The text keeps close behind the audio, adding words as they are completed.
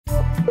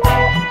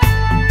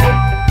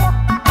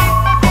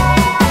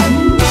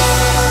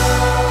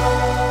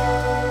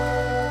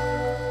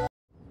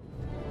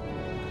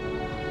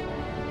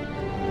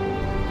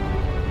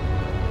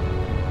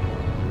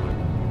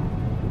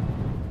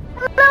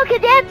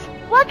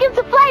Welcome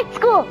to flight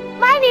school.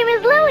 My name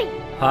is Louie.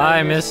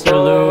 Hi, Mr.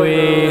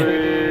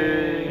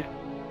 Louie.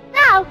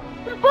 Now,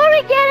 before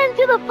we get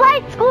into the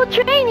flight school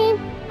training,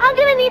 I'm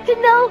gonna need to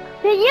know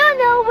that you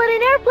know what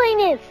an airplane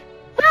is.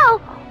 So,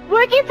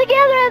 working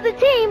together as a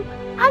team,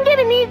 I'm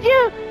gonna need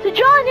you to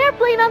draw an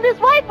airplane on this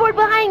whiteboard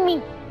behind me.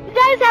 You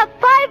guys have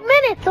 5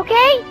 minutes,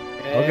 okay?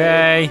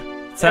 Okay.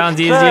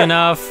 Sounds easy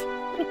enough.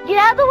 Get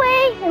out of the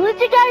way and let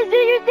you guys do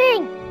your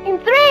thing. In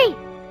 3,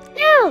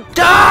 2.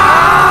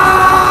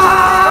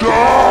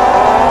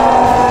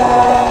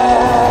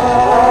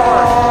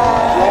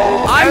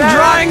 I'm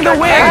drawing the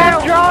wing!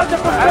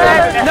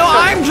 No,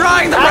 I'm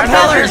drawing the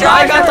propellers!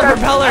 I got the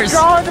propellers!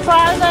 I'm drawing the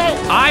pilot!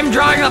 I'm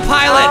drawing the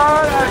pilot!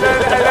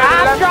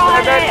 I'm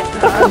drawing it!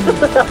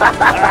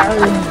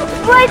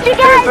 Right, you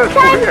guys,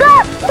 time's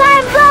up!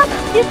 Time's up!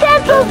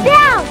 Utensils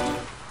down!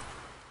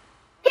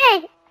 Okay,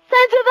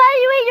 time to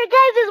evaluate your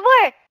guys'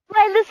 work.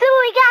 Right, let's see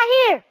what we got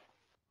here.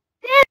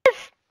 This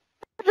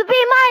is a B-.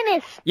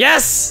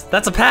 Yes!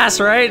 That's a pass,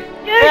 right?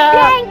 You're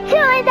dang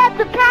tootin', that's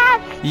a pass!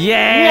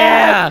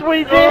 Yeah! Yes,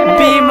 we did it!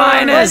 B-.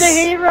 We're the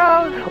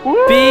heroes!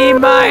 Woo! B-.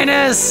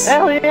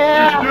 Hell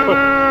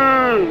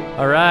yeah!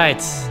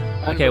 Alright.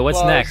 Okay,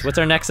 what's next? What's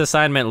our next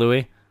assignment,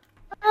 Louie?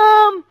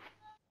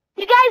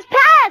 You guys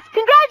passed!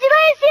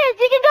 Congratulations!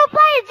 You can go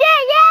play a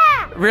jet,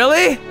 yeah!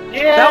 Really?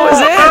 Yeah! That was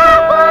it? Oh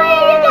boy,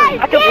 you guys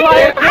I can did fly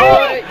it! a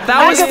jet! That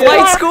was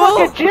flight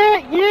school?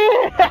 Jet,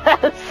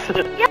 yes!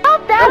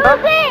 Yup, that was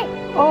it!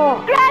 Oh.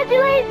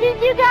 Congratulations,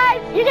 you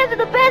guys! You guys are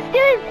the best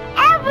students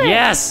ever!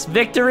 Yes!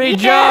 Victory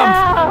jump!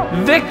 Yeah.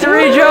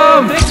 Victory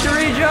jump!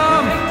 Victory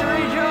jump!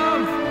 Victory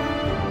jump!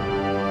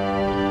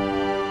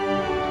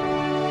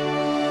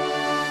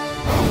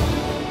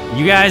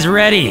 You guys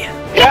ready?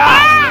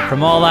 Yeah!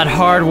 From all that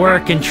hard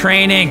work and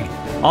training,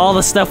 all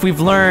the stuff we've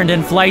learned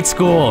in flight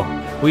school,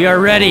 we are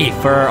ready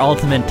for our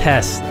ultimate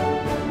test.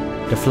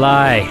 To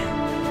fly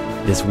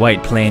this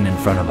white plane in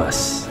front of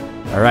us.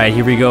 Alright,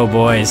 here we go,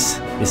 boys.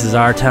 This is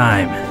our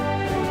time.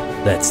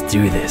 Let's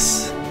do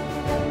this.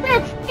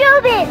 Let's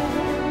do this!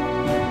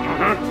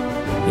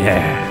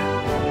 Yeah.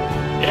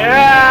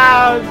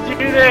 Yeah, let's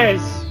do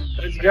this!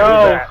 Let's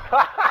go!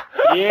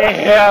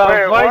 Yeah,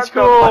 Wait, flight what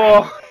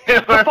school!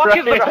 the fuck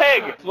is the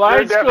pig?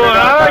 Flight You're school! definitely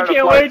not I going to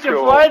can't flight wait to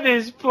school. fly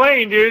this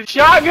plane, dude!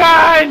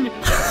 Shotgun! No,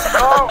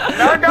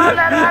 don't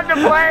let him have the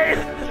plane!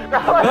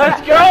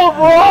 Let's go,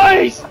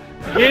 boys!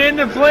 Get in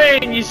the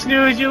plane, you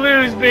snooze, you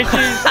lose,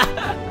 bitches!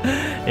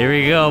 Here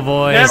we go,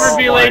 boys. Never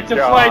be Oh late my to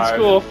God. flight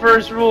school.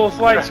 First rule of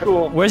flight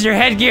school. Where's your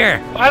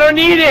headgear? I don't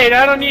need it.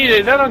 I don't need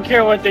it. I don't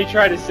care what they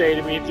try to say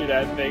to me through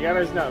that thing. I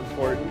know it's not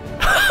important. Oh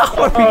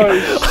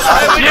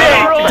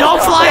shit!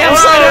 Don't fly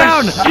upside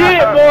down!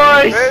 Shit,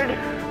 boys!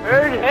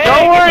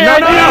 Don't worry, I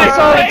do this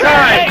all the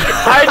time.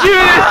 I do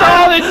this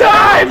all the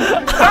time.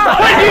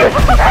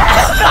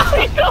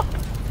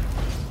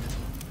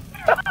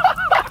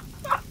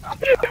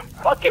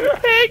 Fucking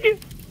pig!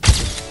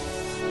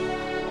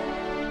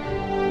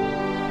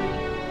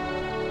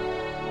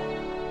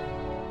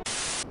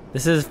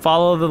 This is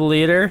follow the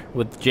leader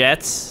with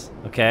jets.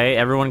 Okay,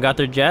 everyone got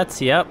their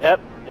jets? Yep. Yep.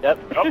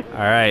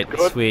 Alright,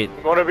 Good. sweet.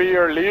 I'm gonna be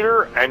your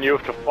leader, and you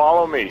have to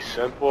follow me.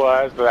 Simple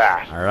as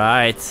that.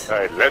 Alright.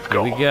 Alright, let's Here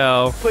go. we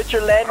go. Put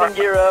your landing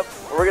gear up.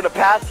 We're gonna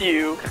pass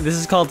you. This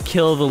is called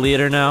kill the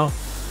leader now.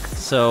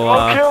 So,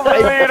 Don't kill the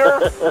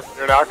leader!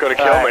 You're not gonna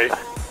kill me.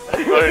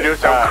 You're gonna do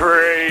some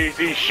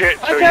crazy shit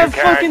so I can't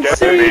you can't fucking get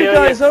see me. you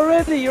guys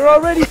already. You're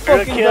already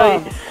fucking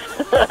dumb.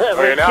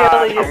 No, you're not.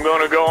 I'm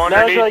gonna go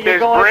underneath you're this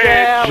going bridge.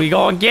 down. we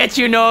gonna get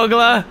you,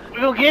 Nogla. We're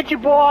gonna get you,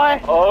 boy.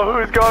 Oh,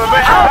 who's gonna be?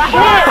 What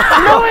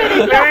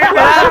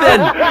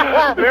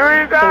happened?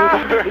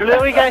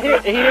 Louis got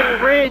hit. He hit the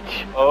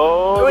bridge.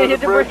 Oh, Louis there's hit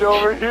a the bridge bridge.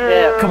 over here.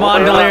 Yeah. Come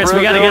on, Delirious,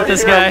 we gotta get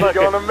this guy.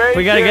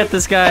 We gotta get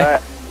this guy.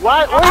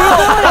 What?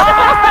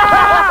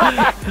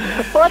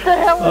 What the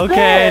hell was that?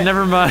 Okay,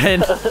 never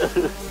mind.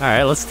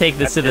 Alright, let's take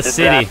this to the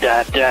city.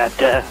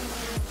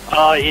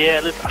 Oh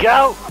yeah, let's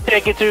go.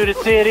 Take it to the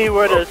city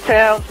where the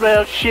town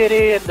smells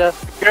shitty and the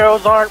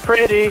girls aren't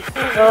pretty.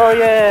 Oh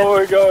yeah. Oh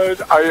my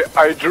god,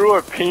 I drew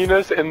a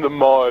penis in the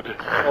mud.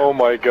 Oh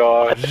my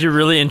god. Did you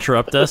really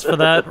interrupt us for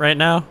that right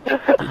now?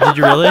 Did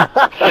you really?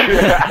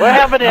 We're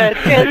having an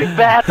intense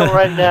battle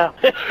right now.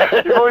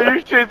 Oh, you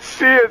should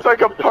see it. It's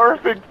like a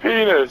perfect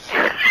penis.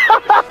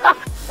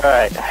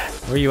 Alright.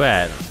 Where you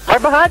at?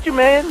 Right behind you,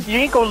 man. You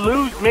ain't gonna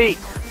lose me.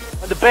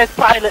 I'm the best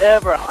pilot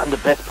ever. I'm the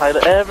best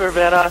pilot ever,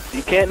 Vanoss.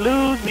 You can't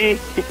lose me.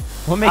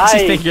 What makes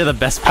you think you're the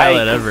best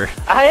pilot ever?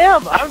 I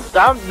am.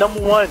 I'm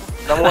number one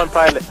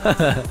pilot.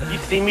 You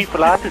see me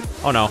fly?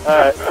 Oh no.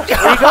 Alright.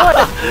 Where you going?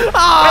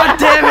 Oh,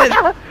 damn it!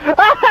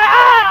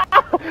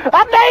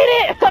 I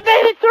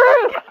made it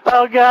through!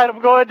 Oh god, I'm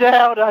going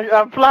down.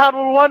 I'm flying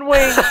with one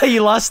wing.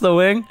 You lost the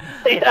wing?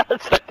 Yes,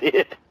 I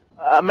did.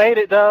 I made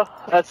it though.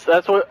 That's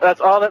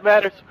all that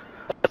matters.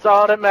 That's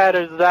all that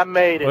matters is I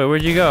made it. Wait,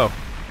 where'd you go?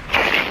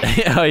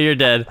 Oh, you're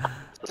dead.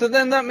 So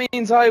then that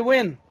means I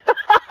win.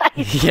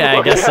 Yeah,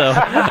 I guess so.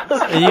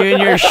 You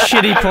and your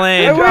shitty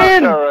plane. I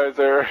win! Right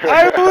there.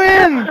 I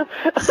win!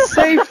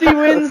 Safety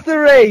wins the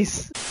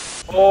race.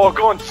 Oh,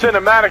 go in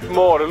cinematic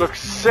mode. It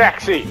looks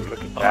sexy. Look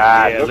at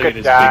that. yeah, look at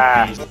his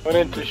that. big piece. Went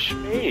into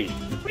space.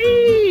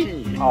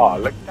 Whee! Oh,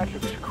 look, that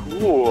looks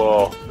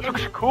cool.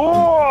 Looks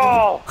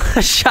cool.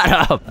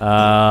 Shut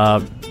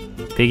up.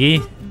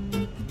 Piggy,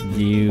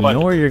 do you What?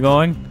 know where you're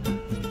going?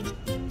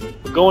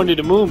 Going to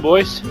the moon,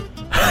 boys.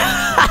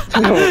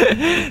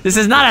 This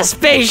is not a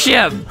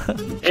spaceship.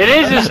 It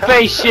is a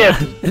spaceship.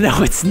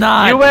 No, it's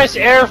not. U.S.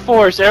 Air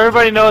Force.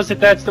 Everybody knows that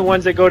that's the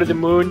ones that go to the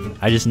moon.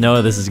 I just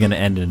know this is gonna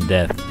end in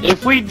death.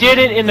 If we did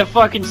it in the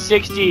fucking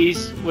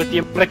 60s with the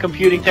amount of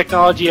computing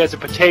technology as a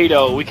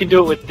potato, we can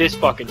do it with this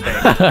fucking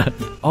thing.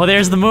 Oh,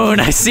 there's the moon.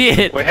 I see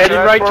it. We're headed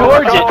That's right where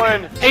we're towards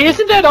going. it. Hey,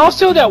 isn't that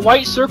also that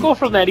white circle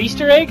from that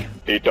Easter egg?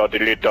 6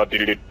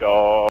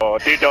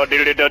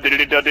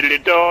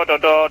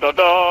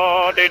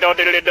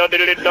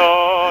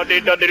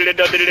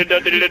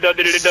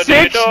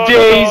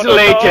 days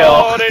later.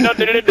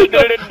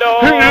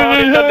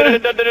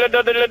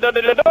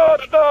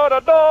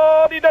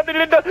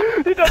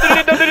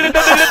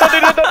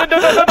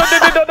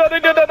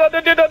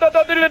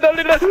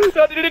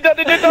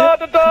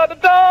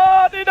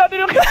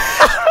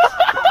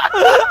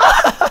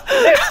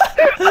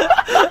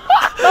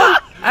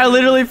 I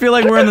literally feel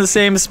like we're in the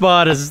same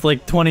spot as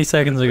like 20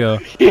 seconds ago.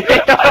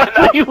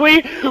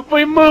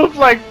 we moved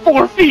like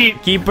 4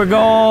 feet. Keep her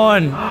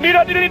going.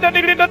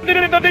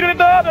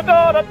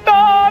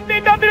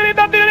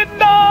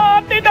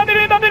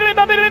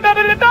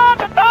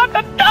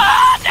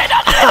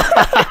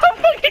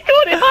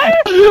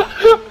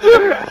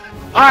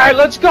 Alright,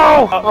 let's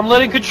go! I'm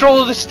letting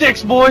control of the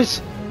sticks, boys.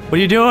 What are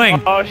you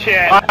doing? Oh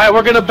shit. Alright,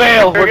 we're gonna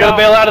bail. We're gonna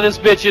bail out of this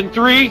bitch in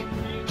 3,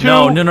 2,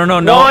 No, no, no, no,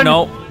 no, one.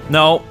 no,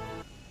 no,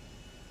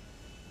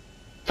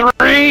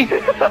 3,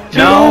 2,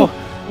 no,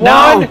 1.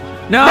 no,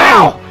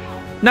 Now!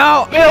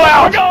 no. Bail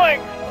out!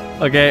 Going.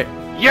 Okay.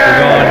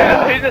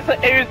 Yeah! He's the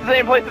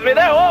same place as me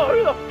there. Whoa,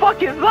 who the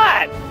fuck is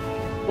that?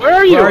 Where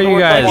are you? Where are you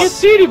guys? I can't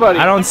see anybody.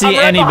 I don't see I'm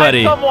right behind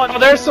anybody. someone. Oh,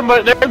 there's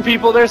somebody. There's some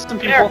people. There's some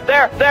people.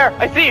 There.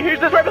 I see. Who's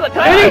this represent?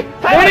 Tyler! Minnie!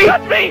 Tyler, Minnie!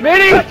 touch me!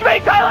 Minnie! Touch me,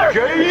 Tyler!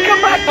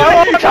 Come back to I me!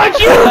 won't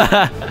touch you!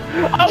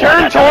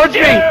 Turn towards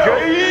me!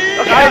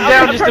 Dive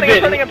down just a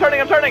bit. I'm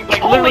turning. Like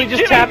Holy literally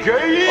just Jimmy. tap. Oh,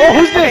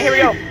 who's this? Okay, here we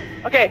go.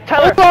 Okay,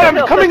 Tyler. Oh,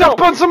 I'm coming up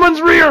on someone's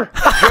rear.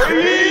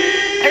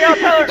 Hang on,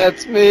 Tyler.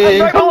 That's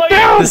me. I'm Come right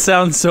down. This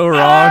sounds so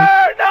wrong.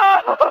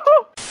 No!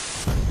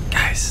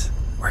 Guys,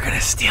 we're gonna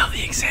steal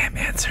the exam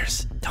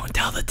answers. Don't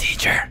tell the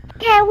teacher.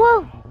 Yeah,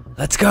 whoa.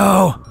 Let's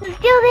go. Let's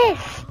do this.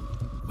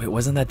 Wait,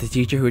 wasn't that the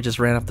teacher who just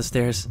ran up the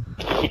stairs?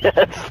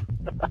 Yes.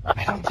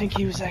 I don't think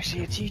he was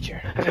actually a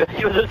teacher.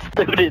 He was a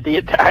student the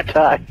entire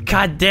time.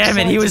 God damn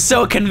it, he was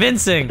so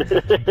convincing.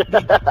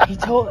 He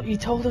told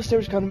us there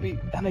was gonna be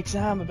an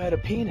exam about a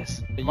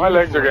penis. My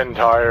legs are getting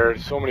tired.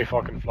 So many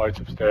fucking flights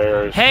of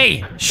stairs.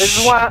 Hey, This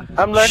is why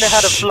I'm learning how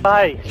to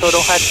fly, so I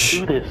don't have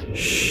to do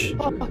this.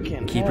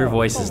 Fucking keep hell, your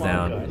voices come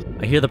on, down. guys.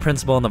 I hear the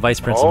principal and the vice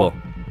principal.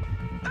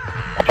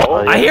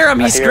 Oh, I hear him,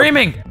 he's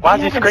screaming. Why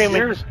is he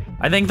screaming?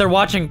 I think they're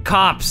watching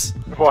cops.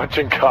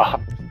 Watching cop.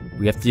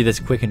 We have to do this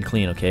quick and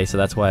clean, okay? So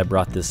that's why I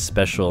brought this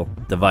special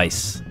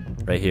device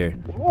right here.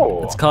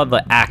 Oh. It's called the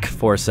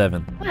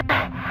AC-47.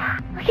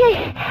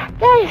 Okay,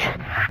 guys,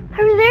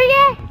 are we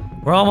there yet?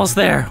 We're almost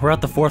there. We're at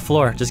the 4th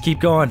floor. Just keep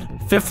going.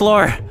 5th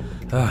floor.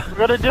 Ugh. We're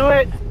gonna do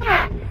it.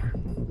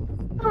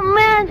 Oh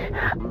man.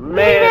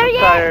 Man, I'm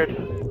tired.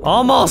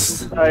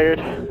 Almost. Tired.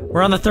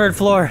 We're on the 3rd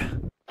floor.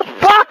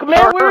 Fuck,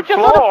 man, we were just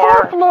on the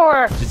 4th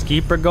floor. Just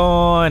keep her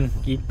going.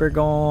 Keep her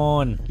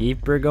going.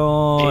 Keep her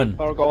going.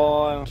 We're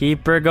going.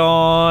 Keep her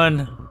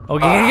going.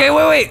 Okay,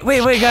 wait,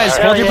 guys.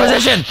 Hold your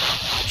position.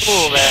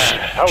 Oh man,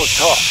 that was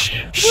tough.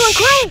 Everyone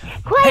quiet,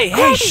 quiet,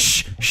 Hey,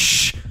 shh.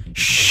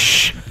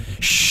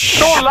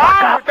 So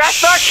loud.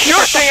 That's not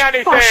shooting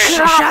anything.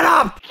 Shut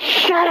up.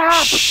 Shut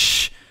up.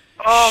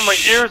 Oh, my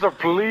ears are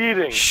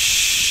bleeding.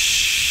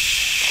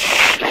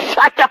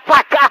 Shut the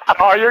fuck up.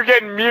 Oh, you're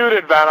getting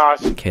muted,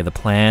 Vanos. Okay, the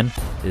plan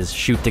is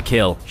shoot to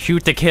kill.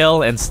 Shoot to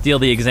kill and steal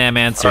the exam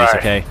answers, Alright.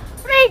 okay?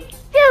 3,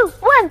 2,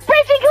 1,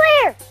 bridge and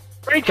clear.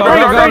 Go.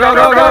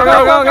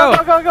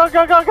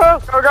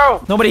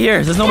 Nobody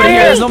here. There's nobody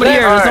here. There's nobody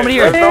here. There's nobody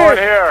There's here. no one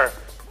here.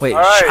 Wait,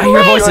 Alright, I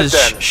hear good voices.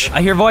 then. Shh,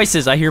 I hear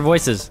voices. I hear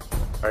voices.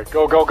 Alright,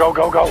 go. Alright,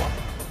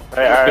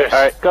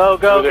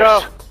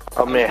 go.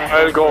 Oh man.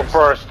 I'll go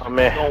first.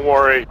 man. Don't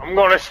worry. I'm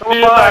gonna steal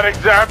that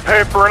exam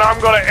paper and I'm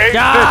gonna ace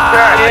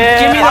God, this test.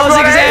 give me I'm those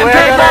gonna exam ace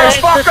this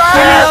papers. motherfucker.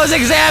 Give me those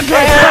exam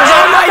papers.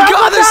 Oh my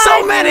God, there's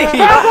so many.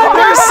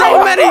 There's so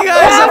many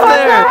guys up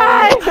there.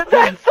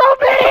 There's so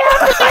many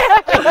of them.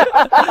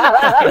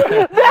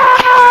 No.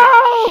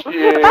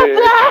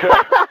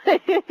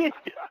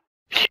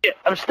 Shit,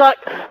 I'm stuck,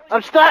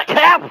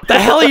 Cap. What the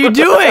hell are you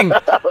doing?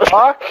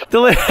 Fuck. What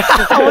the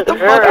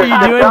fuck are you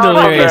doing,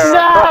 Delirious?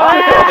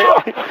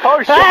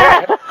 Oh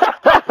shit.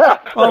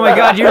 Oh my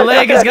God, your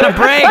leg is gonna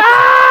break.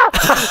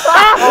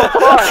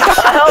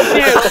 Help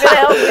you!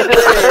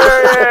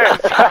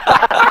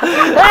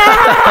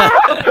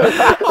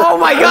 Oh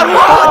my God,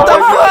 what the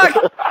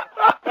fuck?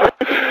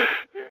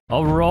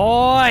 All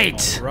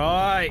right.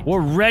 Right. We're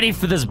ready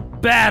for this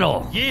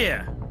battle.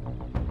 Yeah.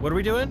 What are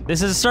we doing?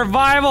 This is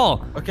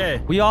survival.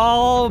 Okay. We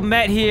all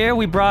met here.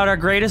 We brought our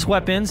greatest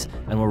weapons,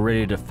 and we're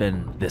ready to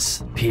defend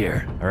this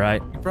pier. All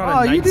right. You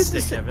brought a you did nightstick,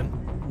 this- Evan.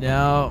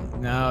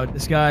 No,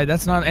 this guy,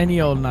 that's not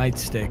any old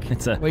nightstick.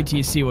 It's a. Wait till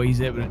you see what he's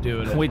able to do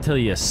with it. Wait till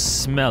you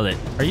smell it.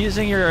 Are you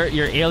using your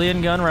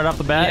alien gun right off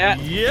the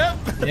bat? Yeah.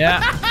 Yep.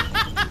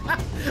 Yeah.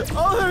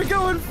 Oh, they're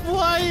going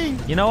flying.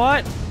 You know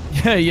what?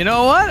 Yeah, you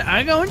know what?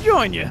 I'm gonna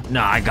join you.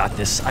 Nah, I got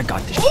this. I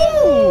got this.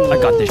 I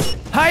got this.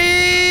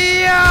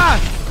 Hiya!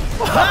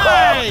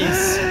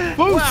 Nice.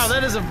 Boost. Wow,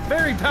 that is a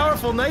very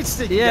powerful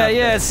nightstick. you Yeah, got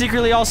yeah. there. It's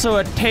secretly also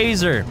a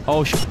taser.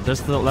 Oh,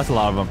 that's a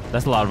lot of them.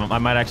 That's a lot of them. I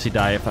might actually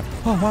die if I.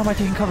 Oh, why am I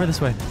taking cover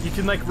this way? You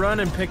can like run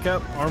and pick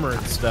up armor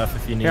and stuff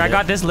if you need Here, I it.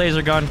 got this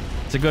laser gun.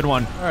 It's a good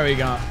one. Where we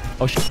go?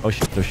 Oh shit! Oh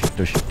shit! Oh shit!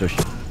 Oh shit! Oh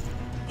shit!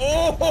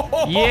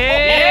 Oh,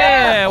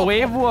 Yeah!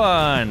 Wave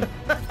one.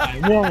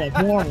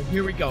 Whoa.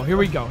 Here we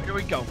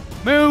go.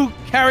 Move.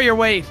 Carry your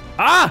weight.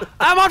 Ah!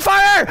 I'm on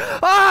fire!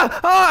 Ah!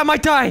 Oh! I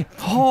might die.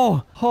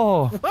 Oh!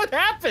 What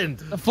happened?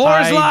 The floor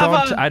is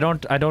lava. I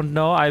don't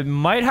know. I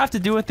might have to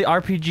do with the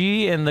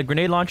RPG and the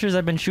grenade launchers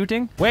I've been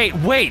shooting. Wait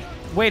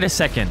a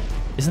second.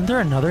 Isn't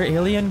there another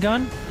alien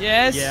gun?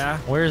 Yes. Yeah.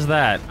 Where's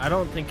that? I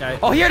don't think I.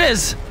 Oh, here it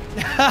is.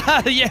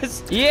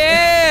 Yes.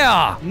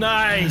 Yeah!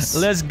 Nice.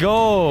 Let's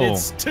go.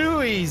 It's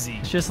too easy.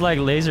 It's just like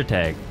laser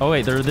tag. Oh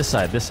wait, they're this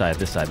side. That's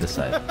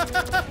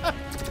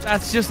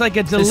just like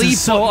a delete. This is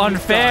so button.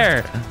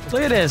 unfair.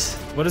 Look at this.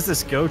 What does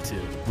this go to?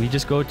 We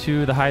just go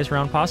to the highest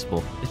round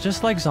possible. It's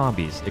just like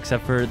zombies,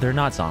 except for they're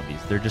not zombies.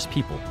 They're just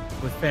people.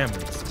 With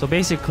families. So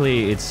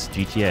basically, it's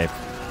GTA.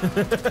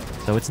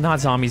 So it's not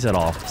zombies at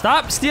all.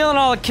 Stop stealing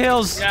all the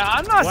kills. Yeah,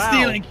 I'm not Wow.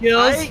 stealing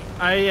kills.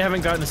 I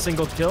haven't gotten a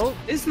single kill.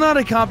 It's not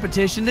a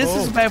competition. This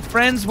is Oh. about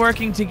friends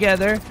working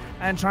together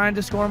and trying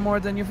to score more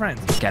than your friends.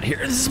 Get out of here.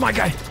 This is my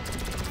guy.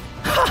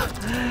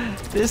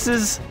 This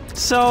is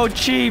so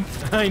cheap.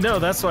 I know,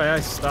 that's why I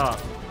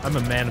stopped. I'm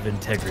a man of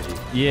integrity.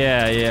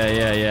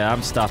 Yeah.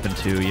 I'm stopping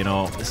too, you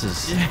know. This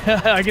is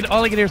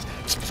All I can hear is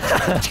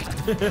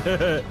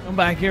come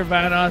back here,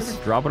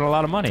 Vanos. dropping a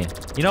lot of money.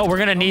 You know, we're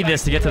gonna need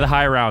this to get to the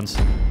high rounds.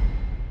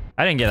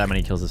 I didn't get that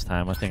many kills this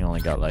time. I think I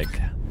only got like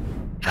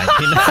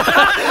 19.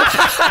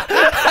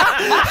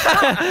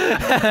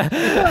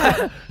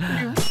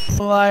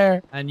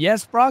 Liar. And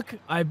yes, Brock,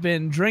 I've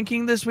been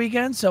drinking this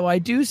weekend, so I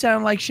do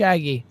sound like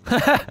Shaggy.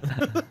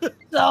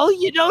 So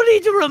you don't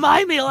need to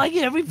remind me like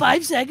every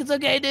 5 seconds,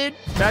 okay, dude?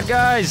 Bad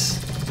guys.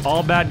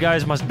 All bad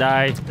guys must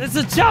die. It's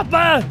a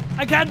chopper!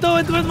 I can't do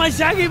it with my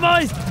Shaggy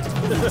voice!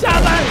 It's a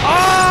chopper!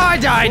 Oh, I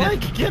died.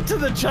 Like, get to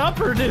the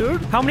chopper,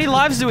 dude. How many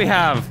lives do we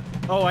have?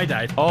 Oh, I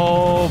died.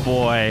 Oh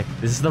boy.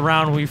 This is the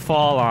round we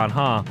fall on,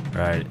 huh?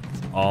 Right.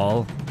 It's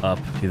all up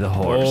to the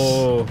horse.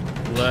 Oh,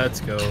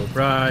 let's go,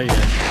 Brian.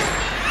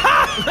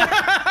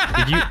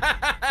 Did you?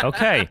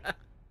 Okay.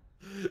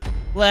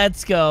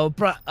 Let's go,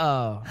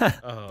 Oh.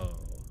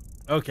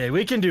 Okay,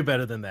 we can do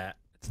better than that.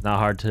 It's not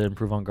hard to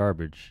improve on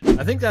garbage.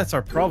 I think that's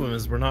our problem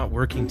is we're not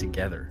working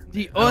together.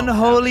 The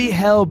unholy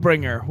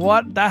hellbringer.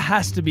 What? That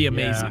has to be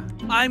amazing.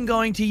 Yeah. I'm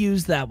going to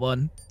use that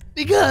one.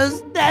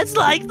 Because that's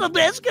like the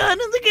best gun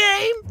in the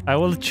game. I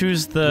will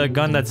choose the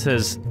gun that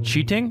says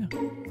cheating.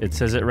 It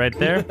says it right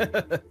there.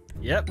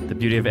 Yep. The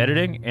beauty of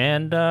editing.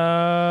 And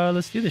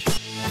let's do this.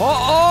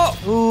 Oh!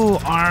 Ooh,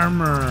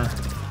 armor.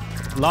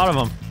 A lot of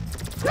them.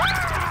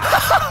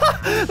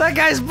 That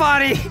guy's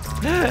body.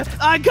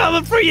 I'm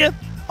coming for you.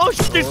 Oh,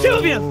 shit, there's 2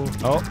 of you.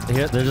 Oh,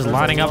 here, they're just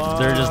lining up.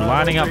 They're just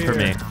lining up for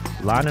me.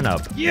 Lining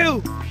up.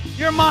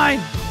 You're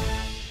mine.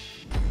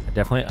 I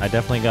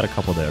definitely got a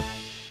couple there.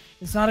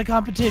 It's not a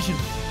competition.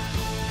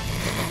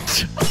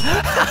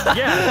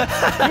 Yeah.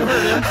 You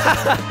heard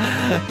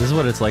him. This is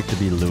what it's like to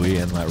be Louis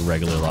in that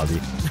regular lobby.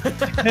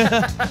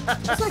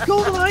 It's like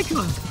golden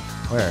icon.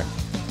 Where?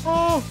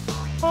 Oh.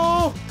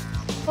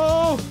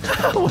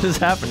 What is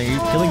happening? Are you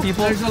killing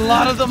people? There's a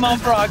lot of them on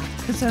Brock.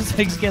 It sounds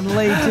like it's getting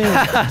laid too.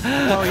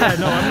 Oh yeah,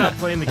 no, I'm not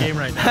playing the game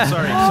right now.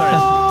 Sorry.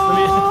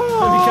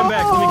 Let me come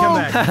back.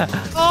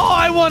 Oh,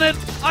 I won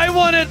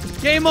it.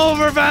 Game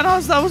over,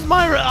 Vanos. That was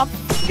my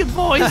fucking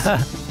voice.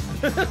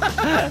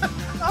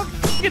 Oh,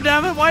 fucking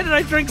damn it. Why did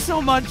I drink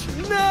so much?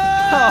 No.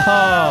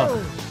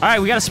 Oh. All right,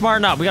 we gotta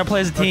smarten up. We gotta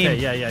play as a team.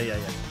 Okay, yeah.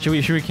 Should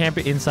we camp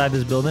it inside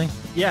this building?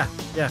 Yeah.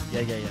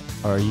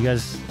 Or are you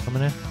guys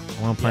coming in?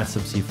 I want to plant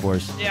some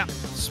C4s. Yeah.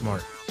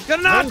 Smart.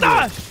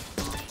 Granata!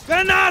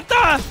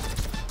 Granata!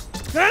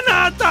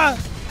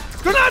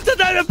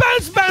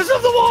 Bounce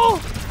off the wall!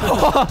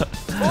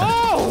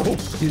 Oh!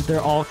 Dude,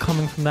 they're all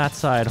coming from that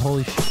side.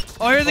 Holy shit.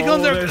 Oh, here they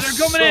come. They're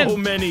coming in. So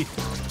many.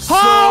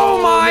 Oh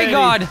my many.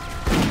 god!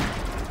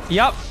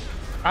 Yep.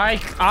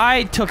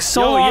 I took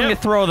so long to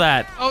throw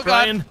that. Oh,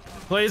 Brian, God.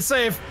 play it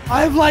safe.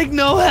 I have like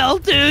no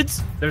health,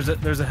 dudes. There's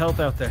a health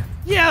out there.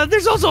 Yeah,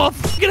 there's also a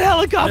fucking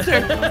helicopter.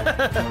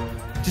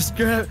 Just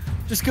go.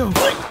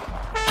 Great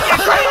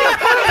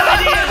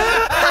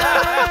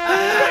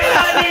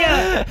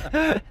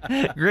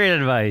idea. Great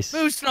advice.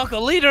 Moose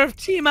Knuckle, leader of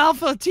Team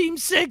Alpha, Team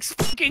 6.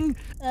 Fucking.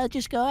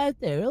 Just go out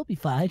there. It'll be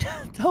fine.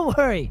 Don't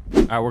worry.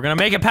 All right, we're gonna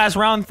make it past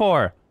round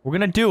 4. We're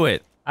gonna do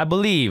it. I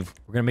believe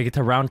we're gonna make it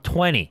to round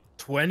 20.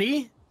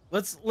 20?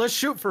 Let's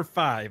shoot for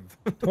 5.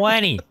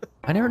 20.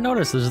 I never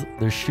noticed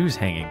there's shoes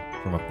hanging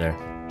from up there.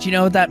 Do you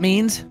know what that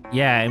means?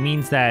 Yeah, it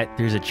means that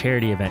there's a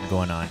charity event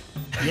going on.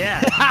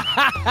 Yeah.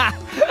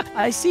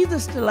 I see the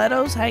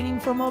stilettos hanging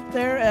from up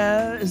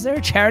there. Is there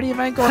a charity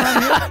event going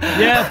on here?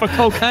 Yeah, for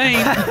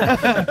cocaine.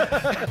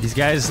 These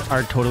guys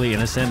are totally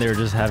innocent. They were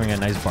just having a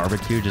nice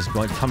barbecue, just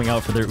coming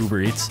out for their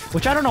Uber Eats.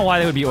 Which I don't know why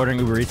they would be ordering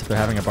Uber Eats if they're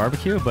having a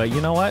barbecue, but you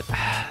know what?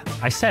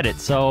 I said it,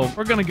 so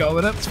We're gonna go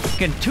with it. it's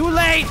fucking too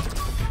late.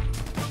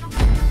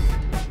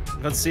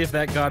 Let's see if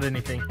that got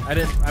anything.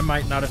 I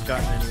might not have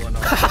gotten anyone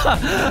else.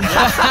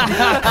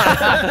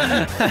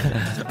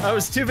 I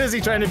was too busy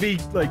trying to be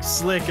like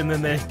slick, and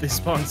then they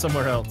spawned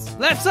somewhere else.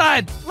 Left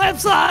side! Left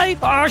side!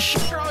 Oh,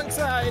 Wrong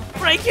side.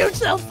 break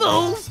yourself,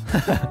 fools!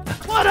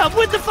 What up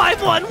with the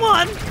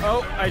 511?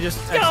 Oh, I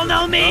just. Y'all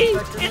know me.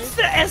 It's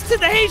the S to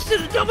the H to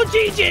the double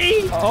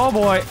GG. Oh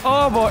boy,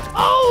 oh boy.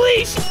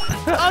 Holy sh!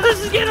 Oh, this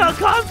is getting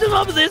uncomfortable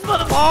up with this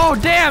motherfucker. Oh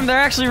damn, they're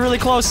actually really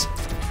close.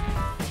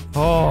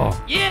 Oh.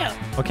 Yeah.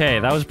 Okay,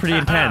 that was pretty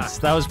intense.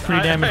 That was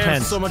pretty damn I have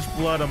intense. so much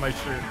blood on my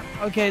shirt.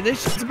 Okay,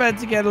 this shit's about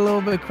to get a little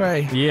bit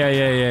cray.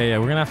 Yeah.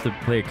 We're gonna have to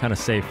play it kind of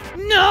safe.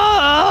 No!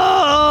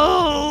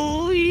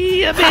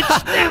 Yeah,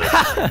 bitch! Damn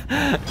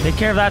it! Take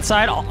care of that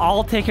side.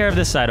 I'll take care of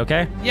this side,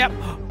 okay? Yep.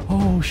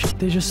 Oh shit,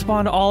 they just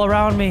spawned all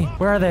around me.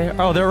 Where are they?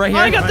 Oh, they're right here.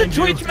 I got the Behind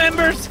you. Twitch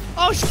members.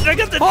 Oh shit! I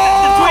got the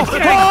Oh!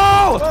 Twitch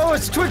gang. Oh,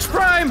 it's Twitch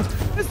Prime.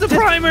 It's the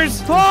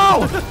primers.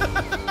 Oh!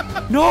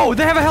 No,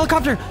 they have a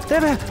helicopter.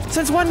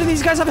 Since when do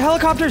these guys have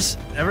helicopters?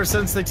 Ever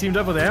since they teamed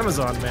up with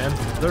Amazon, man,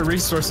 their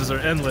resources are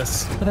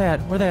endless. Where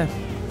they at?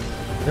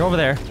 They're over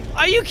there.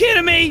 Are you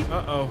kidding me?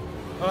 Uh oh.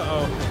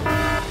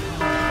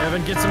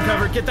 Evan, get some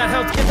cover. Get that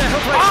health. Get that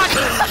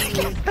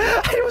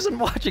health. I wasn't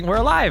watching. We're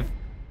alive.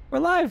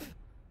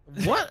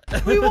 What?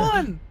 We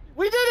won.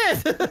 We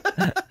did it.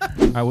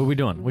 All right, what are we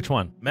doing? Which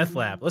one? Meth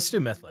lab. Let's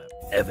do meth lab.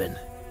 Evan,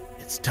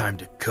 it's time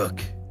to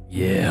cook.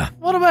 Yeah.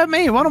 What about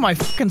me? What am I,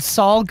 fucking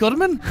Saul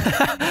Goodman? You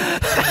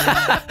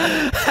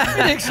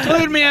didn't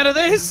exclude me out of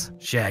this.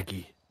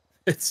 Shaggy,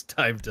 it's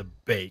time to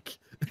bake.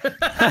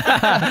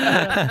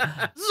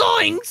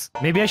 Zoinks!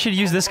 Maybe I should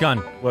use this gun.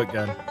 What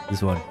gun?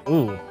 This one.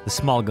 Ooh. The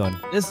small gun.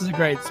 This is a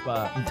great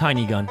spot. The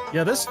tiny gun.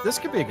 Yeah, this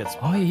could be a good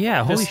spot. Oh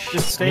yeah, holy Just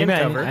shit. stay in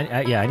Maybe cover.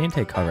 Yeah, I need to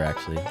take cover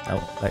actually.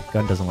 That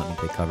gun doesn't let me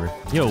take cover.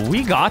 Yo,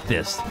 we got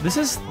this. This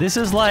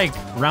is like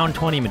round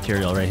 20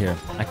 material right here.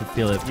 I can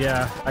feel it.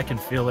 Yeah, I can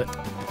feel it.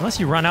 Unless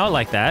you run out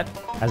like that,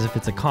 as if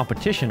it's a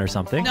competition or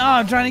something. No,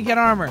 I'm trying to get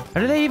armor.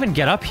 How do they even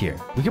get up here?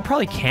 We could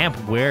probably camp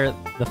where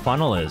the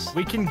funnel is.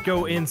 We can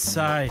go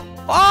inside.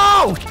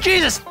 Oh,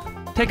 Jesus!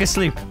 Take a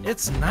sleep.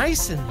 It's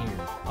nice in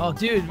here. Oh,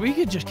 dude, we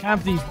could just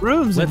camp these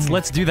rooms.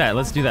 Let's do that.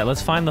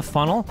 Let's find the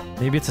funnel.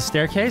 Maybe it's a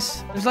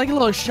staircase. There's like a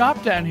little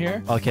shop down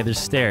here. Okay, there's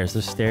stairs.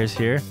 There's stairs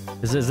here.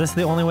 Is this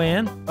the only way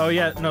in? Oh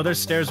yeah, no, there's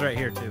stairs right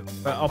here too.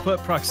 But I'll put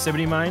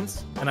proximity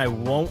mines, and I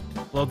won't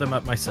blow them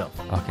up myself.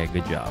 Okay,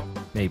 good job.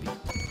 Maybe.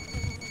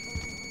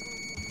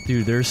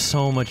 Dude, there's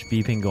so much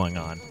beeping going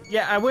on.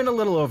 Yeah, I went a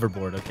little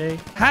overboard, okay?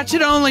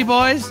 Hatchet only,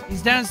 boys.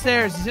 He's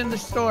downstairs. He's in the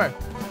store.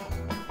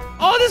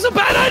 Oh, this is a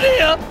bad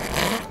idea.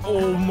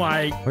 Oh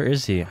my. Where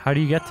is he? How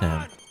do you get to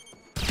him?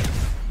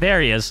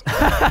 There he is.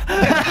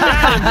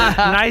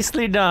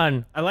 Nicely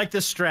done. I like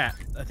this strat.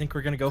 I think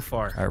we're gonna go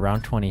far. All right,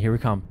 round 20. Here we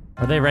come.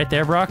 Are they right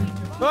there, Brock?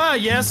 Ah,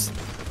 yes.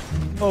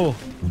 Oh,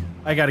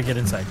 I gotta get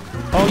inside.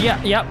 Oh,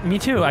 yeah, me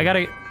too. I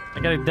gotta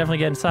definitely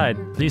get inside.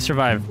 Please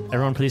survive.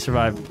 Everyone, please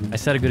survive. I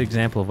set a good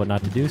example of what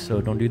not to do,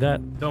 so don't do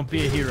that. Don't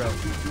be a hero.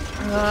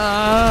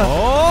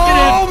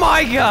 Oh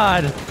my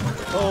God!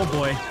 Oh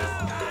boy.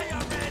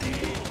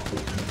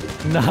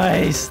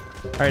 Nice.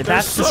 All right,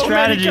 that's the so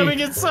strategy. Many coming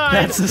inside.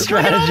 That's the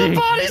strategy.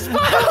 Look at all the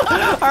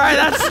bodies. All right,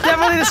 that's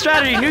definitely the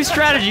strategy. New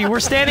strategy. We're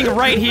standing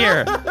right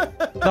here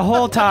the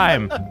whole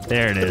time.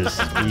 There it is.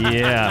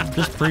 Yeah,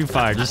 just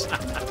pre-fire. Just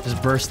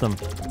burst them.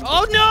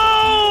 Oh,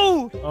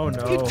 no. Oh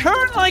no. You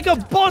turn like a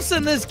bus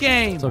in this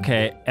game. It's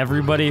okay.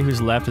 Everybody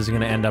who's left is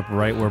gonna end up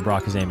right where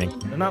Brock is aiming.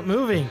 They're not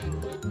moving.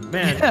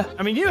 Man, Yeah.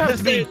 I mean, you have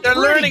to be. They're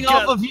learning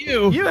off of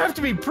you. You have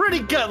to be pretty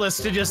gutless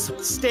to just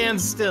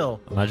stand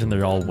still. Imagine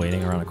they're all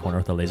waiting around a corner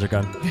with a laser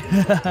gun.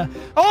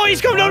 Oh,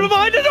 he's coming down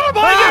behind the door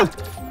behind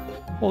you.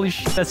 Holy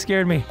shit, that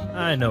scared me.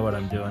 I know what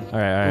I'm doing. All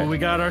right. Well, we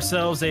got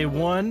ourselves a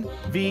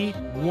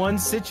 1v1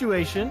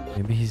 situation.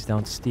 Maybe he's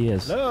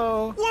downstairs.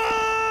 Hello.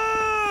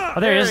 Oh,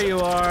 there he is. There you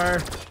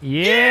are.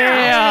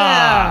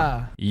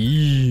 Yeah.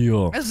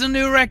 Yeah. That's a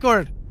new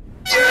record.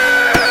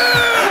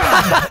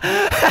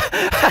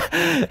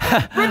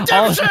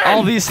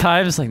 all these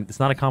times, like, it's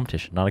not a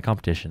competition, not a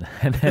competition.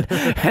 And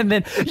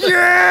then,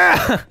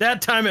 yeah!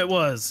 That time it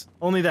was.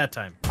 Only that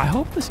time. I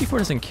hope the C4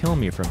 doesn't kill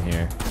me from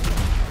here.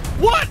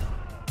 What?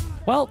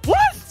 Well, What?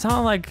 it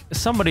sounded like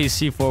somebody's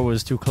C4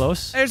 was too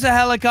close. There's a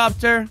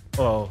helicopter.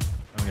 Oh,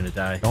 I'm gonna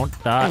die.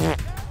 Don't die.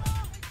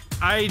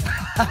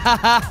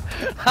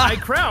 I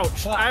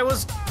crouched. I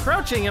was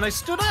crouching and I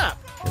stood up.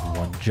 You had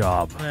one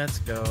job. Let's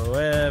go,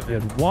 Evan. You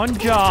had one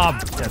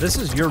job. Yeah, this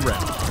is your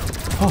round.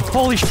 Oh,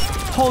 holy sh!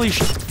 Holy sh!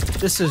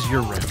 This is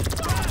your round.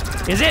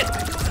 Is it?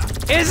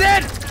 Is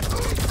it?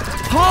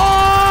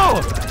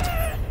 Oh!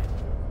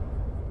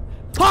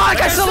 Oh, I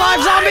got still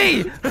alive,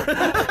 zombie!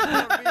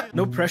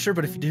 No pressure,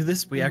 but if you do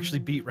this, we actually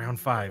beat round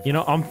 5. You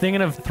know, I'm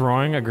thinking of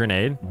throwing a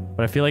grenade,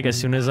 but I feel like as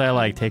soon as I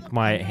like take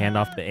my hand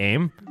off the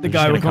aim, The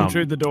guy will come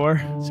through the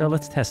door. So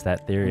let's test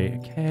that theory.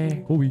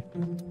 Okay.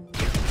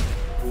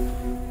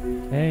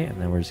 Okay,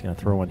 and then we're just gonna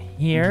throw one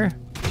here.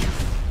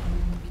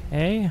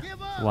 Okay.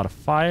 A lot of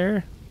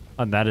fire.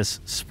 And that is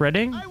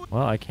spreading.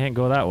 Well, I can't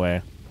go that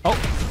way. Oh!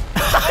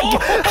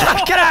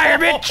 Get out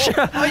of here,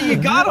 bitch! Oh, you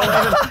got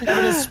him.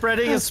 Evan is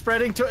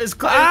spreading. To,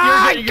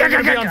 you're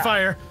gonna be on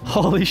fire.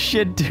 Holy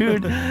shit,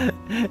 dude.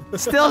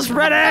 Still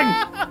spreading!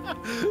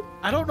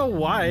 I don't know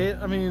why.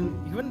 I mean,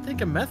 you wouldn't think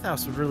a meth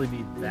house would really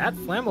be that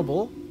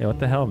flammable. Yeah, what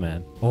the hell,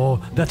 man?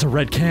 Oh, that's a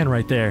red can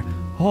right there.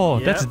 Oh,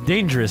 Yep. that's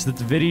dangerous.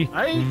 That's You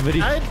might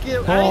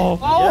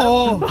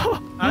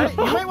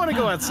want to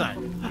go outside.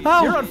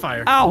 Ow. You're on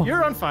fire. Ow.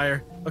 You're on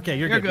fire. Okay,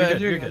 you're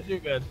good. You're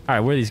good. All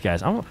right, where are these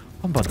guys? I'm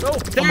about to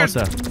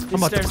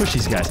push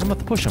these guys. I'm about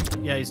to push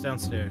them. Yeah, he's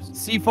downstairs.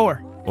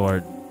 C4.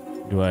 Or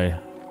do I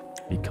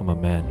become a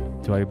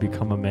man? Do I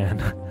become a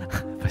man?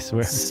 I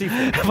swear.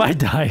 C4. If I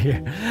die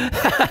here.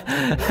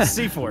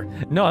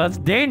 C4. No, that's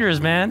dangerous,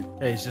 man.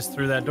 Hey, he's just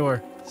through that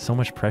door. So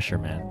much pressure,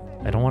 man.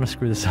 I don't want to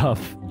screw this up.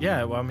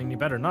 Yeah, well, I mean, you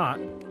better not.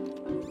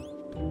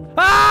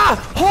 Ah!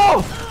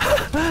 Oh!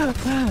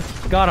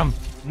 Got him.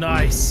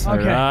 Nice.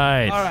 Okay.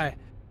 Right. All right.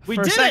 We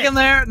For did a second it.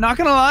 there, not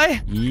gonna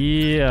lie,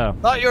 Yeah.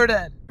 thought you were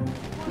dead.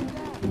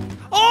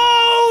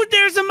 Oh,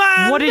 there's a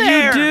man What did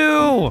there. you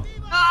do?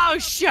 Oh,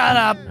 shut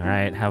up. All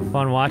right, have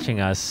fun watching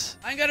us.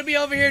 I'm gonna be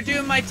over here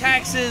doing my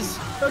taxes.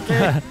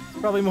 Okay.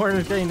 Probably more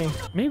entertaining.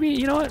 Maybe,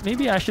 you know what?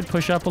 Maybe I should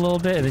push up a little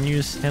bit and then you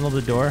just handle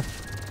the door.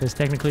 Because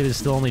technically there's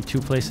still only 2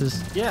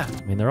 places. Yeah.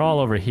 I mean, they're all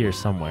over here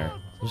somewhere.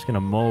 I'm just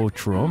gonna mow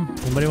through them.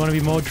 Anybody want to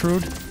be mowed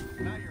through?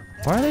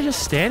 Why are they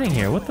just standing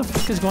here? What the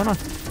fuck is going on?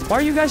 Why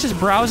are you guys just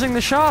browsing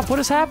the shop? What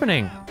is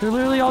happening? They're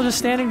literally all just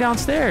standing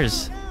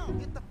downstairs.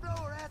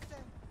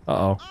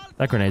 Uh-oh.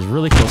 That grenade's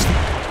really close to...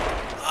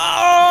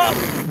 Oh!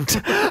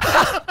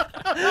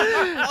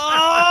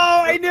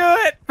 Oh, I knew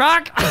it.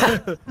 Rock!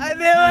 I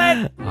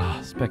knew it.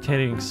 Oh,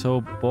 spectating so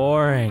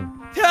boring.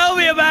 Tell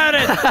me about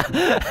it.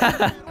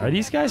 Are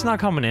these guys not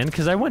coming in?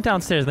 Because I went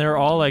downstairs and they were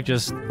all like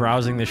just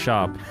browsing the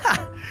shop.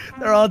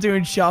 They're all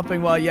doing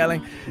shopping while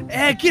yelling,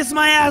 "Hey, kiss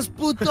my ass,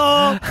 puto!"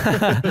 Oh,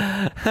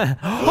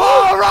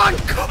 Ron!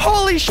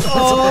 Holy shit!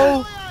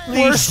 Oh,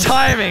 Worst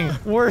timing.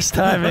 Worst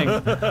timing.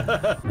 I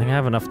think I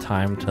have enough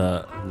time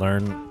to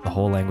learn the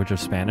whole language of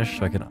Spanish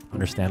so I can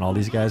understand all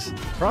these guys.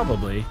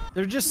 Probably.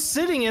 They're just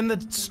sitting in the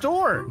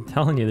store. I'm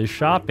telling you, they're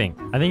shopping.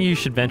 I think you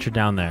should venture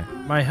down there.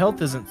 My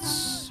health isn't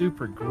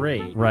super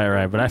great.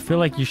 Right. But I feel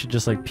like you should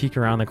just like peek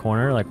around the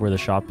corner, like where the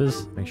shop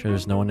is. Make sure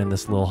there's no one in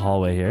this little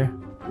hallway here.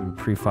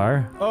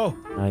 Pre-fire. Oh.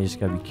 Now you just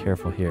gotta be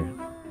careful here.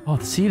 Oh,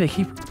 see, they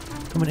keep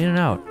coming in and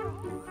out.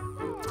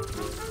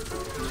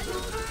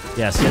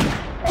 Yes.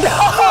 No!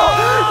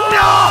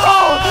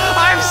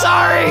 I'm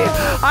sorry!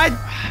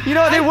 You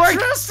know, they worked. I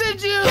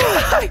trusted you!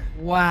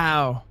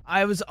 wow.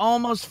 I was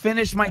almost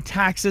finished my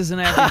taxes and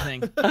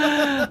everything.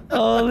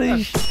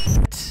 Holy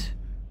shit.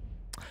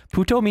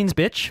 Puto means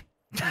bitch.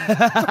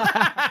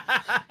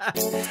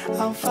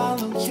 I'll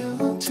follow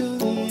you to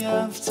the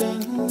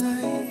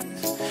afterlife.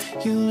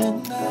 You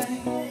and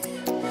I,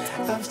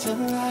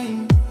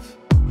 afterlife.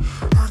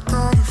 I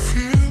got a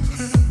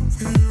feeling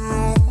we're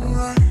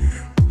alright.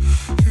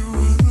 You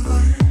and I.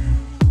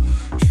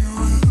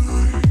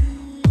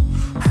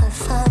 I'll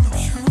follow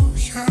you,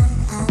 yeah,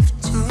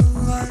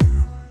 afterlife.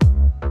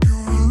 You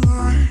and I.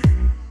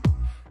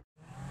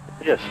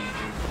 Yes.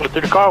 Go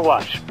through the car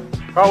wash.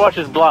 Car wash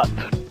is blocked.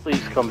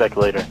 Please come back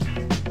later.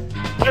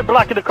 You're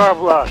blocking the car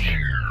wash.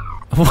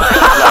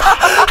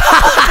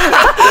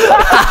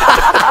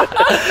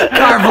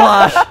 Car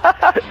wash.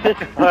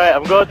 Alright,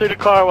 I'm going through the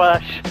car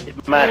wash.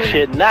 Get my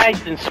shit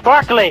nice and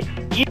sparkly.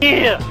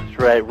 Yeah! That's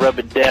right, rub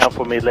it down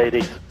for me,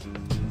 ladies.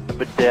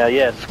 Rub it down,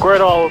 yeah,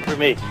 squirt all over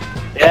me.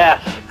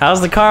 Yes.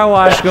 How's the car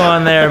wash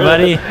going there,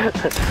 buddy?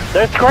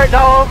 They're squirting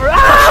all over.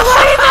 Ah, what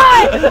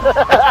are you doing?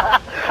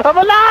 I'm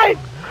alive!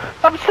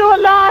 I'm still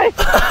alive!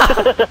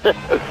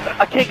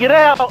 I can't get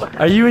out!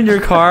 Are you in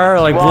your car,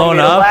 like, blown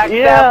up?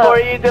 Yeah! For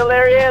you,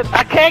 delirious!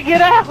 I can't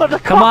get out of the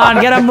car! Come on,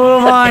 get a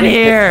move on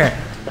here!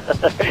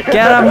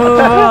 Get a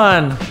move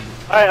on!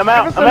 Alright, I'm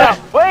out, I'm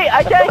out! Wait,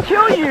 I can't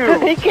kill you!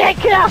 He can't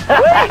kill! Wait,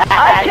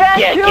 I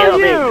can't kill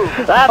you!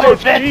 I'm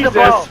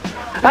invincible!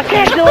 I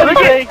can't do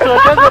anything, so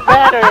it doesn't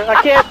matter.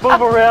 I can't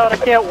move around. I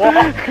can't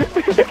walk.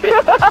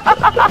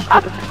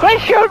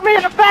 Quit shooting me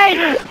in the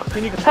face!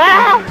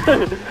 Ah!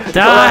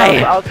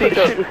 Die! I'll teach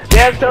you.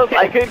 Damn, Toast,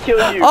 I could kill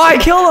you. Oh, I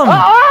killed him!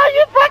 Oh,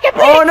 you fucking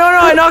bitch! Oh, no,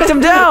 I knocked him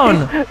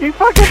down! You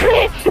fucking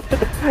bitch!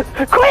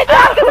 Quit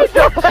knocking me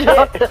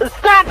down!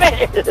 Stop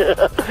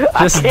it! I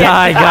Just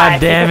die, god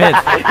damn it.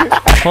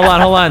 Hold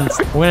on.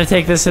 We're gonna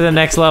take this to the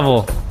next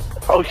level.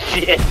 Oh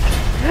shit!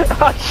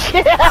 Oh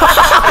shit!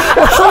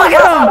 Look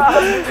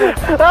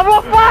at him! I'm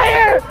on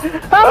fire!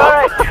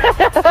 Alright.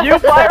 You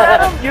fire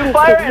at him, you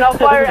fire, and I'll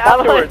fire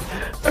afterwards.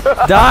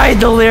 Die,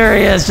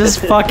 Delirious! Just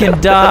fucking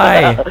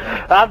die!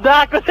 I'm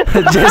not gonna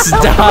Just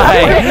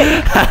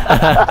die!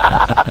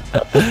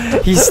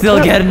 He's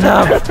still getting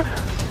up.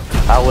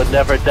 I would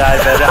never die,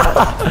 Venom.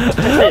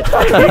 You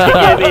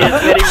can give me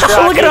as many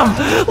rockets. Look at him!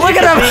 Look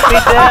at him! Beat me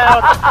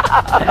down.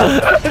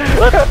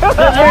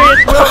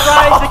 Delirious will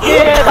rise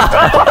again.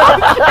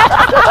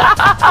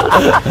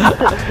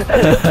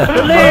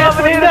 Delirious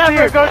will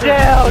never go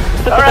down.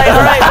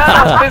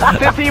 Alright,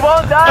 since he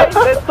won't die,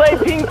 let's play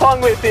ping pong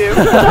with you.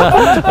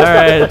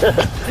 Alright.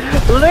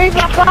 Leave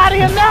my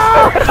body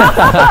alone.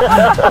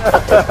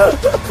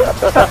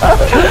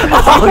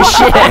 Oh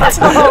shit!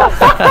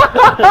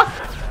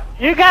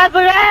 You guys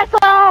are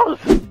assholes.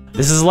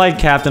 This is like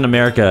Captain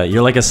America.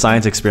 You're like a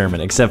science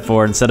experiment, except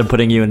for instead of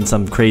putting you in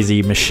some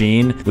crazy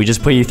machine, we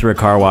just put you through a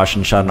car wash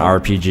and shot an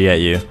RPG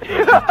at you.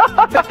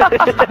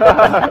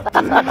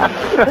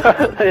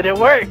 It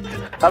worked.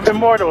 I'm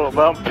immortal,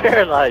 but I'm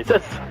paralyzed. I'm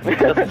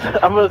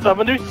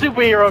a new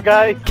superhero,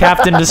 guys.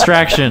 Captain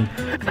Distraction.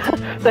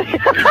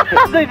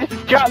 They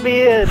just dropped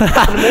me in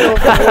the middle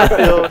of the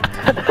field.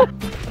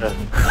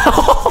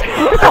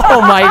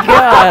 Oh my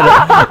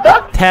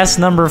god! Test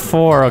number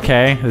 4,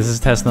 okay? This is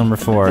test number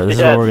 4. This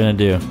is what we're gonna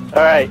do.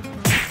 Alright.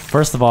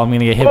 First of all, I'm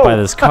gonna get hit by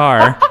this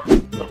car.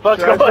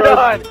 What's going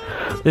on?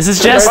 This is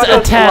just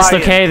a test,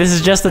 okay? This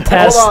is just a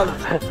test. Hold on.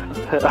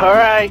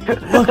 Alright.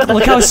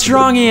 Look how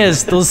strong he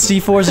is! Those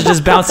C4s are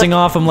just bouncing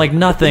off him like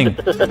nothing.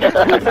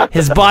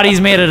 His body's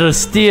made out of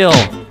steel.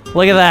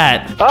 Look at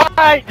that.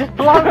 Alright, just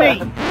blow me!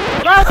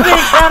 Blow me!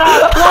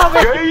 Blow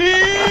me!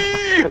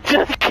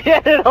 Just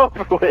get it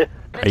over with.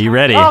 Are you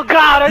ready? Oh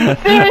god, are you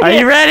serious? Are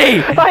you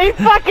ready? Are you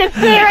fucking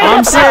serious?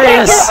 I'm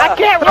serious. I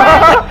can't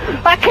run!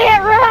 I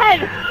can't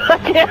run! I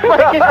can't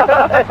fucking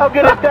run! I'm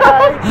gonna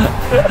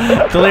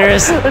die!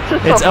 Delirious,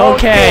 it's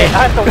okay.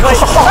 I have to wait.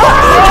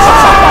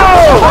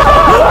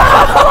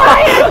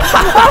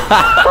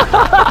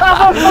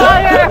 I'm on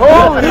fire!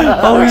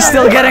 Oh, he's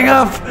still getting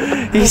up.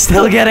 He's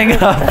still getting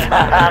up.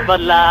 I'm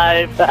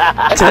alive.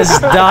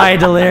 Just die,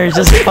 Delirious.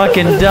 Just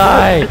fucking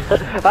die.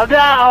 I'm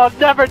down. I'll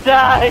never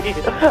die.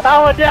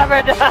 I will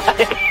never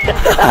die.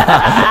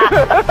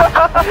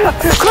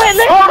 Quit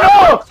leaving. Oh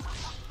no!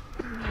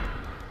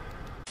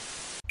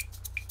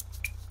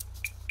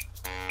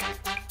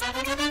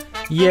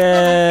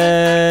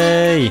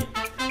 Yay!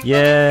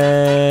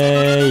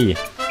 Yay!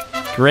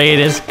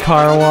 Greatest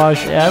car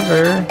wash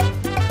ever.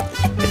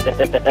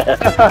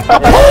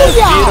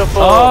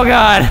 Beautiful. Oh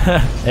god!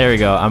 There we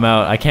go. I'm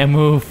out. I can't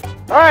move.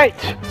 Alright.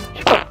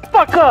 Shut the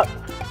fuck up.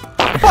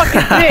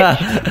 Fucking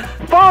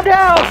bitch. Fall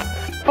down.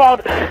 Fall.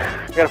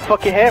 I got a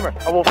fucking hammer.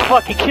 I will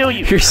fucking kill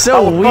you. You're so I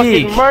will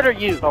weak. fucking murder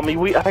you.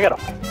 I got a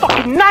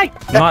fucking knife.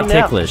 I'm not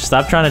ticklish.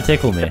 Stop trying to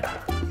tickle me.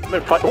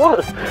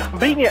 I'm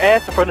beating your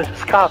ass in front of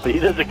this cop. He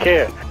doesn't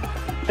care.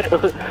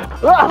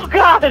 Oh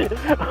god!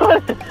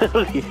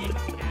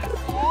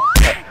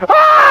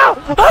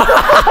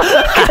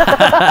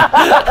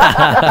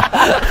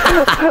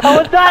 I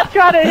was not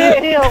trying to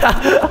hit him.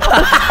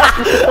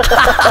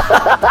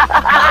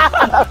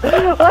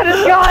 What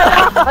is going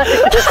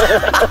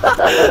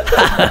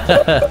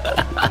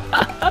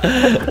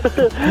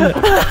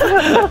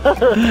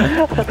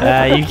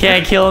on? You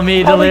can't kill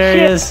me, Holy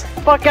Delirious. shit.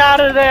 Fuck out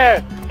of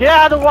there! Get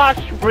out of the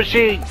washing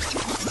machine!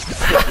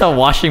 A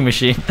washing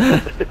machine.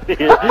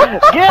 Get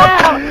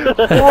out!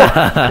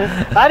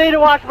 I need to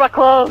wash my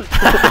clothes.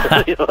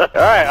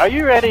 Alright, are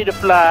you ready to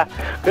fly?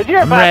 Because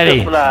you're about ready.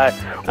 to fly.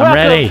 I'm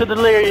ready. Welcome to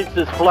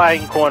Delirious's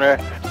flying corner.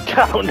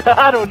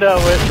 I don't know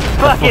it.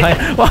 Fucking.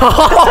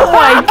 Oh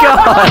my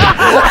god!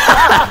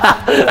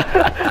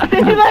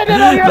 Did you land it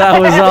on your That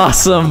was head?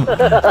 awesome.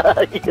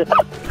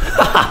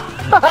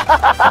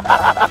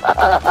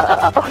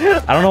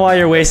 I don't know why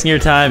you're wasting your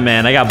time,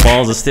 man. I got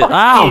balls of steel.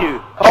 Ow!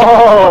 You.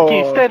 Oh! Fuck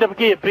you. Stand up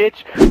again,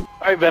 bitch.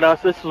 Alright,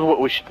 Vanoss, this is what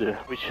we should do.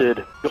 We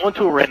should go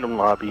into a random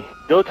lobby,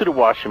 go to the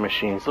washing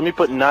machines. Let me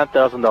put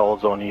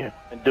 $9,000 on you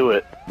and do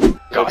it.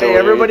 Okay,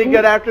 everybody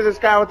get after this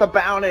guy with a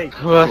bounty.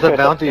 Who has a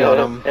bounty on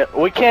him?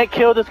 We can't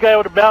kill this guy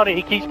with a bounty.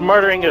 He keeps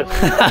murdering us.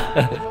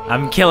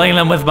 I'm killing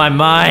them with my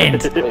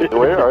mind.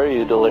 Where are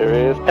you,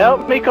 Delirious?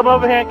 Help me come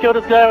over here and kill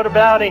this guy with a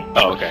bounty.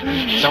 Oh,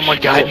 okay. Someone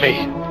guide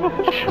me.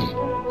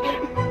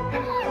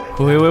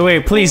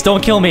 Wait, please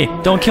don't kill me.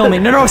 Don't kill me.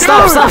 No,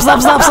 stop.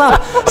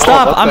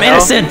 Stop, I'm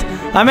innocent.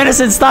 I'm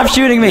innocent, stop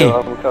shooting me.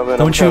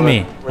 Don't shoot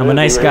me. I'm a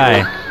nice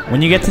guy.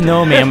 When you get to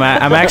know me, I'm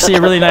actually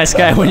a really nice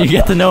guy when you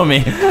get to know me.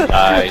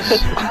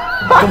 Nice.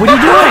 What are you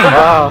doing?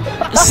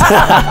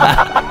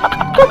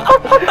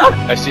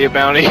 I see a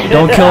bounty.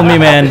 Don't kill me,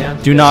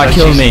 man. Do not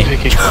kill me.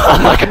 Oh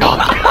my god.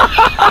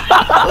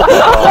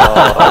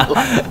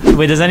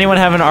 Wait, does anyone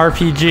have an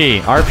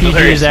RPG?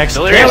 RPG is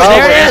actually... Delirious.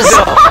 There it is!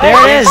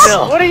 There it is!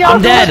 What are y'all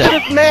I'm doing dead. to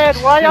this man?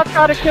 Why y'all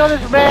trying to kill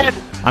this man?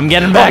 I'm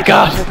getting back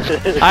up.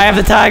 I have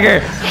the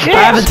tiger.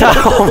 I have the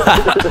tiger.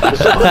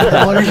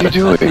 What are you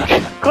doing?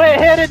 Quit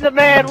hitting the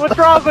man. What's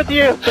wrong with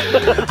you?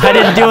 I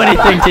didn't do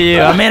anything to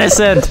you. I'm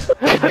innocent.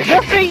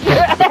 Just eat your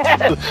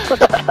ass.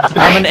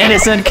 I'm an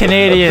innocent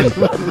Canadian.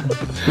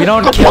 We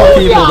don't kill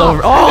people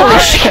over. Oh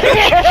shit!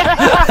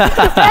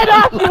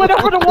 You went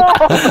over the wall.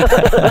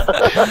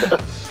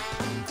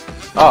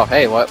 Oh,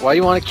 hey, why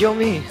you want to kill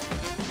me?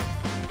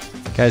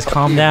 Guys,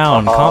 calm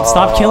down.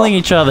 Stop killing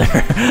each other.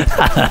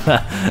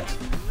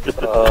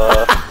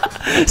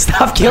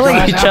 Stop killing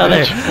each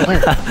other.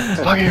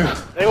 Fuck you.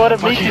 They want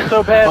to meet you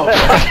so bad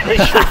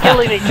they're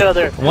killing each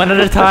other. One at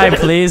a time,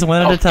 please.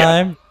 One at a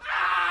time.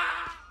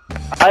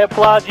 I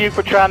applaud you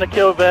for trying to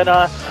kill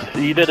Vanoss.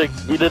 You did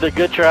a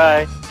good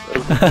try. It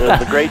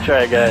was a great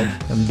try, guys.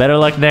 Better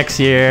luck next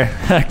year.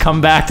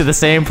 Come back to the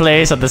same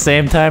place at the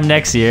same time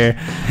next year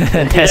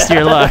and test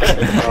your luck.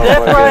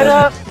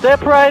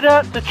 Step right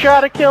up to try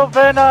to kill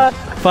Vanoss.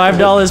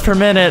 $5 per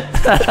minute.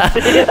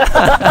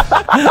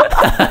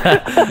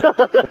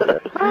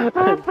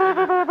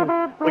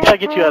 We gotta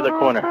get you out of the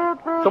corner.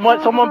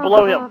 Someone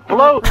blow him.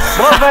 Blow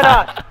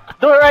Vanoss.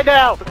 Do it right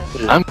now.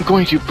 I'm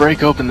going to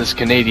break open this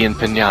Canadian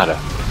pinata.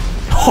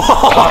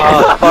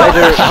 Alright,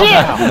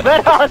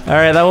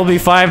 that will be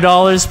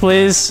 $5,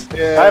 please.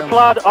 I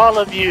applaud all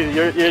of you.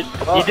 You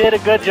did a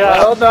good job.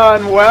 Well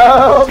done,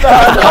 well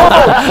done.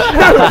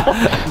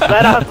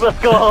 Vanoss, let's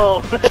go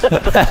home.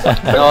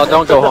 No,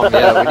 don't go home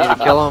yet. We need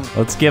to kill him.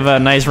 Let's give a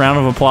nice round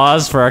of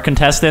applause for our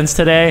contestants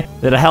today.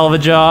 Did a hell of a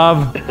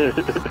job. You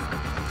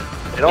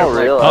don't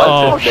realize.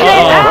 Uh-oh. Shit,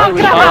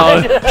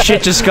 Uh-oh.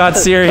 Shit just got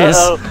serious.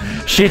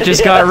 Shit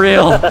just got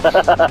real.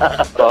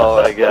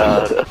 Oh my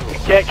god.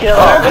 Can't kill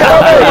him.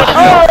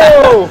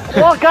 Oh!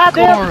 Oh,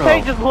 goddamn, the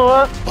tank just blew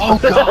up. Oh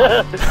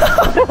god.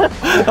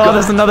 Oh,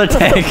 there's another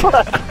tank.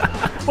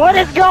 What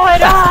is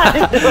going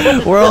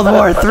on? World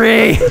War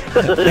III.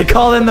 They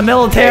call in the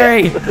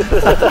military.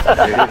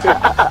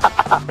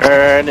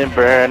 Burn and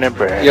burn and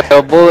burn.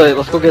 Yo, Bullet,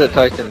 let's go get a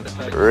Titan.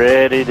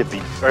 Ready to be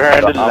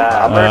burned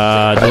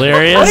alive.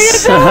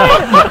 Delirious. You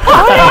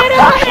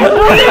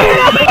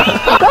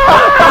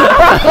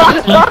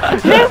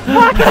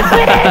fucking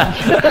bitch!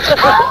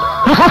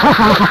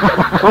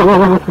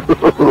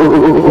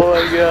 Oh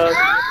my god.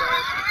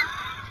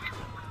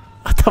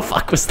 What the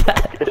fuck was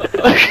that?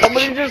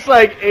 Somebody just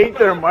like ate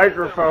their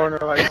microphone or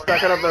like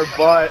stuck it up their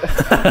butt.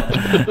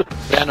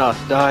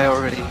 Vanoss, die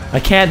already. I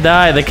can't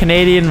die. The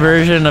Canadian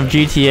version of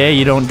GTA,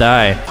 you don't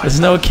die. There's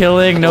no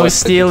killing, no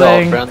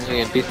stealing. It's all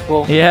friendly and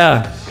peaceful.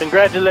 Yeah.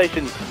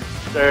 Congratulations,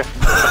 sir.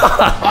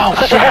 Oh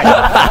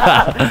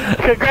shit!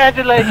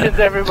 Congratulations,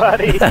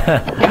 everybody.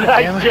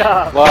 Nice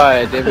job.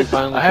 Why? Did we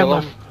finally kill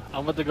him?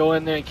 I'm about to go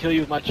in there and kill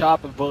you with my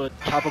chopper bullet.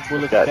 Chopper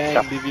bullet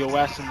bang, leave your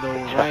ass in the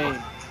rain.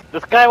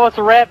 This guy wants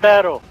a rap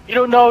battle. You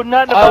don't know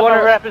nothing about my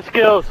rapping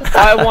skills.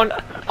 I want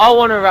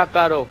a rap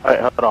battle. Alright,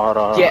 hold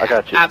on. I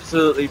got you.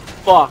 Absolutely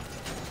fucked.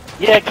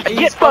 Yeah,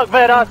 get fucked,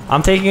 Vanoss.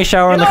 I'm taking a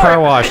shower in the car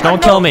wash.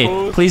 Don't kill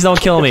me. Please don't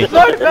kill me.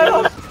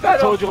 I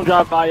told you to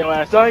drop by your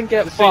ass. Don't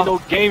get This ain't no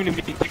game to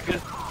me,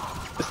 nigga.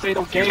 This ain't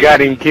no game. You got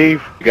him,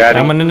 Keith. You got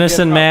him. I'm an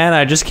innocent man.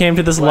 I just came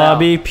to this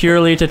lobby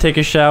purely to take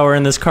a shower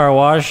in this car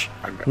wash.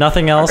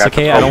 Nothing else,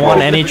 okay? I don't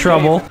want any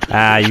trouble.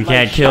 Ah, you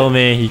can't kill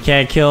me. You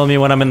can't kill me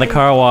when I'm in the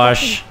car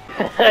wash.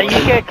 You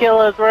can't kill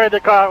us, we're in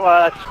the car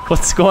wash.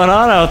 What's going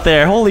on out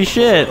there? Holy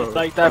shit.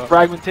 Like that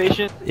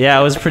fragmentation? Yeah,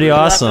 it was pretty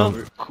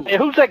awesome. Hey,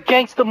 who's that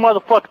gangster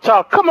motherfucker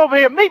talk? Come over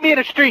here, meet me in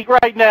the street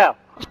right now.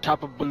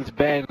 Chopper bullets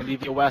bang,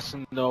 leave your ass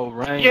in the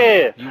rain.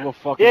 Yeah. You will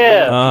fucking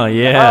Yeah. Oh,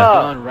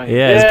 yeah.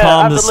 Yeah, his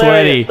palms are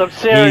sweaty.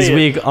 His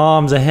weak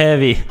arms are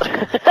heavy.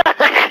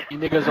 You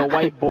niggas a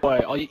white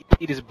boy. All you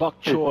eat is bok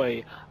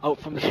choy out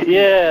from the street.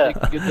 Yeah.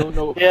 You don't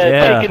know.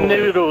 Yeah, chicken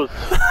noodles.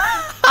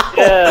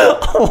 Yeah.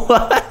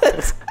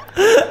 What?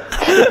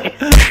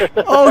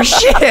 Oh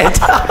shit!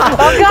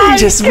 He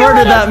just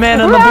murdered that man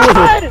in the blue.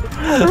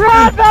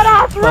 Run,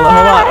 Vanoss, Hold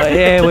on.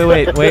 Hey,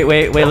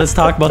 wait. Let's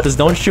talk about this.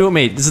 Don't shoot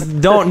me.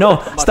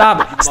 No.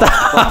 Stop.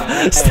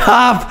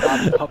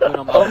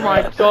 Oh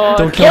my god.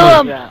 Don't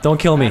kill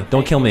me.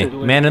 Don't kill me.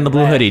 Man in the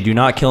blue hoodie, do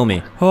not kill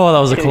me. Oh, that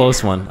was a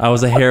close one. I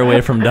was a hair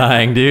away from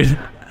dying, dude.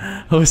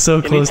 I was so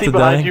close to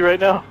dying. You right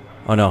now?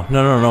 Oh no,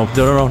 not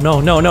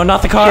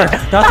the car!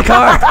 Not the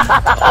car!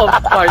 Oh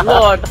my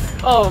lord.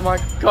 Oh my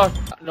god.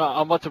 No,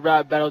 I'm about to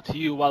rap battle to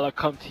you while I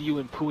come to you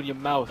and poo in your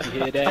mouth. You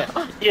hear that?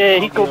 Yeah,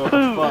 he's gonna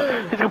poo.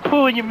 He's gonna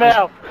poo in your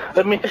mouth.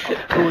 Let me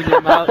poo in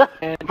your mouth.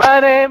 And my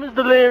name is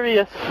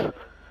Delirious.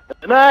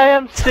 And I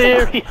am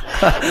serious.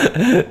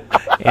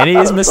 And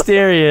he's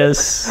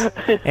mysterious.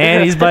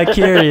 And he's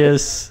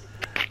bicurious.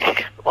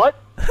 What?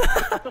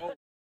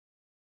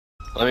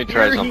 Let me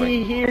try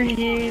something. Hear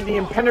ye, the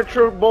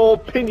impenetrable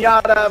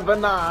pinata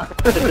Vanoss.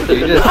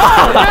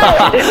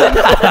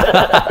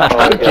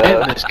 Get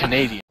in this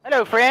Canadian.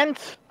 Hello,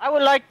 friends. I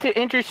would like to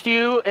interest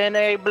you in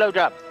a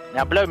blowjob.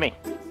 Now, blow me,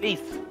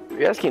 please. Are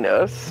you asking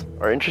us?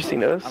 Or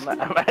interesting us?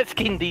 I'm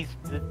asking this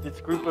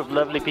group of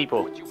lovely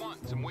people.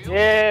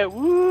 Yeah,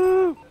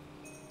 woo!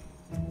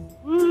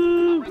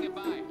 Woo!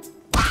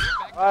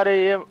 What are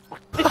you?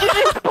 Did you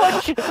just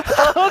punch a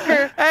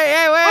hooker?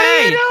 Hey, wait! What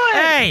are you doing?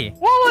 Hey!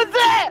 What was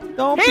that?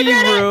 Don't He be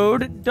did it!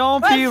 rude.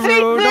 Don't Let's be see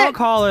rude. this. Don't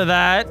call her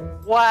that.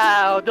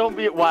 Wow, don't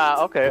be.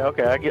 Wow, okay.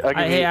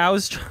 Hey, I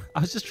was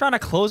just trying to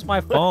close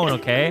my phone,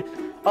 okay?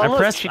 Oh, I look,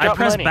 pressed she got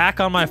money. back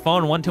on my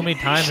phone one too many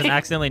times and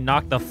accidentally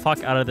knocked the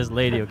fuck out of this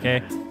lady,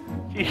 okay?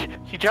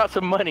 She dropped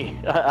some money.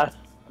 I'm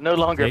no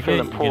longer Take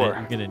feeling it. poor.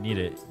 You're gonna need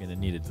it. You're gonna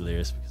need it,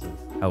 Delirious, because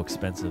of how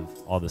expensive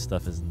all this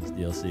stuff is in this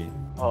DLC.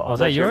 Oh, is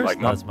that that's your yours? bike.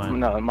 No, that's mine.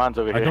 No, mine's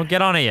over Oh, here. don't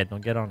get on it yet.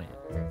 Don't get on it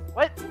yet.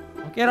 What?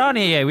 Don't get on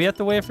it yet. We have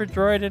to wait for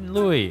Droid and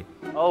Louie.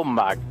 Oh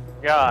my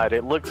god,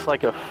 it looks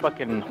like a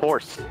fucking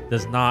horse.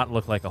 Does not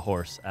look like a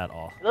horse at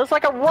all. It looks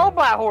like a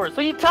robot horse. What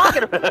are you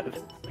talking about?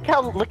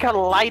 Look how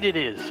light it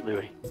is,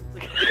 Louis.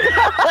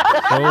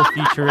 So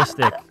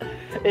futuristic.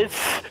 It's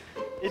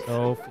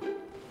So.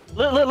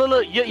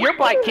 look. Your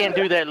bike can't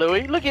do that,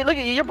 Louis. Look at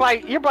your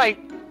bike. Your bike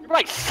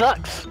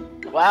sucks.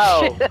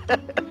 Wow.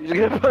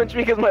 You're gonna punch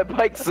me because my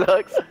bike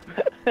sucks.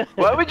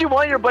 Why would you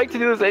want your bike to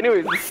do this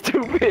anyways? It's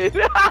stupid.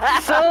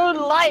 It's so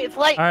light. It's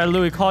like All right,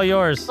 Louis, call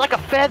yours. it's like a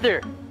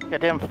feather.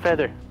 Goddamn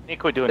feather. You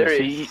quit doing There this.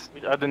 it is.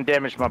 I done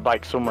damaged my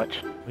bike so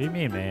much. What do you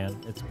mean, man?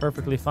 It's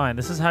perfectly fine.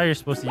 This is how you're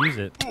supposed to use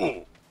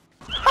it.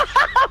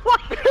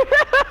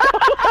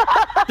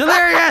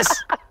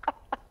 Delirious!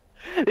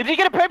 Did you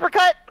get a paper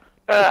cut?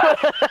 How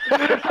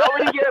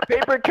would you get a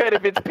paper cut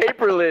if it's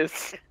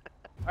paperless?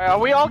 Are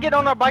we all getting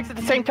on our bikes at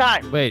the same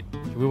time? Wait,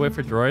 should we wait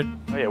for Droid?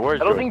 Oh yeah,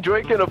 where's I don't Joey? think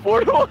Droid can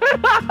afford one.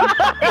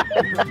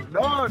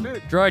 No,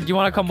 dude. Droid, do you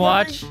want to come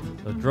watch? So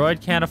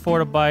Droid can't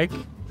afford a bike.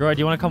 Droid, do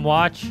you want to come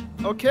watch?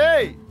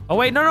 Okay. Oh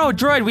wait, no,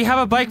 Droid, we have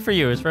a bike for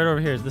you. It's right over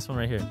here. It's this one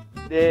right here.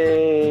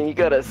 Dang, you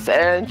got a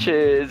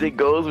Sanchez. It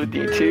goes with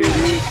you too.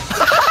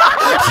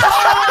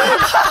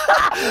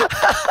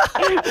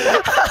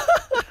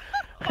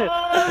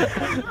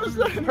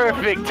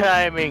 Perfect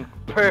timing.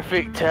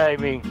 Perfect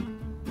timing.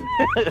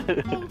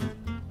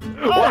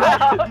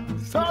 Wow.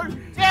 Sorry.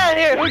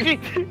 Yeah, here.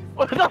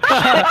 What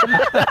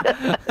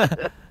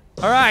the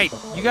All right,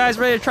 you guys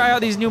ready to try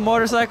out these new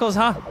motorcycles,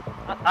 huh?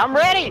 I'm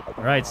ready.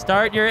 All right,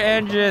 start your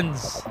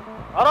engines.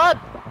 Hold on.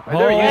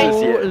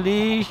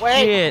 Holy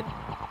shit!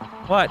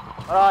 What?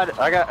 Hold on.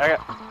 I got.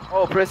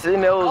 Oh, press the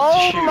nose.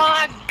 Oh shoot.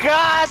 my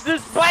God!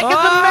 This bike is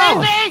Oh!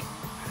 amazing.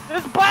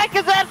 This bike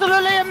is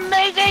absolutely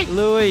amazing.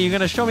 Louis, you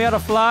gonna show me how to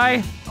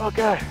fly? Oh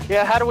God.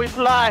 Yeah. How do we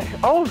fly?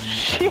 Oh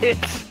shit.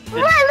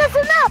 Alright,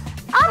 listen up!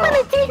 I'm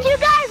gonna teach you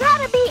guys how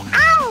to be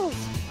owls!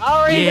 I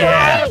already know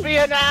Yeah. how to be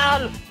an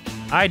owl.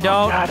 I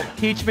don't. God.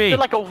 Teach I me. feel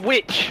like a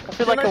witch. I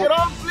feel Can like I get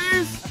on,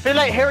 please? I feel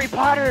like Harry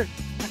Potter.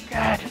 Oh,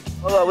 God.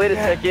 Hold on, wait a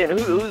second.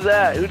 Who's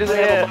that? Who doesn't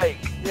have a bike?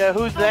 Yeah,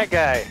 who's that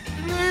guy?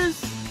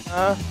 Please.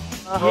 Huh?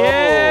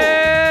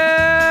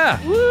 Yeah!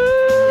 Woo!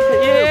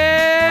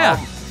 Yeah!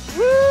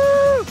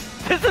 Woo!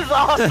 This is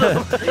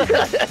awesome.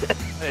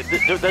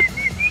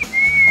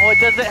 Oh, it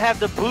doesn't have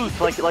the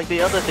boost like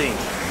the other thing.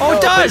 Oh, it No,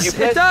 but does! you It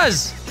press-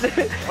 does!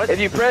 If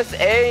you press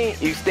A,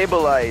 you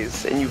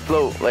stabilize and you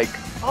float like.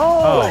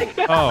 Oh,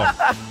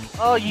 oh.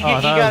 Oh, you Oh,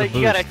 that was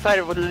a got boost.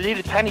 excited with a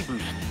little tiny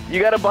boost.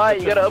 You gotta buy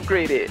it. You gotta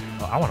upgrade it.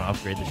 Oh, I want to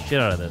upgrade the shit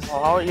out of this.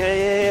 Oh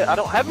yeah. I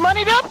don't have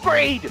money to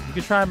upgrade. You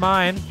can try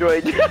mine.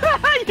 Droid,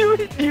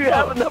 you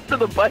have enough for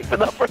the bike, but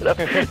not for the.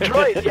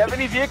 Droid, do you have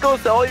any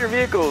vehicles? Sell all your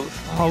vehicles.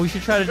 Oh, we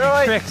should try to do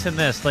Droid. tricks in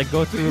this, like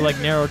go through like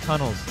narrow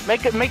tunnels.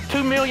 Make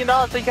 $2 million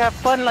so you can have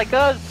fun like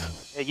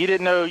us. Yeah, you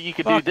didn't know you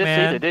could do Fuck, this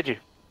man. either, did you?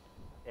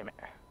 Damn it.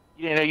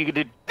 You didn't know you could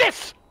do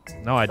this.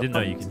 No, I didn't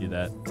know you could do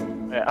that.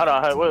 Yeah, hold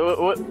on.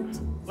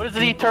 What is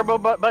the turbo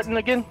button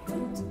again?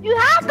 You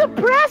have to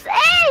press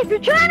A if you're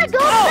trying to go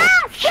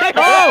fast! Shit!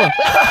 Oh!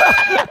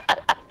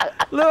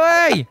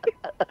 Louis!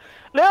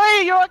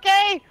 Louis, you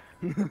okay?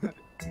 We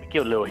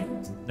killed Louis.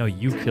 No,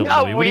 you killed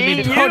No, Louis. What do you mean?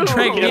 you. Don't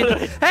drink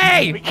it.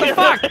 Hey! We What the killed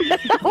fuck?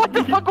 What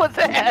the fuck was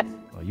that?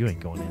 Oh, you ain't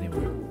going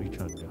anywhere. What are you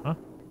trying to do, huh?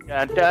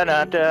 Dun dun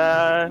dun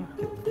dun.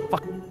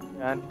 Fuck.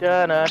 Dun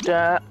dun dun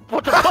dun.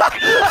 What the fuck?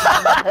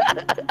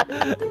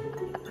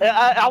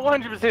 I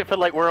 100% feel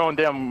like we're on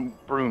damn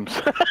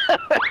brooms.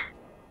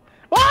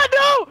 Oh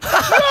no!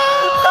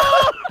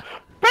 No!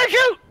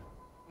 Parachute!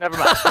 Never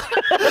mind.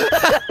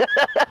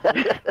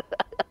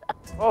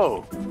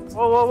 Whoa.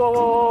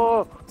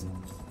 Whoa.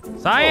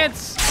 Science!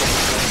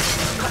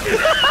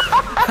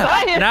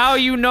 Science! Now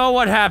you know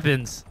what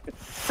happens.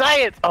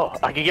 Science! Oh,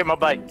 I can get my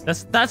bike.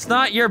 That's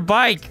not your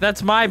bike.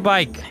 That's my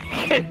bike.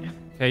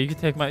 Okay, you can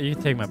take my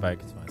bike.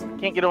 It's fine.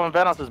 Can't get on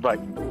Vanoss's bike.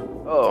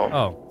 Oh.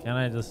 Oh, can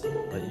I just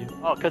let you?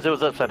 Oh, because it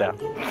was upside down.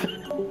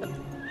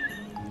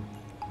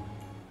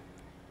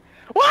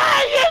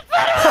 Why you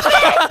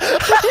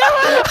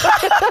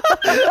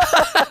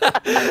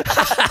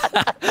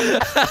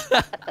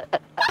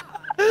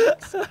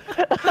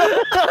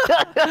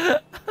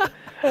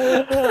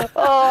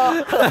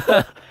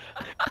Oh.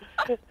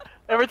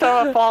 Every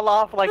time I fall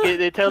off, like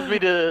it tells me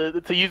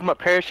to use my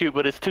parachute,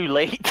 but it's too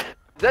late. Does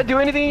that do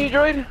anything, you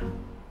droid?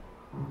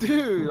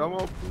 Dude, I'm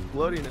all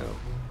bloody now.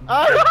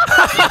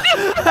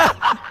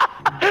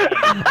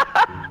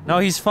 No,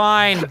 he's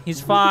fine.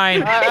 He's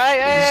fine.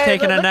 Hey, He's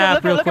taking a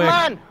nap real quick. Look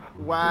at mine.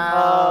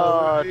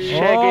 Wow. Oh, check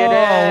it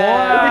out.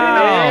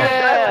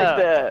 wow.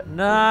 Yeah.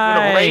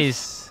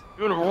 Nice.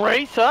 You want to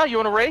race, huh? You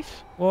want to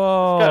race?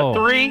 Whoa.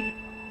 3,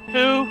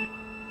 2,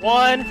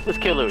 1. Let's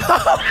kill Louis. Go!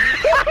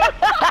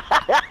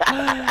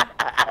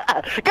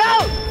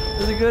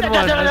 That's a good one.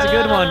 That's a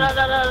good one.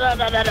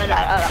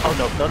 Oh,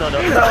 no.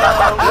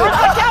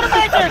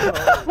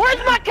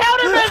 Where's my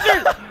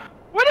countermeasures?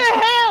 Where the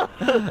hell?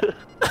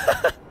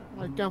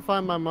 I can't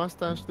find my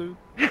mustache, dude.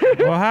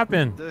 What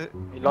happened?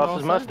 He lost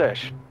his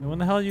mustache. When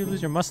the hell did you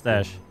lose your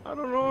mustache? I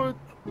don't know.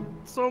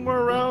 It's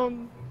somewhere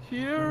around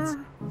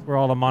here. Where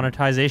all the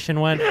monetization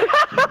went?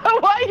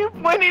 Why are you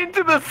pointing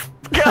into the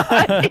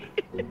sky?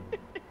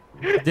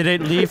 Did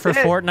it leave for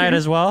Fortnite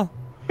as well?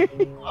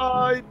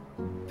 I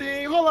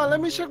think. Hold on.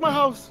 Let me check my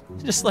house.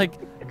 Just like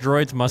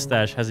Droid's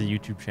mustache has a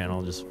YouTube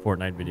channel, just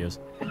Fortnite videos.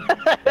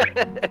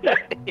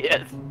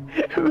 Yes.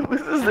 Who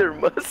loses their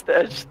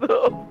mustache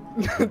though?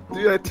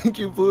 Dude, I think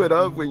you blew it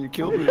up when you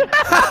killed me. It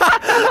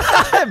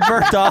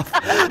burnt off.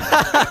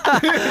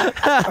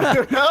 I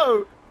don't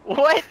know.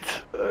 What?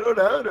 I don't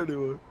have it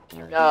anymore.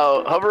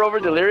 Now, hover over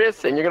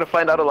Delirious and you're gonna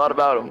find out a lot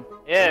about him.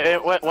 Yeah,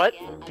 what? What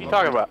are you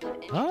talking about?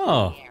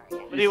 Oh.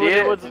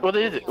 What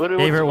is it?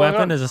 Favorite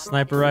weapon is a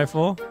sniper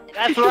rifle.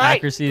 That's right.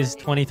 Accuracy is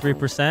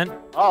 23%.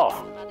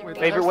 Oh, Wait,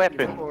 favorite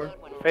weapon.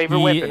 Favorite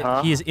weapon,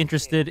 huh? He is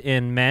interested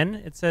in men,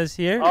 it says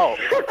here. Oh.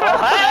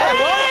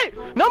 Hey!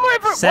 No more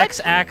ever.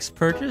 Sex axe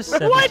purchase,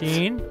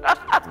 17.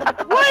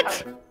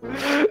 What?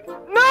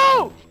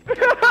 No! Get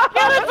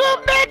a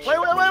little bitch! Wait.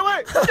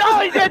 Oh,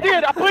 I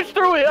did. I pushed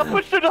through it. I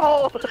pushed through the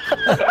hole.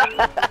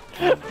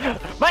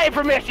 My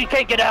information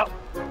can't get out.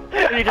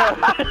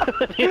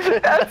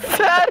 That's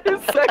sad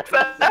as sex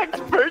axe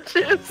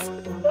purchase.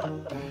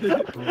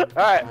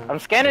 Alright, I'm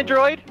scanning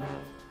droid.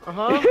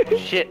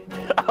 Shit.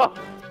 Oh,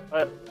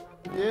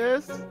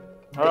 Yes.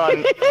 hold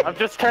on. I'm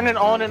just turning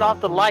on and off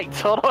the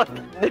lights. Hold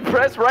on. They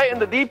press right in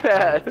the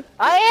D-pad.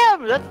 I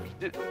am. Is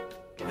it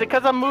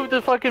because I moved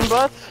the fucking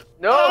bus?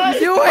 No. What are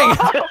you doing?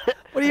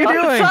 What are you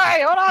doing?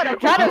 Sorry, hold on. I'm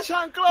trying to.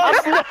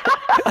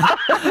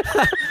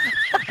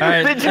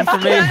 Alright,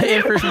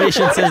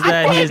 information says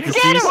that he is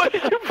deceased. I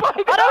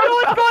don't know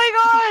what's going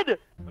on.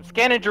 I'm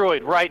scanning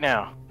droid right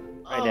now.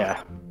 Right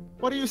now.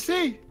 What do you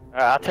see?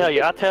 I'll tell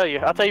you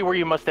where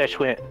your mustache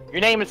went.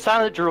 Your name is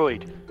Silent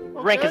Droid.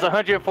 Your rank is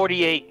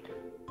 148.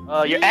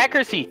 Your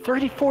accuracy,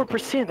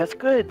 34%. That's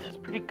good. That's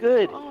pretty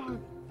good.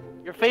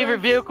 Your favorite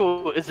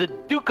vehicle is the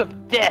Duke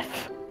of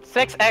Death.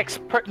 Sex axe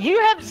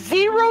You have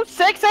 0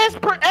 sex axe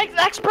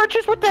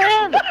purchase? What the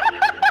hell?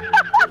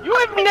 You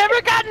have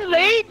never gotten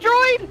laid,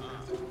 droid?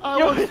 I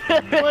was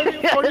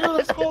waiting for you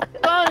this whole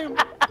time.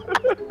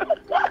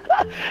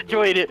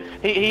 Droid,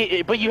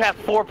 but you have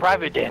 4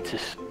 private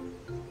dances.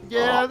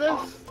 Yeah,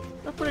 that's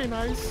pretty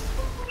nice.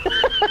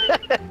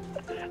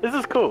 This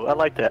is cool. I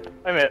like that. Wait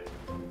a minute.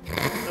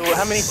 So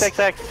how many sex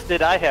acts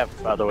did I have,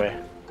 by the way?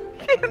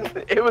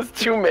 It was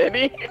too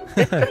many.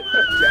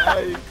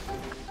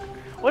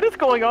 What is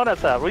going on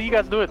outside? What are you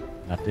guys doing?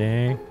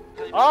 Nothing.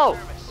 Oh,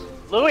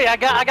 Louis, I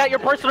got your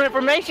personal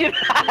information.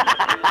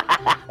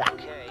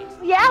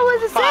 Yeah, what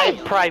does it say?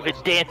 5 private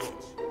dances.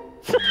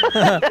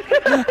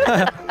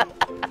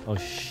 Oh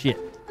shit.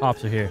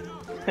 Cops are here.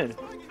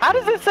 How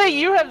does it say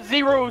you have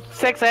 0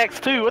 sex acts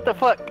too? What the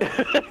fuck?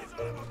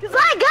 Cause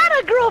I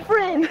got a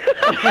girlfriend.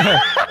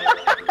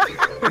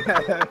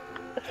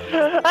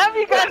 Have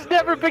you guys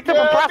never picked up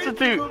a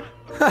prostitute?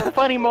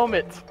 Funny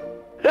moments.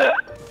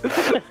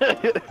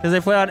 Because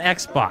they play on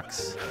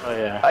Xbox. Oh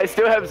yeah. I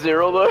still have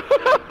 0 though.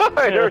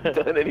 I never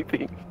done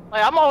anything.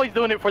 Like, I'm always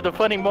doing it for the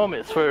funny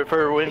moments, for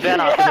when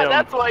Vanoss Yeah,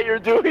 that's why you're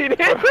doing it.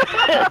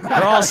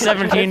 They're all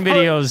 17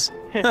 videos.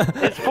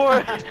 It's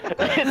for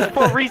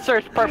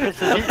research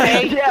purposes.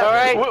 Okay? Yeah. All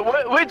right.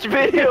 Which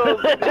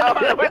videos?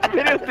 Which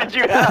videos did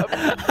you have?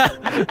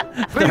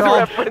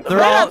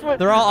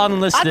 They're all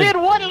unlisted. I did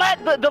one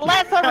the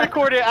last time I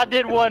recorded. I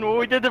did one when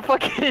we did the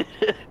fucking.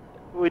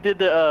 We did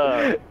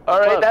the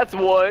All right, that's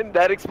 1.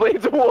 That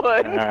explains 1. All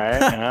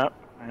right.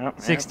 Yep.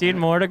 16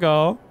 more to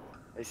go.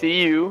 I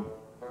see you.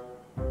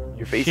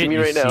 You're facing me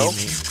you right now.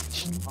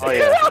 Oh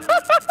yeah.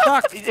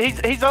 Fuck.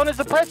 He's on his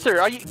suppressor.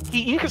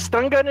 You can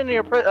stun gun in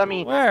your.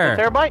 Where?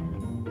 Terabyte.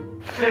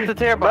 It's a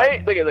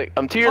terabyte. Right? Look.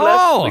 I'm to your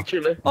left. Look to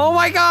your left. Oh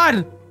my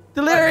god!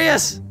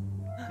 Delirious!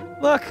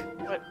 Look!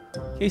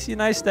 Casey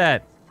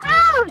Neistat.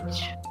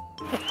 Ouch!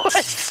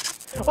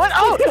 What?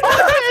 Oh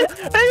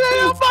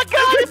my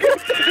god!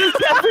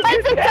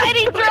 It's a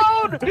tiny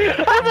drone!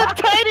 It's a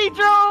tiny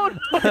drone!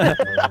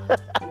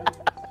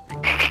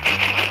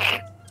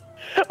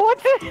 What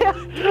the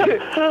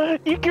hell?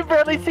 You can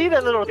barely see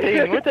that little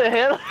thing. What the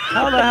hell?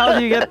 How the hell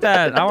do you get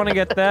that? I want to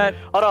get that.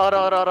 Hold on.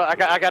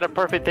 I got a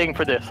perfect thing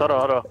for this. Hold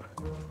on.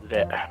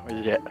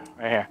 Where's it?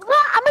 Right here.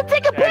 Well, I'm gonna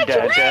take a picture.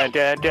 Did you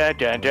get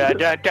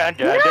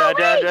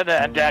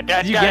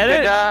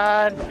it?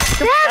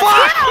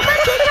 Fuck! I'm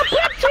gonna take a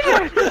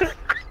picture.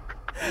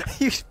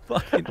 You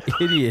fucking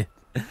idiot.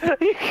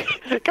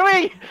 Come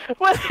here.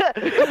 What?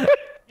 Come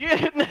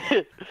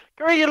here,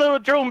 you little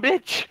drone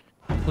bitch.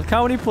 Look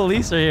how many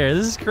police are here.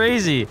 This is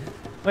crazy.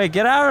 Wait,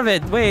 get out of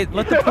it. Wait,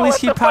 let the police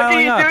keep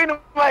piling up.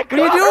 What are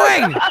you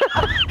doing?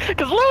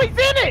 Because Louie's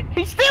in it.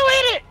 He's still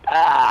in it.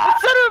 The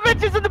son of a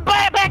bitch is in the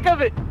back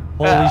of it.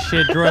 Holy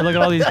shit, Droid, look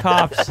at all these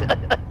cops.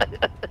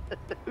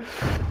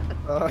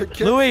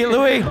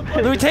 Louie,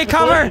 take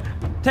cover.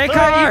 Take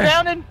cover. Are you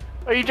drowning?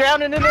 Are you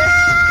drowning in there?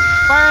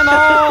 Fire in the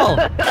hole.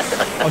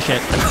 Oh,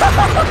 shit.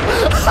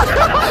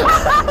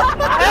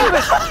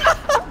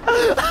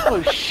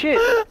 Oh, shit.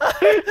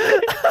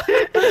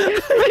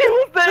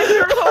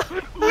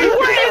 We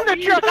were in the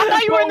truck. I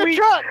thought you were in the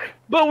truck.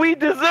 But we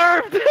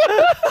deserved it.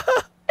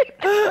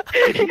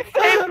 He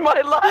saved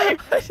my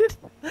life.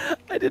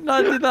 I did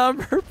not do that on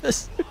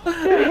purpose. What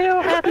the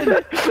hell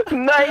happened?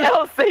 Night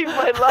Owl saved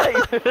my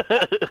life.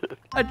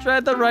 I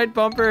tried the right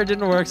bumper, it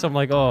didn't work, so I'm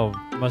like, oh,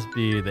 must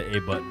be the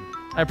A button.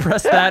 I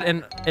pressed that,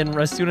 and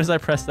as soon as I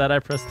pressed that, I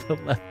pressed the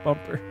left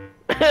bumper.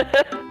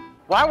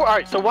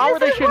 Alright, so why were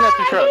they shooting at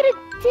the truck? I need to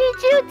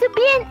teach you to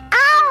be an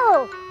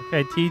owl.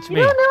 Okay, teach You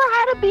me. don't know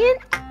how to be an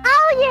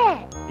owl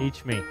yet.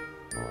 Teach me.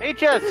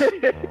 Teach us.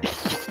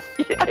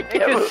 I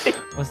can't believe.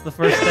 What's the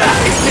first step?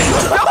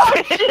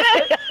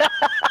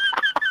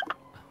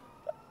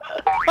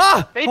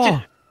 Ah! Teach Oh,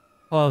 us.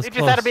 that was Teach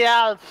us how to be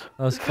owls.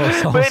 That was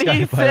close. Almost But got he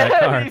hit by that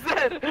car.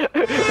 said,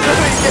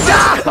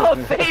 I'll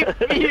save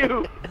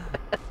you.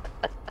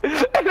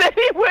 And then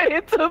he went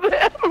into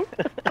them.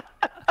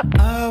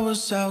 I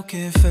was out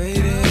getting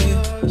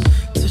faded,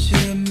 so she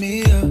hit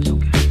me up.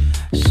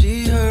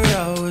 She heard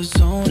I was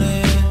on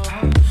it.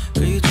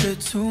 Girl, you trip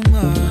too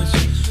much.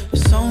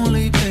 It's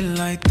only been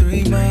like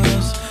 3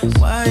 months.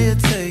 Why you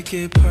take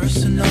it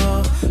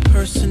personal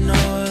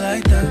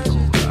like that?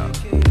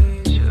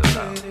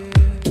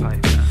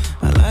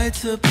 I like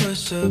to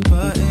push the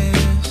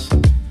buttons.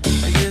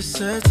 I get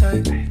so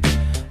tight.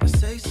 I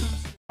say something.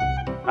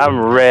 I'm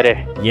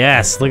ready.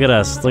 Yes, look at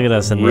us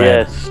in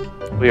red. Yes.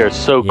 We are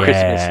so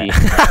Christmassy.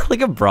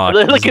 Look at Brock.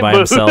 Look He's at by Boo.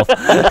 himself.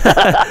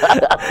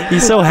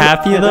 He's so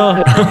happy though.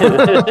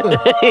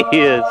 He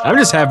is. I'm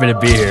just happy to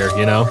be here,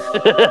 you know?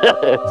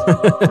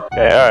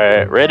 Okay,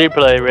 alright. Ready,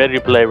 play, ready,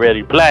 play,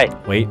 ready, play.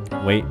 Wait.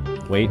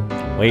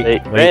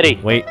 Ready.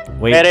 Wait.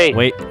 Ready.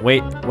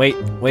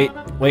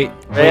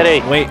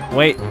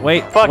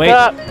 Fuck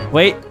up.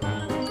 Wait.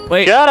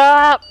 Shut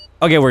up.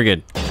 Okay, we're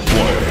good.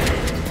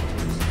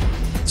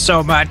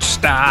 So much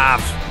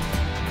stuff.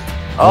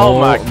 Oh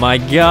my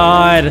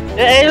god.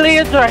 The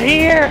aliens are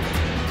here.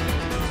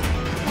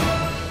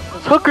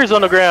 There's hookers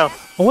on the ground.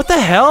 What the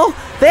hell?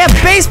 They have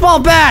baseball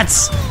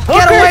bats!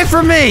 Get away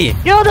from me!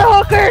 Kill the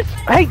hookers!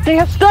 Hey, they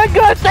have stun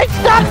guns! They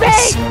stunned me!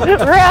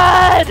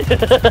 Run!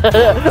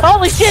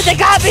 Holy shit, they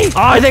got me!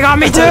 Oh, they got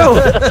me too!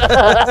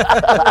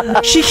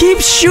 She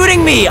keeps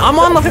shooting me! I'm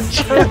on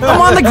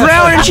the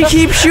ground and she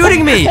keeps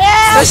shooting me!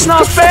 That's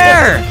not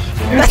fair!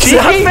 That's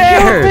not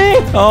fair!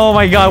 Oh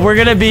my god, we're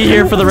gonna be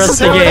here for the rest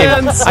of the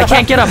game. I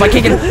can't get up, I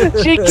can't get.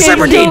 She can't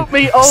Serpentine! shoot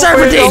me over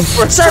Serpentine!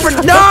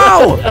 Serpentine!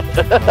 No!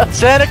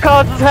 Santa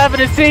Claus is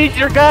having a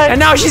seizure, guys! And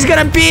now she's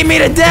gonna beat me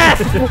to death!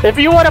 If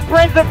you want a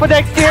present for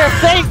next year,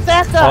 say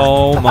Santa!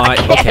 Oh my,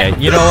 okay,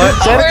 you know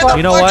what?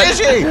 You know what?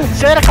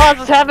 Santa Claus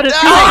is having a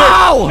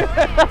seizure!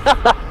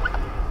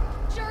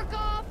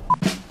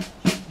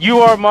 You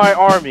are my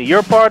army.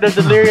 You're part of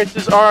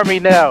Delirious's army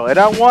now, and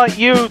I want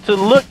you to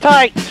look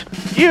tight.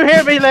 You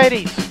hear me,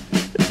 ladies?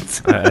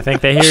 I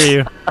think they hear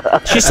you.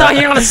 She's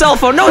talking on a cell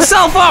phone. No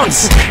cell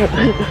phones!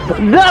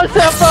 No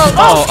cell phone!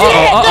 Oh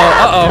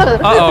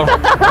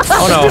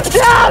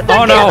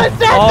no.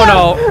 Oh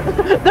no.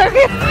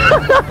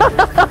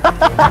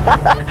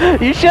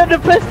 You shouldn't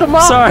have pissed them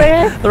off, Sorry,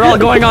 man. they're all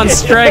going on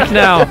strike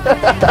now.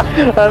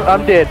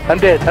 I'm dead.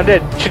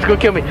 She's gonna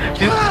kill me.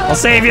 I'll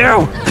save you!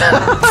 What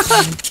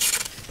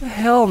the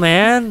hell,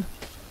 man?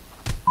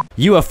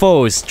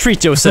 UFOs,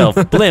 treat yourself.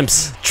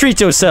 Blimps, treat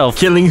yourself.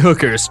 Killing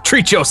hookers,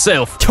 treat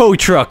yourself. Tow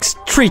trucks,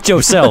 treat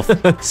yourself.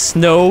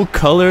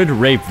 Snow-colored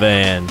rape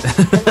van.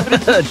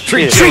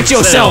 treat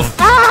yourself.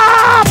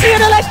 Ah,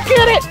 Peter, let's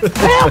get it.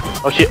 Help.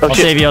 Oh shit! I'll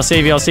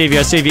save you.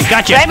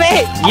 Gotcha.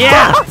 Baby.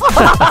 Yeah.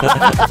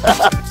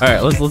 All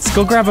right, let's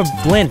go grab a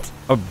blint.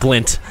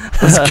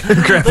 Let's go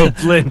grab a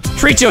blint.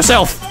 Treat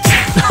yourself.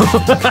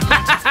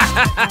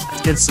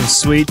 Get some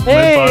sweet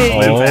Hey.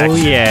 blimp action. Oh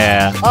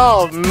yeah.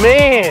 Oh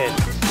man,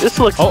 this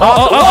looks Oh,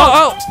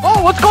 awesome.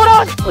 Oh, what's going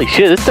on? Holy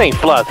shit, this thing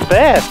flies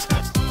fast.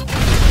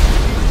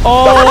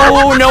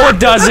 Oh, no it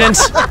doesn't.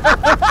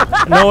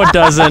 No it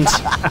doesn't.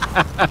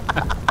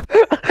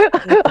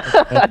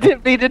 I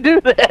didn't mean to do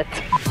that.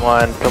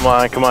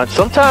 Come on.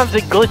 Sometimes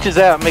it glitches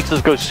out and makes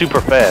us go super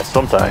fast.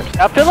 Sometimes.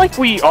 I feel like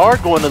we are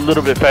going a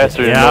little bit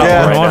faster than normal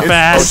Yeah, we're right going now.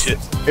 fast. Oh, shit.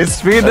 It's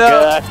speed Oh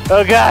up. god.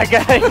 Oh god,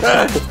 guys.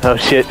 Oh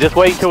shit. Just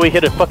wait until we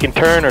hit a fucking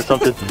turn or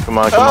something. Come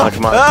on. Just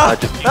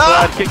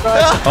keep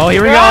riding. Oh,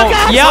 here we go. Oh,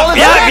 God, Yep.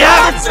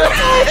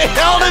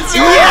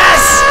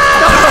 Yes!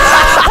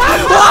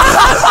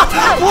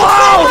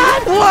 Whoa!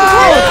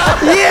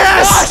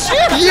 Yes!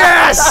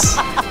 Yes!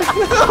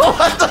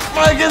 What the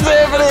fuck is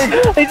happening?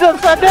 He's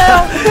upside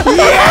down.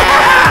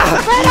 Yeah!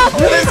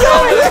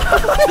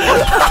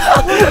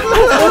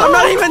 I'm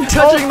not even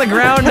touching the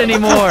ground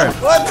anymore.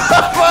 What the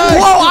fuck?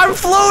 Whoa, I'm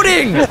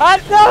floating! I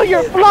know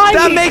you're flying.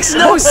 That makes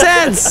no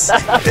sense!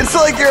 It's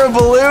like you're a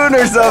balloon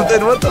or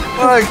something. What the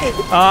fuck?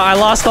 I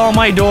lost all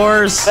my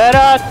doors.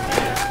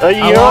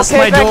 I lost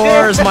my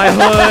doors, my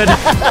hood.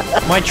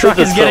 My truck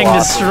is getting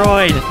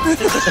destroyed.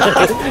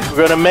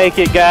 We're gonna make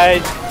it,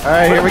 guys. All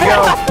right, here we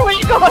go. Where are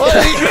you going? What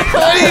are you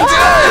doing?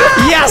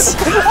 Yes!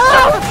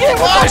 Oh,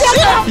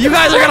 shit. You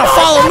guys are gonna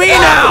follow me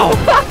now!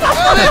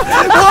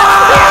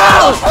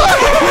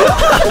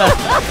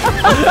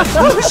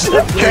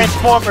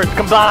 Transformers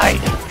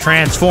combined.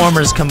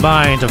 Transformers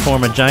combine to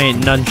form a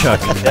giant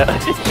nunchuck.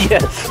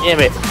 Yes, damn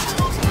it.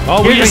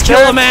 Oh, we just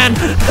killed a man!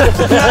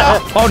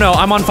 Oh no,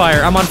 I'm on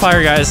fire. I'm on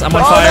fire, guys. I'm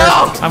on fire.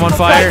 I'm on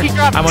fire.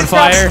 I'm on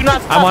fire.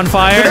 I'm on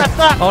fire.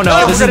 Oh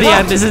no, this is the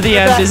end. This is the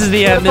end. This is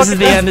the end. This is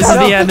the end. This is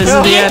the end. This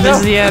is the end. This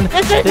is the end.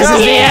 This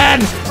is the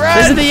end.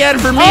 This is the end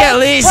for me at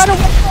least.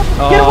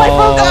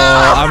 Oh,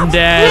 I'm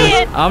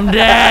dead. I'm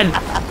dead.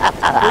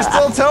 We're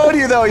still towing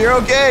you though. You're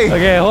okay.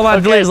 Okay, hold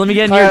on, Delirious. Let me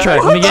get in your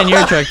truck. Let me get in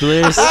your truck,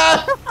 Delirious.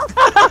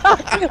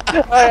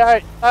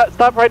 Alright,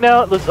 stop right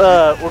now. Let's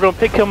we're gonna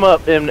pick him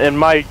up in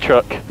my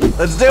truck.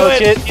 Let's do it.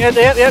 Shit.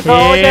 Yeah,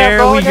 going Here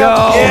down, we going go.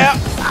 down. Yeah.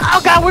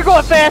 Oh god, we're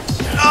going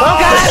fast. Oh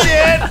god,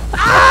 shit.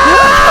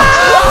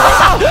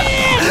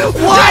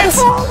 What?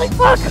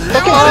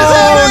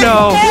 Oh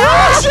no.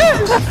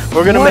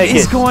 We're gonna make it.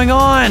 What is going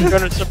on? We're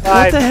gonna What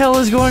survive. the hell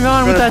is going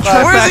on with that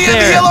truck Where's back the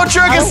there? yellow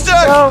truck is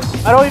stuck?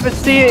 I don't even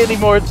see it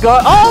anymore. It's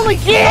gone. Holy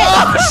shit!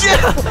 Oh shit.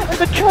 Where's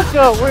the truck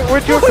go?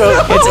 Where'd your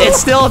go? It's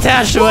still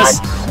attached to us.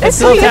 It's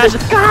still attached.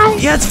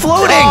 Yeah, it's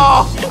floating.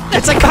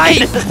 It's a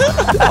kite.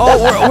 Oh,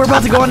 we're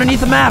about to go underneath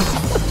the map.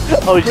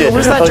 Oh shit.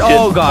 Where's that?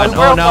 Oh god.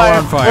 Oh, now we're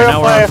on fire. Now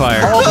we're on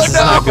fire. This is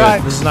not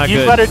good. This is not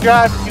good. You better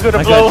drive. You're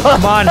gonna blow up.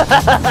 Come on.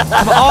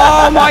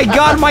 Oh my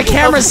god, my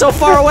camera's so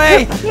far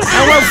away.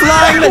 And we're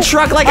flying the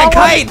truck like a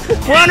kite.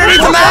 We're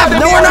underneath the map.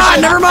 No, we're not.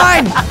 Never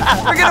mind.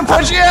 We're gonna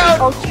push you out.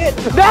 Oh shit.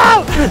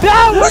 No!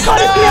 No! We're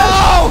gonna be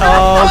out!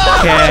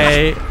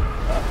 Okay.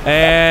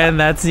 And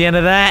that's the end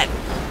of that.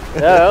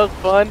 Yeah, that was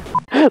fun.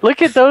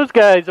 Look at those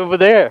guys over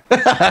there.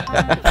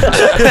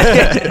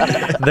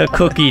 The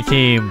cookie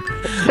team.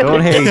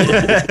 Don't hate.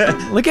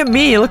 Look at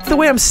me. Look at the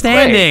way I'm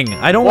standing.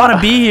 I don't want to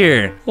be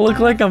here. I look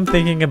like I'm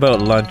thinking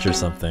about lunch or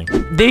something.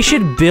 They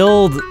should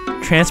build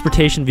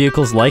transportation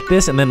vehicles like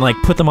this and then like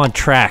put them on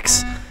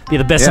tracks. Be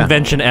the best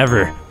invention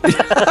ever.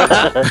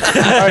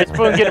 Alright,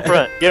 Spoon, get in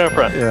front. Get in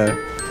front. Yeah.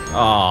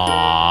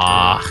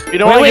 Aww. You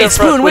don't want to get in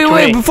front, Spoon, switch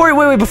wait,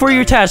 me. before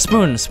you attach,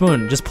 Spoon,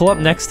 just pull up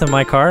next to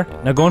my car.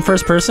 Now go in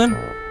first person.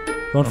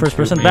 Go in first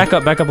person. Back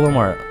up a little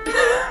more.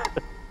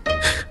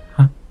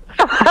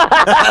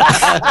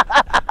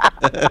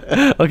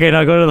 Okay,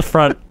 now go to the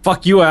front.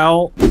 Fuck you,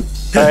 Al.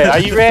 Alright, are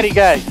you ready,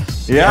 guys?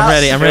 Yeah. I'm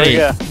ready. I'm ready.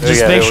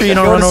 Just make sure you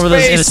don't run over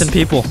those innocent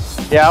people.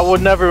 Yeah, I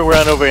would never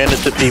run over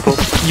innocent people.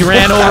 You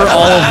ran over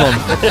all of them.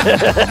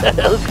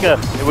 Let's go.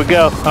 Here we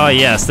go. Oh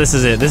yes, this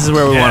is it. This is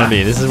where we want to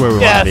be. This is where we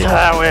want to be.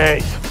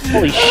 Highway.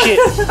 Holy shit.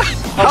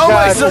 How am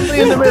I suddenly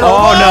in the middle?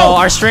 Oh no,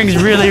 our string's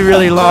really,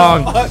 really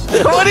long. What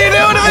are you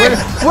doing to me?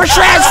 We're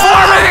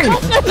transforming!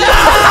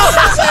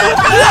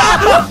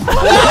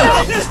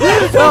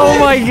 Oh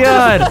my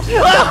god!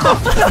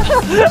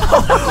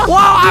 Whoa,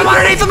 I'm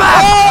underneath the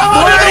map!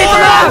 I'm underneath the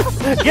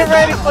map! Get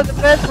ready for the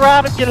best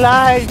ride of your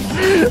life.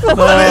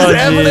 Oh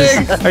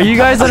jeez. Are you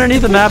guys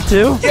underneath the map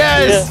too?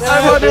 Yes.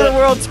 I'm under the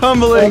world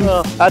tumbling.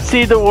 I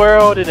see the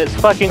world and it's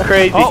fucking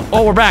crazy.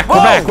 Oh, we're back. We're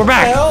back. We're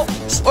back.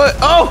 What?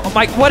 Oh.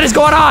 Mike, what is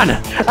going on?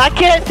 I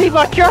can't see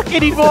my truck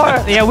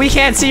anymore. Yeah, we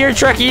can't see your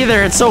truck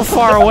either. It's so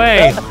far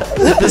away.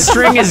 The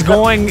string is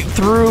going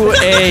through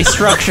a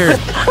structure,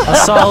 a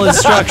solid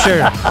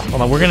structure.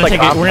 Hold on, we're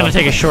gonna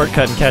take a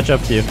shortcut and catch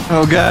up to you.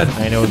 Oh god.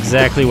 I know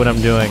exactly what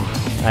I'm doing.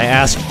 I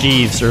asked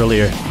Jeeves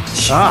earlier.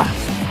 Ah.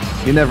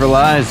 He never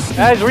lies.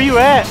 Guys, where you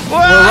at? We're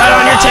right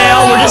on your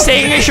tail. We're just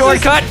taking a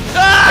shortcut.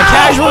 A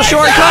casual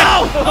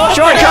shortcut.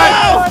 Shortcut.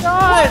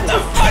 What the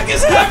fuck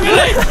is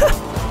happening?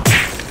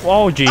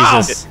 Oh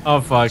Jesus.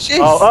 Oh fuck.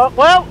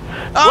 Well.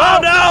 Oh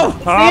no.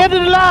 The end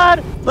of the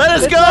line. Let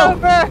us It's go.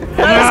 over. Let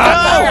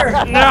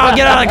us go. No,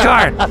 get out of the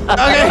car.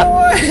 Okay.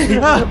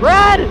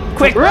 Run.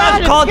 Quick,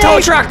 Run. call a tow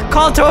truck.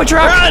 Call a tow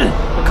truck. Run.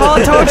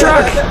 Call a tow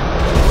truck.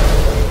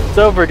 It's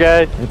over,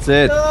 guys. That's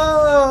it.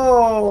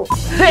 No.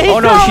 Oh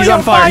no, she's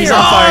on fire. He's on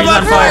fire. He's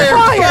on fire.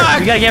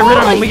 We gotta get rid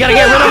of him. We gotta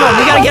get rid of him.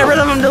 We gotta get rid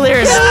of him,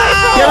 Delirious.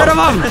 Get rid of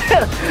him.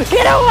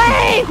 Get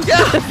away!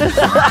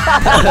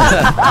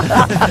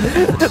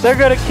 They're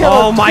gonna kill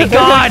us. Oh my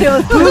god!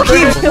 Who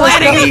keeps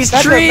planting these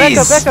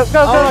trees? Back up,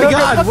 go, Oh my go,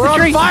 god, go, we're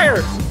on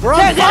fire. We're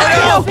on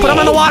fire. Put him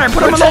in the water.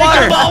 Put him in the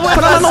water.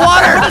 Put him in the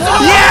water.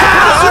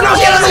 Yeah! Oh no!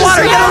 Get in the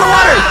water. Get in the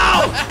water.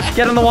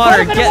 Get in the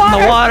water. Get in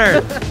the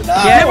water.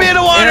 Get me in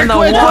the water. In the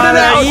Quick, put it water.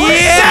 out.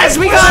 Yes,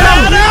 we got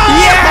him.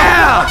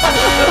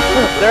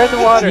 Yeah! They're in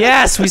the water.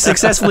 Yes, we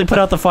successfully put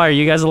out the fire.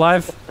 You guys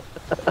alive?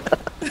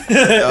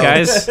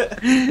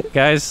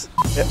 Guys?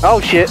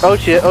 Oh shit! Oh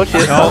shit! Oh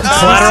shit! Oh,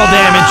 collateral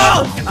damage.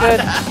 Good.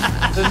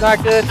 This is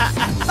not good.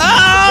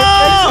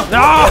 Oh!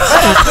 No!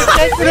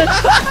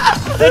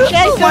 They're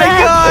chasing Oh my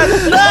us. god!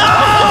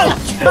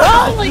 No!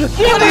 Holy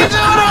shit! What are you doing to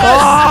us?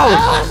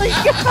 Oh my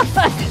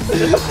god!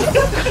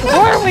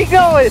 Where are we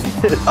going?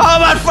 Oh,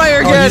 I'm on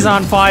fire Oh, again! he's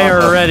on fire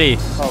already.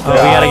 Oh, we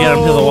gotta get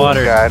him to the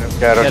water. Got him.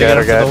 Got him. Gotta get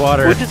him to the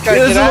water. We just gotta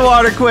Get us get in the out.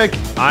 water quick!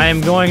 I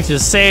am going to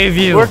save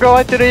you. We're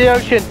going to the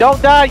ocean.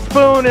 Don't die,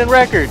 Spoon and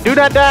Record. Do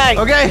not die.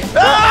 Okay.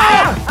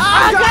 Ah!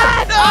 Oh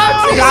god!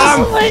 Oh, Got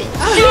him! holy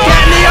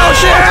Get in the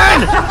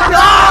ocean!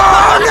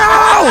 Oh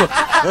no!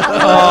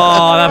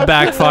 Oh, that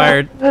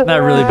backfired. That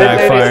really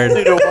backfired.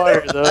 Through the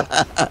water, though.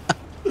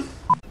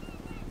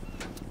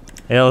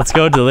 Yeah, let's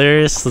go,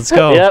 Delirious. Let's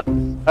go. Yep. All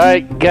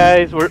right,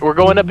 guys, we're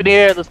going up in the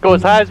air. Let's go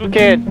as high as we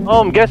can.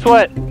 Guess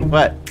what?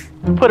 What?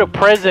 Put a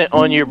present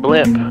on your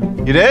blimp.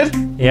 You did?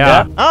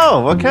 Yeah.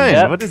 Oh, what kind?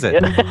 Yep. What is it?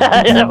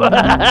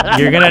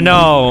 You're gonna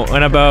know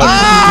in about.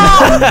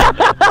 Oh!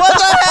 What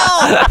the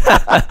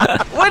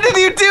hell? When did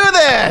you do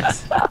that?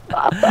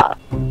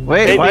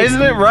 Wait, why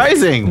isn't it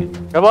rising?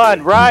 Come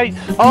on, rise.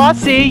 Oh, I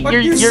see. Fuck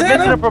You're you, missing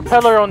Santa. a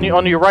propeller on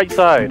your right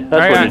side.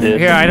 That's what it is.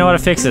 Here, I know how to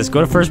fix this.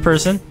 Go to first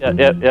person.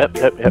 Yep.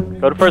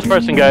 Go to first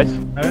person, guys.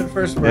 I'm in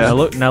first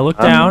person. Now look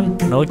down.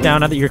 Now look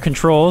down at your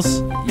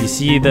controls. You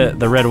see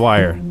the red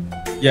wire.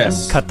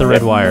 Yes. Cut the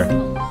red wire.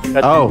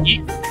 Oh.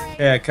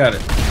 Yeah, I cut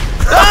it.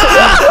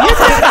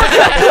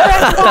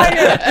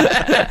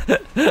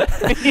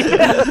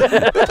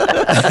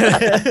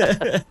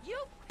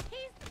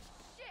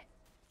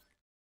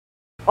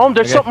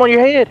 There's something on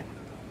your head.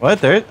 What?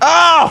 There?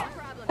 Oh!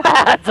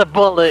 That's a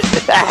bullet.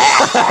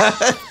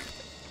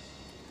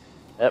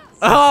 Yep.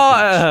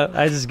 Oh,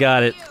 I just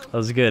got it. That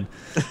was good.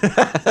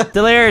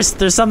 Delirious,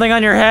 there's something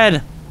on your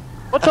head.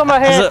 What's on my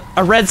There's head?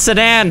 a red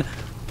sedan.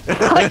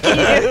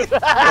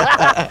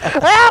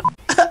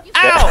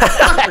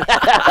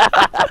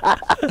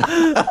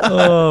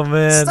 Oh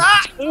man.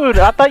 Dude,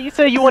 I thought you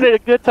said you wanted a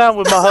good time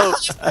with my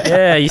host.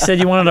 Yeah, you said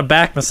you wanted a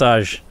back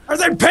massage. Are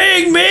they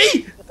paying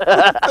me?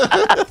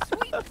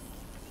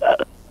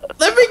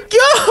 Let me go!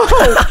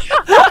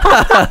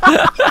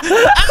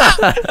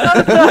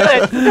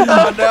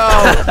 Oh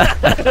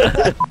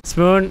no!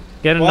 Spoon,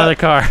 get another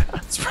car.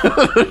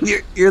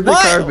 You're the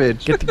What?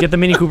 garbage. Get the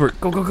Mini Cooper.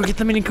 Go, get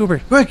the Mini Cooper.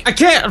 Quick! I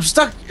can't. I'm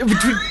stuck in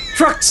between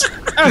trucks.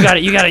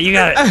 You got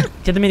it.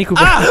 Get the Mini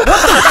Cooper.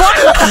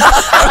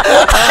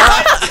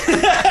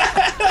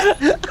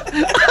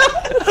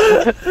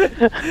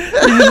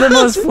 This is the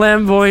most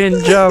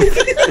flamboyant jump.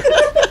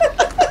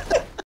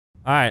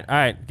 All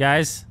right,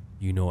 guys.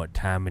 You know what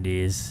time it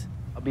is.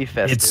 I'll be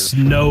festive. It's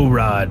snow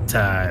rod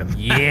time.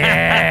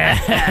 Yeah,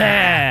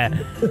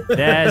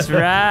 that's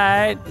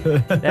right.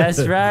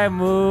 That's right,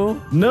 Moo.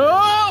 No!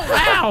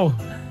 Ow!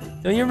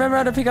 Don't you remember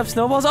how to pick up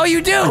snowballs? Oh, you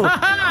do.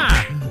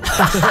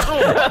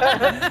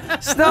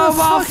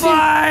 Snowball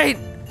fight.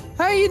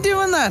 How are you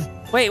doing that?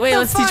 Wait.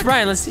 Let's teach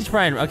Brian.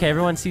 Okay,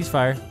 everyone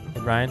cease-fire. Hey,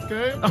 Brian.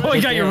 Oh, I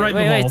got you right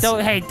in the Wait.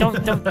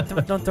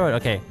 balls. Don't throw it.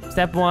 Okay.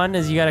 Step one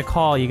is you gotta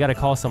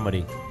call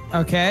somebody.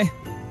 Okay.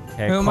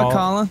 Okay. Who am I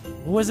calling?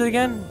 What was it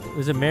again?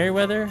 Was it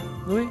Merriweather,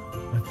 Louis?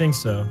 I think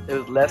so. It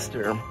was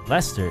Lester.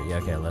 Lester. Yeah.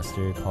 Okay.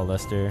 Lester. Call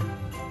Lester.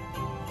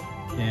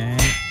 Yeah.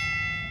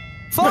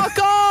 Fuck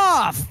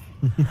off!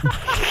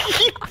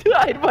 He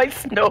died by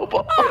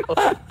snowball.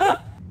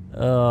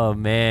 Oh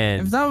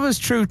man. If that was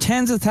true,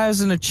 tens of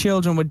thousands of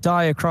children would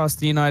die across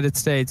the United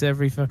States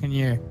every fucking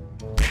year.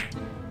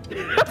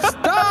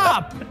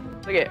 Stop!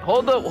 Okay,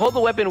 hold the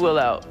weapon wheel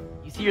out.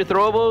 You see your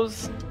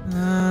throwables?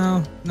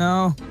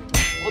 No.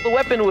 Hold the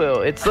weapon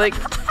wheel. It's like.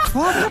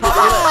 Fuck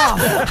off!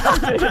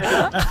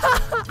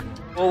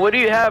 Well, what do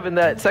you have in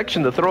that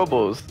section, the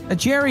throwables? A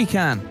jerry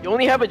can. You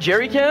only have a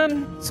jerry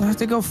can? So I have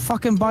to go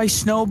fucking buy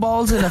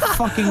snowballs in a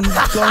fucking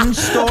gun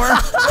store?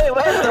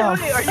 Wait, the are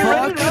you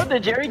ready to fuck? have the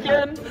jerry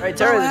can? Alright, All I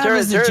Tara, have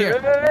is the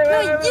jerry.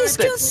 No, you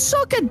can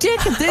suck a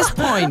dick at this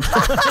point.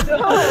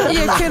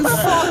 You can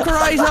fuck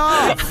right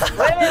off.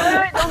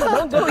 Wait,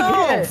 don't go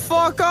No, yet.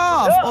 fuck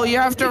off. Oh, you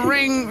have to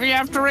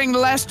ring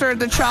Lester,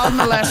 the child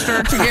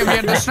molester, to give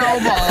you the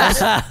snowballs.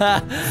 Fuck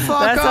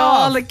That's off. how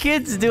all the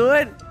kids do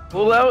it.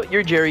 Pull out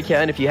your jerry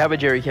can if you have a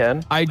jerry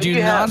can. I do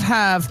you not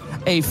have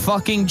a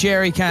fucking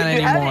jerry can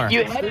anymore.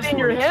 You had it in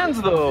your hands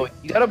though.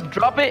 You gotta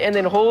drop it and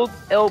then hold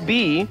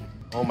LB.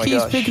 Oh my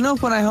Keeps gosh. picking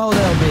up when I hold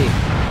LB.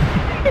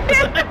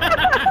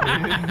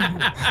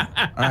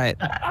 Alright.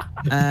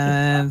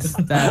 And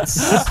that's.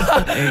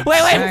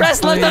 Wait,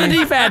 press left on the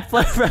D-pad.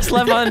 Press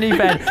left on the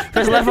D-pad.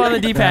 Press left on the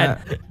D-pad.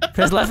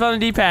 Press left on the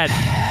D-pad.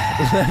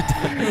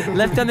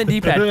 Left on the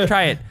D-pad.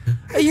 Try it.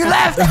 You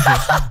left!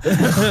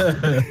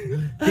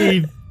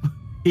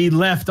 He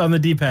left on the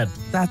D-pad.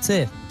 That's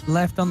it.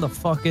 Left on the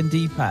fucking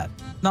D-pad.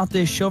 Not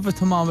this. Shove a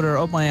thermometer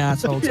up my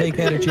asshole. Take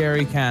out a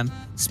jerry can.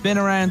 Spin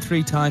around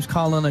 3 times.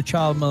 Call in a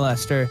child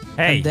molester.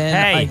 And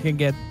then I can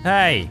get.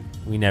 Hey!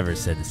 We never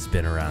said to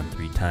spin around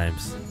 3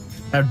 times.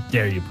 How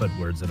dare you put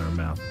words in our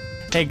mouth?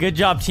 Hey, good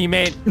job,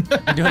 teammate.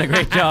 You're doing a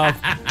great job.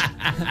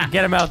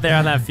 Get him out there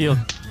on that field.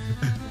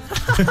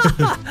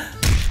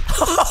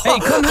 Hey,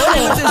 come on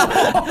with this.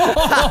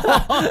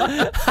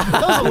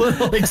 That was a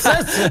little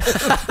excessive.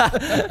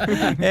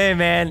 Hey,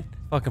 man.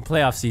 Fucking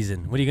playoff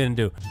season. What are you gonna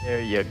do?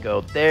 There you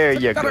go. There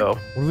you go.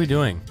 What are we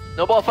doing?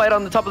 Snowball fight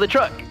on the top of the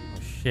truck.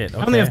 Shit.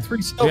 Okay. I only have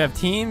 3 Do we have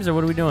teams or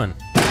what are we doing?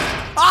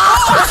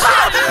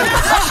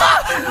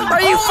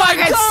 Are you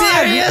fucking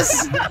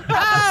serious?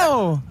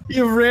 Ow!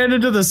 You ran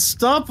into the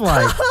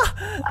stoplight.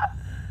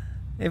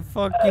 Hey,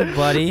 fuck you,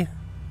 buddy.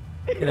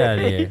 Get out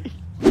of here.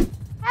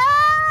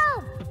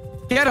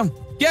 Get him!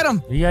 Get him!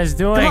 What are you guys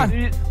doing? Come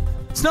on!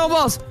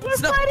 Snowballs! We're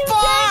fighting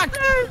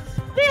gangsters!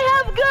 They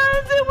have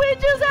guns and we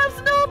just have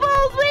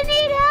snowballs! We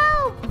need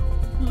help!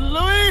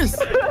 Luis!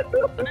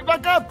 Let me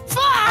back up!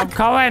 Fuck! I'm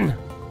coming!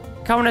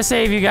 Coming to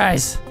save you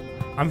guys.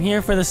 I'm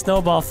here for the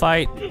snowball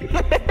fight.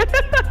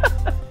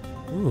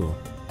 Ooh.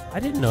 I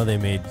didn't know they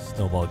made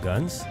snowball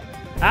guns.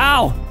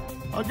 Ow!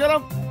 I'll get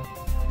him! Oh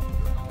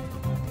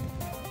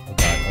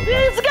god, oh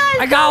These god. guys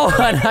I got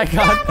one!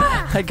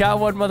 I got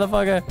one,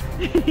 motherfucker.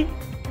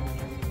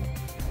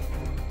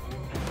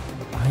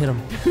 I hit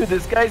him. Dude,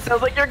 this guy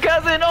sounds like your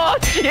cousin. Oh,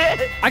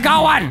 shit! I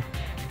got one!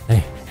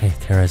 Hey,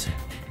 Teresa.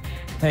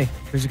 Hey,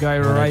 there's a guy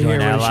Wanna right join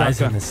here with a allies in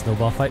shotgun. this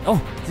snowball fight.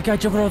 Oh, there's a guy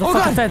jumping over the Oh,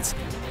 fucking God. fence.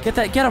 Get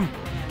that, get him.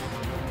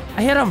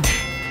 I hit him.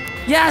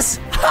 Yes!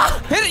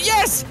 Hit it,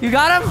 yes! You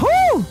got him?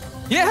 Woo!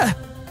 Yeah!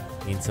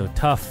 Ain't so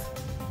tough.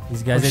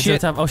 These guys Oh, ain't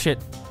shit. so tough. Oh shit.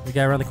 The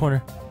guy around the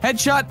corner.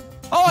 Headshot!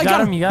 Oh, I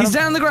got him! You got He's him?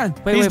 down on the ground!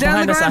 Wait, He's wait, down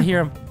on behind the us. I ground! hear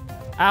him.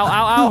 Ow,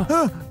 ow,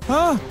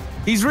 ow.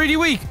 He's really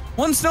weak!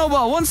 One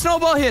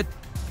snowball hit!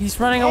 He's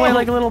running away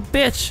like a little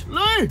bitch.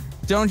 Louis!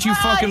 Don't you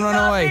fucking run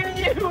away!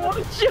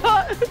 One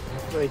shot!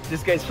 Wait,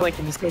 this guy's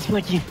flanking.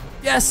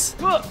 Yes!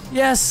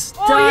 Yes!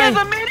 Oh, Die! he has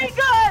a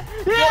minigun!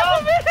 He has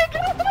a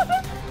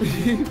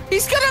minigun!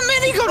 He's got a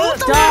minigun! What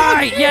the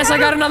Die! fuck? Yes, I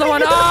got another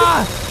one!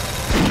 Ah!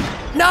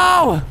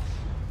 No!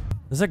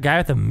 There's a guy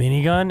with a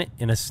minigun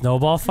in a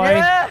snowball fight?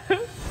 Yeah!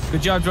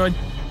 Good job, droid.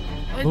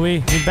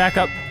 Louis, we back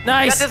up.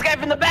 Nice! Got this guy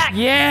from the back!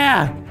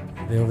 Yeah!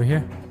 Are they over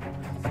here?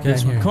 Get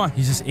This in one, here. come on.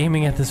 He's just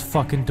aiming at this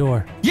fucking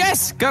door.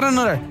 Yes! Got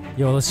another!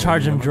 Yo, let's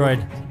charge him,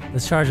 droid.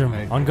 Let's charge him.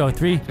 On go.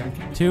 3,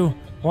 2,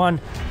 1,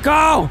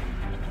 go!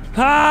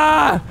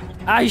 Ah!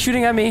 Ah, he's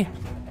shooting at me.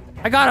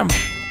 I got him.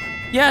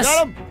 Yes.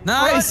 Got him!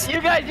 Nice!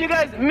 You guys,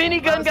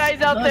 minigun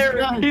guy's out there.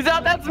 guy. He's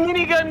out. That's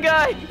minigun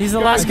guy. He's the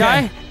last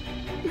guy?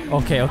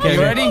 Okay, okay. You okay.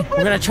 ready?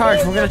 We're gonna charge.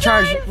 We're gonna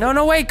charge. No,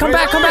 no, wait. Come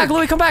back,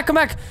 Louis. Come back.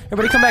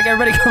 Everybody come back.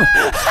 Everybody come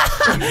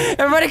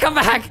Everybody come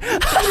back.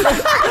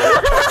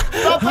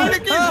 Stop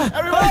panicking!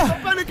 Everyone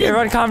stop panicking!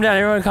 Everyone calm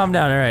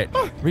down. All right.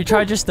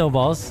 Recharge your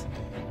snowballs.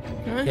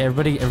 Okay,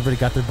 everybody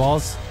got their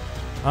balls?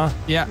 Huh?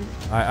 Yeah.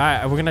 All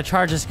right. We're gonna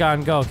charge this guy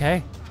and go,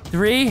 okay?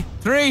 3,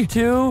 3,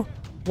 2,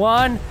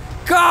 1,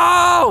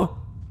 go!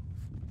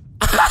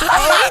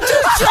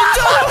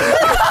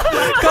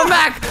 Come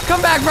back,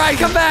 Brian,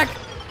 come back!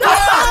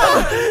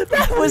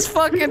 That was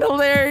fucking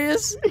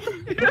hilarious.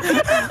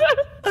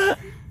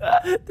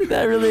 Did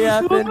that really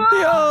happen?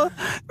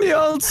 The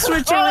old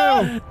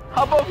switcheroo.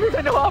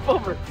 Hop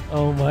over.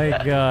 Oh my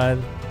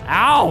god.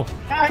 Ow!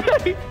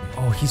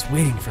 Oh, he's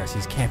waiting for us.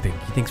 He's camping.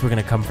 He thinks we're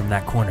gonna come from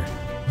that corner.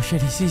 Oh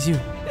shit, he sees you.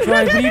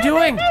 Troy, what are you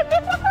doing?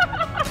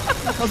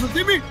 Doesn't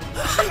see me!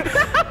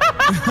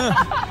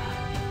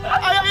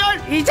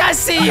 He does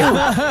see you!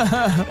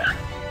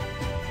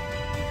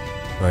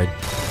 Right.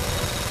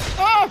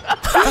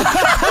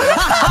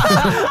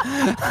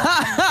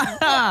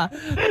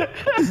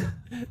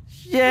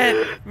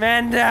 Shit!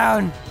 Man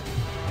down!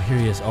 Oh, here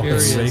he is. Okay, Here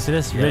he you ready is. for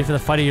this? You ready for the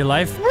fight of your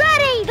life?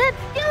 Ready! Let's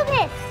do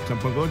this!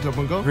 Jump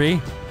and go.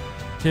 3,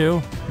 2,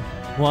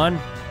 1,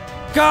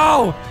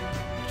 go!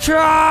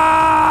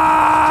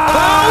 Try!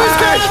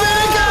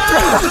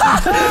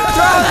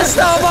 Throw the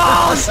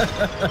snowballs!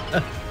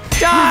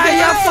 Die,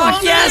 you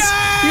fuck! Yes!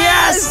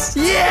 Yes!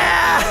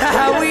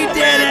 Yeah! We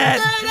did it!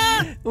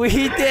 We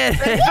did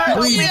it!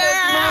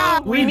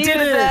 We needed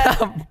that.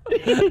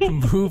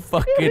 Boo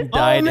fucking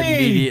died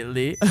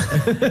immediately.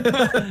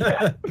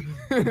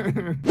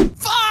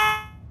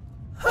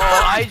 Oh,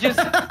 I just.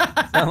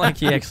 Sound like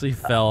he actually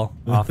fell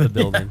off the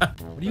building.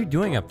 What are you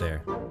doing up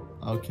there?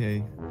 Okay.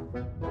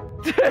 What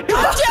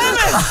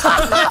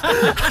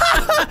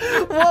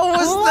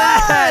was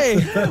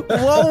that?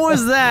 What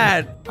was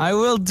that? I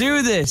will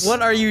do this.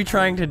 What are you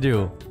trying to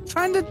do?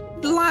 Trying to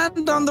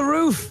land on the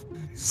roof.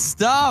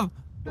 Stop.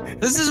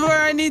 This is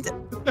where I need. No!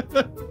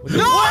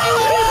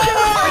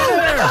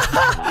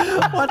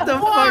 What the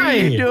fuck are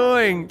you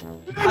doing?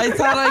 I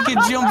thought I could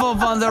jump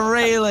up on the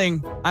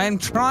railing. I'm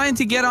trying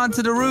to get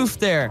onto the roof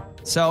there.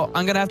 So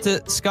I'm gonna have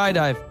to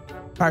skydive.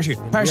 Parachute.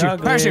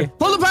 Ugly.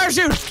 Pull the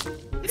parachute!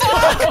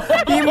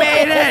 You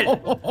made it!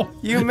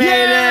 You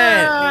made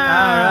it!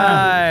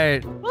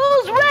 Alright.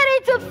 Who's ready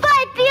to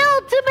fight the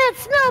ultimate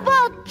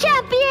snowball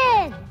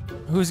champion?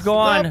 Who's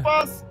going?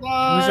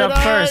 Who's up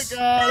first?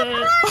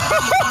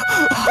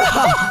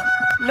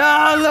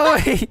 No,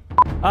 Louis!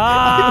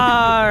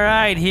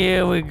 Alright,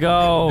 here we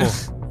go. You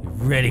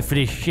ready for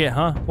this shit,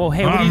 huh? Whoa,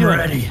 hey, what are you doing?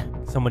 Ready.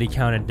 Somebody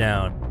counted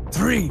down.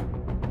 3,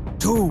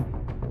 2,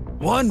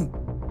 1.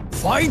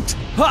 fight.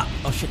 Ha!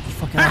 Oh shit, you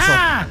fucking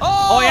asshole.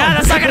 Oh yeah,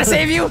 that's not gonna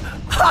save you.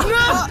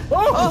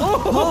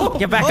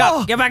 Get back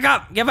up. Get back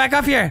up. Get back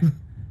up here.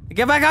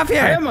 Get back up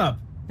here. I am up.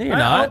 No, you're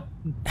not.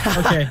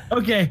 Okay,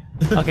 okay.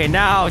 Okay,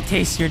 now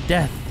taste your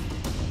death.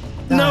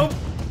 Die. Nope.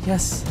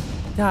 Yes.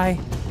 Die.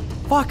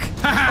 Fuck.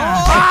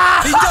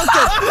 He dunked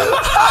it.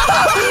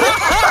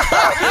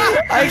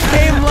 I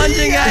came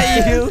lunging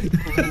at you.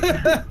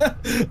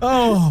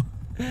 Oh.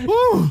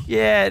 Woo.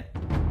 Yeah.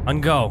 On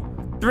go.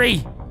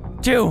 3,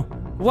 2,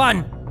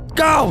 1,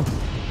 go.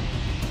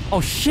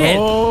 Oh shit.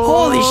 Oh.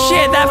 Holy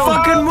shit, that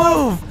fucking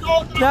move.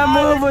 That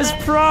move was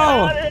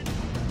pro. Look at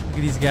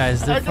these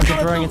guys. They're fucking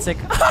throwing it sick.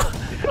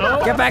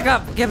 Get back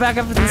up. Get back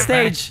up to the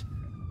stage.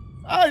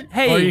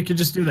 Hey. Or you could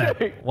just do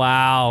that.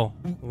 Wow.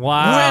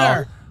 Wow.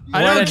 Winner.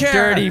 What I don't a care.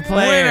 dirty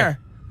player.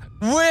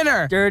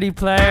 Winner. Dirty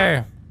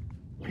player.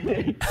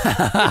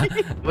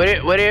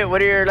 What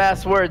are your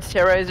last words,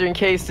 Terrorizer, in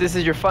case this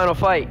is your final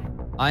fight?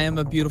 I am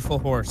a beautiful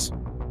horse.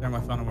 They're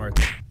my final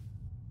words.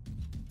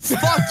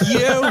 Fuck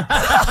you!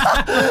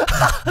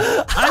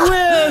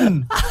 I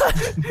win!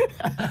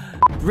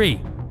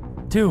 3,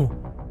 2,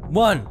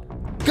 1,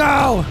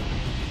 go!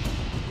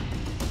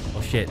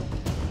 Oh shit.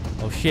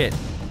 Oh shit.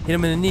 Hit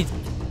him in the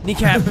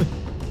kneecap.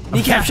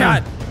 Kneecap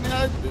shot.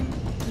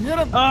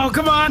 Oh,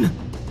 come on!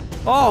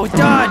 Oh,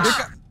 dodge!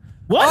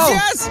 What? Oh.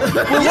 Yes!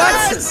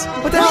 Yes!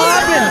 What the hell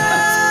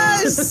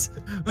happened? Yes!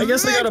 I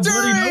guess I got a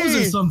bloody nose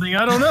or something.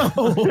 I don't know.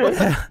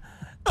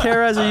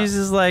 Terrorizer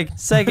uses like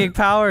psychic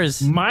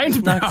powers.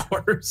 Mind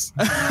powers.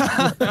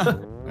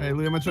 Hey,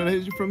 Lee, am I trying to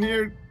hit you from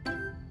here?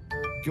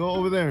 Go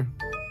over there.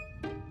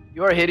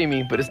 You are hitting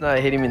me, but it's not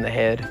hitting me in the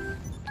head.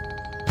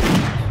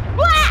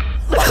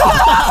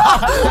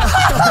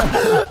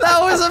 That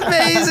was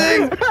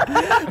amazing!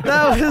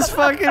 That was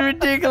fucking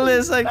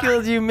ridiculous. I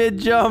killed you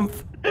mid-jump.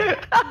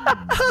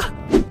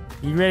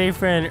 You ready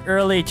for an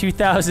early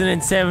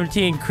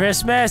 2017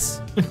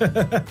 Christmas?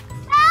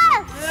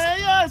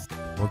 Yes!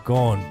 We're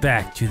going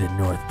back to the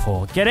North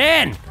Pole. Get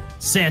in!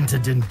 Santa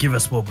didn't give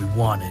us what we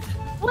wanted.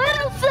 Wait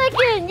a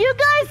second! You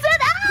guys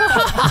said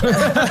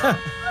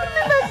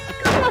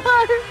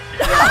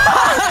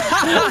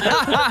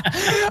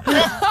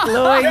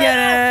Louis, get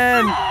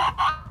in!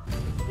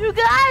 You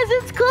guys,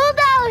 it's cold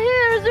out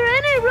here. Is there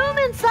any room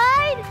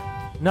inside?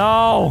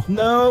 No!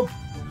 Nope.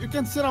 You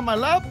can sit on my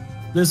lap?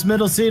 This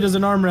middle seat is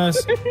an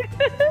armrest.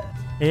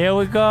 Here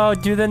we go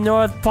to the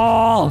North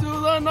Pole. To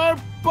the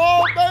North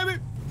Pole, baby!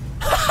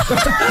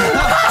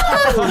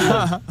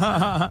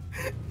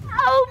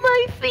 Oh,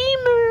 my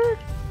femur.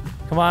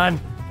 Come on.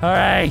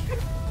 Hurry.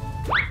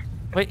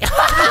 Wait.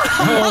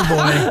 Oh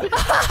boy.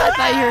 I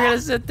thought you were gonna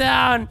sit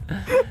down.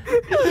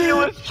 He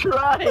was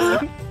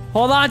trying.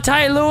 Hold on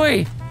tight,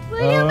 Louis. What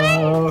do you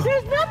mean?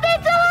 There's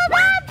nothing to hold on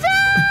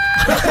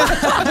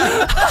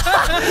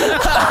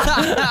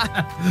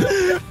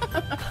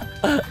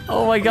to!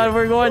 Oh my god,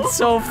 we're going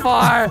so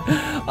far.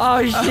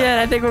 Oh shit,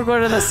 I think we're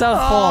going to the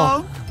South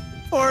Pole.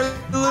 Poor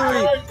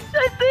Louis.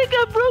 I think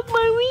I broke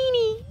my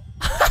weenie.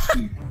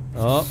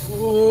 Oh.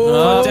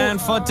 Foot down,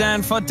 foot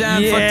down, foot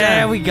down, foot down.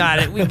 Yeah, we got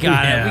it. We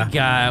got it. We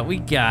got it. We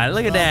got it.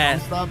 Look at that.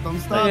 Don't stop, don't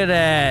stop. Look at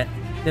that.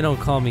 They don't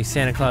call me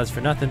Santa Claus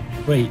for nothing.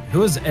 Wait,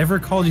 who has ever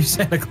called you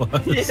Santa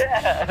Claus?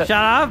 Yeah. Shut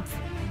up.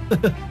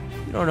 You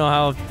don't know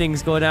how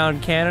things go down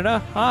in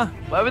Canada, huh?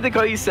 Why would they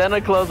call you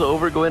Santa Claus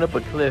over going up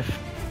a cliff?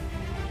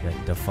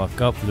 Get the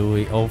fuck up,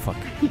 Louis. Oh, fuck.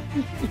 Here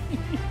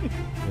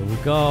we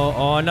go.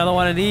 Oh, another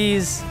one of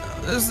these.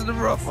 This is the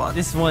rough one.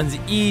 This one's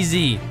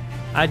easy.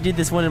 I did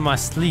this one in my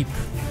sleep.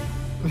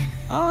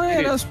 Oh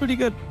yeah, that was pretty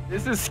good.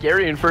 This is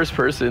scary in first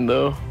person,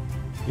 though.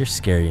 You're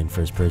scary in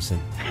first person.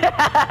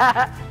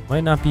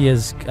 Might not be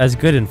as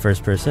good in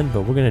first person,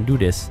 but we're gonna do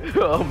this.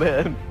 Oh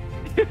man.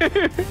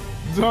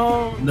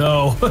 Don't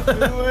No. do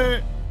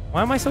it.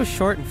 Why am I so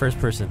short in first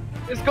person?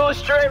 Just go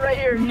straight right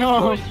here.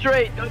 No. Just go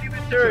straight. Don't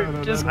even turn.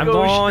 No, Just I'm go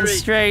going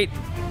straight. straight.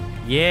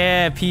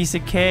 Yeah, piece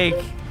of cake.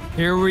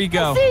 Here we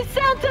go. See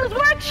Santa's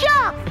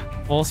workshop.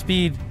 Full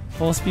speed.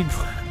 Full speed.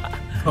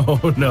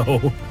 Oh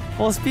no.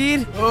 Full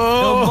speed.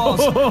 No balls.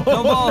 No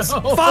balls.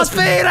 Full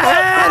speed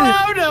ahead.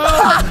 Oh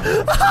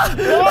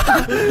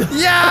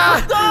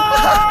Yeah.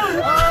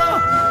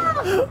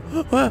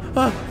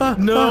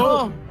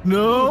 no.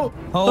 No.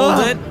 Hold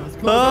it.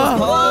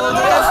 Hold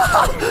it.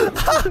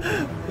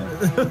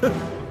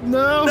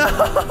 No.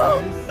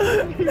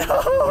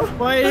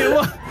 Why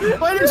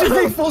did you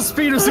think full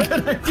speed was a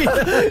good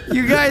idea?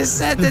 You guys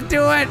said to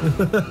do it.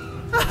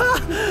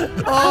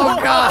 Oh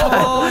god.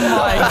 Oh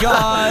my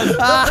god.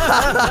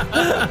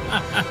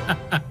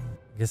 I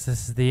guess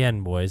this is the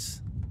end, boys.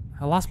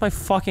 I lost my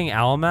fucking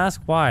owl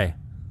mask. Why?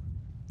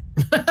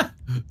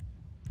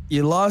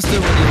 You lost it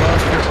when you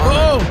lost your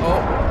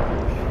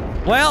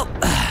arm. Well,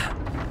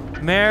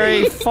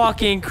 Merry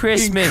fucking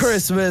Christmas.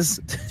 Christmas.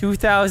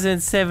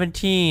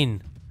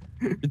 2017.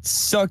 It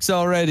sucks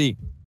already.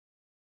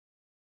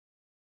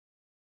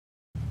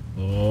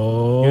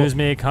 Oh. Excuse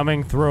me,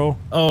 coming through.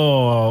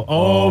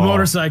 Oh,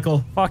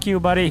 motorcycle. Fuck you,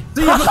 buddy.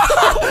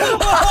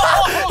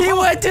 He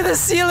went to the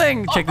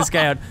ceiling. Check this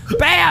guy out.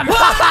 Bam!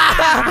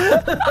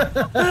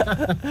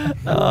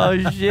 Oh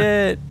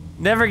shit!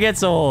 Never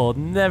gets old.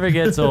 Never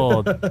gets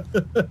old.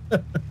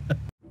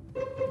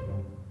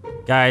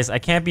 Guys, I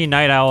can't be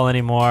Night Owl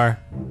anymore.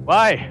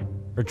 Why?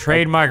 For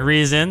trademark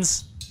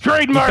reasons.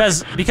 Trademark?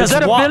 Because Is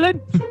that a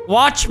villain?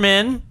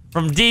 Watchman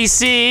from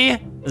DC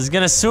is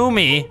gonna sue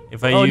me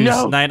if I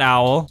use Night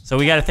Owl. So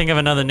we gotta think of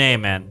another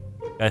name, man.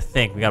 Gotta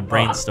think. We gotta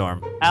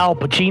brainstorm. Al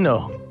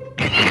Pacino.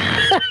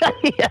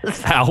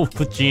 Yes. Al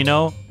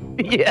Pacino?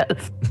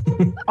 Yes.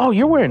 Oh,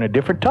 you're wearing a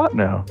different top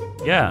now.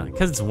 Yeah,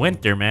 because it's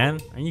winter, man.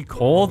 Are you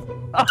cold?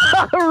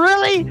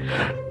 Really?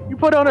 You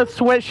put on a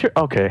sweatshirt?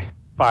 Okay,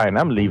 fine.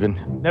 I'm leaving.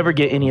 Never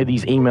get any of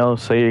these emails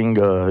saying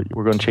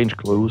we're gonna change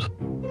clothes.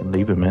 I'm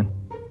leaving, man.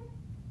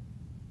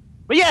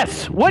 But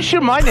yes, what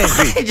should my name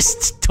be? He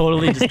just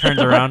totally just turns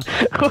around.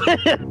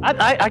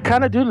 I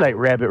kind of do like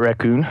Rabbit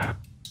Raccoon.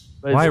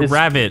 Why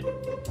Rabbit?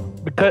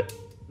 Because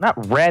not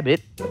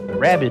Rabbit,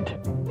 Rabid.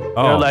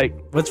 Oh, you know, like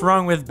what's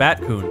wrong with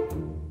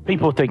Batcoon?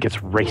 People think it's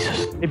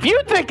racist. If you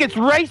think it's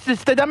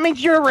racist, then that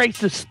means you're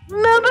racist.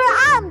 Remember,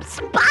 I'm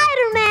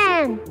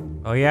Spider-Man.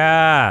 Oh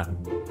yeah,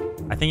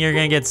 I think you're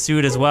gonna get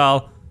sued as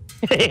well.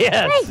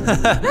 Yes.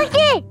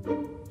 Hey,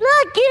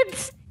 look,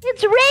 it's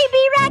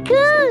Raby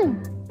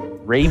Raccoon.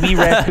 Raby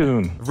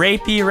Raccoon.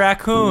 Rapey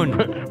Raccoon.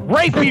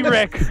 Rapey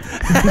Raccoon.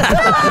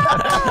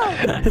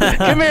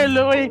 Come here,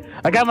 Louie.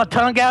 I got my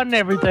tongue out and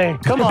everything.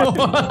 Come on.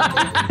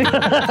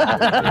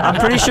 I'm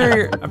pretty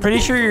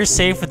sure you're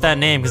safe with that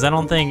name because I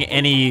don't think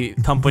any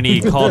company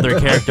called their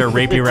character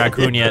Rapey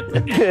Raccoon yet.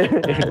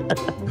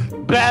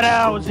 Bat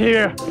Owl's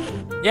here.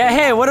 Yeah,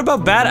 hey, what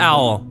about Bat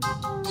Owl?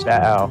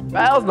 Bat Owl.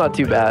 Bat Owl's not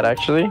too bad,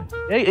 actually.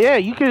 Yeah,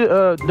 you could.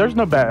 There's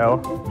no Bat Owl.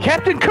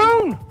 Captain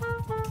Coon.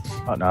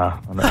 Oh no!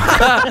 Oh, no.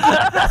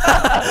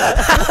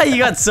 You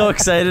got so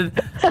excited.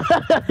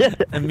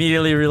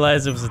 Immediately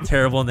realized it was a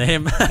terrible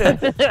name.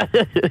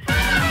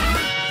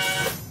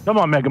 Come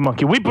on, Mega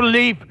Monkey. We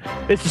believe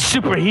it's a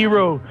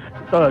superhero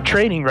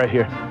training right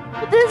here.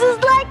 This is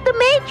like the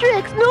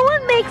Matrix. No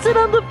one makes it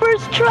on the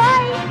first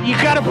try. You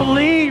gotta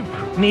believe,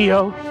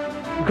 Neo.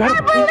 You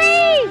gotta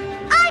believe.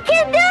 I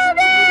can do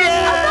this.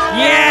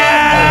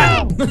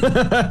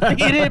 Yeah!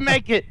 You didn't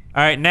make it.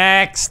 All right,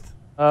 next.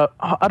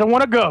 I don't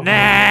want to go.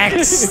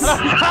 Next.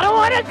 I don't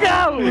want to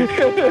go.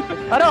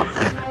 I don't.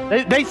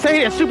 They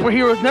say that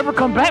superheroes never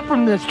come back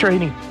from this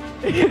training.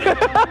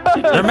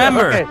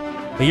 Remember,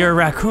 but you're a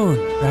raccoon.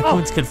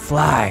 Raccoons could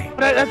fly.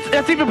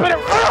 That's even better.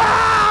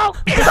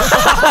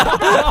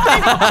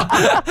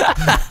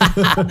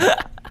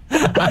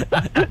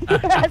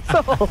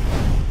 Asshole.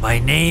 My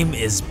name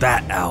is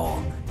Bat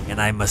Owl, and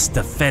I must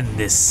defend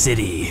this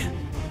city.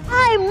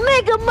 I'm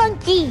Mega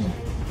Monkey.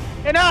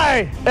 And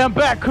I am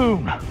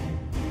Batcoon.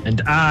 And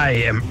I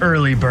am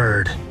Early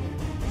Bird.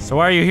 So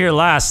why are you here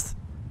last?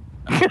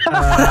 That's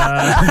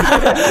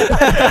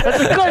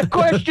a good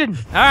question.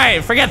 All right,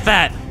 forget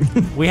that.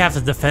 We have to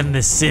defend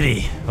this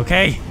city,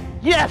 okay?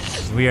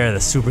 Yes. We are the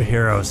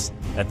superheroes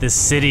that this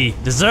city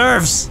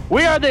deserves.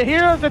 We are the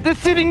heroes that this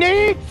city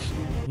needs.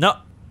 No.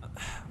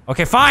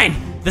 Okay, fine.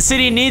 The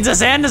city needs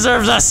us and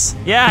deserves us.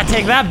 Yeah,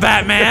 take that,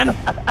 Batman.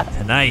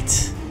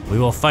 Tonight, we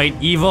will fight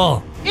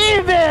evil.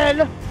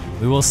 Evil.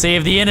 We will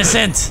save the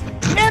innocent.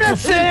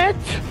 Innocent.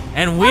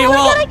 And we We're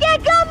will gonna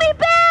get gummy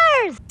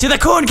bears. to the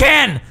Coon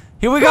Can.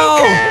 Here we go.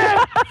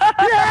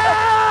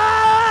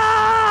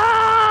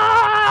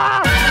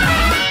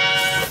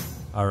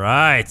 All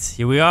right,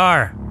 here we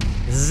are.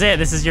 This is it.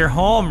 This is your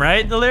home,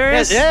 right,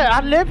 Delirious? Yeah,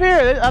 I live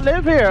here. I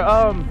live here.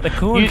 The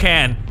Coon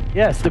Can.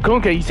 Yes, the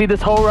Coon Can. You see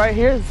this hole right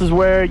here? This is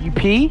where you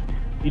pee.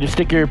 You just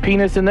stick your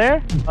penis in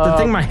there. The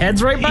thing my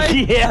head's right by?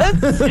 Yes.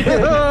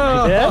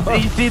 Yes.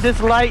 And you see this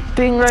light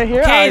thing right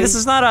here? Okay, this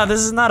is not a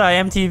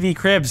MTV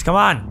Cribs. Come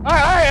on. All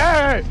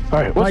right.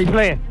 What's the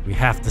plan? We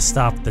have to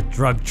stop the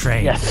drug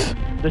train. Yes.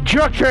 The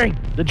drug train.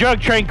 The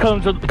drug train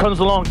comes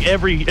along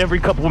every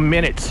couple of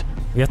minutes.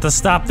 We have to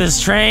stop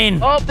this train.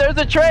 Oh, there's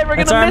a train. We're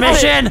That's gonna our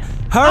miss mission. it.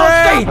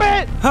 Hurry! Oh, stop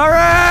it!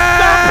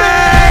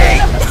 Hurry!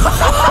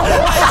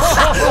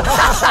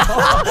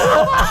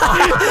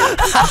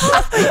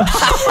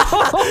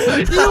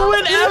 You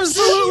went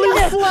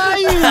absolutely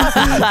flying.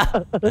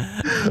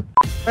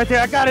 Right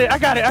there. I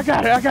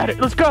got it.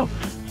 Let's go.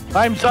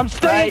 I'm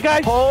staying,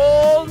 guys.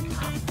 Hold.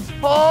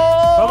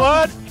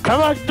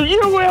 Come on.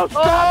 You will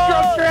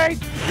stop, drug train.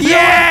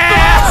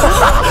 Yeah!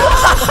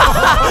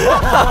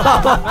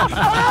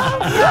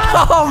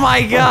 Oh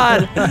my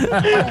God!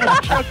 The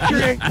drug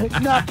train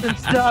has not been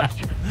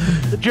stopped.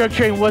 The drug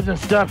train wasn't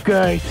stopped,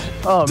 guys.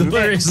 Oh,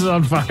 Delirious is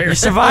on fire. You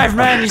survived,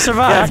 man. You Yeah, I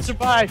survived.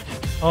 survived.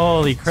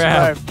 Holy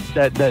crap!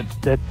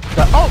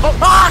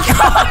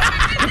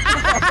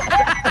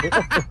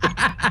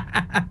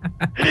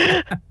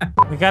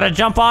 We gotta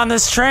jump on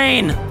this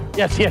train.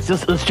 Yes.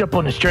 Let's jump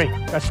on this train.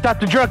 Gotta stop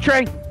the drug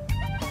train.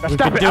 Gotta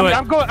stop it. do it.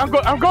 I'm going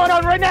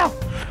on right now.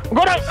 I'm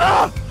going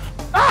on.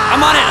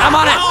 I'm on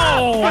it.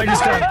 Oh, I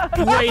just got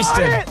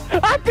wasted.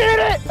 I did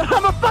it.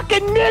 I'm a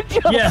fucking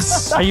ninja.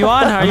 Yes. Are you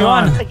on?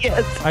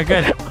 Yes. All right,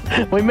 good.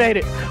 We made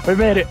it. We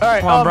made it. All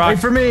right. Come on, Brock. Wait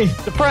for me.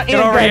 The front Get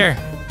end, over guys. here.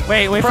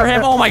 Wait for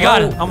him. Oh my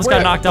god. Almost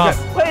got knocked off.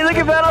 Wait, look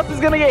at Vanos is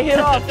gonna get hit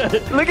off.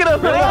 Look at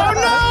him. Oh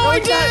no, I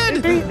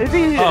did. Is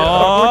he?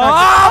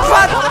 Oh,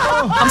 fuck.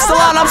 I'm still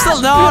on.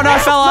 No, I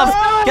fell off.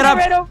 Get up.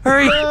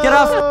 Hurry. Get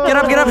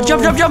up.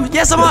 Jump.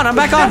 Yes, I'm on. I'm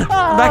back on.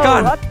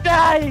 I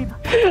died.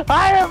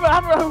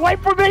 I'm wait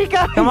for me,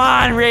 guys. Come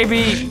on,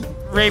 Raby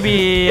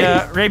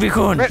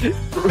Kun.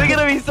 Look at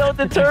him, he's so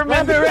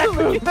determined.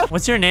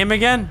 What's your name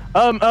again?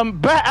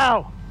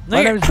 Bao.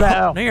 My name's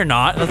Bao. No, you're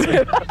not. That's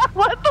good.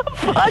 What the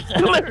fuck?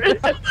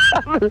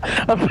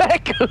 I'm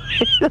back.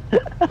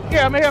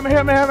 Here, I'm here. All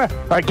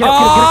right, get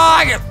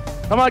up.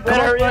 Come on.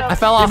 I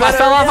fell off.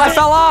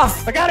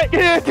 I got it. Get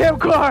in the damn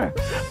car.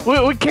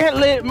 We can't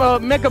let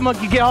Mecha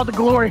Monkey get all the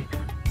glory.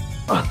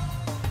 Come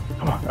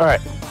on. All right.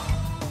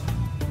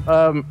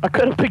 I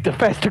could have picked a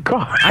faster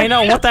car. I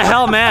know. What the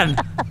hell, man?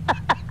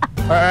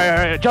 All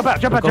right. Jump out.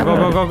 Go. Go.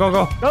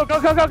 All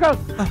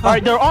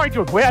right, they're orange.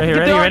 We have to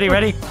get the orange.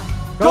 Ready.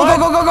 Go.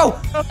 No!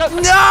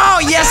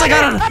 Yes, I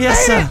got him.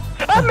 Yes, sir.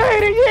 I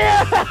made it.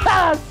 Yes.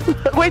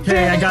 Wait,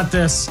 Okay, I got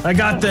this.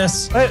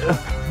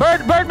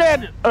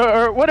 Birdman,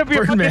 or whatever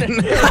you're fucking.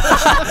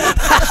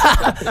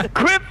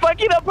 Quit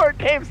fucking up our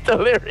names,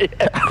 Delirious.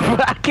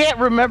 I can't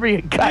remember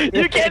you guys.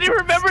 You can't even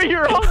remember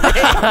your own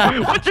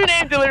name. What's your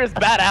name, Delirious?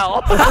 Bad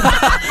Owl.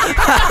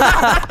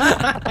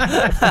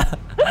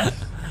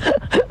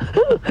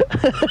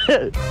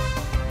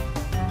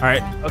 All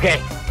right.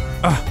 Okay.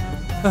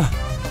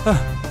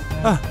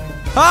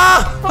 I'm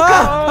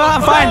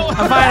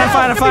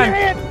fine.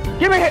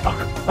 Give me a hit. All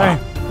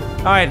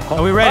right.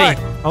 Are we ready?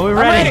 I'm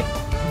ready.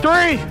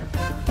 3,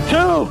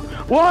 2,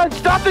 1.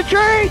 Stop the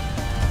train.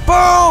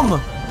 Boom.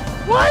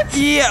 What?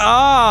 Yeah.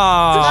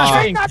 Does this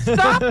train not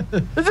stop?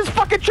 Does this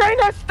fucking train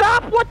not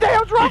stop? What the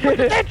hell's wrong with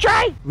that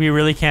train? We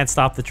really can't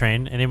stop the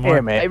train anymore.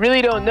 Yeah, man. I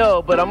really don't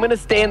know, but I'm gonna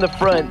stay in the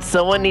front.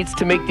 Someone needs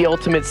to make the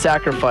ultimate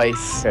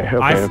sacrifice.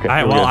 Okay.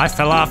 I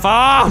fell off.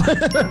 Oh!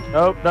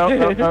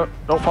 No.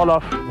 Don't fall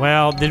off.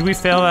 Well, did we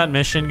fail that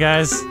mission,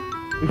 guys?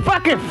 We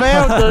fucking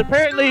failed.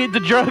 Apparently, the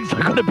drugs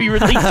are going to be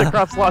released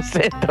across Los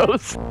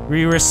Santos.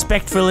 We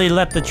respectfully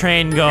let the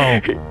train go.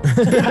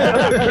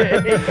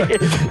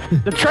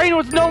 The train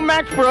was no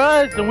match for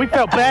us, and we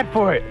felt bad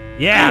for it.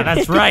 Yeah,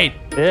 that's right.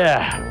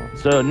 Yeah.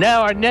 So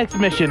now our next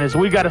mission is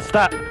we got to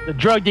stop the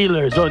drug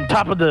dealers on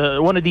top of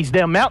one of these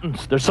damn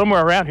mountains. They're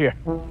somewhere around here.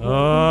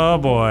 Oh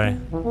boy.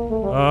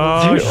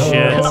 Oh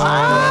shit. What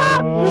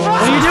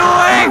are you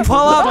doing? Pull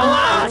up.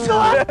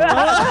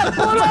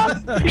 Pull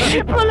up.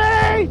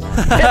 Police.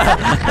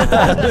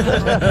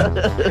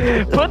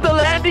 Put the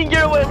landing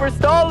gear away. We're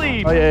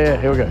stalling. Oh yeah.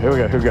 Here we go.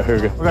 We're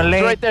gonna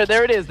land right there.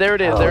 There it is. So, what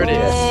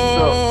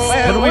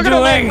are we we're gonna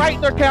land doing? right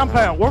in their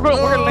compound. We're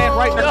gonna land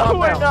right in their compound. No,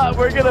 we're not.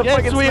 We're gonna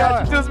fucking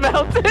smash this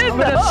mountain. I'm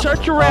gonna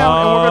search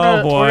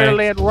around and we're gonna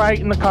land right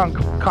in the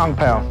compound.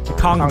 Compound.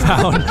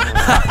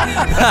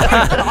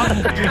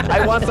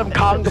 I want some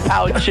Kong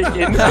Pound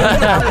chicken.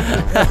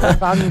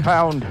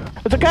 Compound.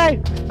 It's okay.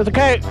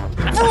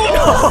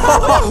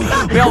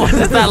 We almost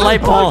hit that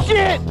light Oh bulb.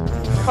 shit!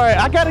 All right,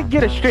 I gotta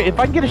get it straight. If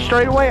I can get it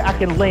straight away, I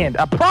can land.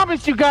 I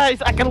promise you guys,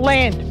 I can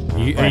land.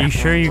 Are you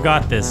sure you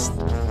got this?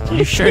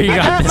 You sure you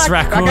got this,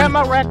 raccoon? I got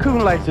my raccoon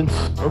license.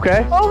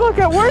 Okay. Oh look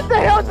at where the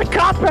hell is the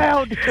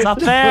compound? It's up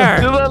there.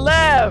 To the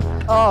left.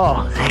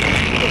 Oh.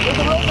 There's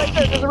a road right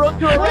there. There's a road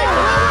to our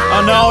right.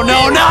 Oh no!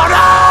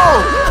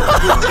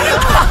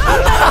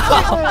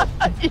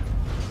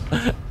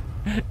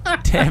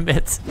 Damn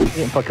it.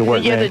 Didn't fucking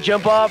work, You have to man.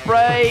 jump off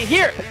right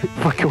here.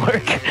 Fucking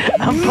work.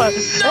 I'm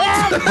fucking.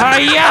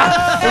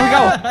 Yeah!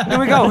 Here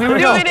we go.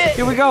 Doing it.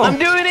 Here we go. I'm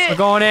doing it. We're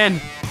going in.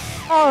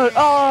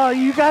 Oh,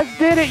 you guys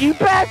did it, you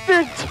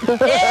bastards!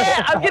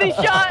 Yeah, I'm getting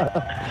shot.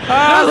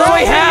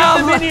 Zoe,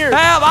 help!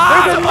 Help!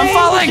 I'm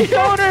falling!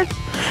 Stoners!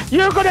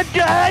 You're gonna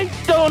die,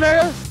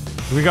 stoner!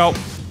 Here we go.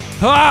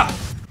 Ah!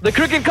 The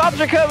crooked cops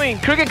are coming.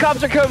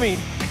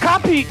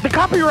 The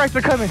copyrights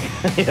are coming.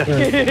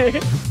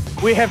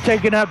 We have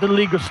taken out the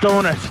legal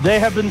stoners. They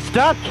have been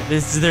stopped.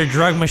 This is their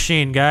drug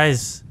machine,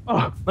 guys.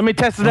 Oh, let me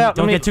test it out.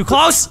 Don't get too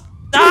close!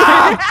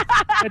 Ah!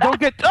 Don't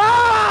get.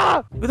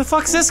 Ah! Who the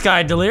fuck's this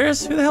guy,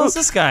 Delirious? Who the hell is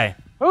this guy?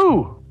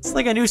 Who? It's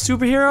like a new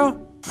superhero.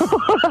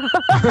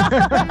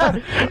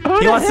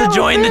 He wants to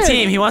join the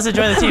team.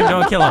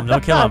 Don't kill him.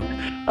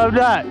 I'm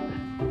not.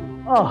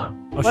 Oh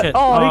shit.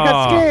 Oh, he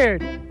got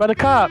scared by the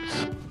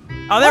cops.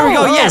 Oh, there we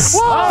go. Yes.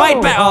 Whoa.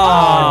 Fight back.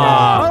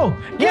 Oh.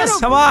 Yes.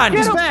 Come on.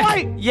 Get him,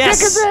 fight. Yes.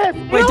 Kick his ass.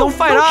 Wait, don't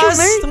fight us.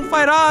 Don't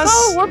fight us.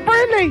 No, we're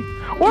friendly.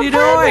 What are you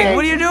doing?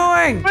 What are you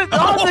doing? Watch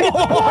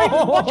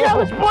out,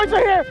 his boys are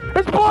here.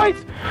 His boys.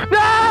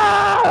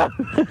 No!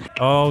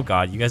 Oh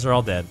god, you guys are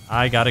all dead.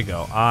 I gotta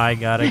go.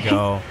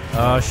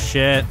 Oh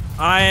shit.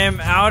 I am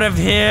out of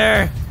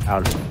here.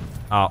 Out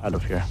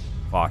of here.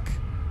 Fuck.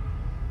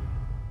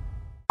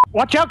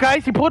 Watch out,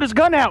 guys. He pulled his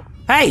gun out.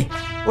 Hey,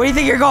 where do you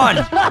think you're going?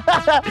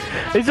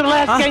 He's the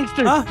last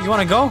gangster. Huh? You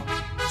wanna go?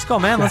 Let's go,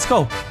 man. Let's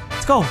go.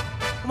 Come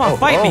on,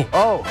 fight me.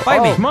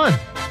 Fight me. Come on.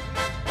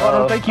 I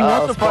don't think he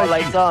wants to fight.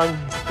 Spotlight's on.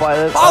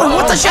 Oh,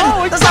 what the shit?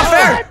 That's not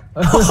fair.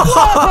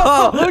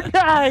 Oh,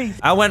 nice.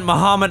 I went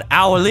Muhammad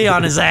Ali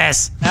on his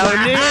ass.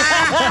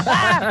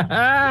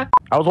 I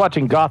was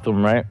watching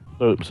Gotham, right?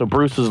 So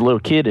Bruce is a little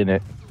kid in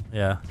it.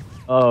 Yeah.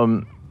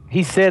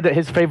 He said that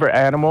his favorite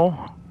animal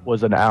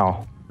was an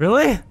owl.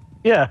 Really?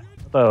 Yeah.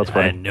 I thought it was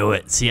funny. I knew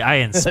it. See, I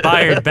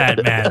inspired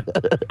Batman.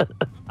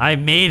 I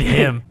made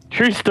him.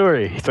 True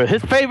story. So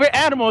his favorite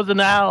animal is an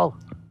owl.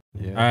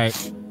 Yeah. All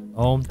right.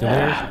 Delirious,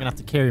 you're gonna have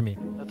to carry me.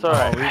 That's all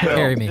right.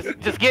 Carry me.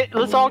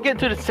 Let's all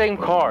get into the same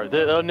car.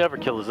 They'll never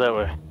kill us that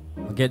way.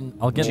 I'll get in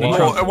the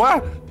truck.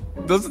 What?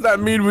 Doesn't that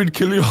mean we'd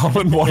kill you all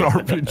in one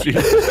RPG?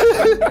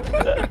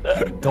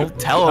 Don't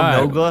tell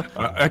him, Nogla.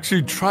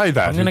 Actually, try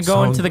that. I'm gonna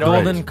go into the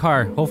golden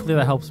car. Hopefully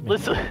that helps me.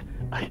 Listen,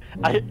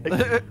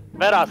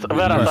 Vanoss,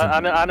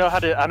 I know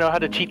how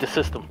to cheat the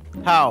system.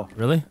 How?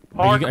 Really?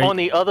 Park on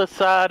the other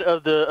side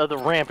of the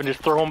ramp and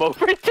just throw them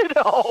over into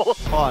the hole.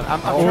 Hold on,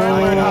 I'm trying to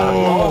learn how to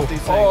blow up these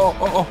things.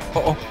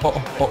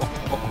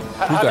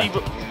 How do you?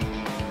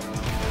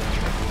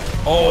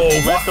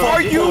 What are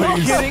you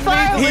kidding me?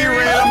 He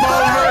ran him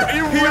over.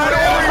 He ran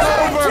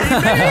over.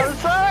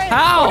 How?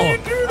 How do you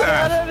do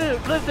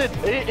that? Listen,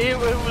 it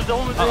was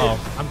only.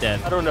 I'm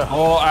dead. I don't know.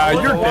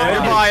 You're dead.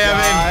 Goodbye,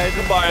 Evan.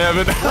 Goodbye,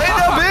 Evan.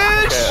 Later,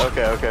 bitch.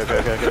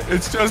 Okay.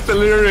 It's just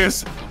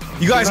delirious.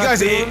 You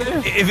guys,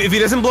 if he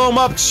doesn't blow him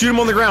up, shoot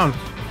him on the ground.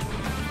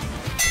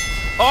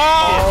 Yeah!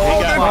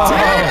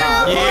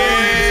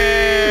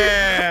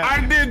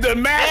 I did the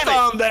math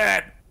on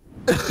that.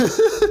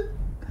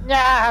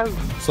 No.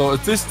 So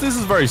this is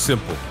very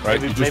simple, right?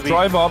 You just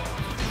drive up,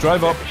 you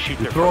throw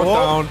it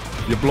down,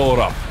 you blow it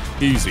up.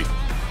 Easy.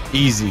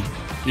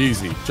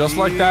 Just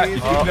like that. You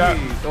do that.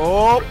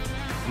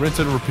 Rinse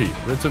and repeat.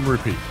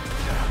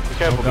 Be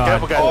careful,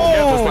 guys.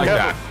 Just like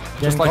that.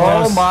 Just like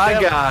that. Oh my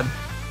God.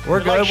 We're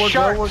good.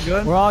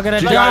 We're all gonna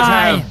You die.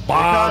 guys have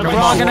bombs. We're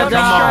all gonna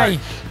die.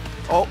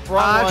 Oh,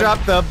 I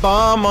dropped the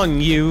bomb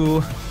on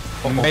you,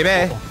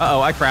 baby.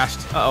 I crashed.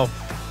 The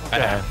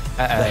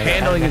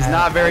handling is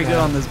not very good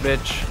on this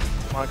bitch.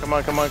 Come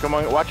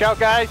on. Watch out,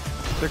 guys.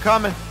 They're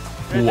coming.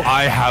 Ooh,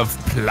 I have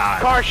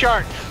plans. Car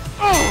sharks.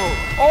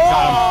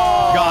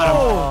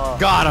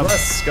 Got him.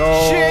 Let's go.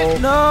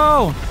 Shit,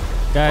 no.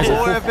 Guys,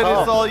 if it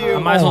is all you. I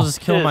might as well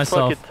just kill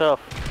myself. Tough.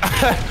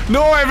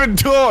 No, Evan,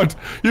 don't.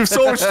 You have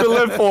so much to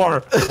live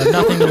for. I have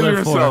nothing to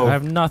live for. I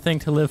have nothing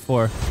to live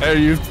for. Hey,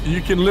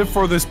 you can live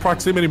for this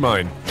proximity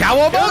mine.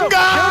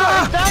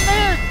 Cowabunga! Down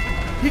there.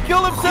 He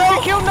killed himself.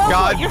 You killed Nogla.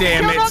 God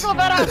damn it.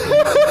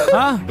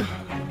 Huh?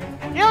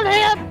 Killed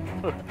him.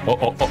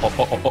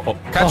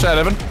 Catch that,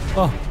 Evan.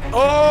 I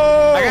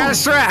got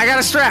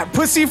a strap.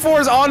 Put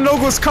C4s on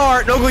Nogla's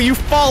car. Nogla, you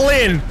fall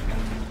in.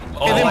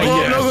 And then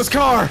blow up Nogla's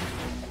car.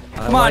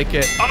 Come on. Like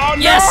it. Oh,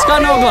 no! Yes,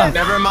 got Nogla.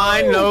 Never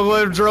mind,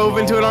 Nogla drove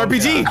into an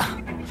RPG.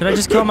 Should I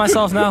just kill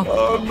myself now?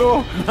 Oh,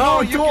 no.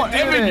 No, you can do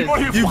Evan,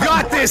 this. You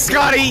got this,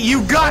 Scotty.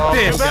 You got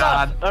this.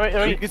 God.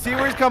 You can see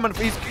where he's coming.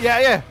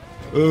 Yeah.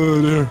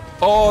 There.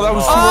 Oh, that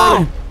was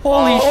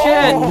Holy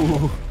shit.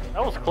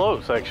 That was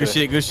close,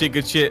 actually.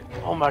 Good shit.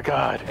 Oh my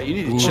God. Hey, you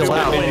need to chill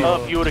out.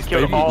 You would have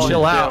killed all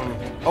Chill of out. them.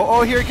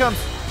 Oh, here he comes.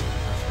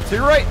 To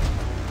your right.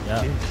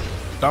 Yeah.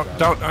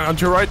 Down, on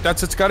your right.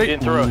 That's it, Scotty. He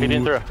didn't throw.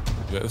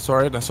 Yeah,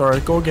 that's all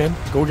right. Go again.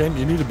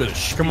 You need a bit of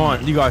speed. Come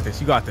on, you got this.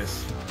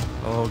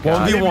 Oh,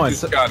 God. 1v1.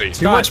 Scotty.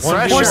 Too much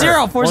pressure.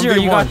 4-0,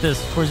 you got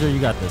this. 4-0, you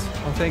got this.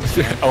 Oh, thanks.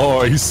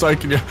 Oh, he's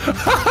psyching you.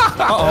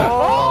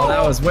 Oh,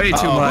 that was way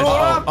too much.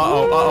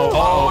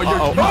 Oh, you're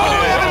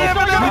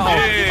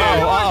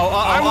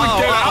I would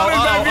get out of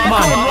that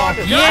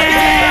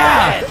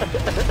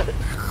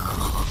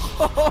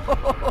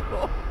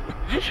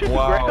vehicle.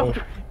 Wow.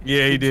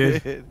 Yeah, he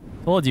did.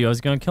 Told you I was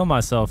gonna kill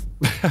myself.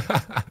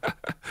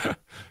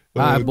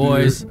 Alright,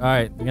 boys.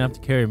 Alright, you're gonna have to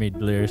carry me,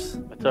 Delirious.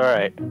 That's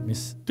alright.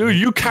 Dude,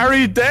 you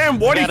carried them.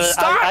 What are you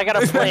stop? I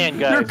got a plan,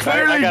 guys. You're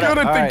clearly good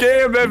at the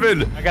game,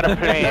 Evan. I got a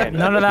plan.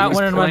 None of that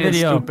went in my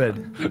video.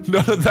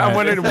 None of that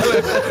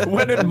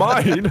went in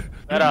mine.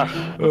 Got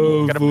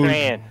a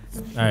plan.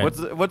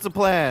 Alright. What's the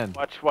plan?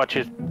 Watch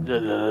his. See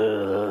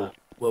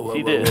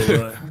this.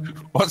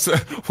 What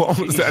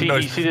was that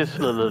noise? You see this?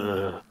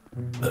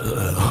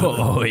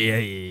 Oh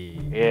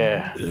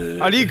yeah.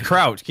 How do you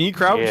crouch? Can you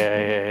crouch?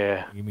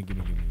 Yeah. Gimme.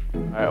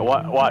 All right,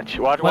 watch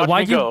Why'd me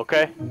you- go,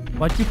 okay?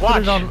 Why'd you put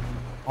it on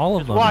all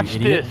of them? Watch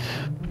you idiot? this.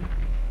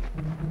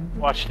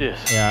 Watch this.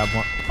 Yeah.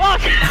 Fuck!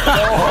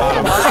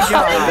 Oh my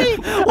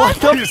God! What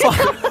the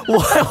fuck?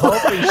 What?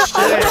 Holy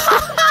shit!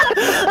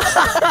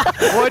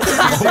 What did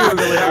you do,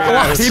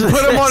 Delirious? He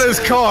put him on his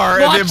car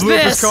and then blew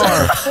up his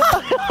car.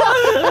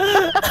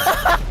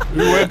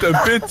 We went a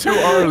bit too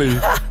early.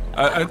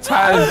 A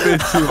tad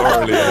bit too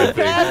early, I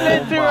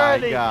think. Oh my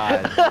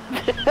God!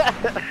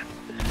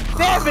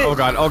 Damn it! Oh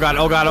God.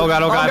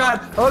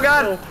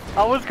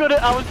 I was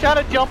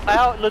trying to jump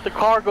out and let the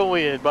car go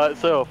in by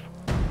itself.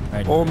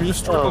 Oh, you're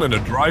struggling to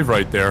drive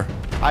right there.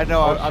 I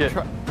know. I'm shit.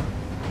 trying.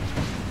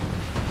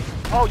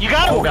 Oh, you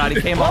got him! Oh God,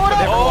 he came up with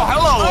everyone. Oh,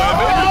 hello,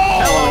 Evan.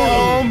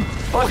 Hello.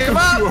 Fuck him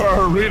Welcome to up.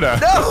 our arena.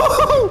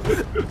 No!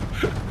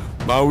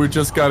 Now we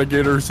just gotta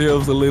get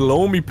ourselves a little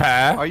Omi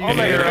pie. Are you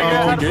Figure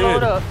out how to blow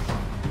it up.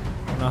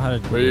 Know how to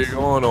do Where you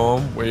going,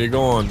 Om? Where you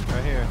going?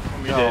 Right here.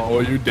 Oh,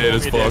 you dead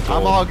as fuck.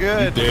 I'm all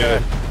good. You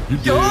dead. You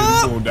dead.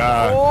 You gonna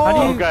die.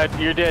 Oh god,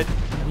 you're dead.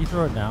 How do you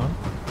throw it down?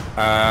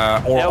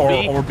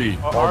 Or B.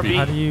 How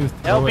do you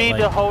throw LB it,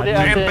 to hold it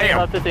bam, at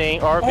bam. the thing.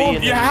 RB Oh,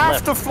 and you then have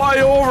left. to fly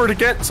over to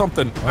get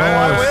something.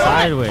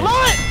 sideways.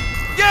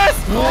 Yes!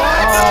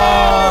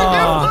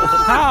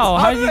 How?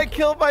 How did I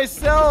kill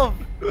myself?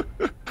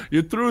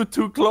 You threw it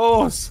too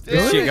close.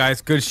 Good shit,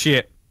 guys. Good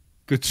shit.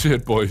 Good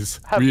shit, boys.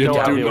 I have We had no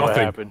to do idea what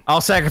nothing. happened.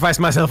 I'll sacrifice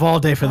myself all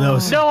day for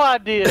those. No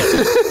idea.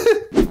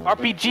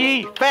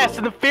 RPG, Fast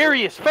and the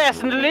Furious,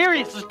 Fast and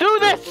Delirious. Let's do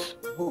this.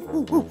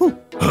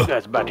 You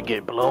guys about to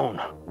get blown.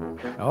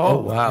 Oh,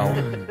 wow.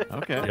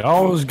 Okay. You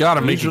always gotta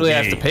make Usually it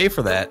have to pay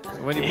for that.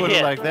 When you put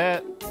it like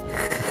that,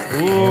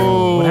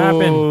 Ooh. What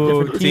happened?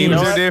 Different Teams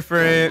teams. are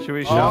different. should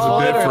we shuffle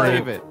it or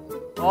leave it?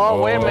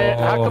 Oh, wait a minute.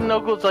 How come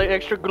Knuckles like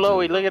extra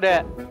glowy? Look at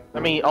that. I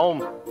mean,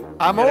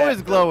 I'm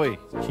always glowy.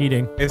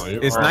 Cheating.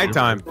 It's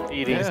nighttime.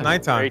 cheating. It's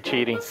nighttime. Very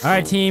cheating. All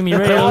right, team. You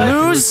ready to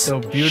lose?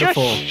 So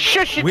beautiful.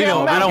 Shush it We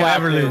down, don't. I don't mouth.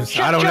 ever lose.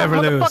 Shut I don't your ever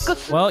lose.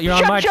 motherfuckers. Well, you're on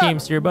Shut my your- team,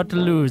 so you're about to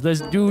lose.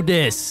 Let's do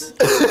this.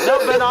 No,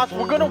 Vanoss,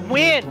 we're gonna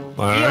win.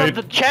 All We are right.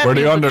 the champions.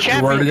 We're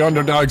the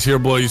underdogs here,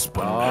 boys.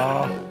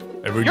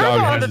 Every You're dog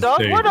the has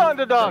underdog. his We're day. the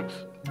underdogs.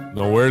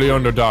 No, we're the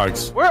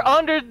underdogs. We're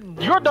under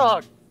your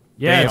dog.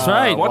 Yeah, that's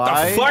right. What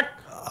the fuck?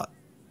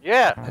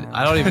 Yeah.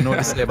 I don't even know what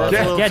to say about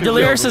that. Yeah,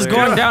 Delirious is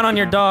going down on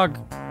your dog.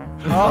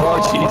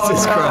 Oh,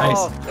 Jesus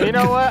Christ. You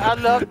know what? I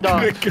love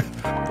dogs.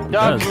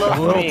 Dogs A love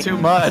little me. too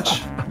much.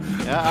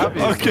 Yeah,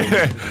 obviously.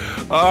 Okay.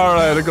 All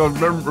right. I go.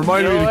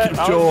 Remind You me know to what? keep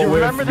Oh, Joe you away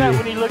remember from that you.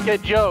 when you look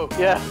at Joe?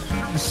 Yeah.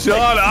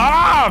 Shut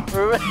up!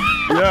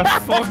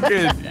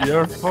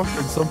 You're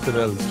fucking something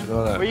else. You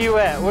know that. Where you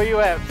at? Where you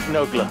at,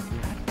 Snogler?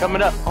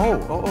 Coming up.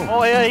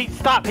 Oh yeah, he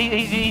stopped.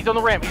 He's on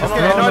the ramp. He's on the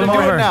Okay, ramp. I know how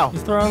to do it now.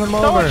 He's throwing them He's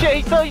throwing over. shit.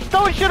 He's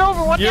throwing shit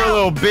over. Watch You're a out.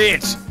 little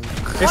bitch.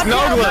 It's Watch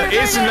out, Nogla. wait,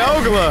 It's wait, wait.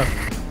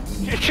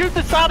 Nogla. Shoot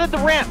the side of the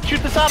ramp.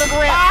 Shoot the side of the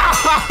ramp.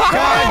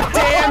 God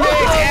damn it,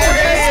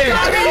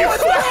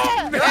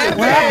 Evan!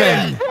 What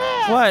happened?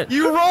 What?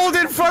 You rolled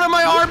in front of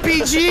my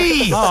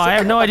RPG! Oh, I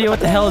have no idea what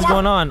the hell is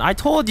going on. I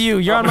told you,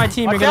 you're on my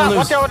team. You're Watch gonna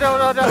out, lose. watch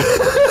out, watch out,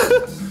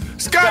 watch out.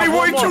 Scotty, Got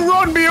one why'd you more.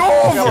 run me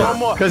Got over? one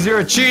more. Because you're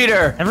a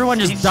cheater. Everyone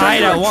just He's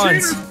died You're at a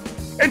once. cheater.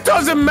 It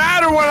doesn't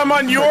matter when I'm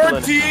on your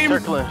Circling. team.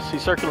 Circling.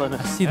 He's circling.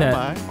 I see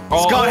that.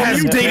 Scott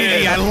has you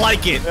dignity. I did.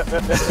 like it.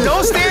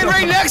 Don't stand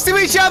right next to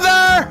each other!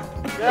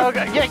 Yeah,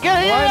 okay. Yeah,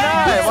 get it. Why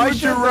not? Why Would you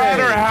should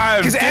rather they? have?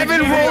 Because Evan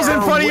dignity rolls in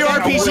or front of your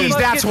win a RPGs, win?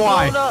 that's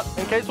why.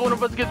 In case one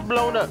of us gets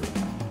blown up.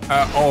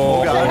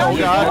 Oh God, oh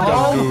God.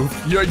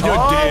 God. You're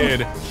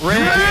dead.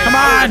 Come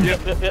on!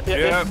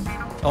 Yeah.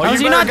 Oh,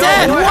 How's you he not better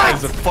dead? go. What?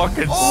 That's a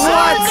fucking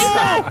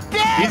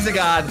He's a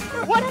god.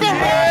 What the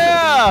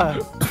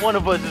hell? One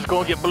of us is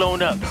gonna get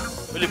blown up.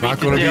 Will it be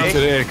Not gonna be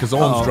today because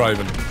Owen's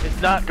driving.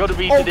 It's not gonna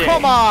be Oh, today.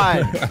 come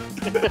on.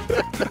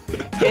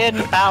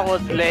 10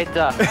 hours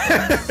later.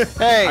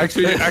 Hey.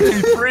 Actually,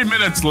 3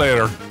 minutes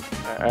later.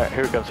 Alright,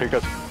 here it comes, here it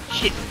comes.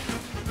 Shit.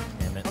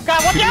 Damn it. Oh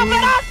God, watch out,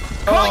 Vanoss!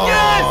 Oh,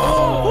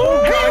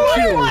 yes!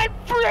 got you. My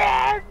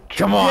friend!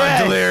 Come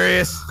on,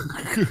 Delirious.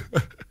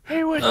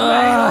 He was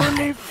my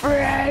only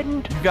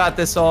friend. You got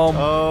this, all.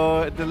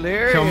 Oh,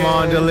 Delirious. Come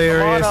on,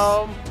 Delirious.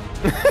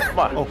 Come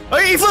on.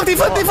 Hey, he flipped, he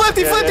flipped, he flipped,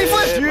 he flipped, he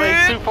flipped. Wait,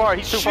 he's too far,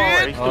 he's too far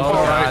away, he's too Oh,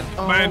 far away.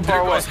 God. Man, there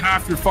far away. goes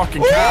half your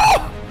fucking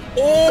cap.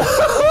 Oh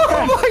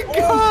my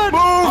God.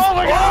 Oh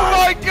my God! Oh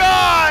my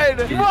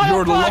God.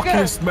 You're the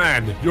luckiest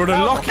man. You're the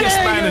luckiest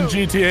man in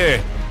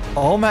GTA.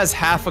 Ohm has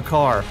half a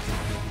car.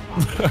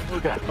 Oh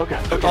God, oh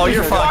God. Oh,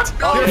 you're fucked.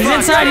 He's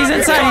inside, he's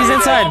inside, he's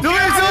inside.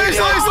 Delirious, get him.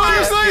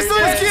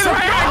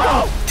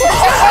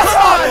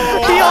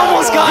 He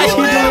almost got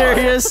you,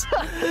 Delirious.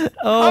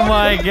 Oh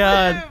my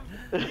God.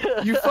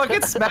 You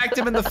fucking smacked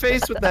him in the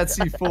face with that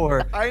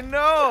C4. I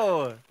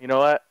know. You know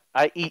what?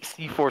 I eat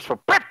C4s for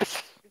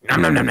breakfast. You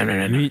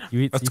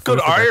eat That's C4 good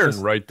for iron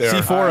breakfast? right there.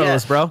 C4Os,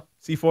 Yes. bro.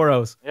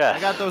 C4Os. Yeah. I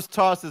got those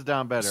tosses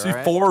down better. all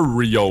right? C4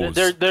 Rios.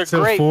 They're So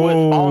great with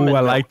full. almond I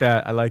milk. like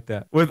that. I like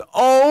that. With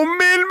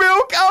almond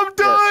milk, I'm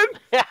done.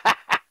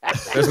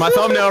 There's my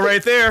thumbnail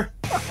right there.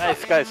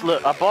 Nice, guys.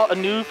 Look, I bought a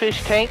new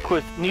fish tank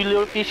with new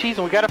little fishies,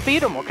 and we gotta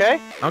feed them, okay?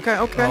 Okay,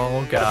 okay.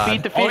 Oh, Gotta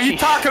feed God. the Oh, fishies. you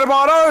talking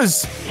about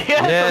us?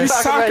 Yeah, He's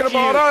I'm talking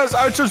about us.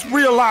 I just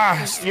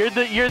realized. You're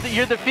the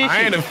fishy.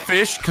 I ain't a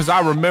fish because I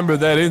remember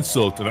that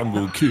insult and I'm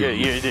gonna kill Yeah,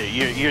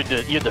 you. you're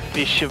the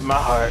fish of my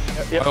heart.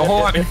 Hold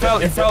on, it fell.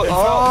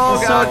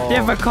 Oh, so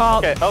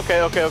difficult.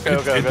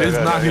 Okay. It is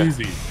not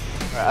easy.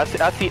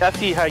 Alright, I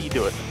see how you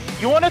do it.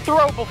 You want to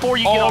throw before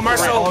you get Oh, off the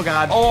Marcel. ramp.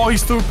 God. Oh,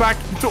 he's threw it back.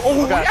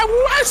 Oh, God. yeah,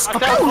 West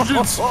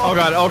Explosions. Oh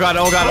God, oh God,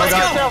 oh God, oh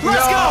God.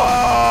 Let's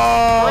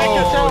go. Break Oh,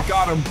 yourself.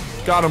 got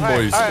him,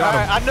 boys.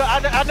 Got him.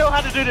 I know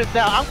how to do this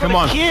now. I'm Come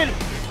gonna on. kill.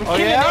 I'm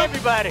killing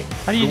everybody.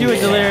 How do you do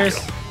it, Delirious?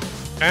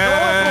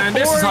 And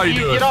this is how you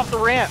do get it. off the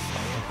ramp.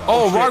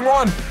 Oh, wrong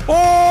one.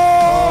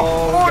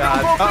 Oh,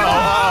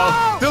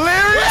 God.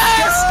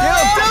 Delirious!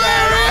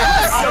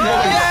 Delirious!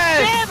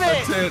 Damn it!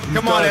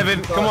 Come on,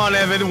 Evan. Come on,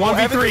 Evan.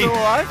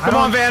 1v3. Come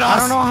on, Vanos. I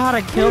don't know how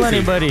to kill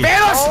anybody.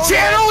 Vanos,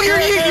 channel your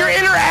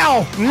inner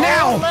owl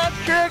now. Left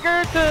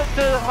trigger to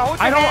hold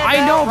your hand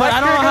I know, down, but I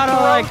don't know how to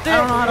like. I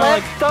don't know how to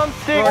like.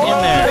 thumbstick. Get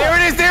in there. There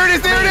it is. There it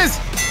is. There it is.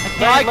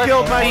 I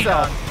killed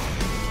myself.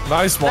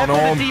 Nice one,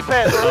 Left to the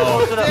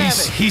D-pad.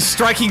 He's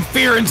striking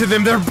fear into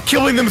them. They're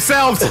killing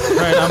themselves.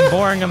 Right, I'm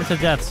boring them to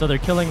death, so they're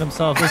killing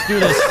themselves. Let's do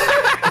this.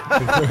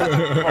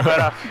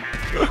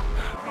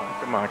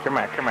 Come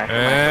on.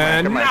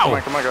 And now.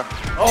 Come on, go.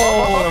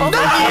 Oh,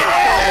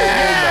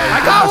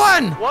 I got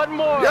one. One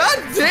more. God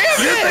damn it!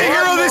 You're the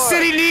hero this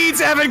city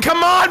needs, Evan.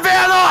 Come on,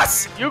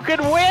 Vanos. You can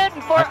win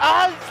for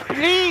us,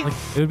 please. Like,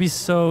 it would be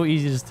so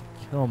easy just to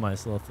kill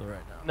myself right now.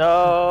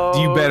 No.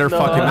 You better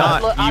fucking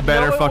not. You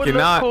better fucking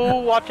not.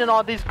 Cool watching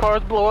all these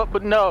cars blow up,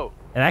 but no.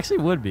 It actually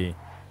would be.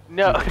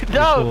 No,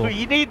 cool.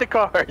 you need the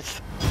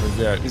cars.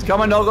 He's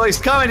coming, Nogle. He's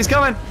coming. He's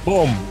coming.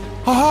 Boom.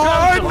 Oh,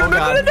 God.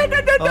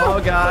 Oh,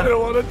 I God.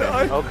 don't want to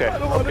die.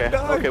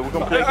 Okay, we're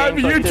gonna play I have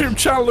a games like YouTube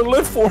this. channel to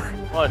live for.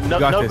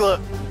 No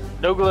glove.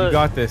 You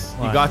got this.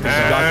 You got this.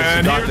 You got this.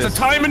 And You got here's this. the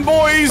timing,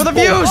 boys. For the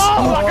views.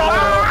 Oh my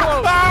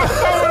God,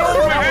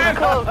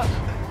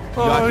 You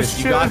got this.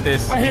 You got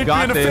this. I You hate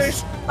got being a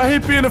this. fish. I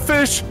hate being a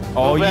fish.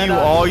 All you.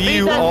 All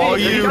you. All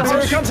you. Here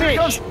it comes. He's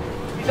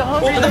a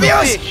hungry the little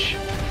views. fish.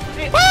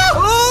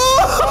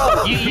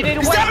 Oh, you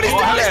didn't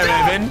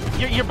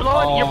wait. You're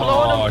blowing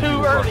them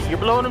too early. You're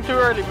blowing them too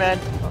early, man.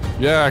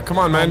 Yeah, come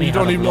on, man. You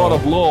don't even know how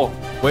to blow.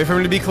 Wait for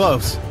him to be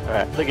close. All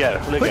right, look at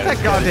him. Look Put at that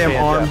him. goddamn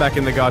Hands arm out. back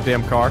in the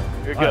goddamn car.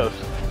 Here it goes.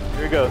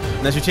 Here it goes.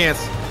 And that's your chance.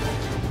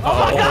 Oh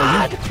my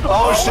God!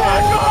 Oh shit! I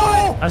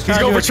was He's trying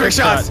to going do for a trick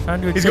shots. shot. Trying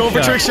to do a He's going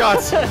for trick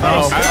shots. You know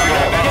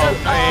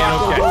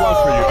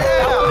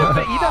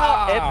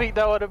how epic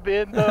that would have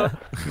been, though.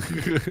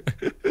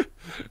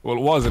 Well,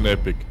 it wasn't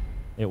epic.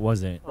 It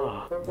wasn't.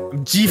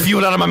 I'm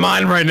G-fueled out of my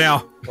mind right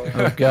now.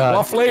 Oh, God.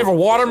 What flavor?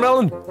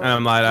 Watermelon?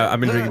 I'm lying. I've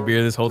been drinking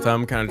beer this whole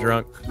time. I'm kind of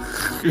drunk.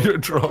 You're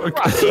drunk.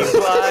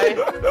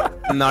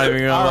 I'm not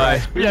even gonna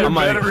lie. You're I'm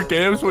better like, at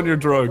games when you're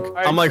drunk.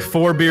 I'm like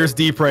 4 beers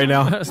deep right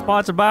now.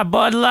 Sponsored by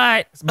Bud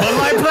Light. Bud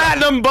Light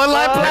Platinum. Bud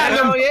Light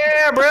Platinum. Oh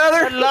yeah,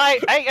 brother!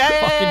 Like, hey,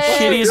 Fucking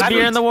shittiest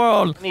beer in the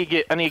world. I need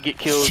to get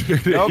killed.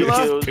 No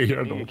kills.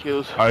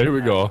 kills. All right, here we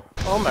go.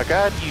 Oh my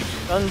God, you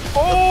son!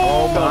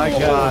 Oh my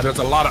God! There's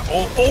a lot of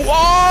What?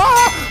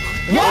 Wow.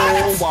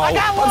 I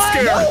got one. I'm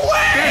scared. No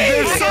way.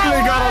 They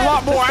suddenly got a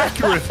lot more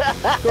accurate.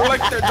 They're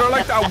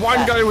like that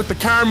one guy with the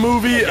car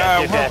movie.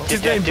 What's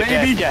his name,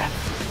 baby? Yeah.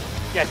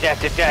 Oh fuck!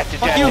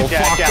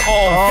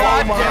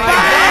 God, my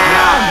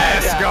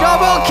God. Let's go.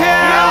 Double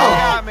kill!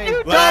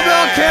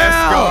 Double kill!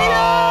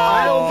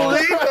 I don't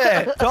believe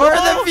it. For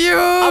the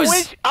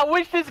views! I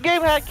wish this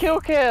game had kill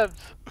cams.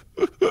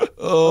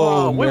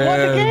 Oh, we won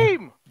the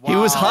game. He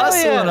was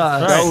hustling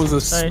us. That was a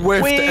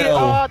swift We L.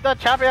 are the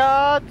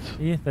champions.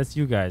 Yeah, that's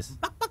you guys.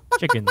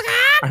 Chickens.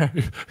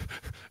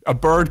 A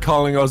bird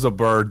calling us a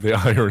bird. The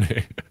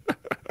irony.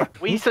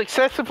 We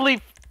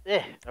successfully.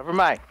 Never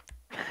mind.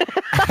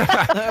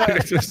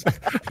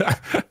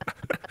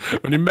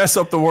 When you mess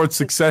up the word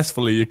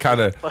successfully, you kind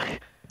of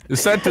the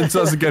sentence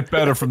doesn't get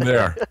better from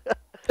there.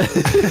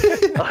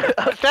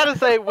 I was trying to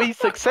say we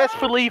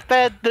successfully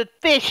fed the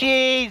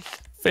fishies.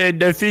 Fed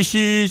the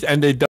fishies,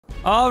 and they.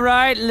 All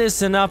right,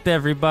 listen up,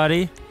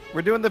 everybody.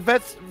 We're doing the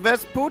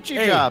Vespucci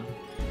job.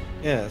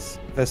 Yes,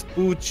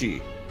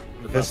 Vespucci.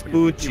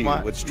 Vespucci,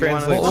 which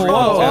translates Whoa, from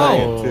whoa,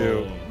 Italian whoa.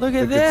 to Look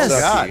at the this.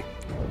 Kentucky.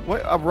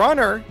 What, a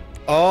runner?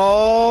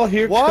 Oh,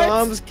 here What?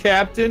 comes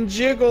Captain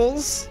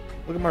Jiggles.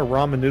 Look at my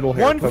ramen noodle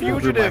hair. One poking through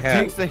my fugitive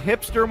hat. takes the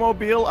hipster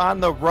mobile on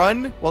the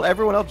run while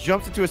everyone else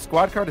jumps into a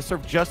squad car to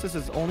serve justice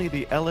as only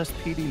the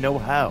LSPD know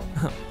how.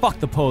 Fuck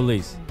the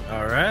police.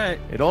 All right.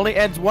 It only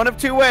ends one of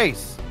 2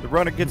 ways. The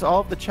runner gets all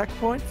of the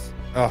checkpoints,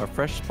 Oh. or a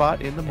fresh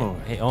spot in the moon.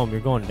 Hey, Ohm, you're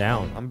going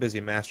down. I'm busy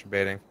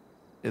masturbating.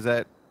 Is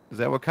that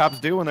what cops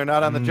do when they're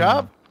not on the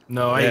job?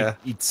 No, Yeah.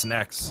 I eat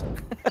snacks.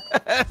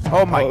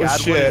 Oh my Oh, God,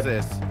 shit. what is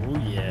this? Oh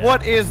yeah.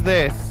 What is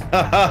this?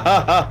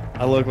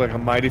 I look like a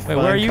mighty Wait, fine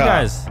where are you cop.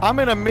 guys? I'm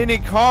in a mini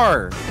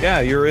car. Yeah,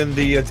 you're in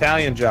the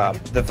Italian job,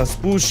 the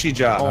Vespucci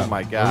job. Oh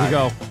my Here we God.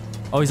 go.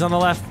 Oh, he's on the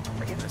left.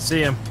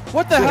 See him.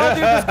 What the hell,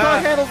 dude? This car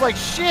handles like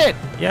shit.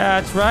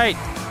 Yeah, that's right.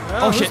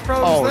 Oh, shit.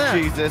 Oh,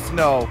 Jesus,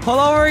 no. Pull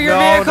over your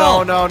No,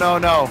 vehicle.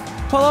 no.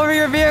 Pull over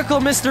your vehicle,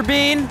 Mr.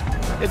 Bean.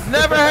 It's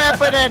never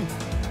happening.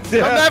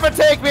 They'll never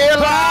take me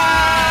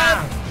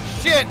alive.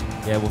 Shit.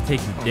 Yeah, we'll take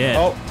you dead.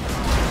 Oh.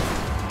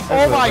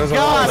 Oh my There's a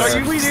God, lot are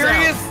there. you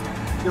serious?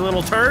 You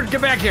little turd,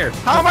 get back here.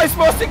 How am I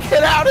supposed to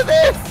get out of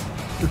this?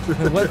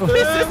 What,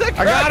 This is a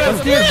I got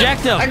what's the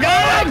objective? I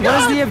got him!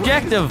 What is the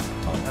objective?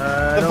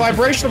 The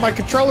vibration of my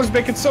controller's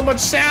making so much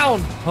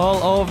sound.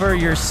 Pull over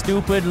your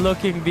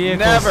stupid-looking vehicle,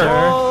 Never.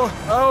 sir.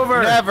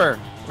 Over. Never.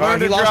 Learn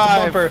he to lost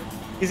drive. the bumper.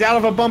 He's out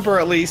of a bumper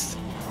at least.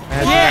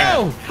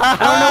 Whoa! I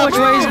don't know which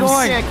way he's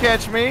going. You can't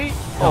catch me.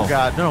 No, Oh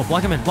God. No,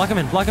 block him in, block him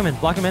in, block him in,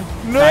 block him in.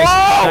 No!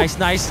 Nice.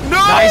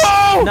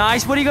 No!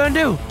 Nice. What are you gonna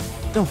do?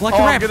 No, block Oh,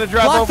 the I'm ramp. gonna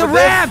drive block over the this.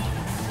 ramp.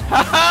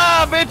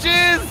 Haha,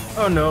 bitches!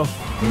 Oh no.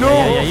 No.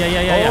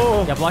 Yeah.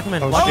 Oh. Yeah, block him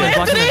in. Oh, Block him in. shit.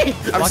 Block him in. Anthony!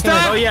 Block I'm him in.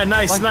 stuck. Oh yeah,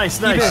 nice. Keep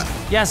it.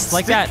 Yes,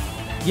 like that.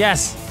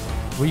 Yes.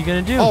 What are you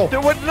gonna do? Oh.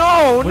 What?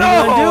 No, What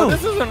are you gonna no, do?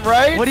 this isn't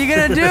right. What are you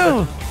gonna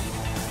do?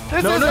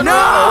 This No, isn't No!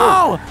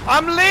 right.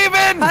 I'm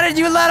leaving. How did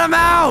you let him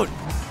out?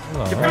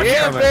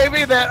 Yeah,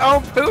 baby, that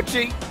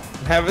Poochie.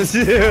 Have a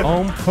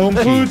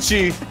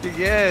Poochie.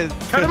 Yes.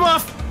 Cut him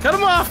off. Cut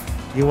him off.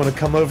 You want to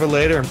come over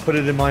later and put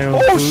it in my own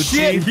Oh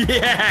Poochie? shit!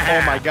 Yeah.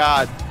 Oh my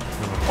god.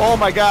 Oh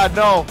my god,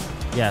 no.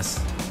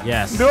 Yes.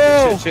 Yes.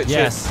 No. Shit.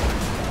 Yes.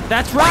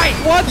 That's right.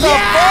 What the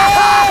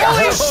Yeah! fuck?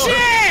 Holy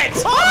shit!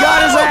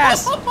 Got his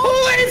ass.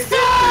 Holy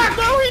fuck!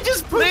 No, he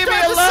just pooped Leave me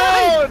out the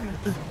side.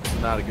 alone.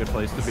 Not a good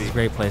place to be.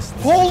 Great place. This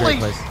is a Holy- great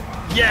place.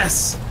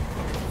 Yes.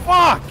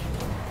 Fuck.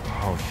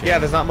 Oh shit. Yeah,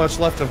 there's not much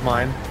left of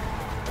mine.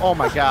 Oh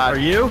my god. Are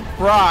you?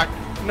 Brock,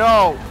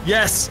 no.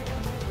 Yes.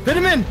 Hit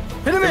him in.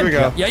 Hit him Here in. we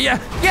go. Yeah.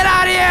 Get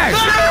out of here!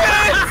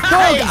 Go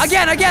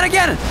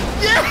again!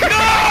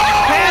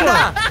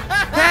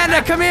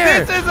 Panda, come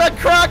here! This is a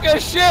crock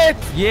of shit.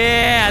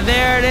 Yeah,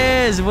 there it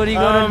is. What are you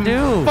gonna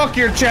do? Fuck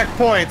your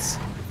checkpoints.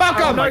 Fuck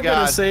I'm them. not God.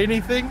 gonna say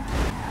anything.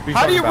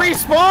 How do you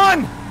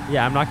respawn?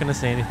 Yeah, I'm not gonna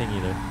say anything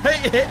either.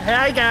 Hey,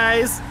 hi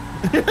guys.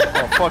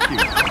 Oh, fuck you.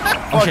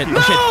 Oh shit!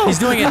 Oh shit! He's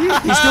doing it!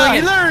 He's doing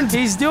it! He learned.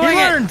 He's doing He it!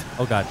 learned.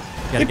 Oh god!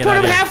 They Gotta get put out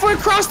him of here. halfway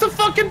across the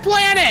fucking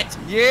planet.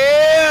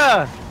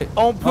 Yeah.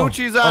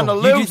 Poochie's on the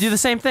loose. You do the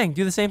same thing.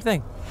 Do the same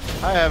thing.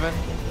 I haven't.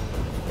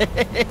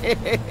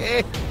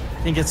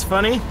 Think it's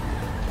funny?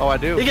 Oh, I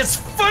do. Think it's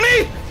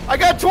funny? I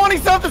got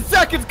 20-something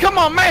seconds. Come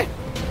on, man.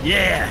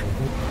 Yeah.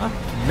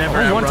 Never.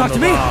 Oh, you want to talk to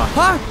me?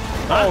 Huh?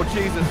 Oh,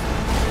 Jesus.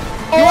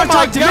 You Oh wanna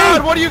my talk to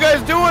God! me? What are you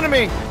guys doing to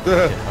me?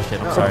 Oh shit!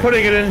 I'm For sorry.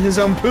 putting it in his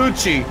own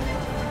Poochie.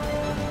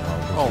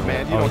 Oh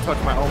man, you don't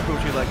touch my own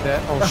Poochie like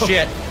that. Oh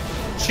shit.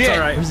 It's all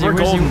right. Where's he- We're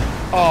where's he- golden.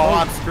 Oh,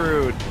 I'm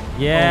screwed.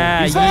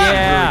 Yeah, He's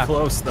yeah. really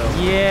close though.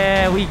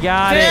 Yeah, we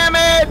got Damn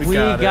it. it! We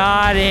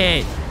got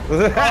it.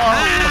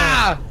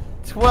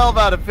 12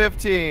 out of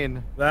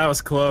 15. That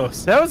was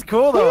close. That was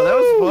cool though. That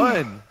was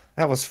fun.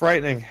 That was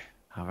frightening.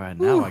 All right,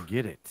 now I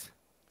get it.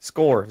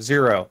 Score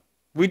 0.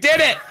 We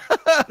did it!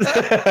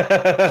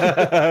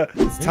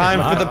 It's time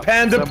for the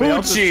Panda Somebody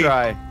else's Poochie.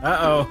 try.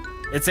 Uh-oh.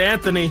 It's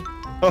Anthony.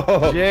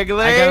 Oh.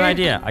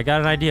 Jiggly. I got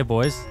an idea,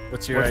 boys.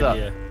 What's your What's up?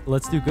 idea?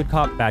 Let's do good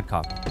cop, bad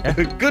cop.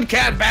 Okay? Good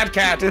cat, bad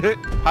cat.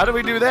 How do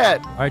we do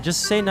that? All right,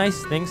 just say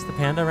nice things to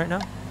Panda right now.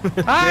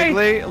 Hi.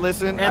 Jiggly,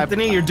 listen.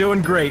 Anthony, you're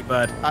doing great,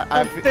 bud.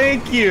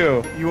 Thank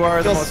you. You are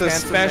the Feel most so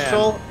handsome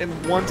special man.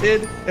 and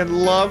wanted and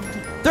loved.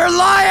 They're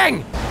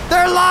lying!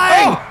 They're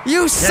lying!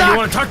 You Yeah, suck! you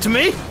want to talk to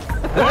me? You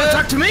want to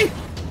talk to me?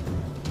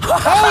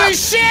 Holy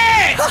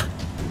shit!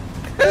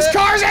 This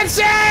car's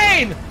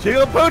insane!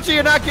 Jiggly Poochie,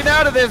 you're not getting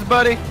out of this,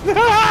 buddy.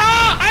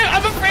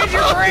 I'm afraid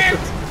you're correct.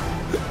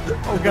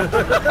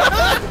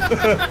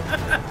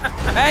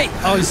 Hey!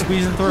 Oh, he's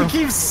squeezing We through.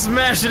 keep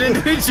smashing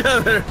into each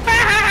other.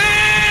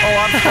 Oh,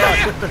 I'm stuck.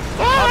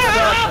 I'm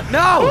stuck.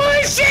 No!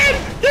 Holy shit!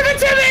 Give it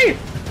to me!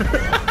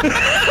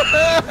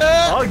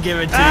 I'll give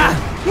it to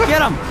you.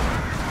 Get him!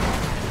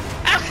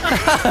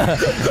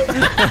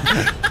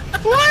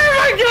 Where am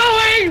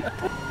I going?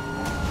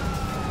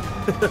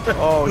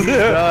 Oh, he's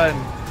done.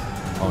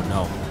 Oh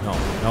no!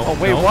 Oh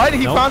wait, no, what?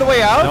 He no, found a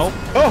way out? Nope.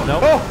 Oh,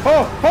 Nope.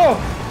 oh.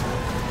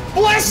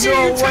 Bless you,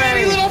 No you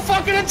tiny way. little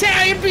fucking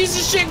Italian piece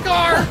of shit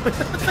car!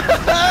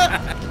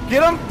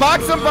 Get him!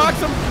 Box him! Box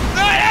him!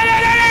 No!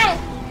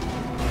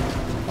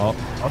 Oh,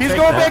 He's take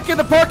going that. back in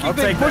the parking I'll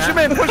thing. take Push that.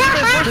 him in! Push him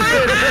in! Push him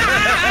in!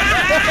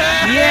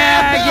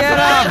 yeah! Get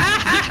him!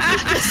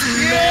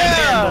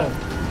 Yeah!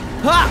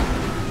 Ha!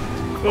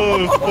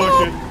 Oh,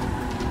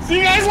 fuck See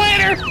you guys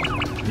later!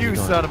 You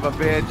son of a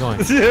bitch! Going.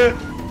 it.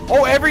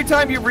 Oh, every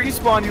time you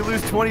respawn, you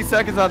lose 20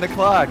 seconds on the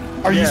clock.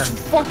 Are you Yeah.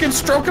 fucking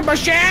stroking my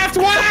shaft?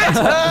 What?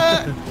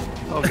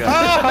 Oh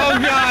god.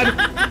 Oh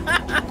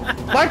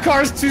god! My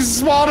car's too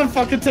small to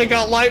fucking take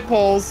out light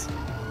poles.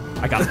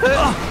 I got it.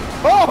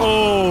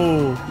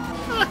 Oh.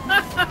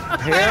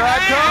 Here I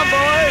come,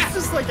 boys! It's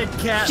just like a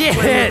cat Shit.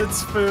 playing with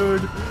its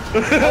food.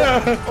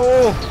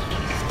 Oh,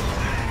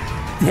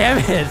 Damn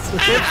it! 15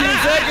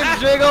 seconds,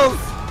 Jiggles!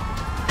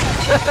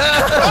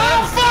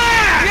 Oh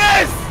fuck!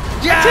 Yes!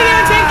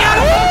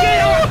 Yeah!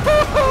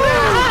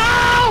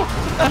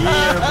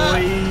 Yeah,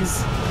 boys.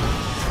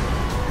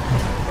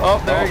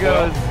 Oh, there he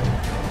goes.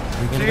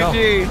 We're gonna go.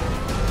 GG.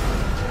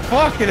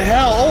 Fucking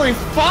hell! Only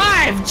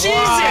 5! Jesus!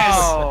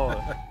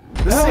 Wow.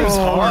 This seems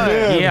hard.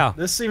 man. Yeah.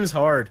 This seems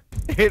hard.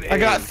 It I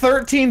got is.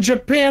 13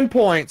 Japan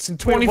points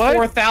and Wait, what?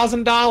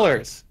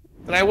 $24,000.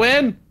 Did I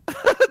win?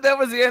 That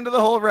was the end of the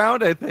whole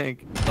round, I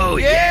think. Oh,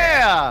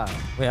 yeah!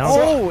 Wait, I don't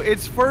Oh,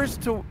 it's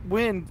first to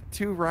win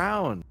 2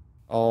 rounds.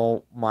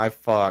 Oh my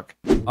fuck.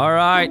 All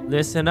right,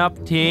 listen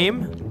up,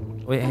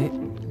 team. Wait, hey,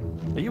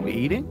 Are you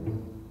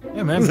eating?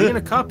 Yeah, man, being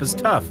a cop is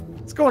tough.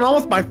 What's going on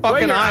with my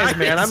fucking your eyes,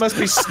 man? I eyes? must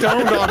be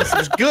stoned on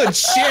some good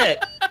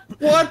shit.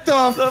 What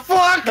the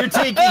fuck? You're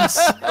taking,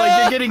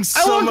 like, you're getting I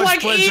so look much like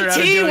pleasure out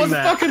of E.T. doing with a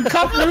that. fucking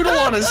cup noodle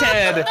on his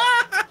head.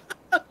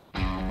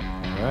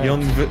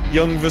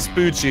 Young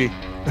Vespucci.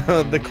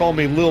 They call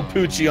me Lil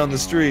Poochie on the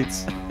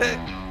streets.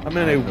 I'm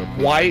in a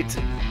white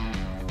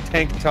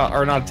tank top,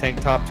 or not a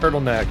tank top,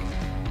 turtleneck.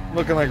 I'm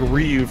looking like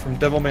Ryu from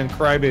Devilman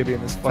Crybaby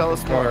in this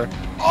fucking car.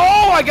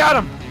 Oh, I got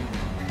him!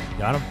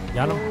 Got him.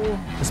 Got him.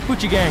 The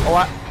Spoochie Gang.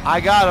 Oh, I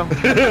got him.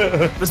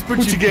 The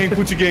Spoochie Gang,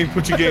 Poochie Gang,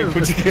 Poochie Gang,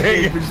 Poochie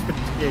Gang.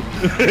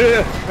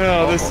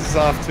 Oh, this is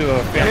off to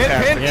a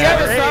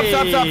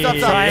fantastic stop.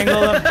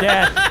 Triangle of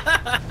death.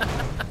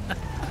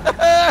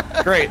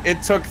 Great.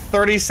 It took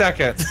 30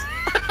 seconds.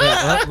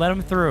 Yeah, let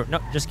him through. No,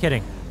 just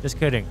kidding. Just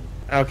kidding.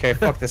 Okay,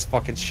 fuck this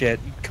fucking shit.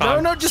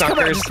 No, just come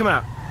out. Just come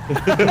out.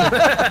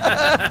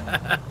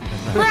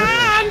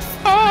 Run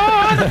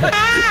for the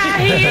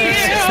high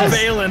heels!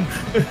 Bailing.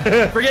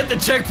 Forget the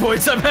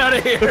checkpoints. I'm out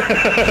of here.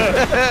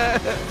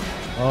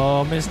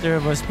 Oh, Mr.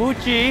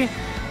 Vespucci.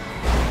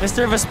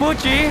 Mr.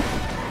 Vespucci.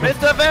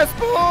 Mr.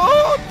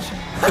 Vespucci!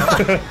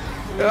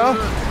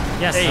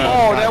 Yes. Hey,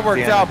 oh, that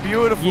worked out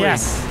beautifully.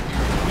 Yes.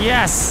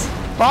 Yes.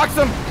 Box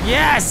him.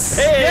 Yes.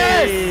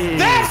 Hey. Yes.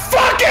 That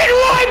fucking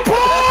light pole!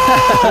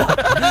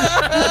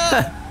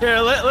 Here,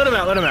 let him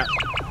out. Let him out.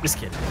 Just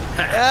kidding.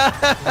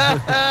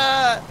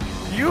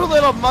 You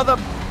little mother.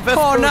 Vespucci.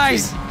 Oh,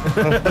 nice.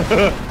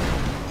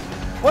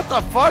 What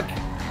the fuck?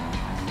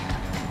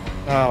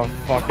 Oh,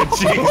 fucking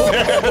Jesus.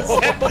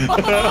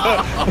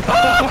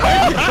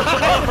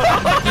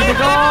 Keep it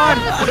going.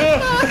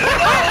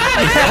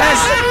 Yes.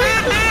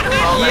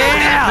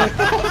 Yeah.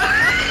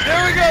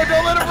 There we go.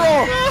 Don't let it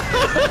roll.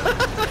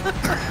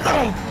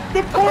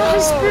 The poor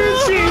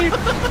Vespucci.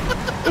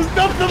 There's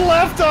nothing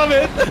left of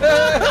it.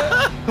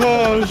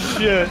 Oh,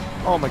 shit.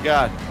 Oh, my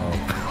God.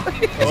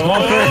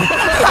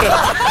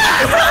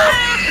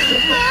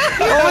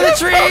 Over the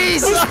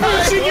trees.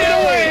 Vespucci, get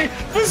away.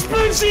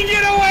 Vespucci,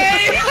 get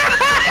away.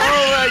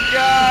 Oh, my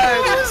God.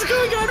 What's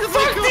going on?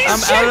 Fuck these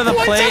I'm out of the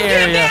play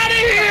area.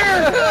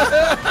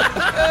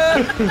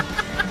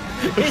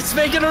 He's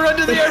making a run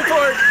to the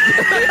airport.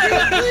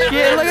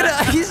 Yeah, look at it.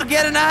 He's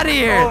getting out of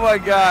here. Oh, my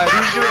God.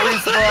 He's going to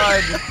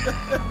respawn.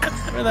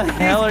 Where the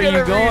hell are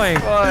you going?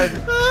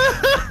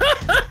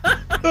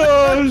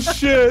 Oh,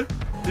 shit.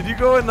 Did you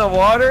go in the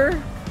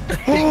water?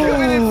 He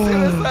committed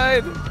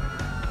suicide.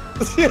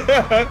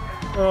 Yeah.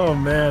 Oh,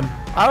 man.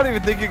 I don't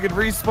even think you could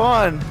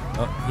respawn.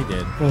 Oh, he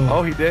did.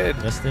 Oh, he did.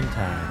 Just in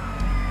time.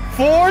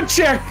 4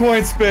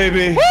 checkpoints,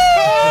 baby.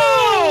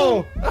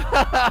 Woo!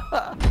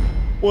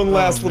 One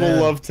last little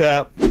love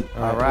tap.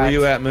 All right. Where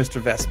you at,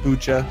 Mr.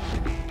 Vespucci?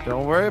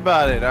 Don't worry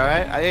about it. All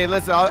right. Hey,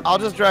 listen. I'll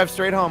just drive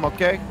straight home.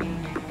 Okay,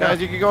 guys.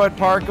 You can go at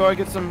park. Go and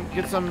get some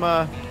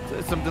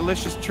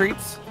delicious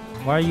treats.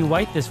 Why are you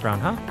white this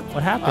round, huh?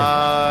 What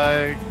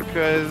happened?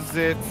 Because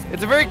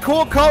it's a very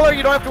cool color.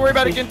 You don't have to worry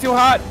about it getting too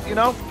hot. You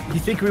know. You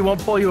think we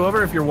won't pull you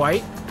over if you're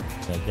white?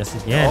 I guess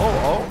again.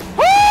 Oh.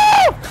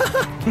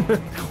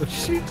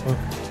 Shoot.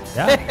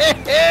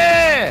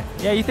 Yeah.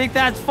 Yeah. You think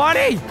that's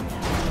funny?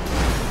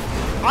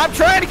 I'm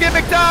trying to get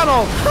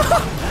McDonald's.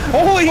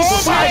 Holy shit!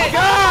 Oh my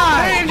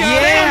God!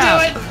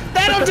 Yeah.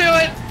 That'll do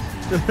it.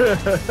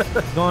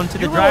 Going to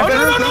the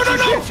drive-thru. No.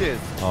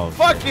 Oh.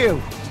 Fuck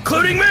you.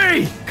 Including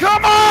me.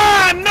 Come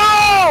on!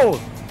 No!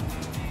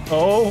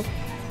 Oh.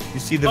 You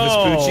see the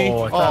Vespucci?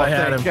 Oh, I thought I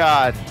had him. Thank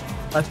God.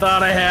 I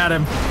thought I had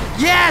him.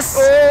 Yes!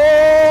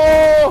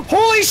 Oh!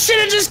 Holy shit!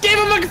 It just gave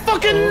him a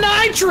fucking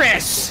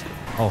nitrous.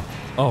 Oh.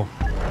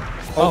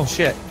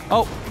 Shit.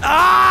 Oh.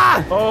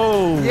 Ah!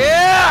 Oh.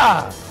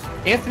 Yeah!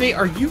 Anthony,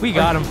 are you? We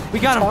got him. We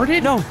got him.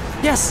 retarded? No.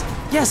 Yes.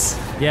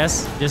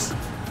 Just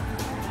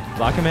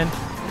lock him in.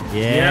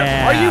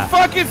 Yeah. Are you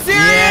fucking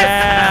serious?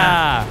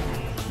 Yeah.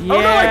 Oh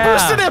no! I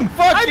boosted him.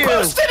 Fuck you! I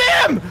boosted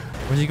him.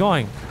 Where's he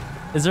going?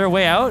 Is there a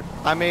way out?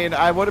 I mean,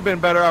 I would have been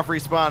better off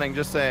respawning.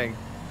 Just saying.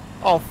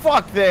 Oh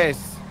fuck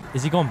this!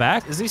 Is he going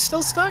back? Is he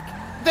still stuck?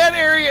 That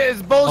area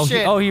is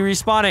bullshit. Oh, he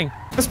respawning.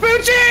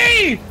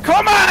 Vespucci!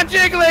 Come on,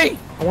 Jiggly!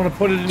 I want to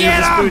put it in your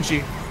Get him!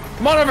 Vespucci.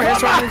 Come on over here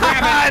so I can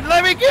grab it.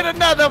 Let me get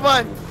another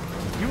one.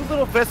 You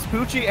little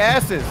Vespucci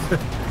asses.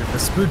 Your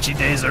Vespucci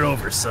days are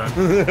over, son.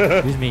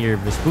 Excuse me, your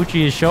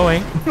Vespucci is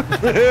showing.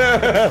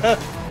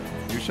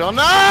 You shall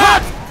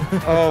not!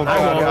 Oh my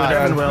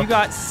God. You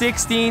got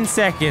 16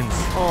 seconds.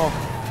 Oh.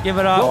 Give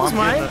it up. What was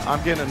mine?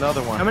 I'm getting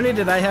another one. How many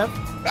did I have?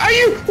 Are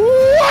you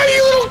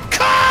little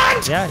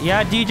cunt?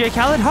 Yeah, DJ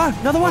Khaled. Huh,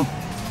 another one.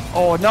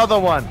 Oh, another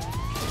one.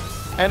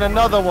 And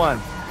another one.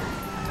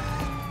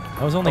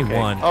 That was only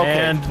one. Okay.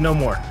 And no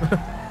more.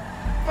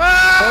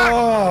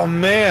 Oh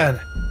man.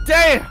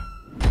 Damn.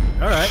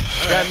 All right.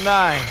 Got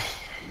 9.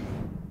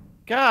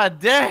 God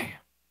damn.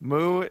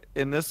 Moo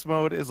in this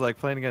mode is like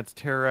playing against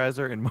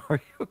Terrorizer in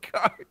Mario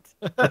Kart.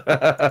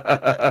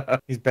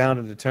 He's bound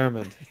and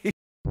determined.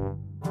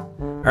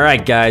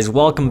 Alright guys,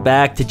 welcome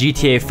back to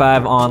GTA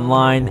 5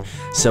 Online.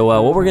 So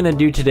what we're gonna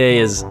do today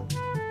is...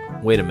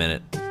 Wait a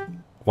minute.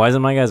 Why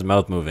isn't my guy's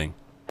mouth moving?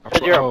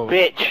 Because you're a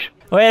bitch.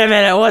 Wait a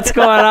minute, what's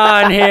going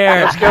on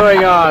here? What's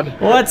going on?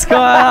 What's going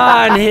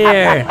on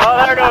here?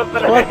 Oh, there goes the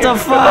What the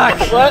fuck?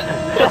 What?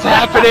 What's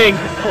happening?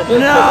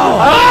 No!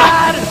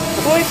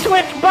 We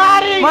switched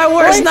bodies! My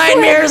worst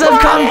nightmares have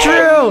come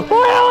true!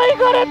 What are we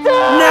gonna do?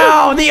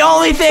 No! The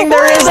only thing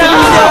there is to be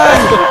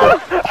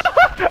done!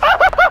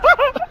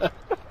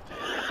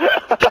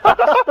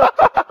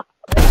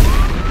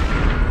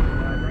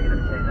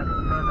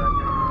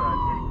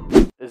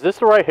 Is this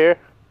the right hair?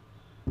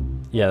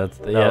 Yeah, that's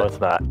the, No, it's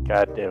not.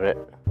 God damn it.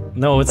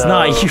 No, it's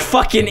not. You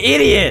fucking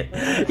idiot!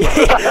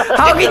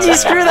 How could you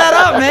screw that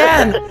up,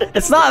 man?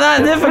 It's not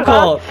that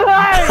difficult.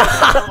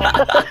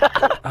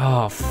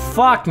 Oh,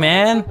 fuck,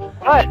 man.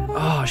 What?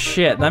 Oh,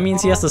 shit. That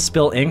means he has to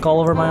spill ink all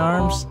over my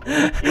arms?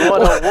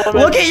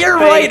 Look at your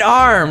right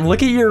arm.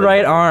 Look at your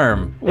right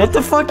arm. What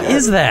the fuck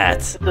is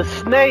that? The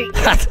snake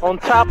on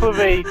top of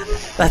a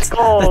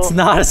skull. That's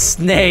not a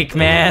snake,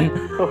 man.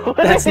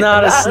 That's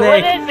not a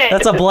snake. What is it?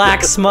 That's a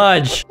black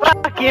smudge.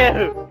 Fuck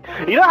you.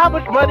 You know how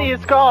much money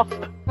it's cost?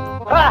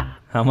 Ah!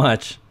 How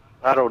much?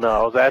 I don't know.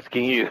 I was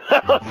asking you.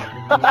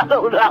 I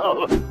don't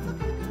know.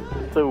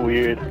 So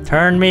weird.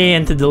 Turn me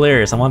into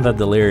Delirious. I want that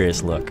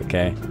Delirious look,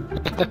 okay?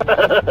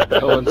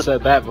 No one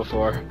said that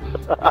before.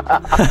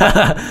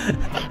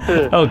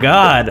 Oh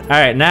god.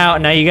 Alright, now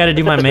you gotta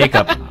do my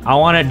makeup. I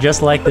want it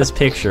just like this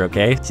picture,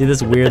 okay? See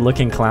this weird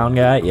looking clown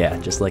guy? Yeah,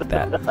 just like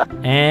that.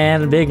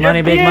 And big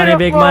money, big money,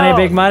 big money,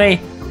 big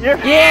money.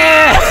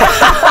 Yeah!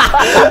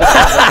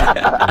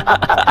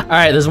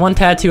 Alright, there's one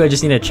tattoo I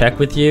just need to check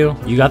with you.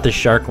 You got the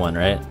shark one,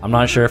 right? I'm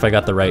not sure if I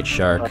got the right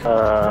shark.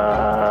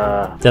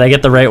 Did I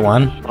get the right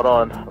one? Hold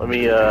on. Let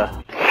me, Did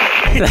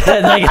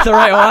I get the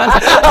right one?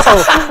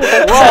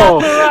 Whoa!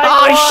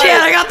 Oh shit,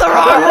 I got the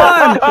wrong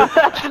one!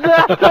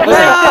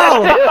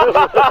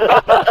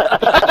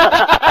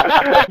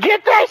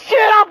 Get that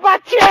shit off my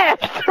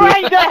chest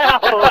right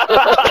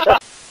now!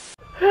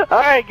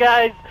 Alright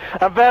guys,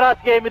 I'm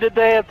VanossGaming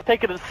today. I'm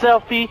taking a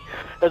selfie.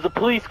 There's a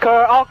police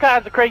car. All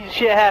kinds of crazy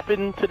shit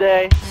happened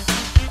today.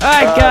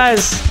 Alright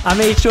guys, I'm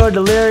H4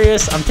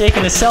 Delirious. I'm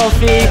taking a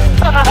selfie.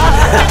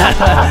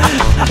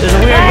 There's a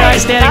weird guy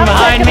standing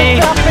behind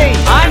me.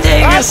 I'm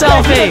taking a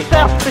selfie.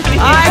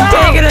 I'm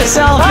taking a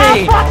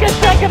selfie. I'm fucking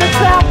taking a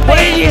selfie. What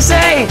did you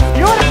say?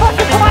 You wanna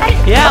fucking play?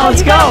 Yeah,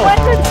 let's go.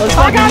 Let's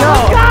fucking go.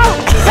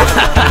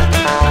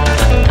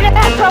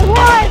 Yes, I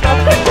won.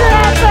 Sit your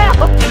ass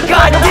out.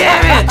 God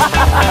damn it!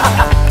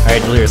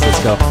 Alright, Delirious, let's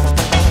go.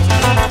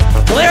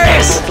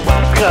 Delirious!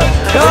 Go!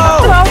 Go!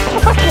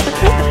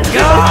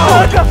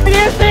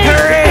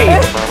 Hurry!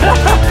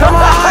 Come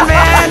on,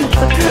 man!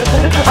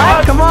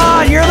 Come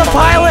on, you're the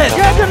pilot!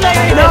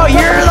 No,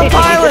 you're the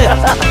pilot!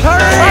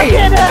 Hurry!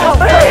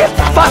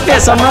 Fuck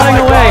this, I'm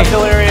running away!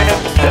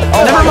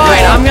 Never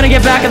mind, I'm gonna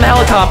get back in the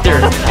helicopter.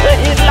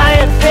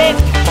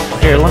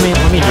 Here, let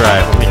me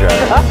drive.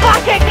 I'm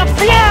fucking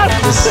confused.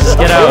 Just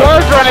get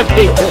out.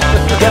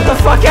 Get the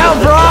fuck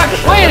out, Brock!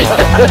 Wait!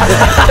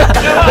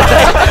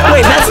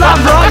 Wait, that's not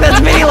Brock,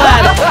 that's Mini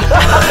Lad!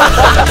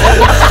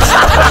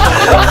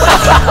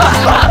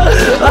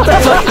 What the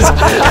fuck is...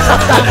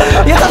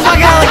 Get the fuck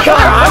out of the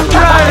car! I'm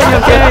driving,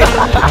 okay?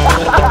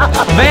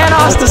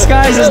 Vanoss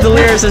disguised as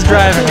Delirious is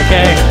driving,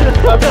 okay?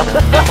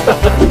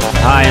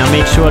 Hi, I'm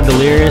H4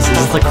 Delirious. Is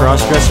this the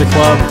Crossdresser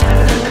Club?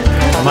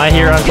 Am I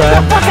here on time?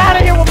 Get the fuck out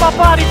of here with my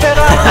body,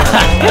 Vanoss!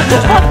 Get the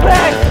fuck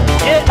back!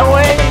 Get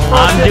away!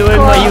 I'm doing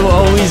what you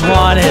always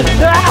wanted.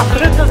 No,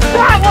 this is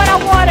not what I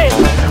wanted!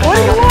 What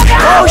do you want?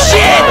 Oh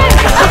shit!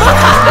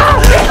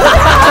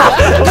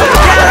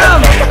 Get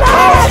him!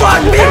 Oh fuck,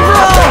 big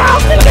bro!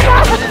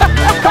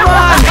 Come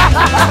on!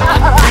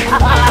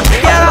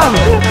 Get him!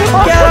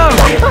 Get him!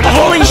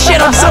 Holy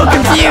shit, I'm so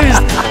confused!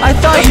 I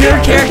thought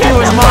your character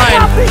was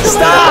mine!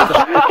 Stop!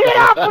 Get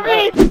off of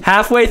me!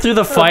 Halfway through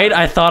the fight,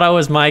 I thought I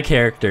was my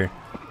character.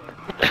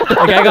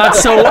 Like I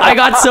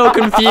got so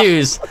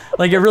confused.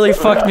 Like it really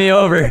fucked me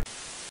over.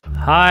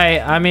 Hi,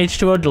 I'm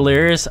H2O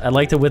Delirious. I'd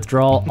like to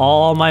withdraw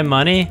all my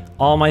money,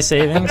 all my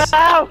savings.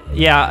 No!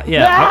 Yeah,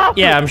 No!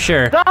 I'm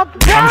sure. No!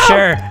 I'm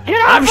sure. Get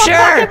off I'm my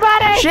sure. fucking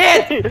body!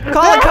 Shit!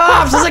 Call the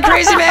cops! There's a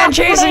crazy man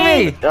chasing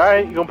me!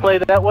 Alright, you gonna play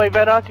that way,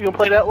 Vanoss? You gonna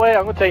play that way?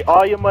 I'm gonna take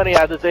all your money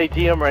out of this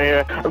ATM right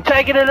here. I'm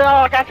taking it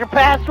all. I got your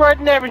password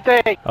and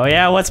everything. Oh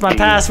yeah, what's my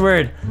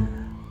password?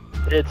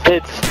 It's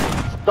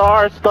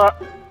star.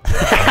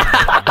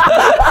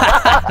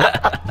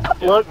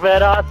 Look,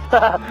 Vanoss,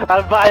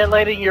 I'm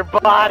violating your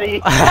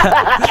body.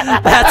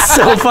 That's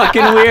so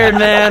fucking weird,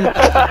 man.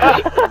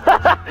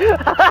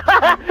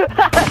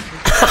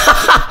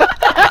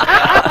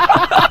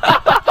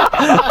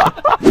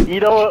 You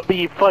know what would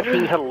be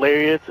fucking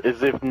hilarious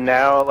is if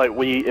now, like,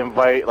 we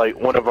invite, like,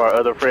 one of our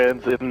other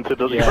friends into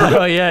the...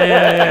 Oh,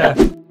 yeah.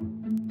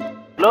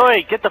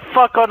 Lloyd, get the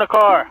fuck on the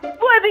car.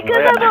 Boy,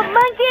 because I'm a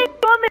monkey, you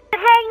want me to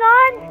hang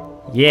on?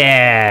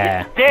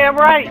 Yeah. Damn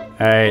right.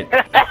 Alright.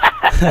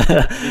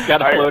 He's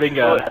got a floating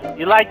gun.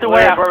 You like the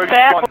way I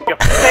fat on your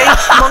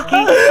face,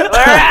 monkey?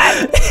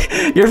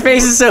 Alright. Your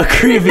face is so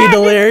creepy,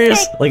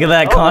 Delirious. Look at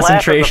that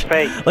concentration.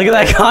 Look at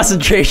that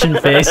concentration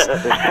face.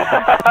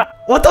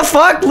 What the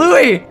fuck,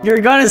 Louis? Your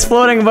gun is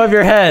floating above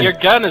your head. Your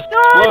gun is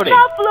No, floating. it's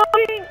not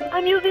floating.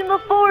 I'm using the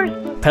force.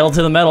 Pedal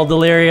to the metal,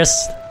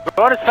 Delirious.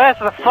 Run as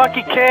fast as the fuck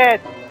you can.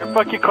 Your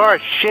fucking car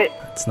is shit.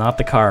 It's not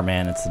the car,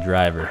 man. It's the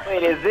driver.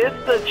 Wait, is this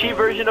the cheap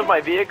version of my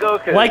vehicle?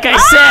 Like I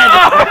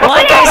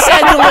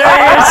said,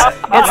 Delirious,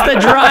 it's the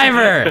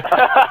driver.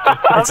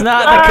 It's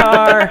not the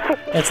car.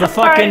 It's the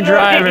fucking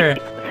driver.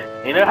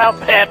 You know how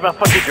bad my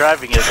fucking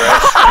driving is,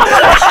 right?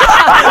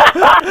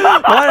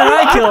 Why did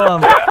I kill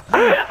him?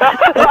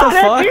 What the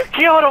fuck? You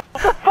killed him.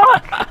 What the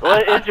fuck?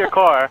 What is your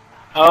car?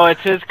 Oh,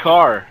 it's his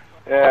car.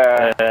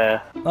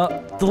 Yeah.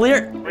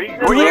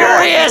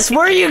 Delirious,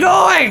 where are you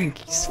going?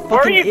 Where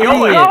are you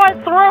going? Oh, I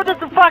throw the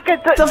fucking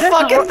thing. The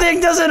fucking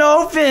thing doesn't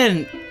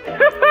open.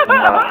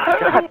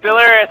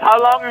 Delirious, how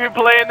long have you been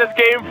playing this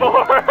game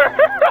for?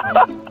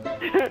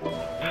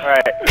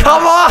 Alright.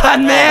 Come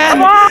on, man!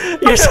 Come on!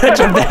 You're such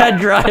a bad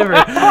driver.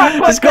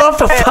 Just go off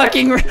the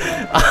fucking.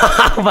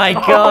 Oh my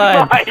god.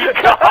 Oh my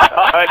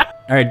god.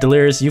 Alright,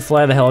 Delirious, you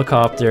fly the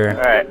helicopter.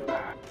 Alright.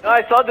 No,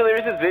 I saw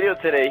Delirious' video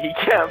today. He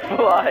can't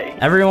fly.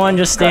 Everyone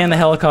just stay in the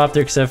helicopter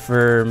except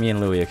for me and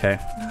Louie, okay?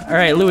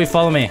 Alright, Louie,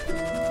 follow me.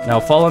 Now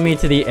follow me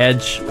to the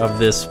edge of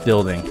this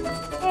building.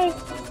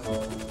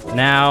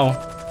 Now,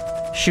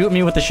 shoot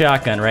me with the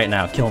shotgun right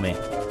now. Kill me. Wait,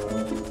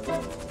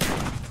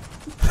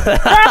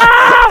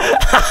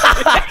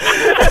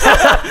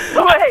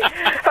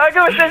 how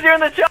come it says you're in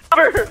the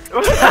chopper?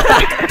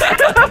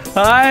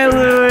 Hi,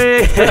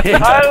 Louie.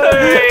 Hi,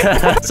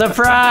 Louie.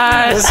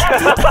 Surprise.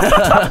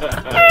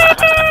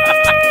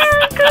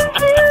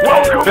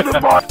 Welcome to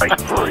my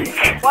freak.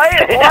 Why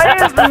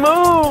is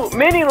Moo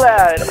Mini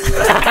Lad?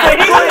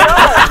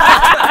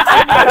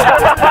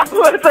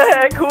 What the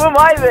heck? Who am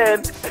I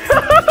then?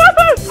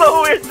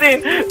 So weird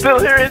seeing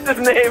Delirious'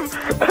 name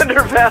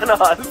under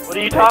Vanos. What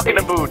are you talking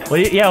about? What are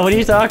you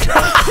talking about?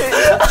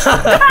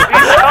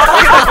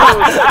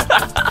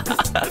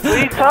 What are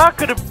you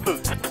talking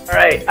about?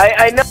 Alright,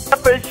 I know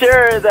for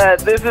sure that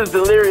this is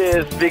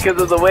Delirious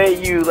because of the way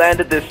you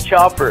landed this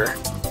chopper.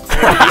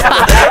 Come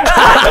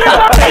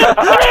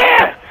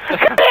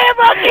here,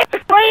 monkey!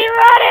 Where are you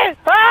running?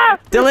 Huh?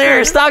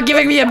 Delirious, stop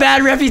giving me a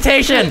bad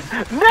reputation!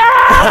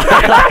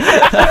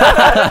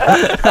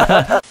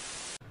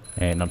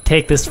 Hey, now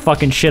take this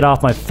fucking shit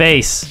off my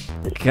face.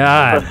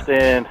 God.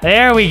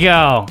 There we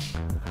go.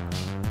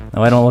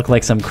 Now I don't look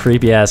like some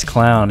creepy ass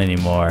clown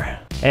anymore.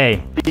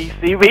 Hey. Do you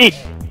see me?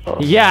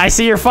 Yeah, I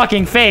see your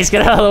fucking face.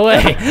 Get out of the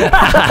way.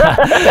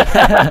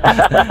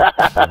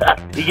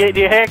 You getting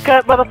your hair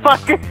cut,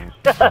 motherfucker?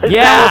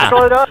 Yeah.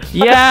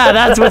 Yeah,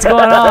 that's what's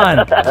going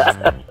on.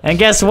 And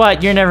guess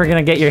what? You're never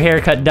gonna get your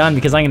haircut done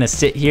because I'm gonna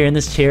sit here in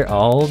this chair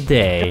all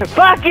day.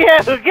 Fuck you!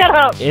 Get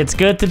up! It's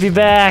good to be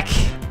back.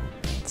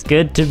 It's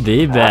good to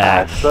be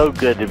back. So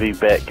good to be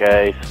back,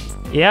 guys.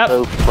 Yep.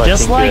 So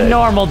just like good.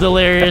 normal,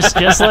 Delirious.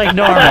 Just like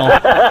normal.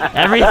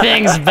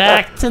 Everything's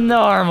back to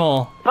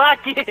normal.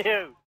 Fuck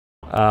you!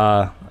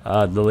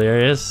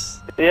 Delirious.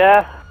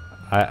 Yeah.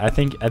 I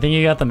think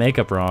you got the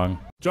makeup wrong.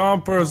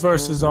 Jumpers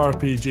versus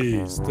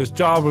RPGs. This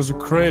job was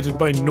created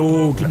by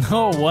Nogla.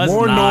 No, it was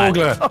more not.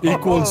 Nogla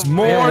equals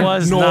more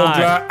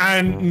Nogla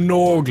and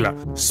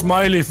Nogla.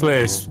 Smiley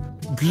face.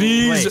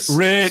 Please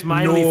rate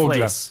Smiley Nogla.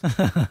 place.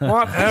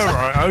 Whatever.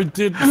 I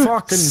did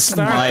fucking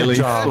start Smiley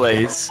the job.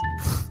 place.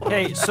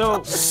 Okay,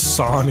 so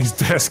Sonny's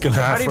desk and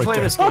how half do you right play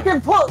there. this game?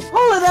 Fucking pull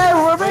it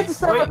out. We're ready to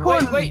start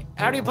recording. Wait.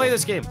 How do you play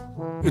this game?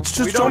 It's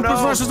just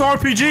Jumpers versus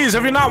RPGs.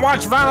 Have you not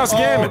watched Oh Vanos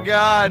Gaming?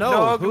 god,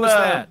 No, who's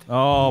that?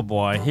 Oh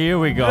boy, here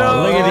we go.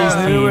 No. Look at these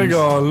teams. Here we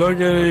go. Look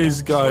at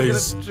these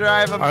guys.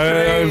 Drive them I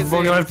crazy.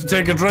 fucking have to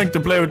take a drink to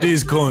play with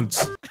these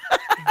cunts.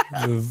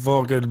 You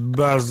fucking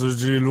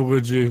bastards, you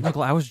look at you.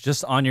 Uncle, I was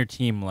just on your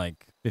team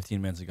like 15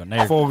 minutes ago. Now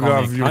you're Fuck calling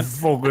off, me a you cunt?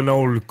 fucking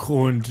old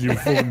cunt. You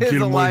fucking The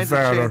killed my lines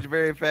have father. changed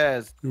very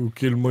fast. You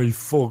killed my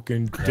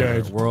fucking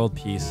dad. World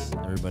peace,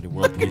 everybody.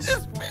 World peace.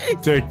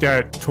 Take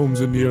that.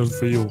 Thumbs in the ears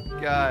for you.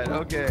 God,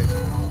 okay.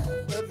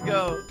 Let's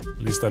go. At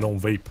least I don't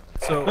vape.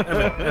 So,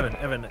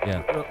 Evan.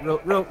 Yeah.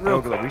 Real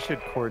Ogla, we should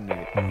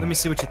coordinate. Let me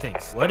see what you think.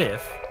 What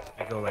if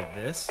I go like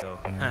this? So,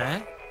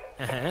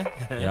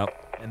 Yep.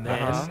 And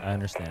then I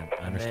understand.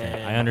 I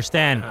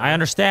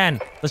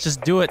understand. Let's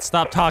just do it.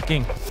 Stop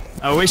talking.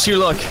 I wish you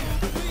luck.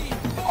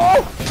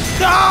 Oh!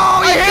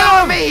 No! You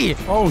got me!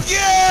 Oh shit!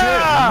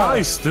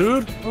 Nice,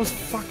 dude. That was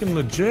fucking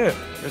legit.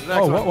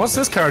 Oh, what's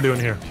this car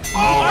doing here?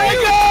 Oh my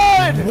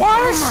god! What?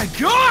 Oh my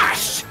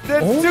gosh!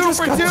 That's 2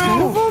 for 2!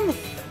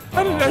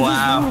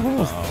 Wow.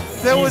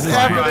 That was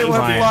after they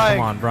went flying.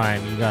 Come on,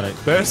 Brian. You got it.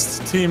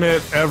 Best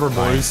teammate ever,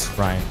 boys.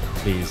 Brian,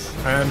 please.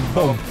 And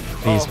boom.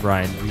 Please,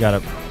 Brian. You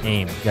gotta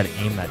aim. You gotta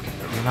aim that.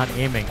 You're not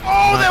aiming.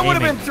 Oh, that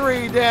would have been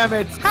 3, damn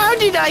it! How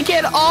did I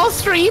get all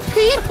 3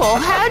 people?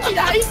 How did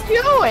I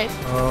do it?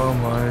 Oh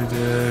my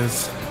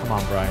days. Come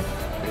on, Brian.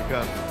 Here you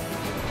go.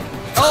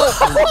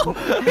 Oh!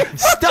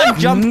 Stunt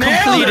jump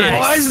completed!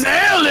 Boys,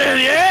 nailed it,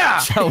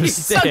 yeah! That was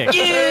sick.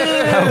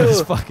 That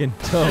was fucking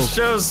dope. This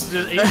shows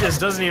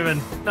Aegis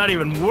not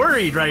even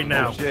worried right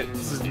now. Oh, shit.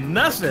 This is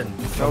nothing.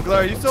 Ogla,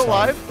 are you still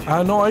alive?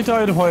 No, I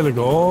died a while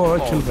ago. I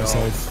killed no.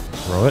 myself.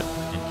 Throw it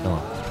and kill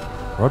him.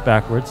 Throw it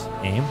backwards.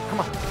 Aim. Come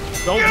on.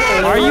 Don't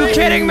Are you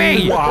kidding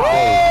me? Wow.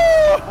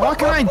 What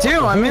can I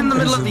do? I'm in the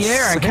middle of the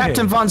air, and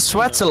Captain Von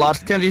sweats a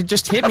lot. Can you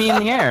just hit me in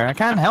the air? I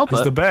can't help it.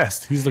 He's the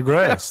best. He's the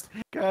greatest.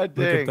 God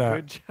Look dang, at that.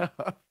 good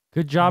job.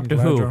 Good job to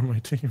Glad who? you're on my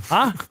team.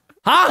 Huh?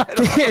 Huh?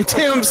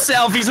 To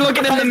himself, he's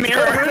looking in the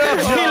mirror.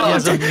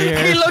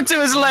 He looked to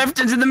his left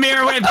into the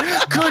mirror and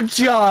went, "Good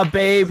job,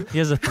 babe." He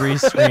has a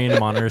 3-screen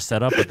monitor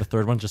setup, but the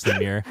third one just a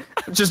mirror.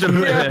 Just a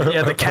mirror.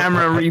 Yeah, the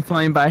camera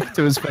replaying back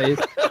to his face.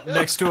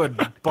 Next to a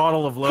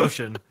bottle of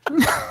lotion.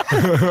 And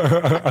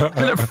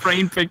a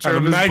framed picture And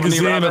of a his bunny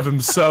magazine rabbit. of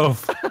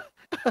himself.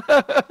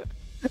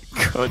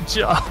 Good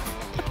job.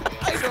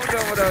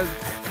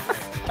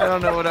 I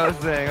don't know what I was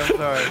saying. I'm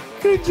sorry.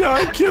 Good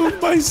job.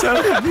 Killed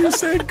myself. You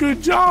said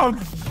good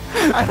job.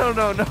 I don't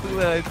know. No,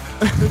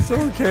 it's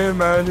okay,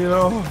 man. You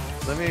know.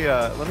 Let me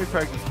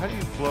practice. How do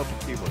you blow up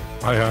the keyboard?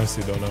 I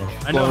honestly don't know.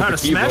 I know how to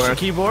smash a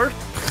keyboard.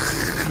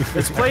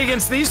 Let's play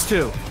against these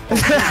two. You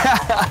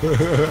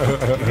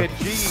hit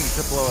G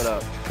to blow it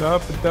up.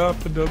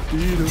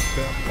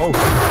 Oh.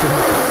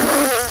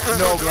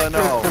 Nogla,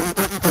 no.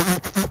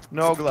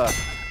 Nogla.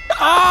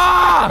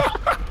 Ah!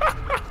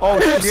 Oh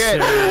shit!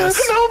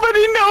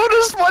 Nobody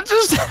noticed what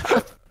just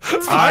happened.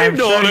 I'm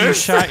sure you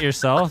shot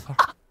yourself.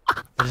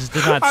 I just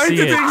did not I see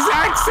did it. the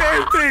exact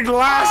same thing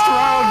last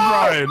round,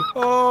 Brian.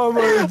 Oh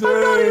my I'm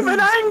not even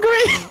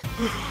angry.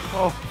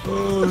 Oh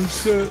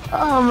shit.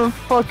 I'm a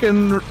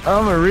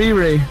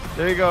Riri.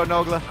 There you go,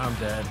 Nogla. I'm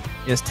dead.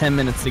 He has 10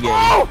 minutes to get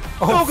Oh,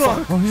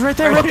 Nogla! Oh, he's right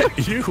there. I Right there.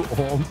 hit you,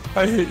 Om.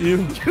 I hit you.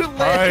 You landed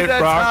Alright, on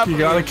Brock, top you of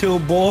gotta me. kill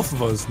both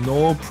of us.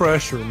 No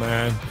pressure,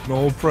 man.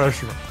 No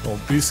pressure.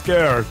 Don't be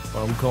scared.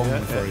 I'm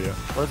coming for you.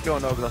 Let's go,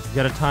 Nogla. You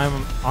got a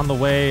time on the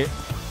way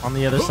on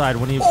the other side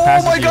when he Oh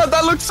passes my you. god,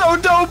 that looks so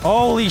dope!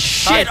 Holy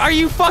shit, are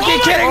you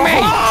fucking kidding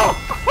me? Oh,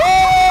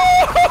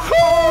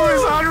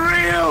 it's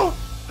unreal!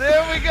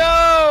 There we go!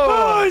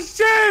 Oh,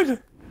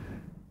 shit!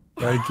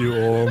 Thank you,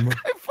 Om.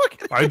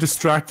 I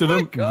distracted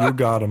him. You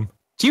got him.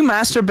 Do you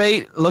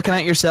masturbate looking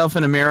at yourself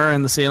in a mirror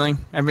in the ceiling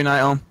every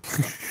night, Om?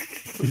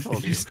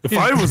 If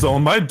I was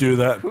Om, I'd do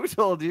that. Who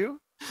told you?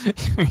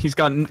 He's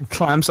got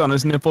clamps on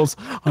his nipples.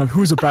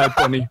 Who's a bad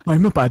bunny?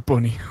 I'm a bad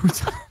bunny.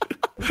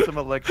 Some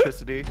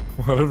electricity.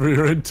 Whatever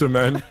you're into,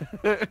 man.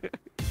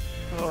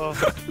 Oh.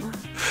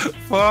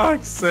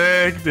 Fuck's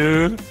sake,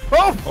 dude.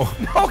 Oh,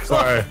 no,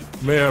 sorry.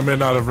 May or may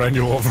not have ran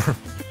you over.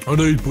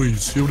 Alright,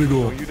 please. Here we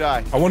go. Oh, you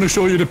die. I want to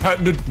show you the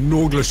patented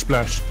Nogla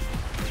splash.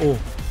 Oh,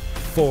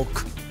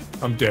 fuck.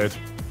 I'm dead.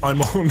 I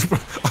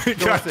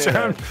got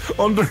jammed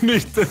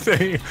underneath the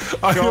thing.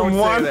 I am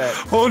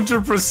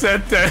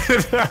 100%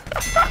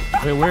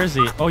 dead. Wait, where is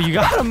he? Oh, you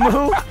gotta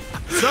move?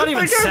 It's not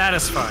even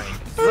satisfying.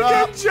 I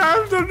got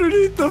jammed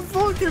underneath the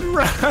fucking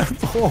ramp.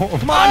 Oh,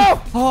 Come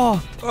on!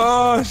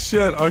 oh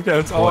shit. Okay,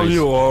 it's all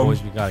you,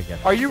 Boys, we gotta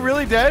get Are you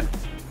really dead?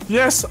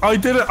 Yes, I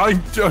did it.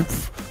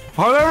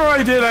 Whatever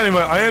I did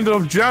anyway, I ended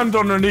up jammed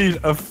underneath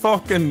a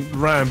fucking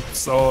ramp.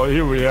 So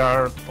here we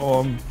are.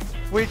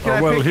 Wait, can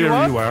I well, pick here you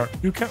up? you are.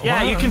 You can.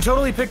 Yeah, you can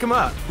totally pick him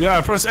up. Yeah,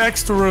 press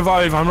X to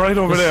revive. I'm right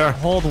over Just there.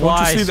 hold Don't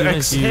Y you see as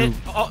the soon X?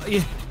 as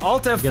you...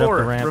 Alt Get up the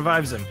F4 ramp.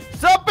 revives him.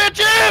 Sup,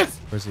 bitches!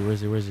 Where's he? Where's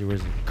he? Where's he?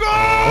 Where's he? Go!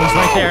 Oh, he's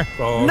right there.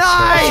 Oh,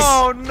 Nice!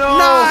 Oh, no!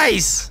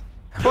 Nice!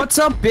 What's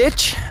up,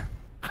 bitch?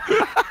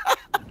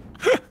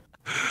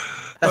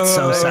 That's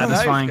so Nice,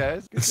 satisfying.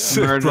 guys. Good job.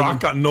 Shit, Brock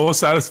got no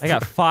satisfaction. I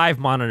got 5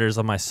 monitors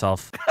on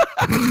myself.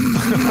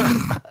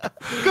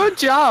 Good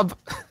job.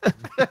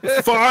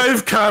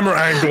 5 camera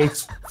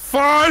angles.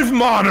 5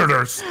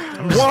 monitors.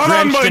 One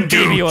on Drenched my in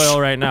baby gooch. oil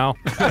right now.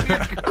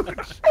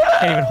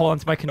 Can't even hold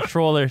onto my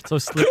controller. It's so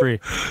slippery.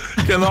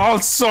 Getting all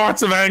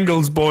sorts of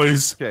angles,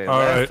 boys. Okay, all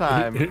last right.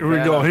 time, Here we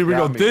go. Here we go.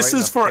 got me This right in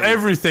is the for face.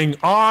 everything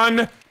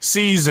on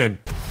season.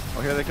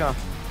 Oh, here they come.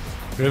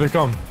 Here they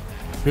come.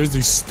 Here's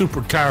these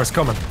stupid cars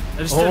coming.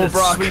 I just did a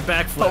sweet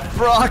backflip. Oh,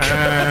 Brock.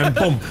 And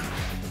boom.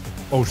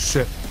 Oh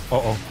shit.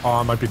 Uh-oh. Oh,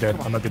 I might be dead.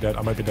 I might be dead.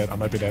 I might be dead. I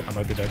might be dead. I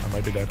might be dead. I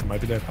might be dead. I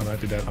might be dead. I might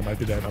be dead. I might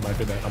be dead. I might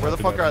be dead. Where the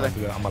fuck are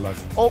they? I'm alive.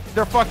 Oh,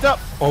 they're fucked up.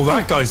 Oh,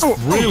 that guy's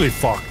really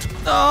fucked.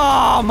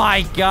 Oh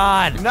my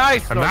god.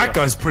 Nice. And that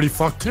guy's pretty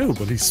fucked too,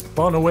 but he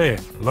spun away.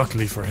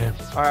 Luckily for him.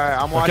 All right,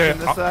 I'm watching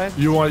this side.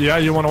 You want? Yeah,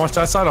 you want to watch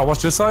that side? I'll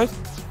watch this side.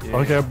 Yeah.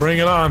 Okay, bring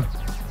it on.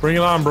 Bring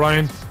it on,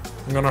 Brian.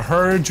 I'm gonna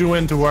herd you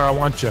into where I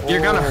want you.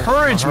 You're gonna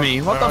hurge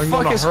me. What the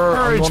fuck is I'm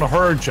hurge? gonna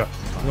herd you.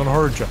 I'm gonna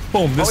herd you.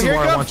 Boom. This is here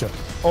where it I comes. want you.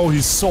 Oh,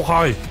 he's so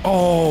high.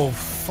 Oh, Dude,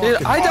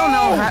 fucking. I don't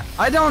know how.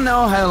 I don't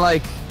know how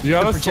like Yeah,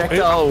 the that's-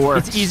 projectile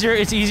works. It's easier.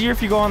 It's easier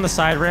if you go on the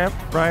side ramp,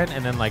 Brian,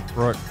 and then like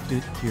throw it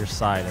to your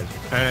side.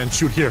 And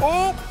shoot here.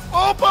 Oh,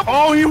 oh,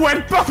 Oh, he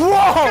went back. Whoa!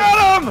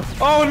 got him!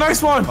 Oh,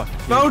 nice one.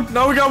 No,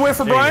 we gotta wait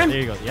for There Brian.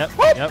 you go. Yep.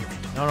 Yep.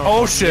 No, no.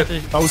 Oh shit,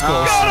 that was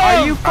close.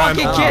 Are you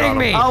fucking kidding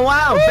me? Oh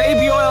wow,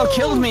 baby oil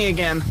killed me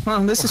again.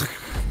 Well, this is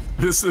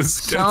This is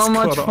so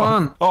much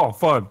fun. Oh,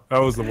 fun. That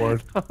was the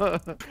word.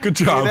 Good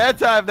job. That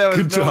time that was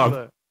Good job.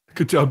 Nogla.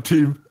 Good job,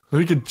 team.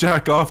 We can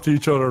jack off to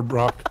each other,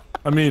 Brock.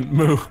 I mean,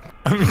 Moo.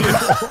 I mean,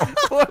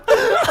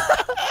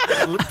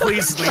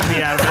 Please leave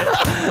me out of it.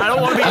 I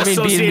don't want to be I mean,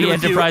 associated B&B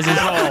with you Enterprises.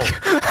 at all.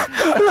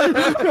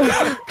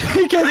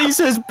 Because he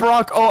says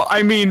Brock. Oh,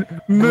 I mean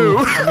Moo.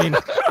 I mean,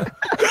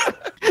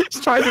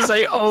 he's trying to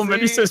say and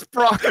he says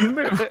Brock and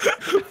Moo.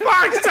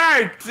 Fuck's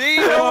sake! See,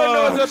 no one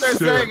knows what they're shit.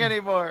 saying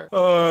anymore.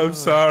 Oh, I'm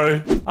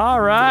sorry.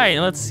 all right,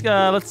 let's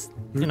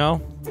you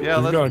know. Yeah,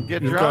 let's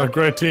get You've drunk. got a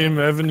great team,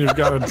 Evan. You've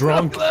got a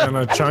drunk and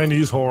a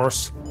Chinese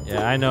horse.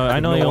 Yeah, I know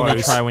you No only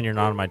ice. try when you're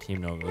not on my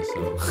team, Nogla.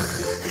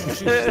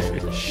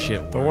 So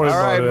shit. Don't worry All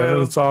about right, it, Evan.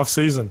 Moo. It's off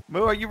season.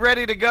 Moo, are you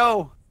ready to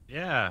go?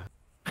 Yeah.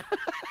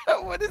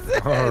 What is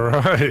it? All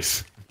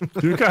right.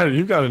 You've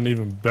got an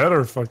even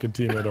better fucking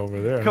teammate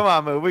over there. Come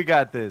on, Moo, we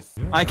got this.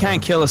 I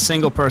can't kill a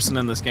single person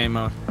in this game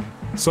mode.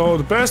 So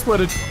the best way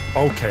to...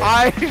 Okay.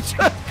 I just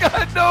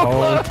got no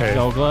glove. Okay.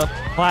 Nogla.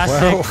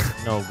 Plastic.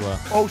 Well- Nogla.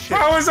 Oh shit.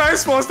 How was I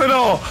supposed to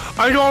know?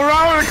 I go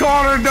around the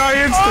corner and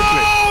die instantly.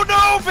 Oh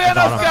no, Vanos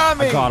got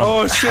me. I got him.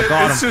 Oh shit, I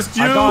got it's him. just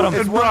you I got him.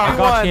 and It's Brock. I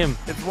got him.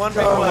 It's 1v1.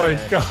 Oh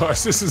my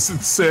gosh, this is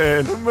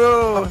insane.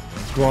 Moo.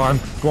 Go on,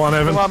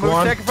 Evan. Come on, Moo, Go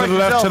on. sacrifice To the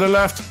left, yourself. to the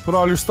left. Put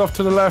all your stuff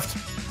to the left.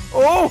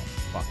 Oh.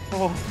 Fuck.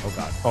 Oh. Oh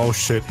god. Oh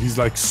shit, he's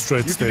like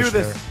straight You can do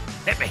stationary. this.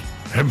 Hit me.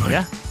 Hit me.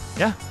 Yeah.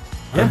 Yeah.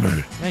 Hit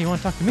me. Yeah. You want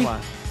to talk to me? Come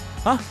on.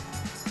 Huh?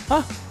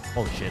 Huh?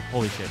 Holy shit.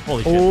 Holy shit.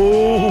 Holy shit.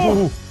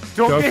 Oh.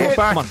 Don't Gotta get go hit.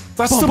 back. Come on.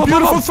 That's Boom, the boom,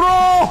 beautiful boom.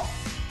 throw.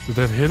 Did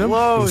that hit him? It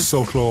Close. was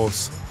so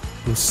close.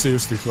 It was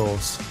seriously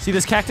close. See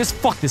this cactus?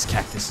 Fuck this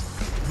cactus.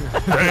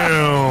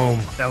 Damn.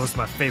 That was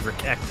my favorite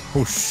cactus.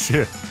 Oh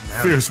shit.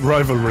 Fierce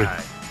rivalry.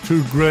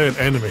 Two great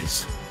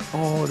enemies.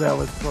 Oh, that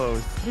was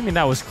close. What do you mean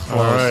that was close?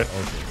 All right.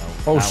 Okay, no,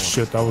 Oh that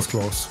shit, that was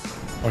close.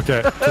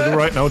 Okay, to the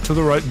right now, to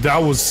the right. That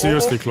was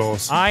seriously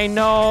close. I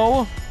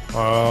know.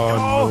 Oh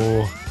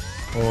no.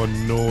 Oh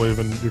no,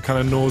 Evan. You're kind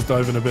of nose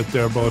diving a bit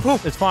there, bud.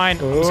 It's fine.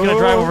 I'm just gonna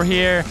drive over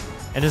here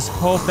and just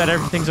hope that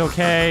everything's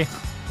okay.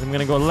 I'm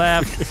gonna go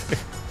left.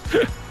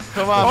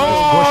 Come on,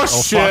 Oh, Bush.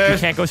 Oh shit. fuck! You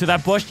can't go through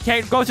that bush. You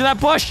can't go through that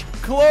bush. Moo.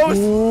 Close.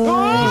 He's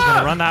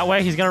gonna run that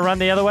way. He's gonna run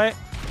the other way.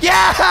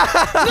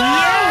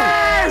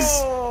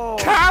 Yes!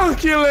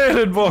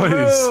 Calculated, boys.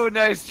 Oh,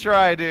 nice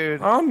try,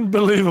 dude.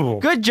 Unbelievable.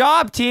 Good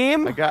job,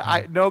 team.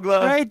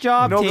 Nogla. Great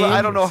job, Nogla, team.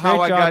 I don't know how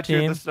Great I job, got you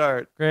team. at the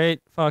start.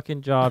 Great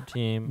fucking job,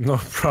 team. No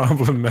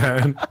problem,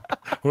 man.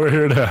 We're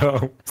here to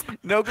help.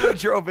 Nogla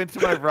drove into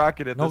my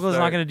rocket at the Nogla's start.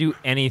 not gonna do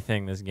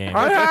anything this game.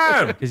 I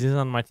am. Because he's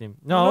on my team.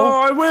 No, No,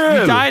 I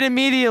will. you died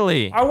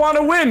immediately. I want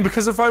to win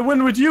because if I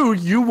win with you,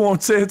 you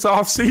won't say it's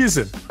off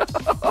season.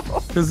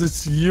 Because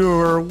it's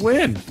your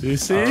win. You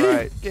see? All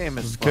right, game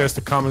is Just in fun. case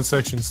the comment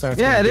section starts.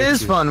 Yeah, it gonna get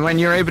is you. fun when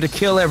you're able to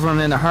kill everyone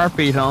in a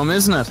heartbeat home,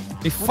 isn't it?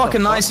 Be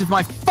fucking nice if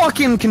my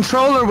fucking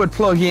controller would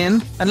plug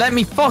in and let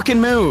me fucking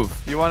move.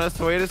 You want us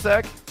to wait a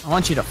sec? I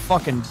want you to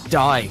fucking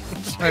die.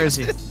 Where is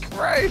he?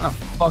 Right. I'll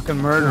fucking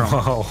murder him.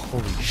 Wow.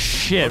 Holy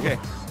shit. Okay.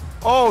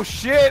 Oh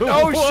shit!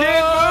 Oh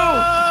shit!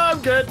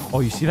 I'm good.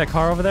 Oh, you see that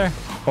car over there?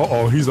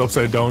 Uh-oh, he's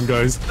upside down,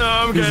 guys. No,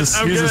 I'm good. He's a,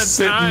 I'm he's good. a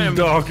sitting I'm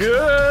duck.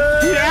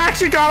 good. He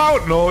actually got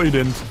out. No, he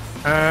didn't.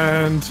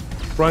 And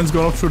Brian's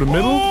going up through the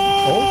middle.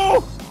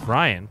 Oh.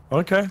 Brian.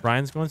 Okay.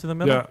 Brian's going to the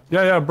middle?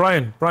 Yeah,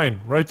 Brian,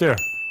 right there.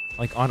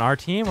 Like on our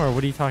team, or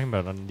what are you talking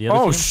about? On the other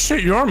Oh team?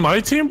 shit, you're on my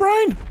team,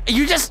 Brian?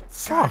 You just...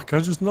 Fuck, I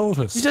just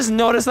noticed. You just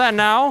noticed that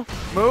now?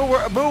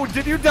 Moo,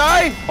 did you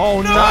die?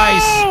 Oh, No!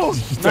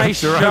 nice. That's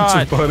Nice your shot.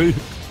 answer, buddy.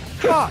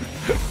 Fuck.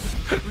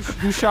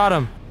 Who shot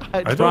him?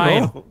 I don't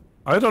Brian. know.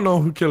 I don't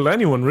know who killed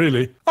anyone,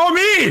 really. Oh,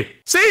 me!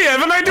 See,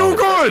 Evan, I do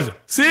good!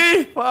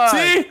 See? Fuck.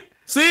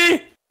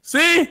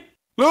 See?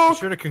 Look!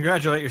 Sure to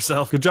congratulate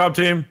yourself. Good job,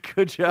 team.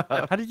 Good job.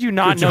 How did you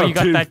not Good know job, you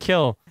got team. that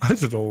kill? I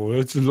don't know.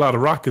 It's a lot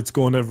of rockets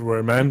going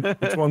everywhere, man.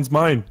 Which one's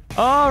mine?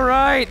 All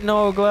right,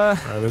 Nogla.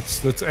 All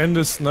right, let's end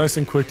this nice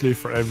and quickly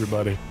for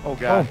everybody. Oh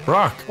god.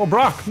 Oh,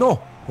 Brock,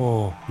 no.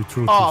 Oh, he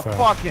threw it Oh, too fast.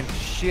 fucking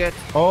shit.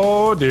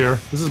 Oh dear,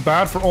 this is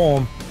bad for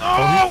Ohm.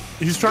 Oh,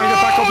 he's trying to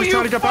get back up. He's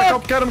trying to get back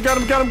up. Get him.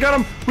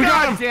 We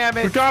got him. Damn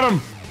it. We got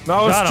him.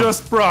 Now Got it's him.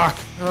 just Brock.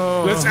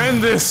 Let's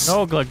end this.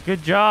 Nogla,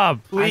 good job.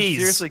 I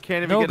seriously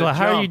can't even get a Nogla,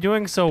 how are you jump.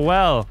 doing so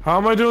well? How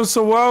am I doing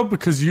so well?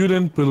 Because you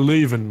didn't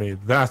believe in me.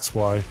 That's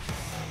why.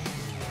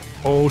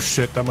 Oh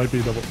shit, that might be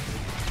double.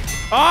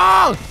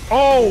 Oh!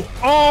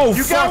 Oh!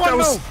 You fuck, got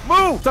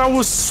one, move! That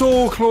was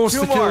so close Two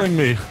to more. killing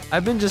me.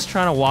 I've been just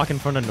trying to walk in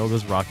front of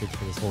Nogla's rockets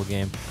for this whole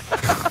game.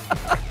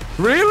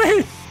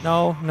 Really?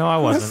 No, I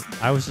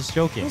wasn't. I was just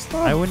joking. That's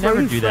not I would never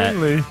very do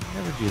friendly. that.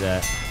 Never do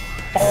that.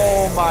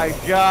 Oh my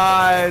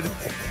god.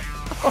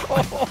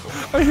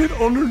 I hit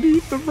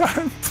underneath the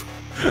ramp.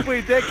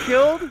 Wait, that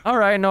killed? All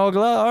right,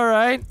 Nogla. All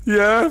right.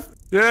 Yeah,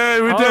 we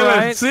All did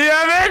right. it. See,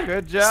 Evan?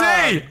 Good job.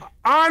 See,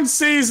 on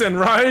season,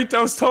 right?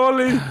 That was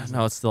totally.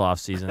 No, it's still off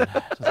season.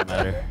 Doesn't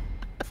matter.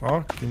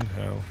 Fucking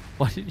hell.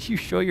 Why did you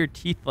show your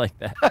teeth like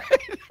that?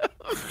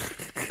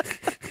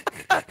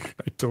 I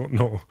don't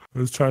know. I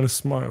was trying to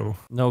smile.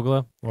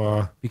 Nogla,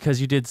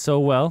 because you did so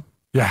well.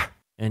 Yeah.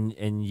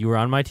 And you were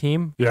on my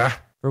team. Yeah.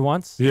 For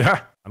once.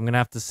 Yeah. I'm gonna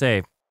have to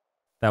say,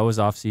 that was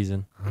off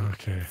season.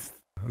 Okay.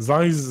 As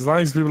long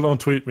as people don't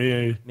tweet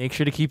me. Make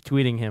sure to keep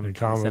tweeting him, and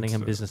comments. sending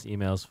him business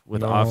emails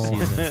with No, off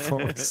season. for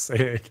fuck's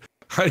sake.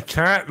 I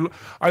can't.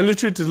 I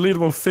literally deleted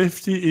about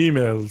 50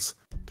 emails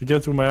to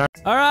get through my.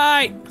 All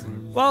right,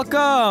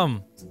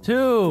 welcome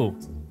to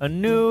a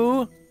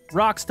new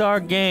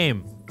Rockstar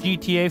game,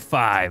 GTA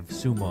 5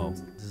 Sumo.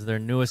 This is their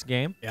newest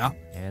game. Yeah.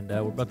 And we're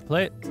about to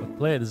play it.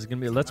 This is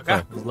gonna be a let's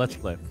play. This is let's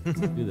play.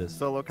 Do this.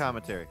 Solo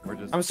commentary. We're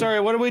just. I'm sorry.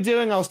 What are we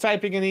doing? I was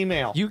typing an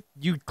email. You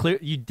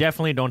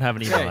definitely don't have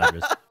an email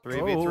address.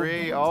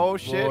 3v3. Oh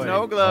shit, boy.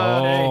 no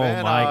glove. Oh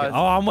my god.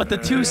 Oh, I'm with the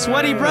two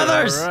sweaty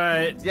brothers. All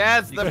right.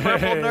 Yes, the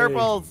purple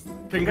nurples.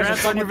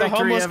 Congrats on your the victory,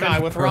 homeless Evan. guy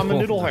with ramen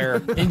noodle hair.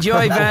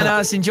 Enjoy,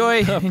 Vanos. Enjoy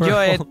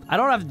it. I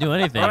don't have to do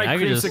anything. All right, I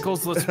could just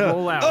creamsicles, let's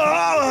roll out.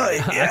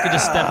 I could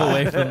just step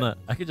away from the.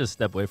 I could just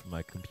step away from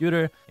my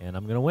computer, and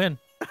I'm gonna win.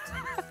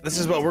 This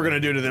is what we're gonna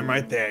do to them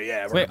right there.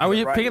 Yeah. Wait, are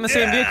we picking the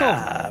same vehicle?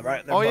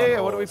 Right. Oh yeah.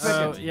 What are we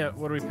picking? Yeah,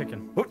 what are we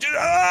picking?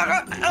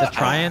 The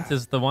Triumph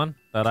is the one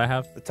that I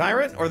have. The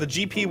Tyrant or the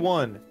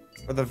GP1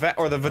 or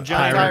the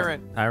vagina.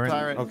 Tyrant.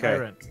 Okay.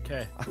 Tyrant.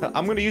 Okay.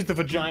 I'm gonna use the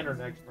vagina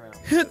next round.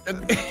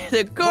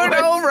 The good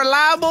old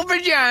reliable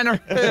vagina.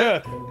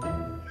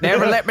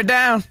 Never let me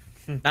down.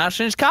 Not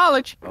since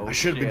college. I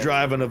should be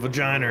driving a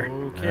vagina.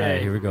 Okay. All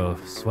right, here we go.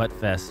 Sweat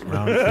fest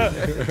round 2.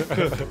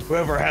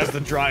 Whoever has the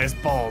driest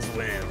balls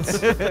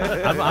wins.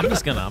 I'm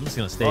just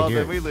gonna stay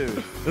here. Then we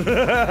lose.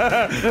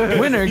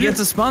 Winner gets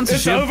a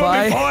sponsorship It's over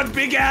by before it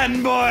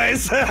began,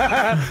 boys.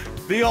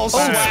 The old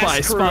Old Swass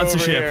Spice crew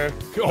sponsorship. Over here.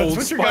 That's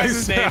what your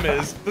guys' name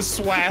is. The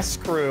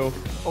Swass crew.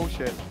 Oh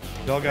shit.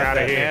 Y'all got Outta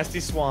that here. nasty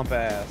swamp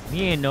ass.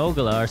 Me and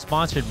Nogla are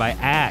sponsored by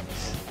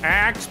Axe.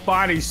 Axe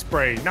body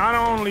spray, not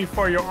only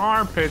for your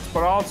armpits,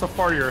 but also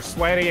for your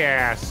sweaty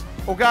ass.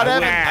 Oh god,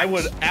 Evan. I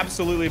would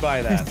absolutely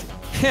buy that.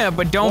 Yeah,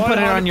 but don't put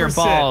it on your 100%.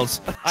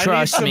 balls.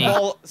 Trust me.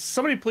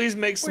 Somebody please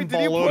make some Wait, did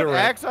ball you put odorant.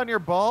 Axe on your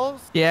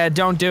balls? Yeah,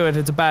 don't do it.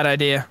 It's a bad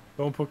idea.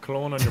 Don't put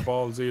cologne on your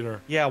balls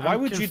either. Yeah, why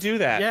would you do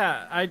that?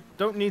 Yeah, I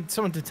don't need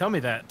someone to tell me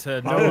that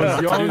to know I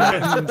was what to young do.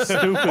 and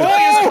stupid.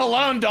 Oh, use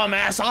cologne,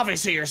 dumbass.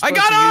 Obviously, you're supposed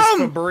to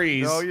use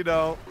Febreze. No, you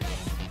don't.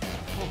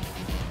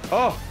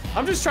 Oh,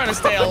 I'm just trying to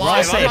stay We're all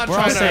alive. safe. I'm We're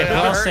not all trying safe. to We're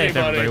all hurt safe,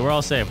 anybody. everybody. We're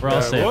all safe. We're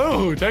all safe.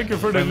 Whoa, thank you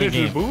for the Friendly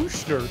little game.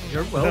 booster.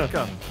 You're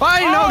welcome.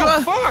 Bye,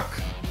 Nogla. Fuck!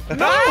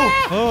 No!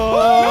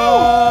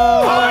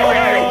 Oh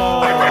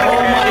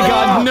my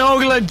god,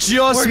 Nogla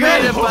just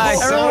made it back.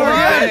 Everyone,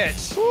 we're good.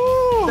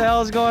 Woo. What the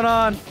hell is going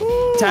on?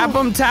 Tap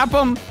him, tap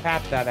him.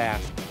 Tap that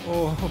ass.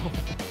 Oh,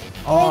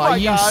 my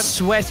you God.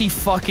 sweaty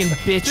fucking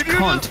bitch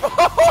cunt.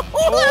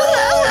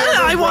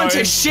 I I want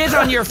to shit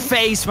on your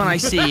face when I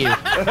see you.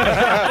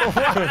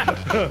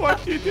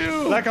 What'd you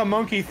do? Like a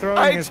monkey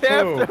throwing his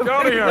poo. Get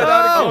out of here.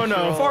 Oh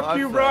no. Fuck I'm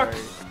you, sorry. Brock.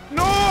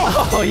 No!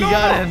 Oh, you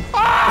got in.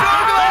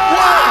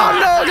 Wow,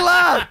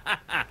 Nogla!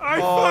 I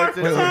fucked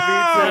it's a up.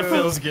 That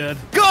feels good.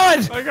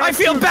 Good! I got I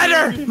feel two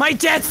better! babies. My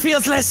death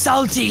feels less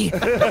salty! All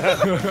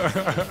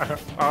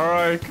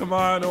right, come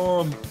on,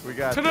 We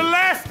got to the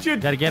left, you.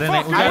 Gotta get an.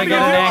 fuck We gotta out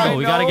get of an here. angle.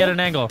 We gotta know. get an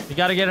angle. You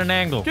gotta get an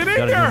angle. Get We in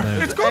gotta there. get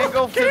an It's angle.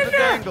 go. Get in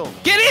there. Angle.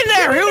 Get in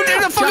there! Who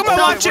the fuck am I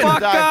watching?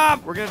 Fuck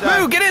up! We're gonna die.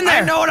 Who? Get in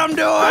there! I know what I'm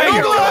doing!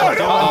 Evan, Why'd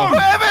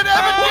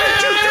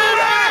you do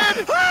that?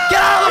 Get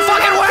out of the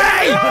fucking way!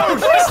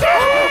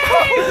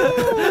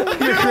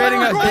 You're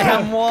creating a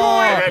damn Go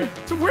wall. ahead.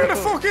 So where the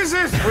fuck is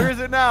it? Where is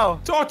it now?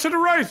 It's all to the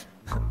right.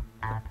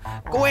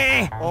 Go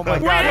away! Oh my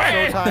god,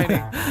 it's so tiny.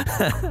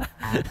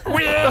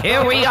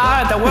 Here we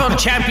are at the World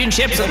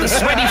Championships of the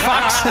Sweaty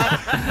Fox.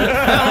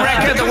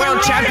 Record the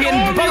world champion,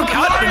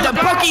 the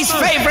bookie's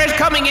favorite,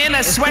 coming in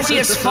as sweaty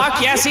as fuck.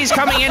 Yes, he's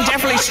coming in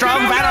definitely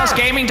strong.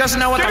 VanossGaming doesn't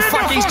know what the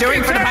fuck he's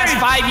doing for the past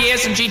 5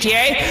 years in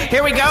GTA.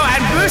 Here we go,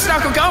 and Boost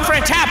Knuckle going for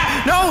a tap.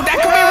 No, that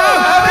could be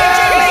wrong. Big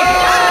jiggly.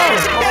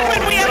 Ladies and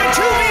gentlemen, we have a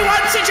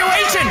 2v1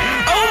 situation.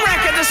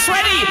 Omrecker, the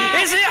sweaty,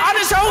 is on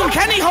his own.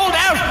 Can he hold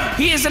out?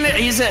 He's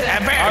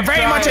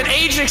very much an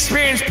aged,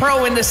 experienced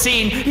pro in the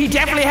scene. He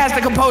definitely has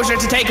the composure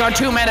to take on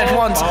 2 men at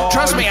once.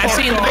 Trust me, I've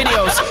seen the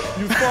videos.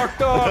 You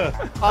fucked up.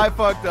 I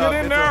fucked up.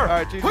 Get in there. All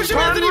right, GG. Push him,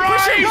 Anthony.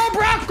 Push him. Go,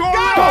 Brock. Go.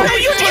 No,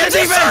 you did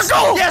the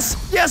circle! Yes,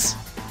 yes.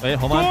 Wait,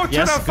 hold Go on. to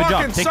Yes, the good job.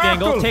 fucking Take the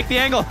angle. circle. Take the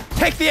angle.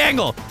 Take the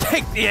angle.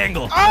 Take the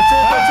angle.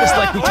 Oh! Just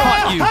like we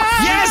taught you.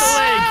 Yes!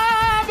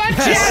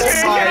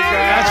 Yes. Oh my god.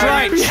 That's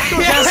right.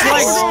 Just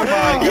like. Oh my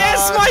god.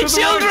 Yes, my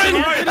children!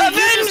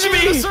 Avenge Get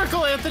in the me!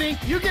 circle, Anthony.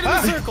 You get in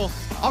the circle.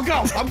 I'll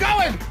go. I'm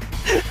going.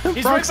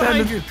 He's right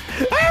behind you.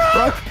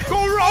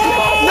 Go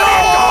wrong. No!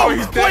 Oh,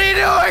 he's What dead.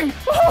 are you doing?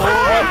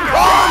 My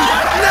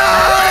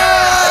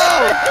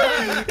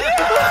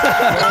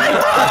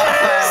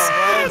brothers!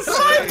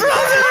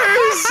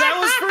 That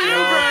was for you,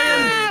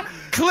 Brian.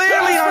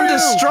 Clearly, I'm the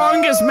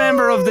strongest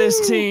member of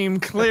this team.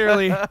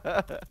 Clearly.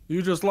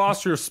 You just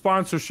lost your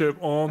sponsorship,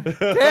 Damn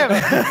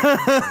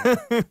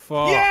it.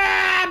 Fuck.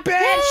 Yeah,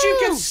 bitch! You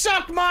can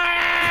suck my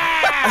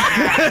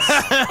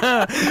ass!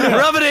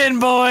 Rub it in,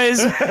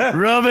 boys.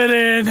 Rub it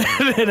in.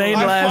 It ain't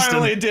I lasting.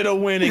 finally did a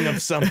winning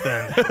of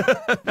something.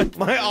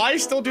 My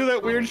eyes still do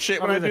that weird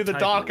shit when I do the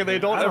dock, and they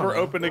don't ever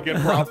open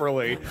again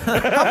properly. How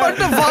about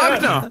the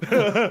Wagner?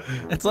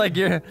 It's like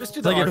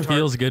it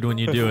feels good when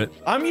you do it.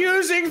 I'm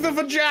using the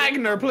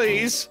vagina,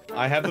 please.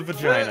 I have the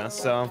vagina,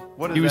 so.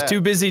 What is He was that?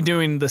 too busy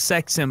doing the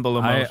sex symbol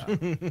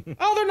emoji.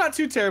 Oh, they're not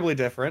too terribly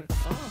different.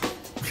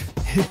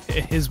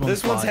 His one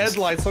This one's flies.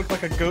 headlights look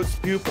like a goat's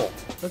pupil.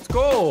 Let's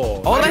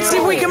go. Oh, let's see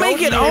if we can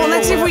make it. Oh,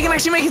 let's see if we can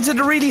actually make it to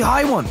the really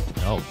high one.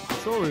 No.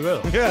 Sure we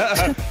will.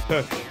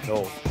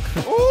 No.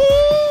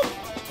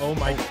 Oh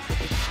my.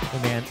 Oh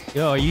man.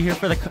 Yo, are you here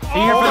for the? Are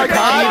you here Oh for my the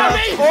car god!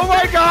 meetup? Oh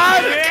my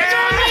god!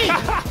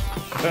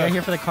 You guys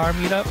here for the car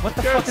meetup? What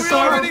the fuck is We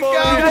going on? already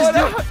got one.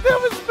 That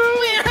was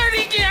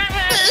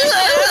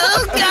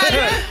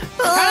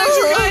How did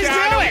you guys do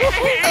it?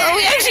 Oh,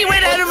 we actually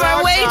went out of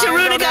our way to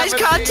ruin a guy's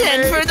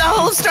content for the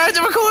whole start of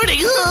the recording.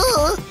 You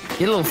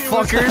little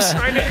fuckers.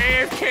 Trying to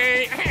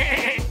AFK.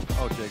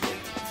 Oh, Jiggly.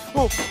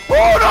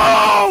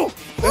 Oh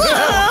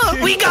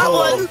no! We got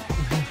one.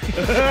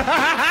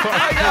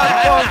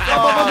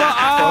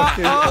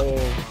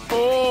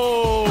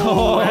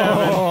 Oh, I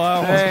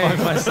almost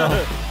fucked myself.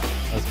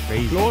 That was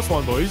crazy. Close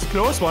one, boys.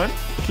 Close one.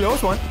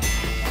 Close one.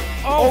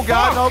 Oh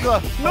god, Nogla.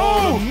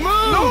 No!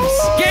 Moves!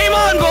 Game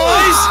on,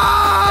 boys!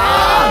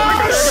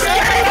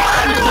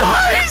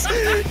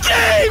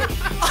 Game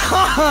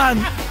on!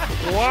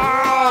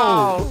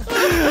 Wow!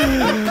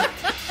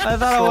 I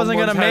thought I wasn't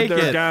gonna make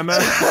it.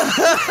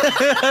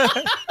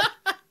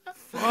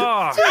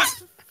 Fuck.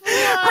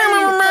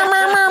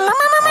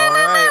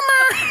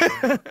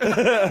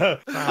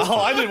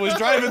 All I did was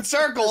drive in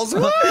circles.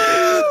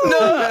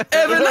 No,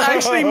 Evan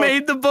actually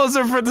made the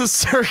buzzer for the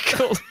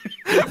circle.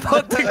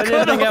 But the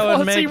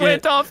cutoff was he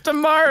went off to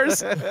Mars.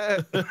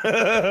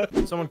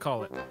 Someone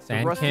call it.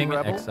 Sand Rusty King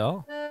Rebel? XL?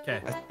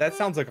 Okay. That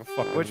sounds like a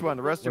fucking. Which one?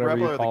 The Rusty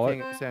whatever Rebel you or call the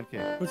it. King, Sand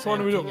King? Which one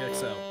do we do? King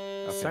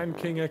XL. Sand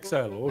King XL.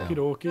 Okie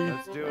dokie.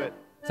 Let's do it.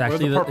 It's We're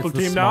actually the purple it's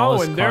the team now,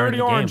 smallest and car they're in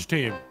the orange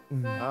game.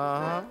 team.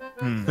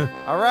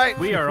 All right.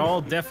 We are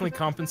all definitely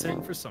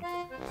compensating for something.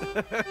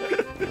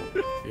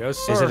 Yes,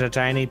 sir. Is it a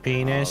tiny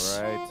penis?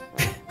 All right.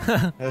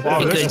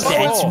 Wow, this is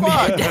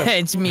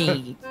That's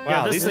me.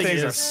 Wow, this these thing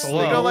things are is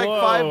slow. They go like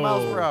 5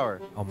 miles per hour.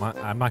 Oh my!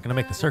 I'm not gonna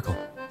make the circle.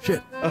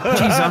 Shit.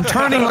 Jeez, I'm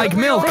turning like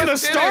milk. From the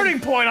starting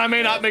point, I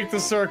may not make the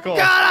circle.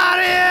 Get out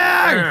of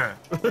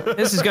here!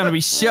 This is gonna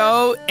be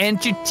so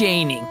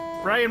entertaining.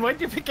 Brian, why'd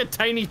you pick a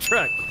tiny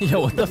truck? Yo,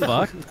 what the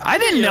fuck? I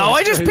didn't know.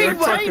 I just Your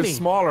picked truck tiny. is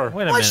smaller.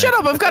 Wait a Well, minute. shut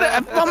up! I've got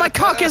a. Well, my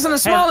cock isn't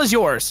as small as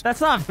yours.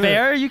 That's not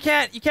fair. You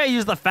can't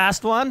use the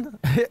fast one.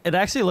 It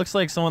actually looks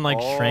like someone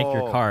like shrank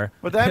your car.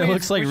 But that it means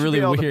looks like we should really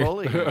be able to weird.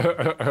 bully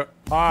you.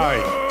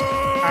 Hi.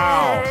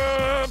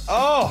 Ow.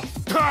 Oh,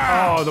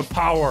 Oh, the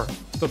power.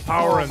 The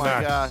power Oh in my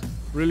that. god.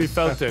 Really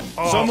felt it.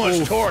 Oh, so much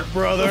oof. torque,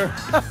 brother.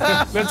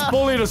 Let's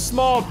bully the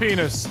small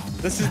penis.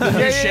 This is the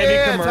new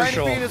Chevy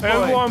commercial. Tiny penis boy.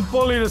 Everyone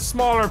bully the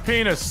smaller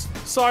penis.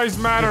 Size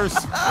matters.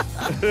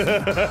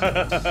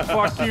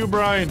 Fuck you,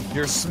 Brian.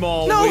 Your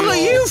small No, wheel. look,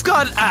 you've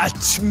got a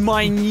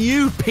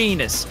minute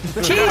penis.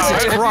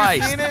 Jesus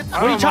Christ! Seen it?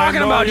 What are you talking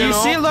mind, about? though, You you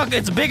know? see? Look,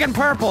 it's big and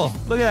purple.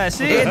 Look at that.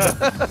 See?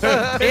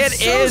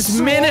 It is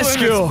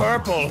minuscule. It's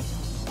purple.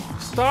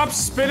 Stop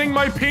spinning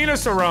my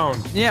penis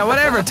around. Yeah,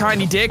 whatever,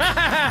 tiny dick.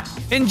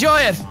 Enjoy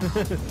it.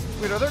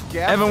 Wait, are there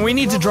gaps? Evan, we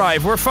need to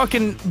drive. We're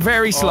fucking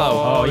very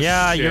slow. Oh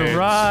yeah, shit. you're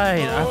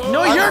right.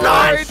 No, I'm you're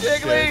sorry, not.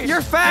 Jiggly.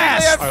 You're Jiggly,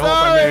 fast. I'm I hope I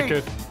sorry. make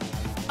it.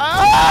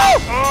 Oh!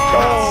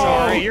 Oh,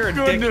 sorry, you're a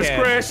goodness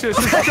dickhead. gracious.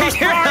 It's just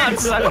You're Brian. not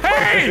sorry.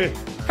 Hey!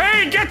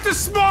 Hey, get the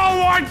small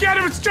one! Get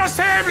him! It's just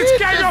him! It's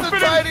getting just up a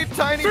in tiny, it!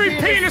 tiny 3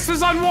 penis.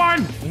 penises on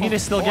one! You need to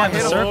still get in the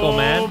hit him. circle,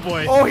 man. Oh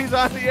boy. Oh, he's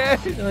on the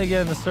edge. You gotta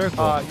get in the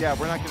circle. Yeah,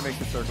 we're not gonna make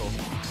the circle.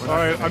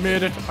 Alright, I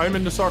made it. I'm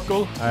in the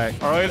circle.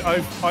 Alright. Alright,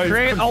 I've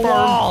Create a confirmed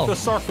wall. the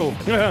circle.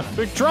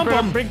 Big Trump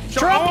him. Big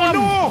Trump him.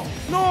 No!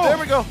 No! There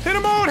we go. Hit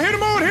him out! Hit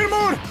him out! Hit him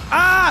out!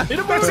 Ah! Hit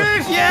him out! That's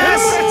it!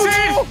 Yes! Hit him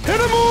out! That's it! Hit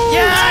him out!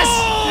 Yes!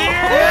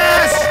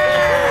 Yes!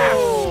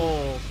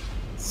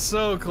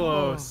 So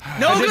close.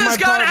 Nogla's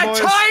got a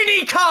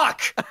tiny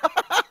cock.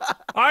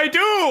 I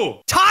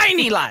do!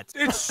 Tiny, lad.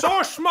 It's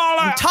so small.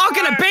 I'm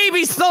talking a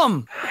baby's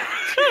thumb.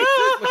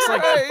 Looks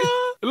like It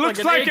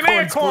looks like an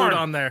acorn's acorn. glued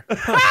on there.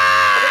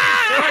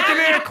 Like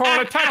an acorn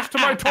attached to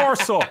my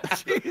torso.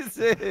 Jesus.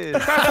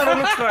 That's what it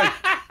looks like.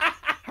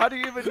 How do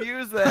you even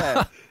use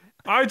that?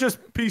 I just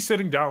pee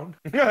sitting down.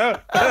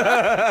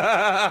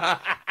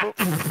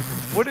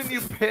 Wouldn't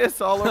you piss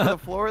all over the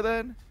floor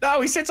then?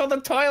 No, he sits on the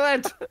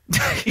toilet.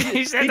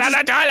 He said on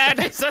the toilet.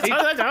 He said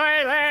on the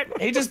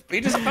toilet. He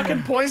just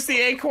fucking points the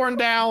acorn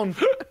down.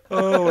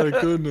 Oh my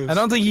goodness. I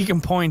don't think you can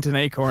point an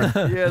acorn.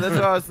 Yeah, that's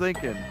what I was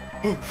thinking.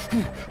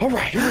 All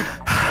right, here we go.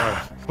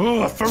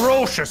 Oh,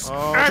 ferocious,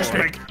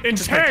 epic,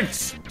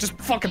 intense. Just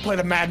fucking play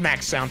the Mad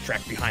Max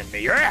soundtrack behind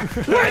me. Yeah.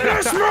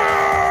 Witness me!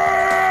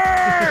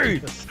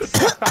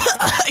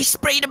 I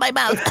sprayed in my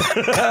mouth.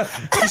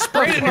 You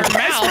sprayed in your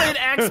mouth? Sprayed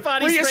Axe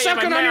body Were you spray in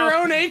my sucking on your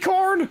mouth. own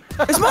acorn?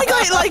 Is my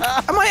guy like?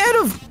 Am I out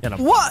of? Get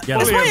him. What?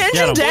 Get Is him. my Get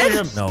engine him.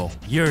 dead? No,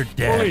 you're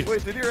dead.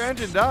 Wait, did your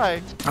engine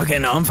die? Okay,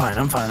 no, I'm fine.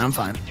 I'm fine.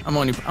 I'm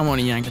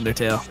only yanking their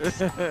tail.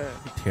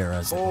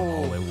 Tara's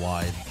all the way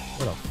wide.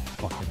 What a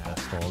fucking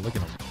asshole. Look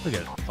at him. Look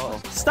at it.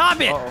 Uh-oh.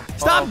 Stop it! Uh-oh.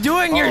 Stop Uh-oh.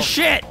 doing your Uh-oh.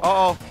 shit!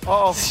 Uh-oh.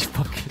 Uh-oh.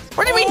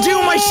 What do you mean do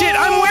my shit?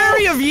 I'm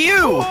wary of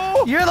you.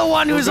 You're the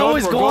one who's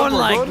always going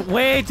like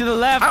way to the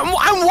left.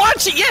 I'm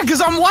watching. Yeah, because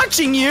I'm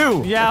watching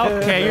you. Yeah,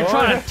 okay. You're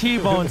trying to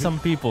T-bone some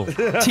people.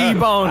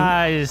 T-bone.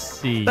 I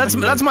see. That's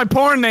my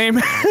porn name.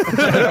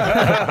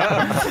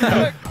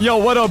 Yo,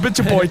 what up? It's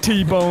your boy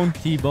T-Bone.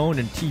 T-bone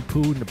and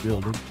T-poo in the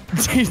building.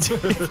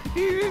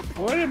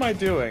 What am I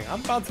doing?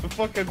 I'm about to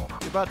fucking.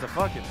 You're about to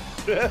fuck it.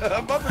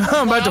 I'm about to,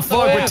 I'm about to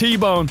fuck with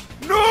T-Bone.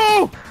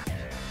 No!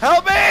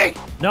 Help me!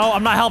 No,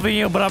 I'm not helping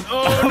you, but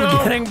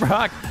I'm getting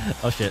Brock.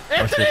 Oh shit.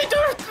 Oh shit.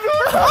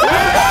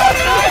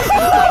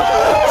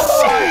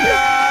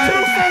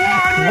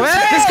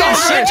 Let's go,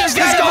 shit. Let's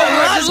go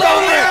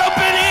up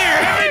in here.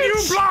 You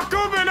block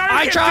him and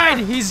I tried.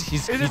 He's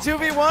Is it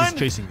 2v1? He's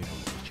chasing me.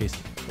 He's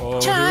chasing me. Oh,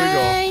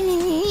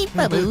 Tiny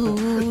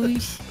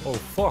baboos. Oh,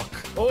 fuck.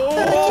 Oh.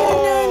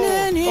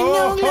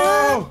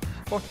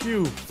 Fuck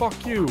you.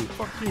 Fuck you.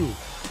 Fuck you.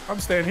 I'm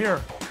staying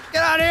here.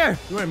 Get out of here.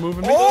 You ain't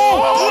moving me.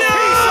 Oh,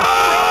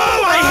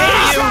 no! I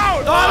hate you.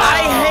 I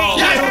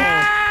hate you.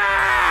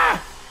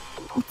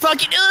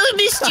 Fucking, oh,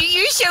 mister,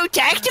 you're so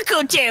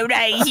tactical down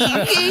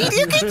here.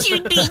 Look at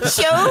you being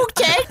so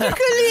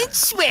tactical and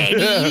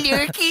sweaty,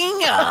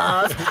 lurking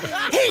off.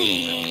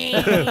 Hey.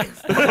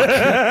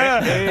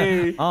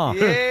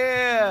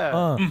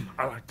 Yeah.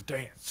 I like to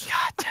dance.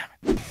 God damn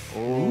it.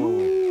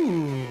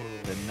 Ooh.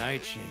 The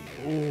nightshade.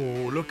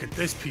 Oh, look at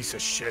this piece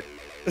of shit.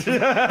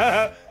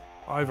 I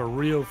have a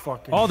real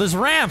fucking. Oh, there's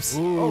ramps.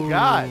 Oh,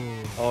 God.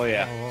 Oh,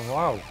 yeah. Oh,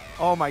 wow.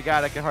 Oh, my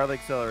God. I can hardly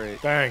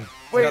accelerate. Dang.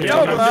 Wait,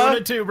 Yeah, no, I'm doing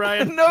it too,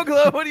 Brian. No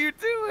Glow, what are you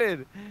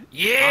doing?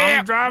 Yeah.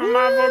 I'm driving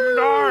my fucking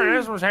car.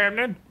 This was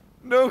happening.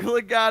 No Glow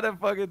got a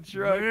fucking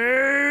truck.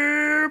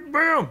 Yeah,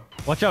 bam.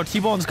 Watch out.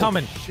 T-bone's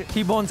coming.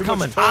 T-bone's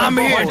coming. I'm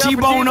here.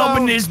 T-Bone up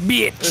in this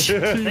bitch.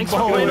 Thanks for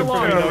playing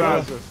along.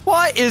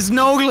 What is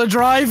Nogla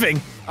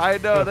driving? I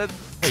know, that's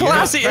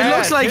Classy. It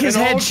looks like his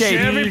head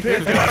Chevy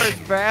shaking. pickup is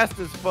fast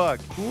as fuck.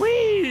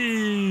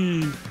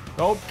 Whee!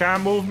 Nope,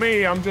 can't move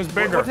me. I'm just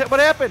bigger. What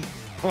happened?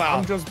 Wow.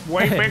 I'm just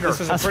way bigger. This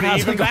is a pretty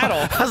even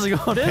battle. How's it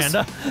going,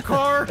 Panda?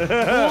 Car.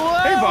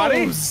 Hey,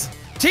 buddy.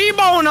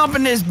 T-Bone up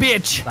in this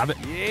bitch. Stop it.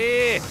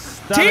 Yeah.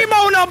 Stop it.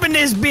 T-Bone up in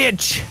this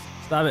bitch.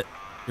 Stop it.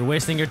 You're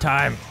wasting your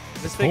time.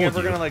 This thing Told ever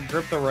you. gonna like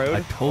grip the I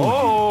road? told you.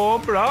 Oh,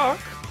 Brock.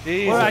 What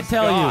did I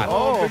tell you?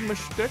 Oh, big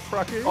mistake,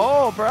 Brocky.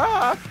 Oh,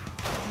 Brock.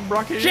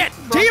 Brocky. Shit.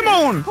 Brocky.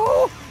 T-Bone.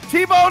 Oh,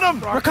 T-bone him.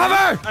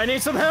 Recover! I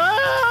need some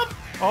help.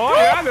 Oh,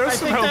 yeah, there's I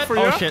some think help that- for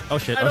you. Oh shit. Oh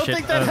shit. I Oh don't shit.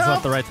 think that That's not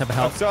helped. the right type of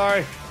help. I'm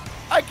sorry.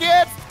 I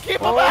can't keep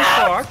him Oh,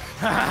 out. fuck.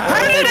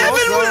 How did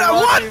Evan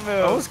what?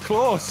 That was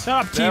close.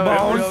 Shut up, That was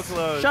T-bone. real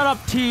close. Shut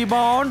up,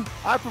 T-bone.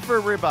 I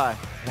prefer ribeye.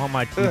 I want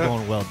my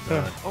T-bone well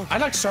done. I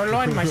like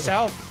sirloin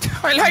myself.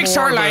 I like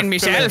sirloin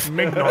myself.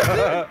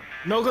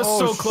 Nogla's Oh,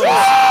 so shit. close.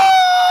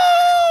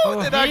 Oh,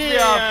 they knocked me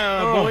off.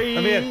 Yeah, Oh, boy.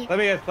 let me in. Let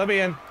me in. Let me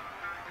in.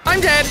 I'm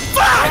dead.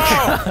 Fuck!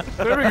 Oh,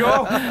 there we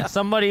go.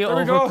 Somebody There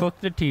we go. overcooked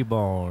the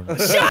T-bone.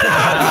 Shut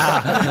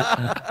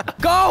up!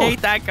 Go!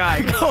 Hate that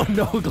guy. Go,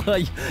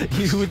 Nogla.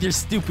 You with your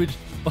stupid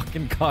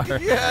fucking car.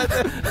 Yeah,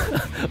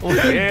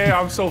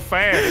 I'm so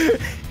fast.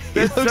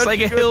 He looks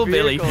like a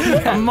hillbilly.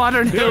 A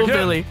modern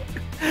hillbilly.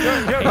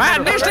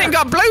 Man, this thing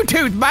got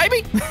Bluetooth,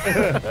 baby!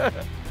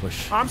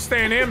 Push. I'm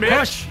staying in,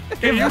 bitch. Push.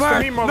 Get used to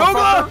me, birth.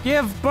 motherfucker.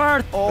 Give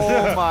birth.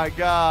 Oh my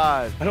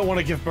God. I don't want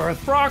to give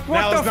birth. Brock,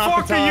 what Now's the not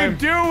fuck the are you time.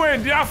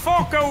 doing? Yeah,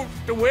 fuck out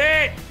the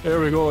way. There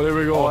we go. There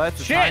we go. Oh,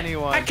 that's a tiny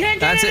one. I can't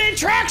That's get it. any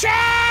traction!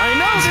 I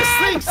know,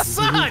 this thing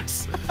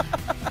sucks.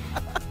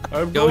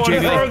 I'm Go,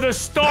 going JV. for the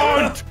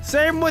stunt.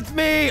 Same with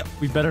me.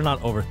 We better not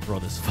overthrow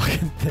this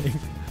fucking thing.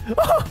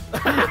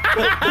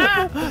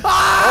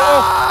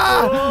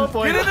 Oh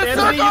boy, Get in the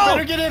Anthony, you circle!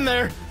 better get in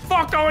there.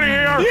 Fuck out of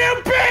here.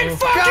 You big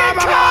fucking Come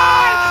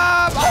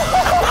cunt!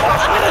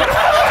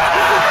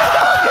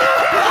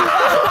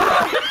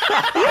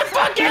 You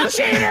fucking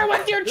cheater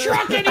with your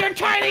truck and your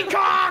tiny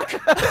cock! You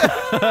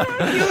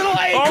little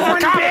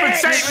acorn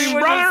Overcompensate bitch! me, He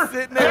was brother. just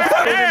sitting there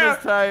spinning his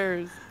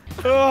tires.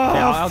 Oh,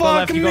 I'll go fuck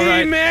left, you go me,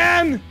 right.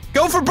 man!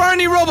 Go for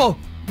Barney Rubble!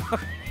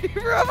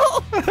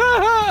 Rebel.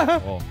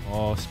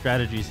 Oh,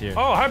 strategies here.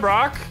 Oh, hi,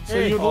 Brock. So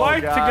Hey. you'd Oh,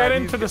 like to God, get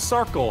he's into the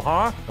circle,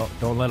 huh?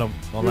 Don't let him.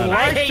 Don't You'd let him.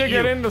 like hate to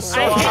get you. in the I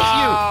circle.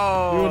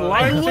 Oh. You would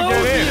like to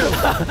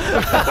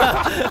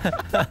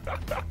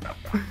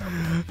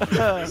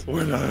get in.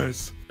 We're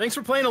nice. Thanks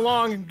for playing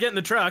along and getting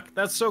the truck.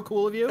 That's so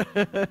cool of you.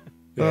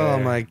 Oh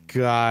my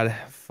god.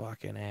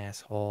 Fucking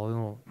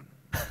asshole.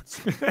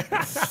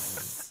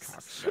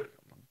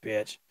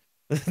 Bitch.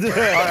 We should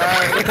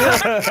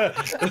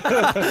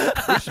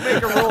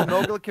make a rule.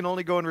 Nogla can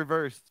only go in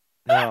reverse.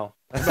 No.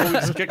 We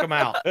just kick them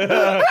out.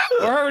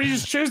 Or we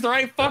just choose the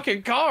right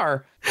fucking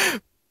car.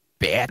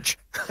 Bitch.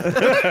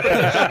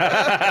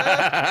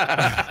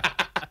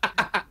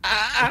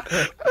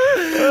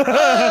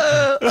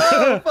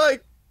 Oh, fuck.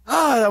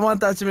 Oh, I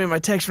want that to be my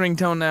text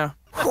ringtone now.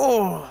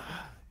 Oh,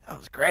 that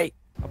was great.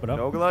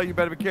 Nogla, you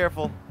better be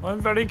careful. I'm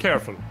very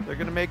careful. They're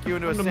gonna make you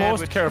into I'm a the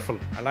sandwich. most careful.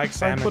 I like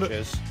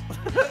sandwiches.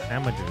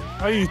 Sandwiches.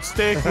 I eat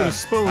steak with a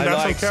spoon. I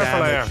That's like how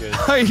careful sandwiches.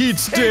 I am. I eat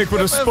steak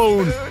with a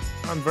spoon.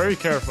 I'm very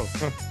careful.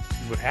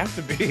 You would have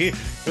to be.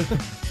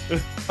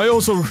 I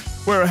also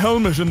wear a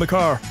helmet in the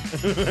car.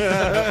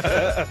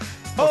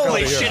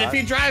 Holy shit, if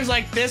he drives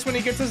like this when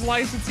he gets his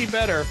license, he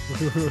better.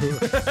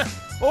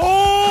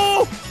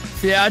 Oh!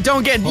 Yeah,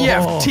 don't get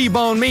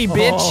T-bone me,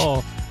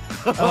 bitch.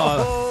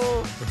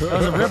 That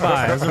was a ribeye.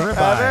 That was a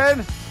ribeye.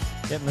 Evan?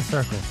 Get in the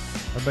circle.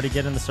 Everybody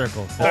get in the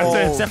circle. That's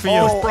it. Except for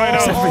you.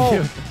 Except for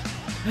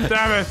you.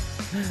 Damn it.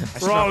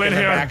 We're all in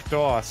here. Back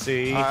door,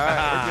 see? All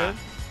right,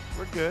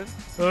 we're good.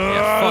 Fuck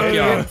y'all.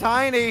 Getting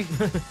tiny.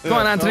 Go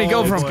on, Anthony,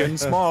 go for him. Getting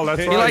small.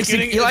 That's He right.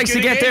 likes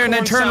to get there and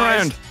then turn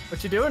around.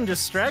 What you doing?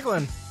 Just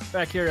straggling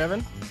back here,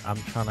 Evan. I'm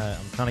trying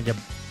to get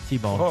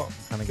T-bone. Oh, I'm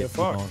trying to get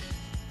fuck. T-bone.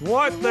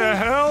 What the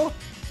hell?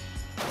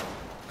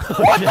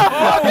 What the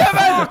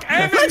fuck,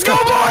 Evan? Evan, Let's go,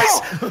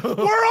 boys!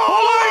 We're all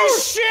holy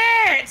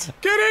shit!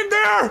 Get in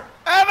there!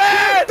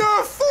 Evan! Get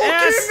the fuck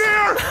in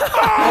there!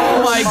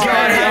 Oh my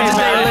god, how did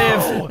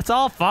they live? It's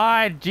all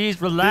fine. Jeez,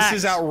 relax. This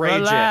is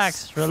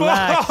outrageous.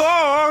 Relax.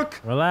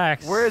 Fuck!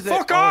 Relax. Where is it?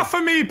 Fuck off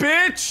of me,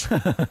 bitch!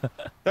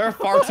 There are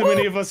far too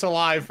many of us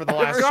alive for the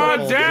last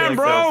God circle. damn,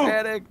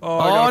 bro!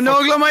 Oh,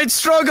 Nogla might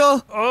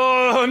struggle.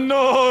 Oh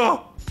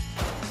no!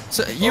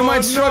 So you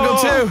might struggle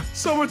too.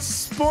 Someone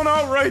spun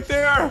out right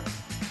there!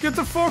 Get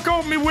the fuck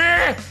out of me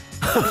way!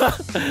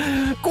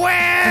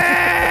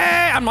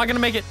 Gwen! I'm not gonna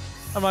make it.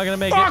 I'm not gonna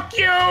make it. Fuck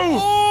you!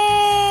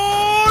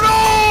 Oh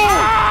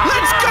no!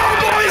 Let's go,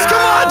 boys!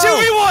 Come on,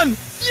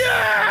 2v1!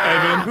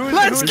 Yeah! Evan,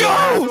 Let's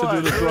go! to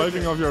do the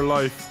driving of your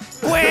life.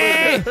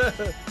 Gwen!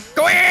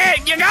 Gwen!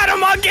 You got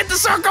him! I'll get the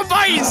circle,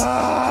 boys!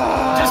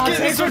 Just get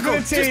in the circle. the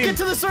Just team. get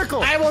to the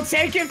circle. I will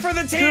take it for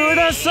the team! To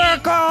the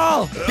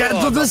circle! Get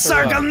to the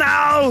circle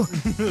now!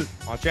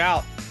 Watch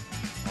out.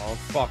 Oh,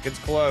 fuck, it's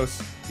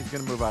close. He's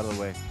gonna move out of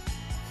the way.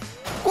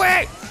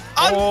 Gwen!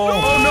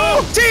 Oh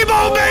no!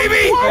 T-bone,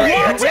 baby!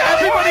 What?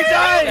 Everybody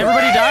died.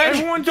 Everybody died?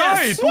 Everyone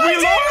died! But we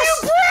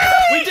lost!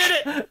 We did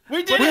it.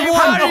 We did We it.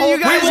 won! you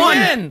guys We won!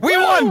 win? We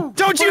won!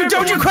 Don't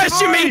you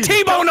question me!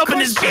 T-bone up in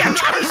this bitch!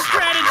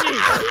 Strategy.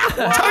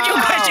 Don't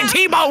you question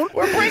T-bone!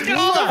 We're breaking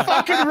all the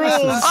fucking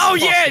rules! Oh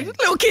yeah!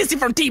 Little kissy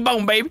from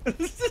T-bone, baby!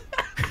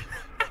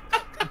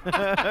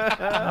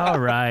 All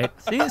right.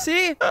 See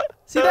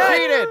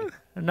that?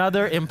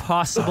 Another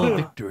impossible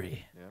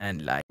victory.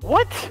 And like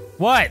What?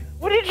 What?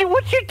 What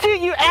you do?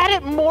 You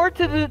added more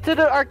to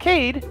the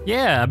arcade.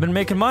 Yeah, I've been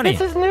making money.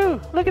 This is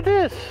new. Look at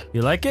this.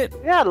 You like it?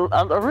 Yeah,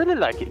 I really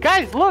like it.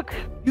 Guys, look.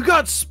 you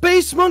got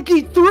Space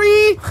Monkey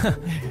 3?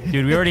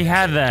 Dude, we already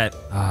had that.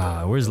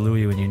 Ah, where's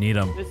Louis when you need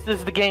him? This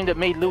is the game that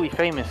made Louis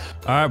famous.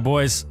 All right,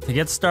 boys. To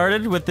get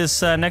started with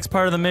this next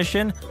part of the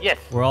mission, Yes.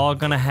 we're all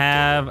gonna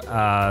have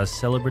a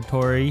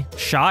celebratory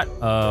shot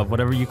of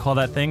whatever you call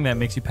that thing that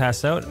makes you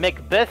pass out.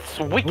 Macbeth's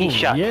wiki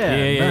shot. Yeah.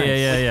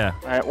 Yeah.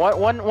 All right,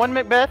 one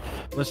Macbeth.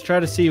 Let's try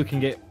to see who can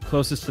get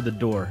closest to the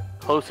door.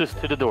 Closest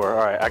to the door.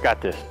 All right, I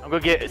got this. I'm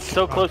gonna get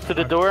so close to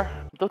the door.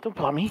 Don't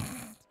block me.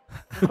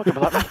 Don't fucking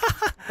block me.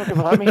 Fucking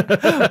block me.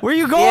 Where are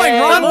you going?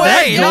 Yeah, Wrong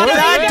way! that Not door.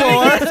 that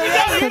door!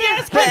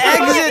 Yes, The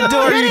exit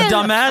door, you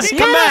dumbass!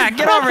 Come back!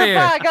 Get over here!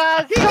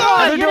 Guys. Come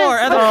on, Other door!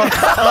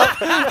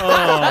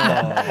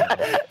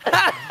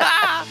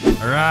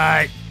 All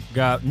right,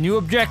 got new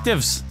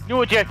objectives.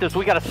 New objectives.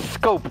 We gotta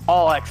scope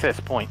all access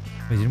points.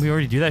 Wait, didn't we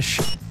already do that?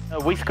 Shh.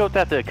 We scoped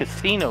at the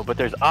casino, but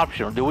there's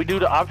optional. Do we do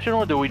the optional,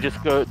 or do we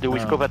just go? Do we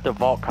scope at the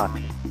vault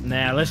content?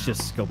 Nah, let's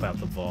just scope out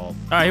the vault.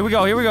 All right, here we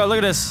go. Here we go. Look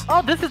at this.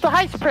 Oh, this is the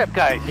heist prep,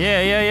 guys.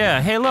 Yeah.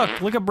 Hey,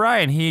 look at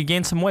Brian. He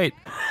gained some weight.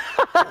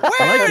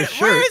 Where is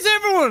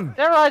everyone?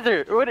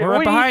 Terrorizer, We're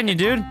right behind you,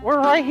 dude. We're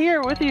right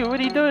here with you. What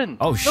are you doing?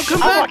 Oh shit! come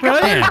back,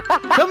 Brian.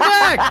 Come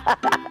back.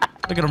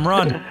 Look at him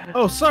run.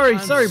 Oh, sorry,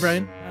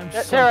 Brian.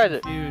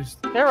 Terrorizer.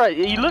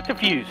 Terrorizer, you look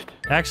confused.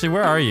 Actually,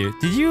 where are you?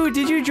 Did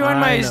you join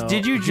my?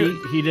 Did you?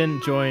 He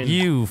didn't join.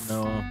 You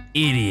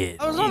idiot!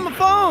 I was on the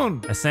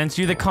phone. I sent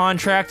you the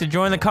contract to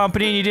join the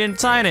company and you didn't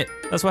sign it.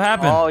 That's what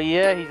happened. Oh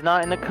yeah, he's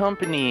not in the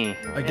company.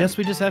 I guess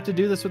we just have to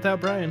do this without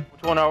Brian.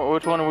 Which one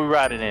are we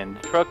riding in? The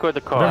truck or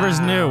the car?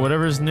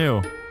 Whatever's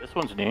new. This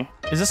one's new.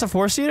 Is this a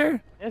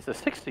 4-seater? Yeah, it's a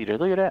 6-seater.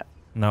 Look at that.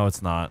 No,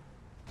 it's not.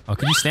 Oh,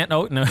 can you stand?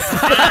 Oh, no.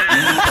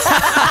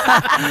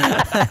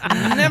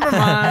 Never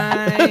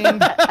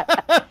mind.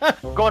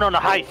 We're going on the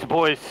heist,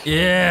 boys.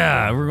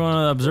 Yeah, we're going to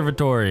the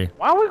observatory.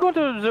 Why are we going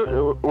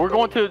to We're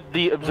going to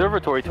the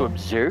observatory to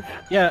observe?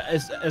 Yeah,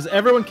 as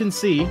everyone can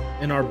see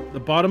in the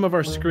bottom of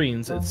our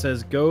screens, it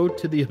says "Go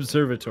to the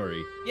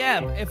observatory."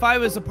 Yeah, if I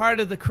was a part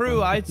of the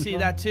crew, I'd see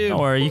that too. Don't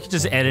worry, you can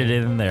just edit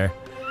it in there.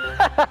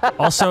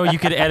 Also, you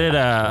could edit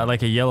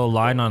like a yellow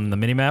line on the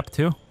minimap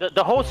too.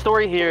 The whole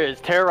story here is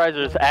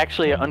Terrorizer is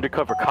actually an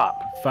undercover cop.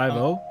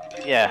 5-0?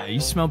 Yeah. You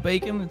smell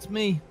bacon? It's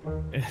me.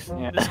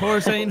 This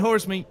horse ain't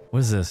horse meat. What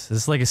is this? Is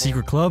this like a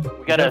secret club?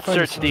 We gotta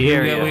search the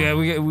area.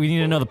 We need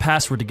to know the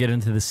password to get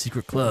into this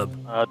secret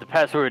club. The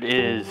password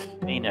is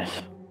anus.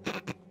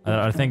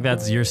 I think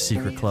that's your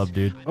secret club,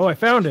 dude. Oh, I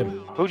found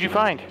him. Who'd you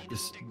find?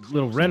 This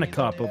little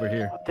rent-a-cop over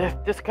here.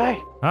 This guy.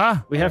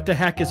 Huh? We have to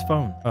hack his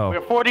phone. Oh. We're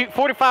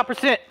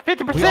 45%,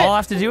 50%. We all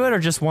have to do it or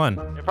just one?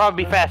 It'd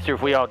probably be faster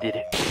if we all did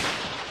it.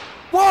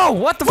 Whoa!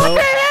 What the fuck? What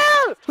the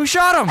hell? Who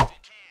shot him?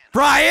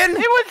 Brian? It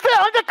was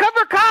the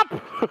undercover cop!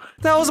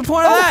 That was the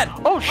point of that!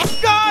 Oh,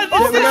 God!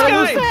 Oh, We gotta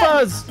lose the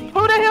fuzz!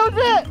 Who the hell is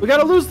that? We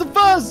gotta lose the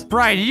fuzz!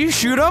 Brian, did you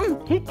shoot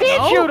him? He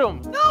did shoot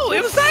him! No,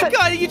 it was that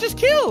guy that you just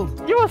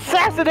killed! You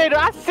assassinated!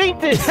 I seen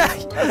this!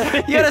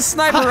 You had a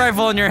sniper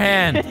rifle in your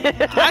hand!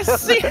 I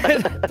seen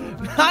it!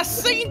 I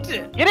seen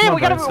it! Get in!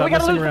 We gotta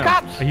lose the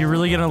cops! Are you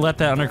really gonna let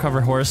that undercover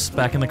horse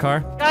back in the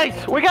car?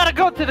 Guys, we gotta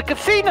go to the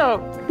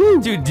casino!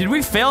 Dude, did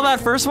we fail that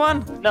first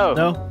one? No.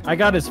 No, I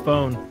got his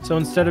phone. So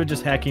instead of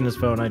just hacking his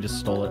phone, I just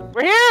stole it.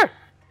 We're here!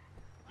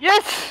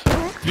 Yes!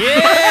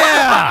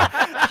 Yeah!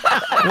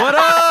 What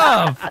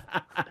up?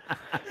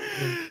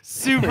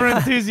 Super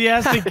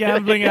enthusiastic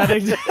gambling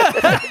addict.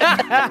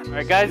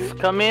 Alright guys,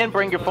 come in,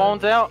 bring your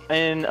phones out,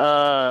 and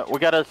we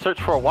gotta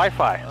search for a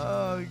Wi-Fi.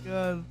 Oh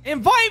god.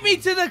 Invite me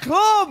to the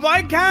club!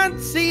 I can't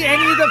see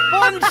any of the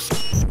fun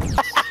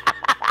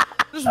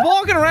Just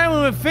walking around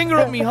with my finger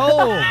up me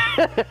hole.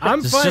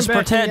 I'm fine. Just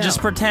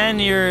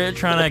pretend you're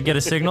trying to get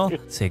a signal.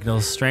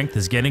 Signal strength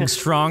is getting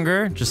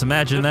stronger. Just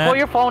imagine that. Pull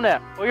your phone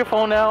out. Pull your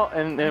phone out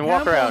and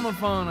walk around. Pull my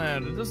phone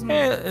out. It doesn't.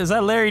 Hey, is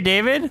that Larry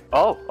David?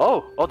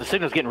 Oh, the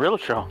signal's getting real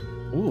strong.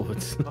 Ooh,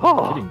 it's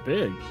getting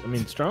big. I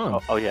mean,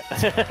 strong. Oh yeah.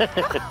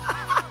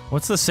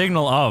 What's the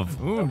signal of?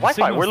 Ooh,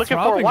 Wi-Fi. We're looking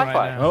for a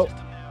Wi-Fi. Oh,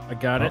 I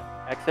got it.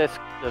 Access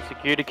the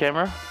security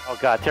camera. Oh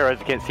god,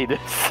 terrorists can't see this.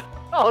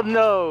 Oh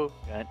no!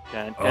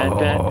 Dun.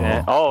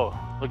 Oh,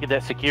 look at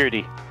that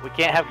security. We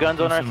can't have guns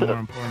on our more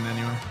important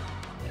anyway.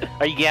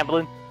 Are you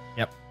gambling?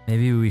 Yep.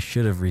 Maybe we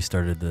should have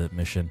restarted the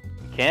mission.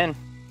 We can.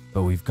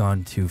 But we've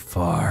gone too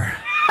far.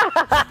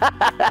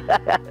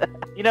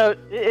 You know,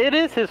 it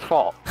is his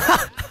fault.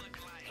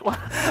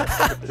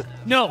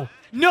 No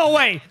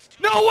way!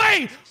 No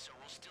way!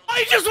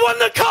 I just won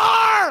the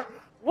car!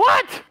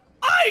 What?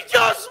 I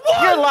just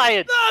won You're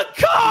lying. the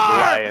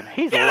car! He's lying.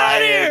 He's Get lying.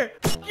 out of here!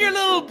 Your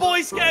little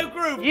Boy Scout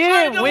group! You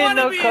didn't win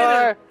no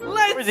car.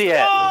 Let's Where's he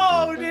at?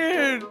 go,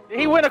 dude! Did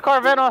he win a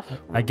car, Vanos?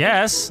 I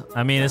guess.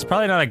 I mean, it's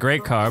probably not a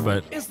great car,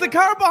 but... It's the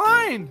car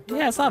behind!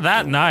 Yeah, it's not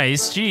that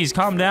nice. Jeez,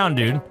 calm down,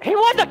 dude. He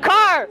won the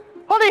car!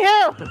 Holy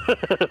hell!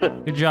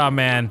 Good job,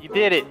 man. You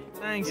did it.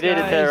 Thanks, You did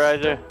guys. it,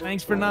 Terrorizer.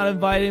 Thanks for not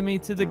inviting me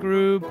to the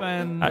group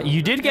and...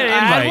 You did get an I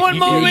had invite. one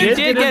moment. You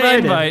did get an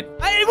invite.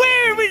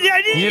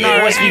 You know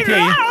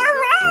RSVP.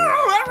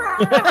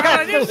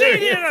 I didn't see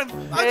it.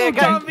 I'm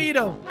Tom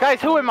Vito. Guys,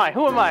 who am I?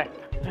 Who am I?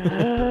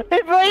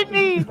 Invite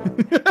me!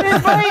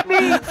 Invite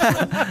me!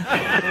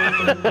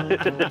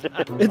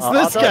 It's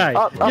this guy.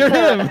 You're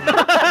him.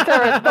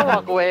 Terrorist, don't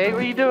walk away.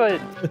 What are you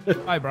doing?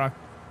 Hi, Brock.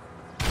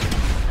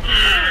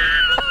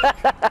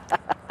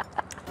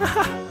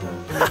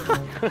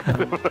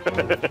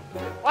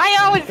 Why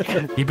always?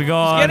 Keep it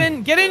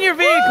going. Get in your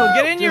vehicle.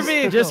 Get in your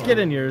vehicle. Just get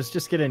in yours.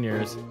 Just get in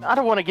yours. I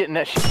don't want to get in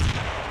that shit.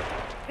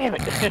 Damn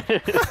it.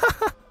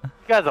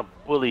 You guys are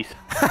bullies.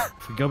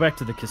 If we go back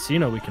to the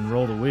casino, we can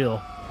roll the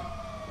wheel.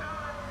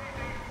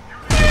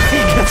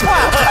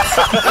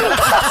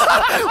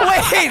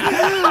 Wait!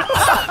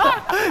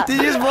 Did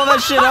you just blow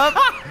that shit up?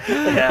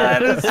 Yeah, I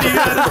didn't see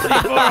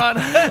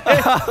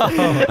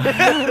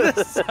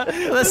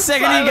The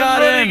second he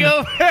got in.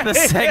 The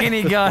second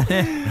he got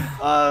in.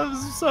 Oh, it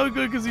was so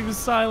good because he was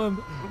silent.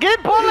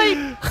 Get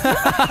bullied!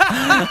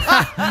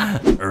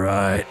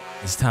 Alright,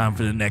 it's time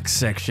for the next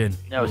section.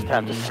 Now it's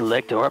time to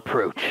select our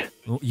approach.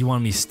 You want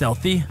to be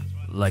stealthy?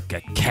 Like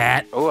a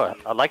cat? Oh,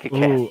 I like a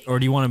cat. Ooh, or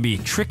do you want to be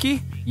tricky?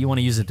 You want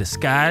to use a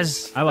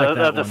disguise? I like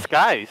that one.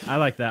 Disguise. I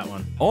like that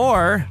one.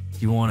 Or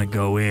you want to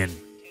go in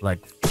like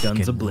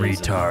guns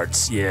a-blazing.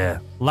 retards? Yeah.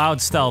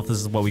 Loud stealth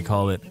is what we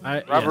call it.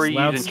 Robbery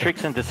yes, using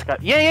tricks and disguise.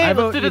 Yeah,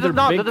 let's do the Big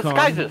Con.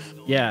 disguises.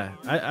 Yeah,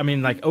 I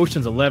mean like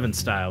Ocean's 11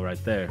 style right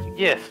there.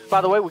 Yes.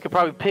 By the way, we could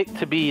probably pick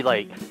to be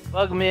like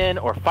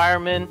Bugman or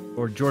Fireman.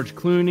 Or George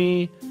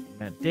Clooney,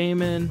 Matt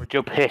Damon. Or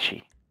Joe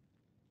Pesci.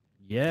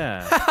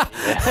 Yeah.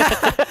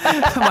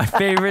 my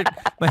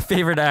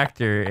favorite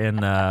actor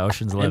in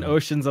Ocean's 11. In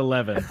Ocean's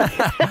 11.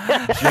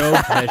 Joe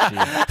Pesci.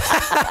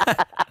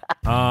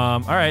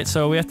 All right,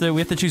 so we have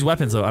to choose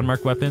weapons though.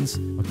 Unmarked weapons.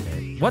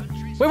 Okay. What?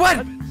 Wait,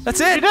 what? That's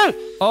it?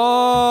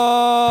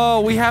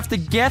 Oh, we have to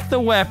get the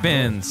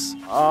weapons.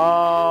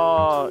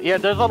 Oh, yeah.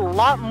 There's a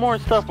lot more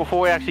stuff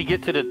before we actually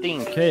get to the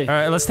thing. Okay. All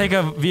right, let's take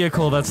a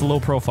vehicle that's low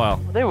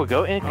profile. There we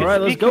go. All right,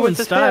 let's go in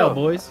style,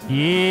 boys.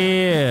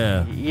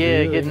 Yeah.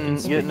 Yeah, getting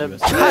a.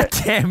 God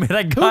damn it!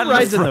 I got Who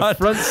rides in the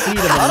front seat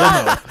of a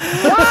limo?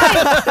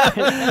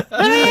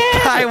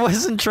 I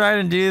wasn't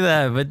trying to do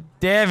that, but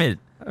damn it.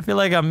 I feel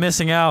like I'm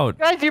missing out.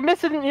 Guys, you're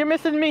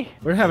missing me.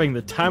 We're having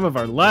the time of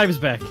our lives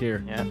back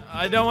here. Yeah.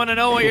 I don't want to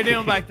know what you're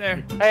doing back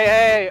there.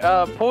 Hey,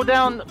 pull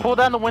down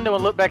the window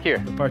and look back here.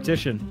 The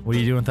partition. What are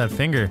you doing with that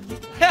finger?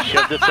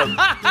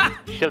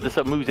 Shove this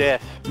up Moo's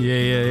ass.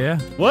 Yeah.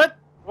 What?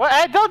 What?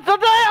 Hey, don't do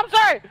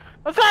it!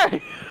 I'm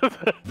sorry.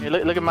 Hey,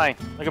 look at mine.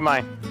 Look at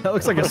mine. That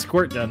looks like a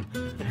squirt gun.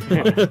 I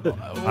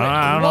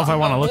don't know if I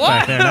want to look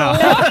back there now.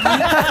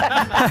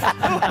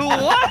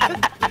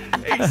 What?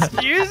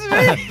 Excuse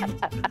me?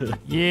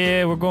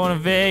 Yeah, we're going to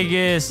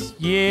Vegas.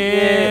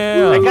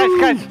 Yeah. Hey,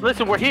 guys,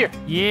 listen, we're here.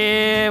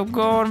 Yeah, we're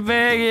going to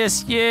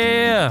Vegas.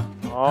 Yeah.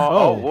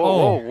 Whoa.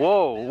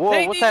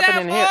 What's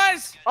happening here?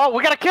 Boys? Oh,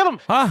 we gotta kill him.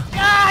 Huh?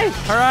 Guys!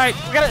 All right.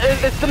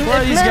 It's Where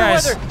are these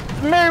guys? It's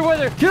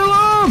Merryweather. Kill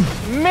him!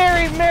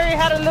 Mary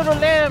had a little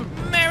lamb.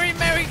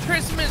 Merry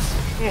Christmas.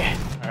 Yeah.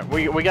 All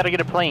right, we gotta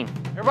get a plane.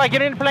 Everybody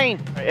get in the plane.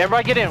 All right,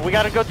 everybody get in. We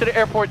gotta go to the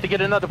airport to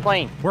get another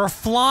plane. We're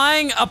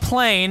flying a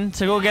plane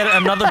to go get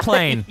another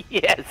plane.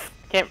 Yes.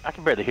 I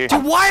can barely hear you.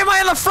 Dude, why am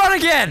I in the front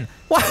again?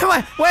 Why am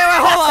I? Wait,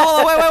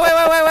 hold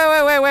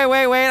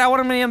on. Wait. I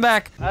want him in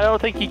back. I don't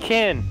think you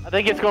can. I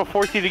think it's gonna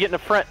force you to get in the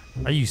front.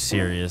 Are you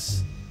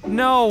serious?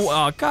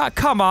 No, God,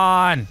 come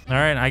on. All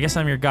right, I guess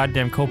I'm your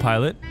goddamn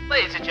co-pilot.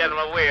 Ladies and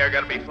gentlemen, we are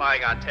going to be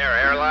flying on Terra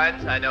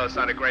Airlines. I know it's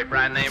not a great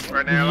brand name for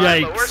an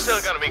airline, but we're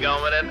still going to be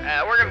going with it.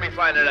 We're going to be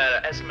flying at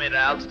an estimated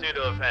altitude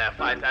of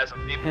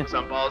 5,000 feet with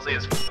some ballsy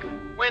as f***.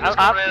 Wind's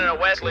coming in a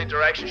westerly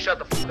direction. Shut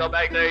the f*** up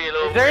back there, you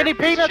little... Is there any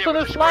peanuts on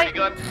this flight?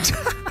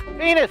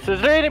 Penis,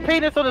 is there any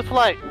penis on this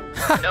flight?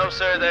 No,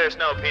 sir, there's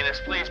no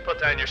penis. Please put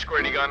down your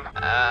squirty gun.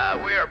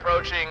 We are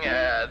approaching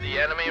the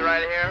enemy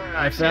right here.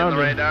 I found the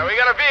him. radar. We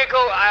got a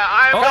vehicle.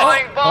 I'm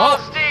going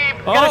balls deep.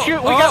 We gotta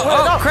shoot. We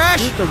got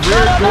crash! The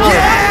rear door.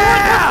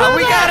 Yeah!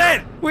 We got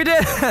it! We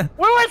did!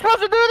 We weren't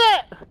supposed to do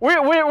that!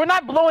 We're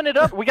not blowing it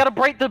up. We gotta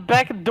break the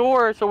back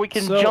door so we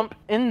can jump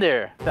in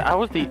there. I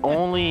was the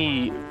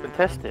only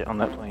contestant on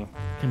that plane.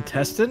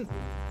 Contestant?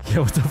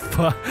 Yeah, what the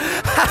fuck?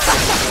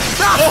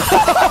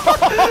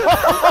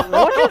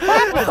 What just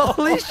happened?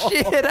 Holy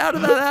shit, how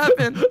did that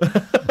happen?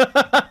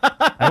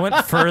 I went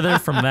further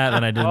from that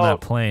than I did in that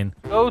plane.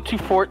 Go to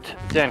Fort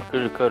San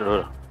Cruz.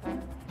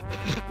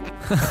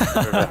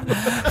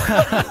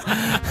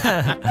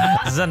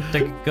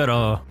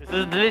 Zantagoro. This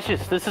is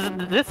delicious. This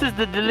is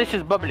the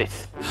delicious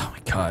bubblies. Oh my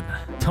god.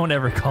 Don't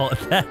ever call it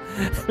that.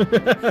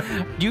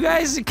 You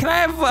guys, can I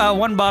have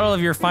one bottle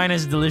of your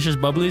finest delicious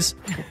bubblies?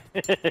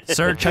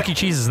 Sir, Chuck E.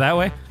 Cheese is that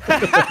way?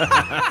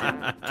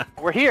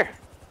 We're here.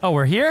 Oh,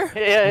 we're here?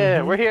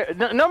 Yeah, we're here.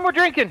 No more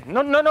drinking.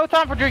 No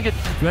time for drinking. Do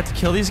we have to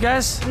kill these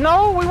guys?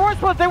 No, we weren't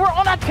supposed to. They were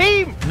on our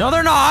team. No,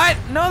 they're not.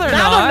 No, they're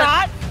now not. They're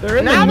not. They're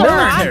in the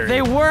military.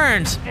 They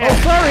weren't.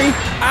 Oh, sorry.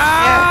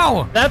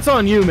 Ow! That's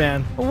on you,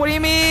 man. What do you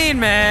mean,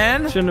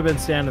 man? Shouldn't have been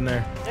standing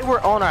there. They were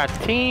on our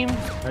team.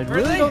 I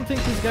really don't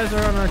think these guys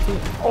are on our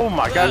team. Oh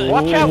my god,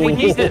 watch out, we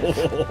need this.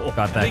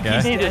 Got that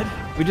guy.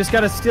 We just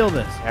gotta steal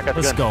this.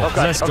 Let's go.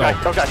 Let's go.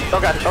 Oh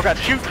god,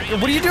 shoot.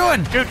 What are you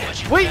doing? Shoot.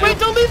 Wait,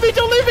 don't leave me,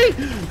 don't leave me!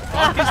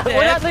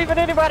 We're not leaving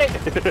anybody.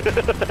 He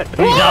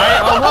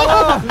died?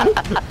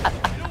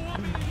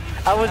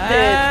 I was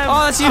dead.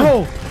 Oh, that's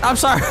you. I'm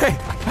sorry.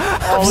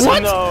 Oh,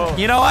 what? No.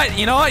 You know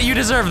what? You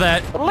deserve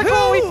that. Look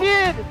what we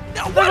did.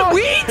 What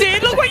we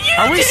did? Look what you did.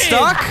 Are we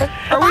stuck?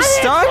 Are we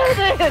stuck?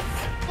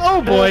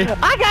 Oh boy.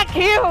 I got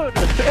killed.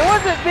 It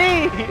wasn't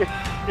me.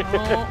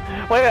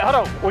 Wait, hold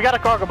on. We got a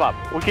cargo bob.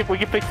 We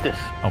can fix this.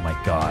 Oh my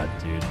god,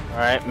 dude. All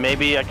right,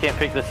 maybe I can't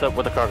pick this up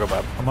with a cargo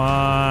bob. Come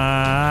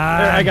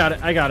on. There, I got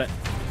it.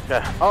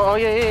 Yeah. Oh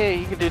yeah,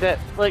 you can do that.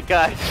 Look,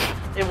 guys,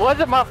 it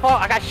wasn't my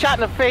fault. I got shot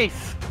in the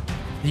face.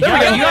 You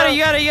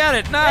got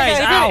it. Nice.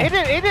 Ow. Hit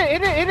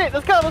it.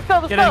 Let's go.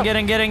 Get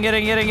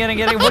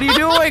in.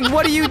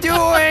 What are you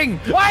doing?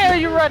 Why are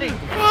you running?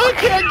 I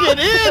can't get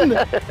in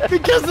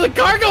because the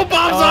cargo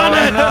bomb's on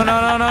it.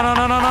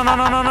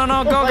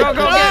 No.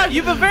 Go.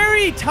 You have a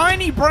very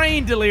tiny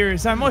brain,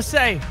 Delirious, I must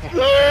say.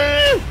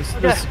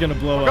 This is gonna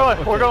blow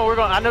up. We're going.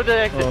 I know the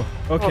exit. Oh,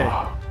 okay.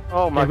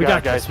 Oh my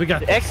god, guys. We got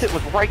the this. exit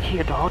was right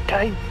here the whole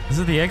time. Is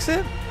it the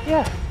exit?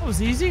 Yeah. That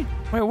was easy.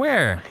 Wait,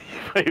 where?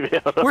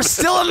 We're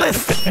still in the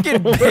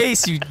fucking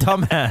base, you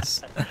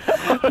dumbass.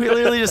 We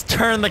literally just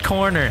turned the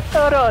corner.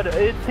 Hold on,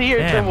 it's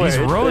here somewhere. These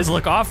roads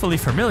look awfully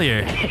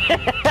familiar.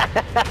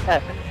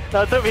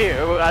 No, it's over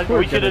here.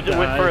 We should have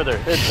went further.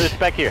 It's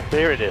back here.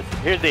 There it is.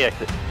 Here's the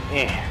exit.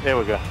 Yeah, there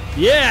we go.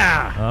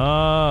 Yeah.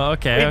 Oh,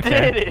 okay. We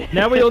did it.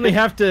 Now we only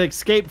have to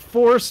escape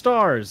 4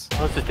 stars.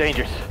 Oh, this is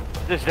dangerous.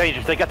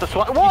 They got the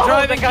SWAT. Whoa,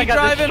 that guy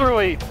got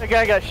destroyed. That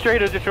guy got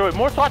straight up destroyed.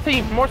 More SWAT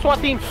team.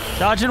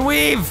 Dodge and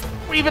weave.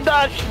 Weave and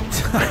dodge.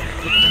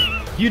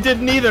 You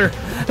didn't either.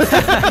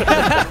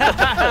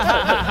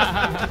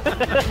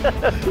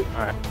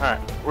 All right.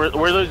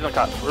 We're losing the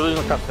cops.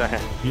 Down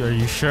here. Are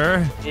you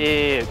sure?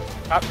 Yeah.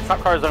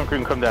 Cop cars on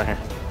crew come down here.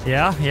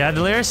 Yeah,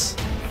 Delirious?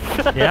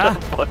 Yeah?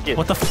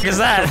 What the fuck is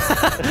that?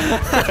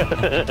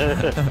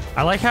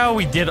 I like how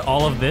we did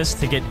all of this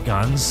to get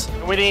guns.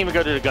 We didn't even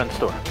go to the gun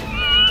store.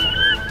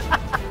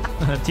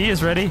 T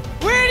is ready.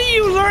 Where do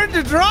you learn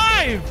to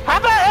drive?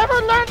 Have I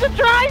ever learned to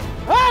drive?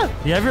 Huh?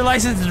 You have your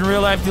license in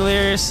real life,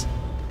 Delirious?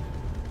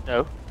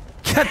 No.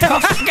 Get the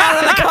fuck out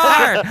of the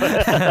car!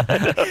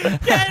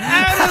 Get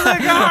out of the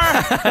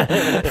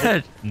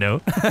car! No.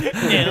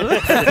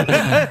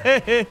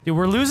 Dude,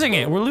 we're losing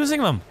it. We're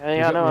losing them.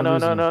 Yeah,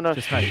 no.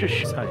 Just hide.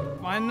 Just hide.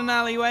 Find an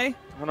alleyway.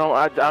 No,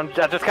 I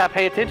just gotta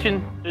pay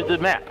attention to the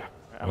map.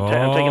 I'm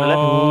taking a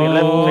left,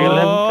 taking a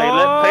left.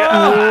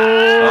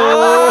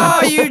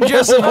 Oh, you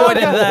just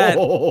avoided that.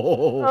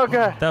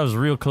 Okay. That was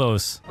real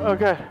close.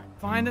 Okay.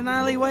 Find an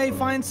alleyway.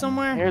 Find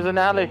somewhere. Here's an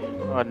alley.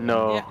 Oh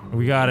no. Yeah.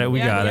 We got it. We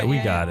got it. We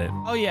got it.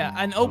 Oh yeah,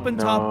 an open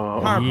top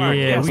car park.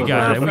 Yeah, Yes, we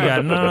got it. We perfect. got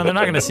it. No, they're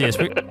not gonna see us.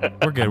 We're good.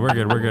 We're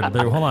good. We're good.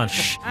 Hold on.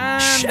 Shh.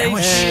 And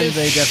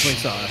they definitely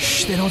saw us.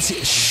 Shh. They don't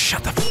see us.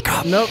 Shut the fuck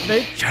up. Nope.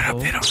 They. Shut up.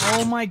 They don't.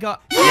 Oh my god.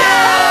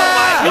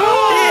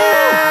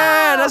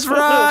 Yeah, that's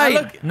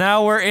right.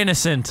 Now we're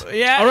innocent.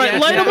 Yeah. All right, yeah,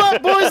 light them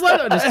up, boys. Light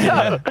them. Just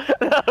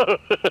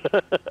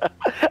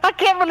I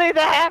can't believe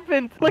that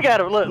happened. Look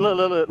at him.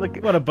 Look.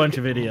 What a bunch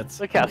of idiots.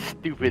 Look how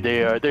stupid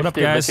they are. They're What up,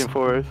 still guys? looking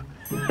for us.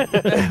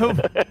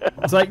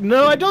 It's like,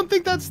 no, I don't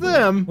think that's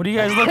them. What are you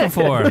guys looking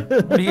for?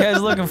 What are you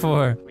guys looking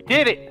for? We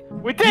did it.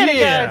 We did it,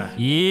 guys.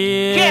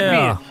 Yeah.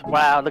 Champions.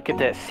 Wow, look at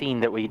that scene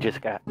that we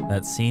just got.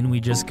 That scene we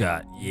just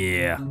got.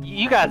 Yeah.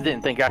 You guys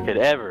didn't think I could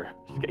ever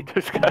escape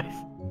those guys.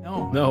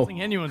 No. I No. don't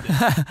think anyone did.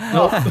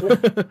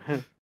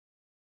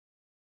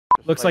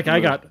 Looks like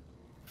I got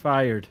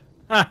fired.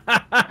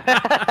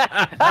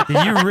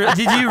 Did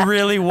you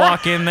really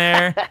walk in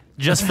there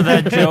just for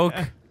that joke?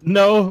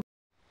 No.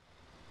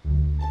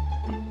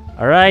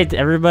 All right,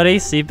 everybody,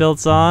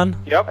 seatbelts on.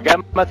 Yep. I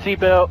got my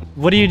seatbelt.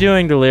 What are you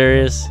doing,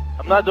 Delirious?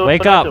 I'm not doing.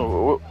 Wake what up. I'm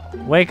doing.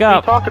 Wake What are you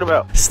up. talking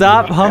about?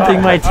 Stop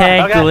humping my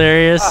tank, Okay.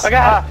 Delirious. I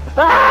got.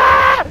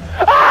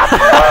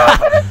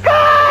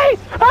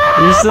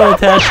 You're still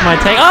attached to my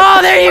tank. Oh,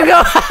 there you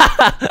go.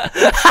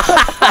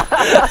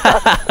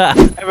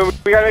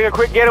 We gotta make a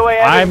quick getaway.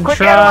 Evan. I'm quick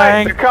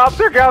trying. Getaway. The cops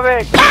are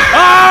coming.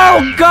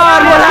 Oh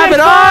God! What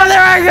happened? Oh,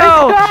 there I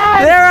go!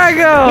 There I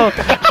go!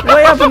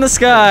 Way up in the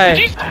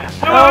sky!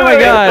 Oh my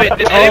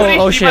God!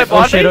 Oh shit!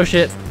 Oh shit! Oh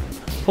shit!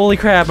 Holy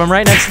crap! I'm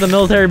right next to the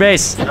military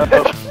base.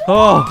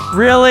 Oh,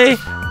 really?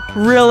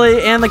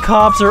 Really? And the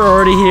cops are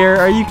already here?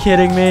 Are you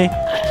kidding me?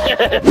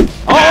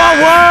 Oh,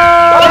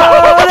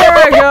 whoa! There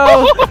I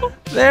go!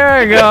 There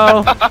I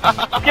go!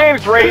 This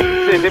game's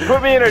racist. They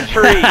put me in a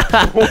tree.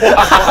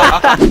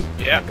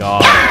 Yeah.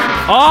 God.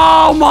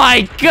 Oh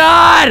my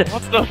God!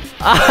 What the?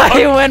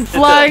 I went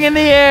flying in the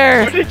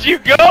air. Where did you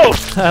go?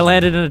 I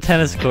landed in a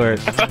tennis court.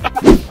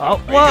 Oh,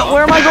 what?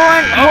 Where am I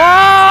going?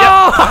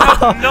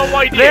 Whoa! Yep, no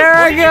idea. There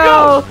I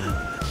go.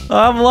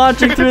 I'm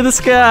launching through the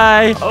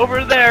sky.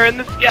 Over there in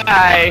the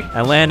sky.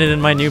 I landed in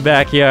my new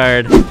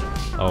backyard.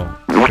 Oh,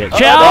 shit.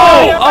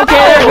 Oh, okay,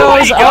 there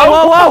goes. Oh,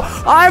 whoa, whoa.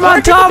 I'm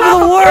on top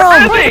of the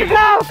world.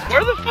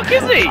 Where the fuck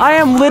is he? I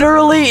am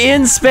literally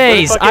in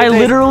space. I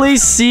literally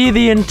see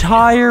the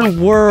entire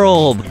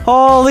world.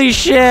 Holy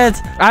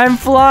shit. I'm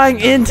flying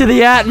into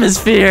the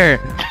atmosphere.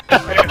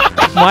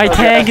 My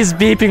tank is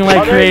beeping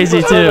like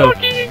crazy too.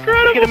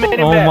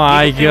 Oh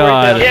my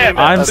God.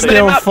 I'm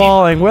still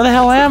falling. Where the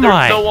hell am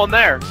I? There's no one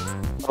there.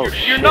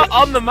 You're not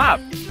on the map.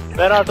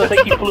 Vanoss, I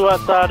think you flew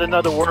outside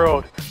another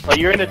world. Like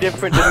you're in a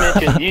different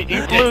dimension. You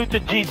flew to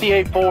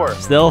GTA 4.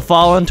 Still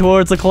falling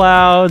towards the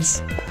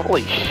clouds.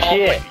 Holy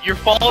shit. You're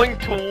falling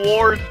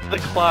towards the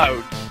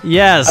clouds.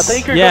 Yes. I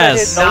think you're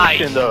yes. gonna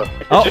hit ocean though.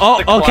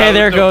 Oh, okay,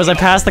 there it goes. I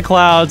passed the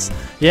clouds.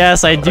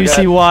 Yes, I do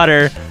see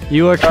water.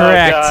 You are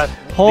correct. God.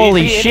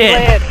 Holy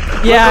shit.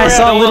 Yeah, I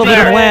saw a little bit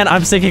of land.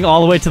 I'm sinking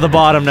all the way to the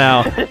bottom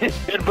now.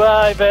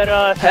 Goodbye,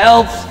 Vanoss.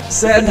 Help!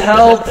 Send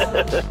help!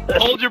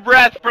 Hold your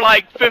breath for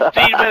like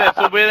 15 minutes.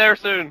 We'll be there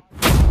soon.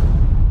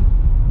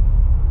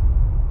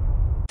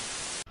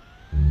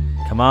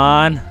 Come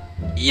on.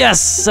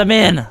 Yes, I'm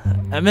in.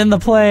 I'm in the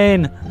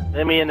plane.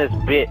 Let me in this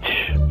bitch.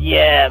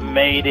 Yeah,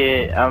 made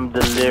it. I'm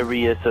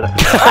delirious. Get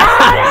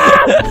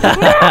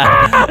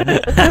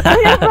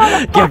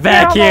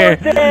back here.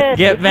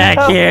 Get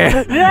back here.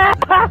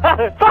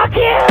 Fuck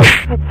you!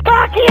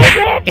 Fuck you,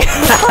 bitch!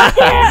 Fuck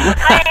you!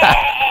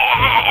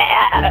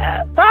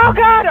 Oh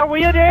God, are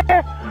we in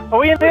there? Are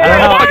we in there?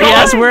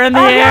 Yes, we're in the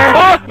air.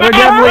 We're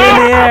definitely in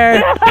the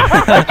air.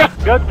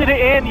 Go to the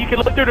end. You can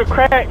look through the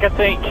crack, I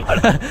think.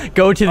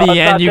 Go to the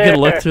end. You can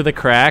look through the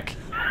crack.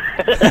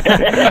 God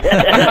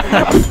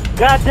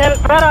damn it,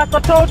 Vanoss, I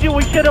told you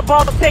we should have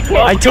bought a ticket.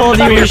 I told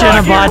you we should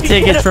have bought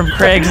tickets from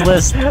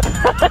Craigslist.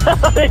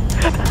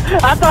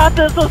 I thought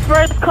this was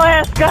first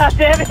class, god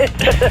damn it.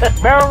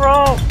 Barrel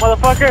roll,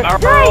 motherfucker.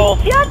 Barrel roll.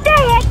 Shut the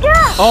heck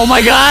up. Oh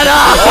my God.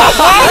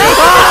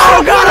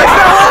 Oh, God, I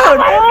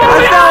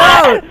fell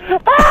out.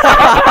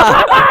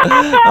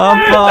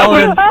 I'm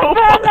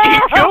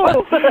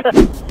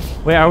falling.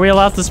 Wait, are we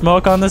allowed to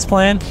smoke on this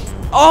plane?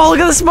 Oh, look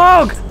at the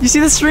smoke! You see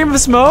the stream of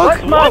smoke? What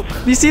smoke?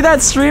 You see that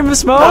stream of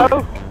smoke?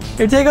 No.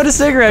 Here, take out a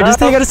cigarette. Just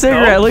take out a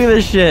cigarette. Look at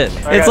this shit.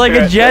 I It's got like a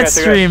cigarette, jet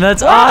cigarette. stream.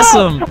 That's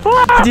awesome.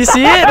 Do you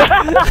see it?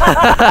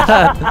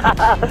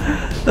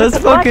 That's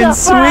fucking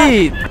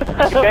sweet.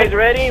 You guys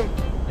ready?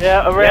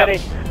 Yeah, I'm ready.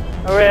 Yep.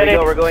 I'm ready.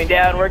 We're going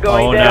down. We're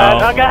going Oh, down.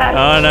 no. Oh god.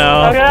 Oh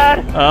no. Oh god.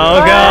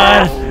 Oh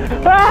god.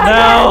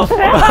 No.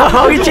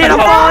 Oh shit, I'm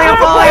falling, I'm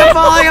falling, I'm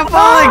falling, I'm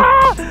falling.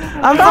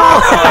 I'm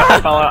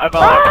falling. I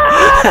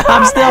follow.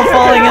 I'm still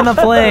falling in the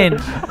plane.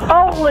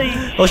 Holy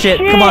Oh shit,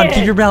 come on,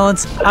 keep your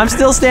balance. I'm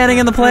still standing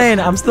in the plane.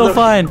 I'm still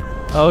fine.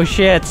 Oh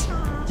shit.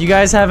 Do you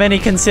guys have any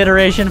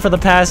consideration for the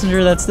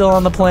passenger that's still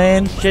on the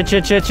plane? Shit,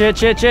 shit, shit, shit,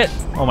 shit, shit.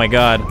 Oh my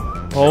god.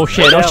 Oh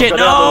shit, oh shit,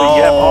 no!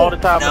 You have all the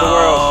time in the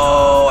world.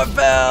 Oh, I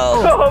fell.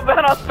 Oh,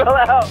 Vanos fell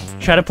out.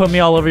 Try to put me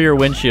all over your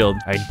windshield.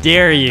 I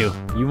dare you.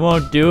 You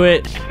won't do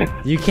it.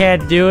 You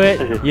can't do it.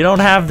 You don't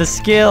have the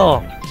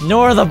skill,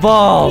 nor the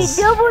balls.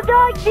 Hey, double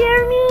dog,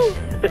 dare me?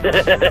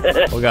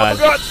 Oh god.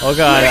 Oh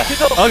god.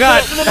 Oh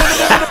god.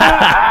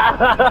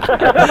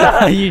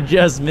 You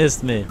just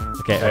missed me.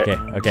 Okay, okay,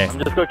 okay. I'm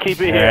just gonna keep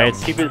it here. Alright.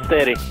 Keep it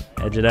steady.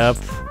 Edge it up.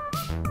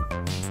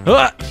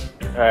 Ah!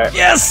 Alright.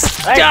 Yes!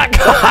 Hey. God.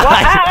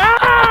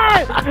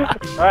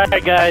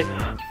 Alright, guys.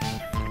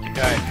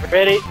 Okay.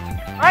 Ready?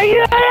 Are you?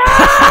 Wait,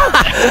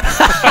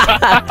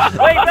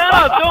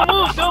 Vanos, don't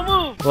move, don't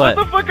move. What?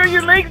 The fuck are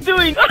your legs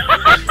doing?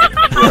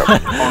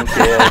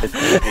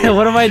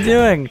 What am I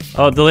doing?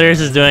 Oh, Delirious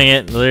is doing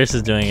it. Delirious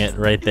is doing it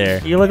right there.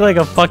 You look like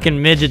a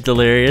fucking midget,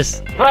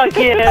 Delirious. Fuck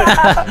yeah!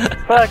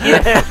 Fuck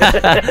yeah!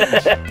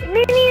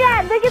 Mini,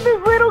 look at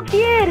this little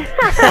kid.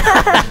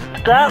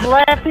 Stop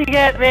laughing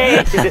at me!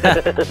 Let's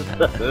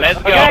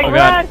go. Okay, Oh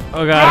god.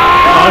 Oh god.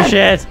 Oh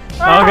shit.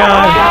 Oh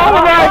god. Oh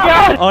my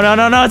god! Oh no,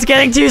 no, no, it's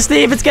getting too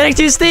steep. It's getting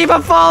too steep.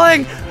 I'm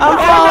falling. I'm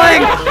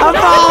falling. I'm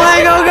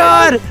falling. Oh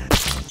god.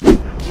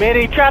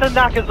 Minnie, try to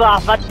knock us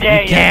off. I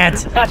dare you.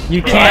 Can't.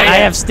 You can't. I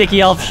have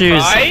sticky elf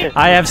shoes.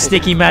 I have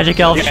sticky magic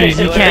elf shoes.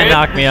 You can't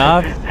knock me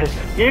off.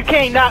 You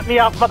can't knock me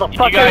off,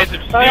 motherfucker. You guys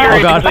have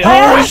Oh god.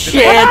 Oh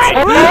shit.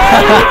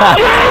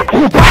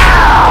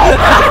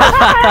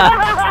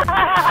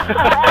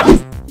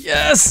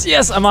 Yes,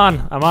 yes, I'm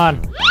on. I'm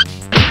on.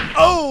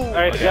 Oh! All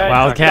right, guys.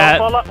 Wildcat.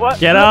 Don't fall up. What?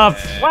 Get up.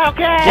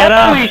 Wildcat! Get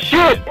up. Holy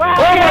shit! Oh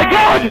my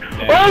god!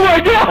 Oh my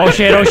god! Oh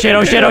shit, oh shit,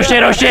 oh shit, oh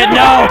shit, oh shit.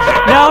 No.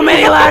 No,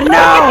 mini lad,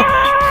 no.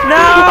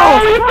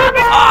 No.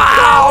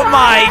 Oh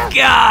my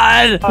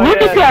god.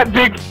 Look at that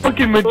big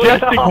fucking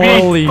majestic beast.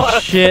 Holy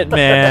shit,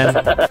 man.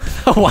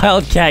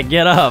 Wildcat,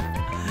 get up.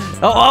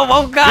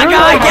 Oh god,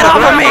 god, get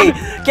off of me!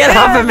 Get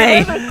off of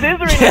me!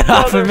 Get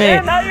off of me!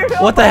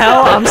 What the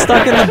hell? I'm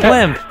stuck in the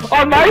blimp.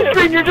 On my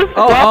screen, you're just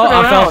Oh,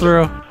 I fell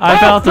through. I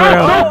fell through.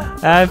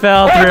 I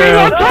fell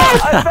through.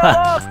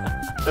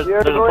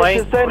 There's a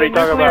plane? What are you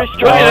talking about?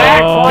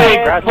 Oh my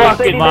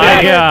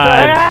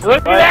god. Look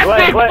at that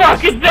big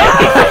fucking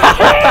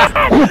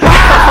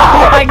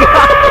Oh my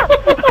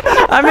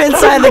god. I'm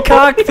inside the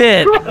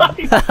cockpit.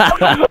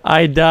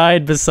 I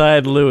died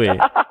beside Louis.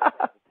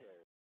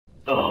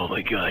 Oh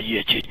my god,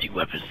 your changing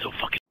weapon's so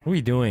fucking. What are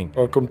you doing?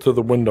 Welcome to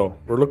the window.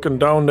 We're looking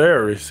down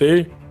there, you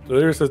see?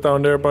 Delirious is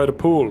down there by the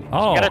pool.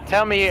 Oh. You gotta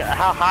tell me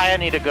how high I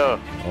need to go.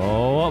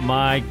 Oh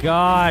my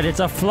god, it's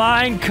a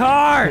flying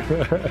car!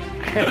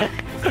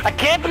 I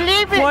can't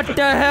believe it! What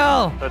the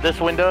hell? So this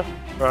window?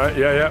 Alright,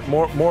 yeah.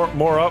 More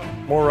up,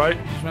 more right.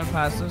 Just run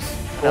past us.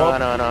 No.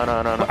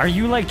 Are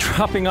you like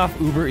dropping off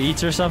Uber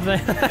Eats or something?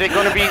 They're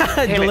gonna be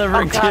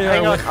delivering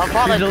hang on. I'm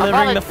falling, You're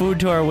delivering the food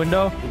to our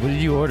window? What did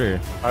you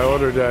order? I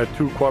ordered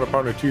 2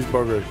 quarter-pounder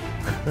cheeseburgers.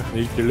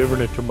 He's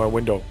delivering it to my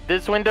window.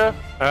 This window?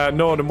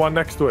 No, the one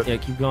next to it. Yeah,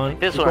 keep going.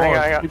 This Keep one. going,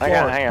 Hang on. keep Hang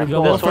on. going, Hang on. Go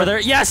a little further.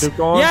 Yes! Keep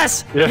going.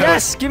 Yes! Yeah.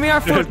 Yes! Give me our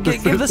food.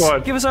 This Give us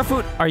our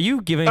food. Are you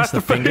giving us the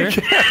finger?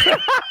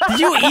 Did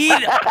you eat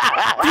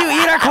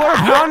our quarter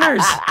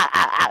pounders?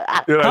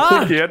 Dude, I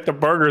think he ate the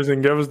burgers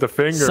and gave us the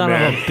finger, Son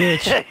man. of a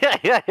bitch.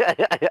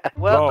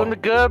 Welcome to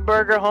Good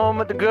Burger, home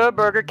of the Good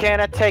Burger. Can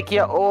I take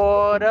your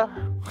order?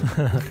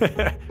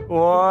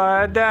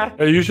 What?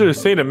 Hey, you should have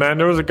seen it, man.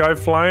 There was a guy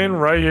flying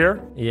right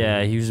here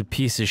Yeah, he was a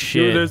piece of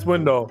through shit. this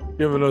window,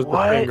 giving us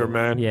What? the finger,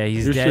 man. Yeah,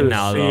 he's you dead should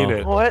now, have seen though.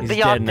 it. What? He's The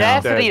dead now.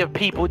 audacity of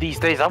people these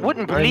days. I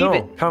wouldn't I believe know.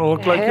 it. Kind of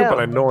look like you, but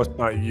I Hell. know it's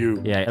not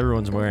you. Yeah,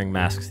 everyone's wearing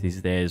masks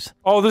these days.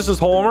 Oh, this is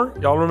Homer.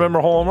 Y'all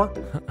remember Homer?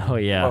 Oh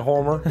yeah.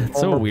 Homer.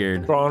 It's so Homer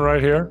weird. Drawn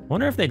right here.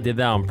 Wonder if they did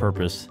that on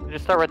purpose.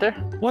 Just start right there.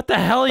 What the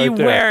hell are you Right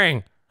there.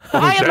 wearing?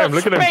 I am Damn, a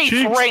look at them space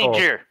cheeks,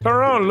 ranger. Turn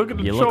around. Look at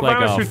the You show look like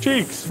Vanos a your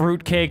cheeks.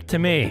 fruitcake to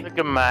me. Look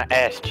at my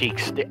ass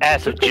cheeks. The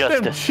ass of Look at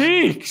them justice.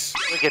 cheeks.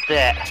 Look at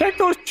that. Check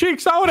those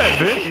cheeks out,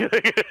 Evan.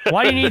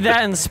 Why do you need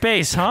that in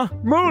space, huh?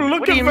 Moon, look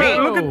What do at you that.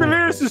 mean? Look at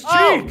Delirious's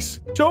Oh. cheeks.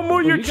 Show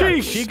Moon your You got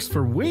cheeks. cheeks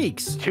for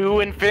weeks. To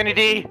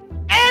infinity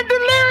and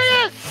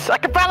delirious. I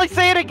can finally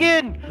say it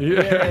again.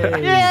 Yeah.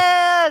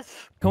 Yes.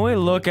 Can we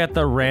look at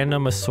the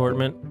random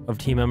assortment of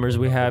team members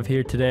we have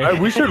here today?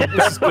 We should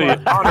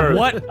definitely honor.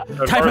 What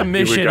type of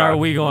mission are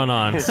we going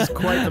on? This is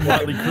quite the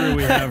motley crew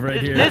we have right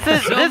here.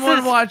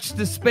 Someone watched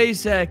the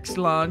SpaceX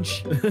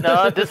launch.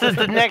 No, this is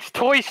the next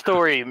Toy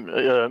Story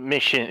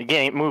mission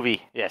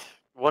movie. Yes.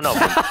 One of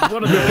them.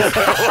 One of those.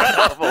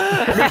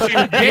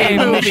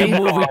 Game, mission,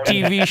 movie,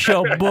 TV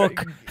show,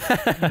 book.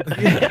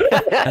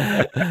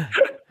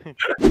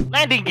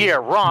 Landing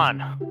gear,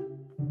 Ron.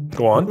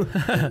 Go on.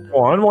 Go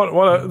on.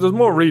 What? There's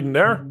more reading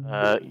there.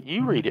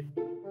 You read it.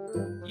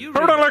 You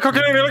don't like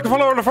cocaine. They like to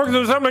follow the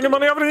fucking stuff, making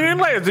money off the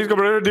inlays. He's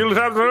going to deal with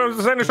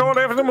the same show.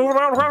 They have to move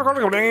around.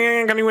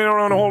 Can you win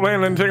around the whole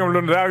plane and take them to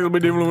the dog? You'll be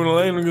dealing with a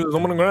lane and get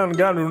someone on the ground and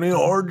got to need a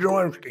hard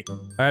drive. All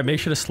right, make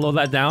sure to slow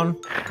that down.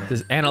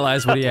 Just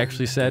analyze what he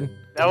actually said.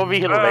 That would be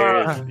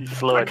hilarious. You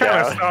slow it down.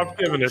 I can't stop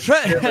giving it.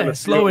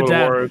 Slow it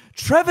down. Word.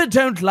 Trevor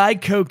don't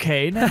like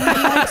cocaine. And he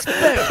likes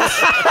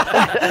boats.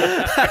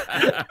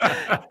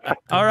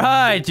 All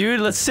right, dude.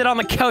 Let's sit on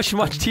the couch and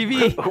watch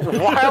TV.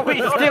 Why are we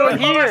still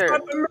here?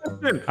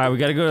 All right, we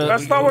gotta go to.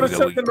 That's not what it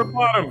says in the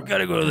bottom. We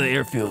gotta go to the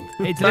airfield.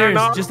 Hey,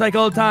 Delirious, just like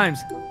old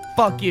times.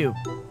 Fuck you.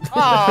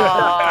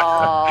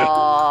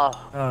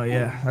 Oh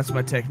yeah, that's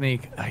my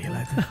technique. Oh, you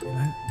like that?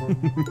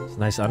 It's a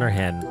nice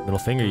underhand middle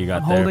finger you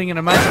got I'm there. holding an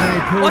imaginary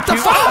pool. What the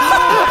fuck?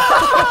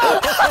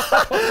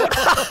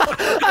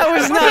 I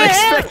was not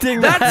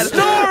expecting that. That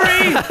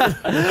story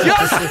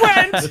just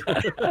went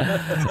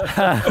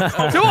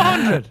to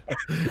 100.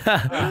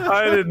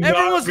 I did not.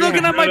 Everyone's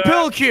looking at my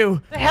pill cue.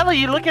 The hell are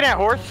you looking at,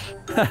 horse?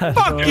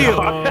 Fuck you.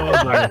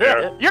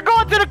 You're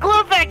going to the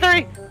glue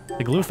factory.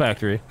 The glue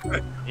factory.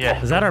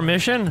 Yeah. Is that our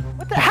mission?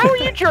 What the? How are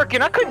you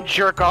jerking? I couldn't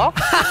jerk off.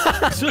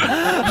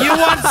 You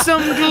want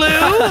some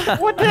glue?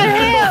 What the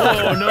hell?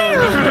 Oh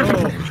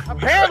no.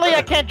 Apparently,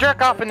 I can't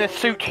jerk off in this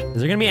suit. Is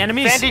there gonna be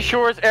enemies? Sandy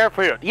Shores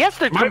Airfield. Yes,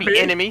 there's gonna be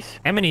enemies.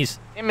 Enemies.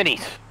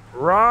 Enemies.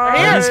 Right.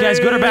 They're here. These guys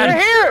good or bad? They're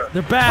here.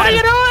 They're bad. What are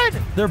you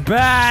doing? They're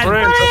bad. What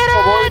are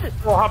you doing?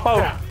 Hop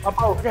out. Hop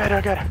out.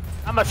 I got it.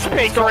 I'm a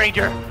space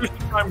ranger.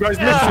 Time, guys.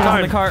 Shoot him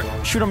in the car.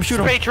 Shoot him.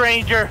 Shoot him. Space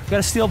ranger. We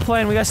gotta steal a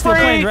plane. We gotta steal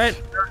planes, right?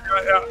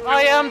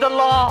 I am the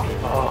law.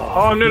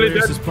 Oh, nearly dead.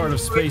 This is part of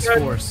Space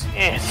Force.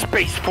 Yeah,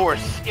 Space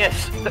Force.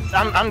 Yes.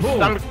 I'm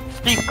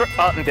Steve.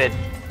 I'm dead.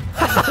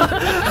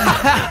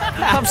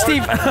 I'm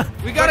Steve.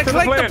 We gotta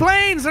collect the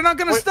planes. They're not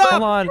gonna stop.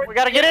 Come on. We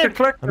gotta get in.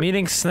 I'm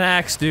eating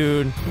snacks,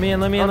 dude. Let me in.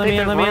 Let me in. You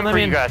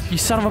You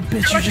son of a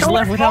bitch. You just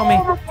left without me.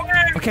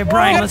 Okay,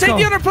 Brian, let's go.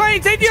 Take the other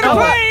plane. Take the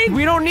other plane.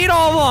 We don't need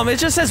all of them. It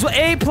just says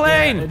a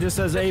plane. Yeah, it just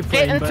says a Get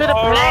plane. into the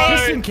plane.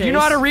 Just in case. You know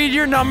how to read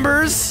your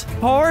numbers,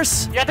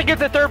 horse? You have to get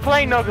the third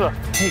plane, Nogla.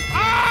 Hey.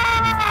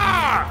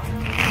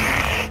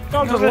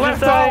 Don't just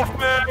left off,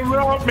 man. You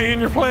without me in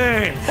your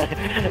plane.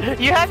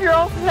 You have your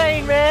own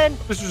plane, man.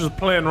 This is just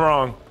playing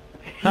wrong.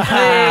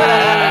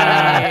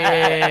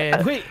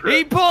 Wait,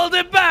 he pulled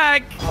it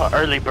back.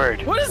 Early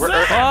bird. What is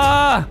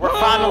that? We're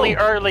finally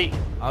early.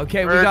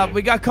 Okay,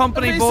 we got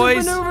company,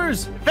 boys.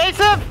 Maneuvers. Face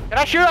up! Can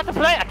I shoot out the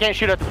plane? I can't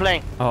shoot out the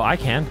plane. Oh, I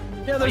can.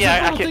 Yeah, there's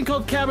a little thing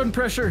called cabin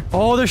pressure.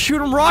 Oh, they're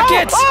shooting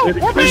rockets!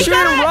 They're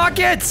shooting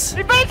rockets!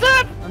 Face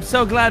up! I'm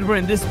so glad we're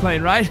in this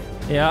plane, right?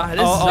 Yeah. This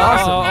is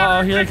awesome.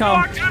 Oh, here they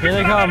come. Here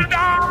they come.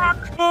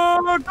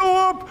 Oh, go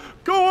up!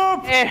 Go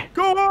up!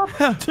 Go up!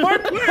 My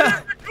plane is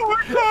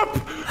going up!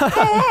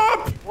 Go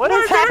up! What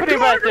is happening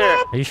back there?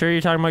 Are you sure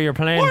you're talking about your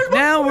plane?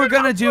 Now we're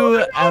gonna do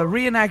a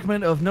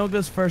reenactment of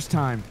Nogla's first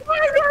time. Why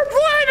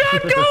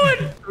not going?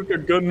 Took a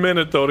good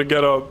minute though to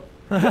get up.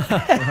 Oh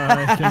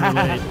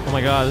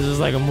my god, this is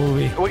like a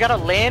movie. We gotta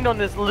land on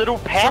this little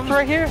path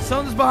right here.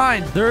 Someone's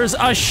behind. There's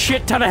a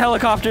shit ton of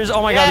helicopters.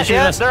 Oh my god, they're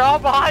shooting us. They're all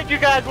behind you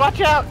guys.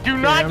 Watch out. Do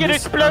not get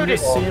exploded.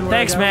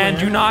 Thanks, man.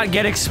 Do not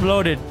get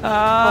exploded.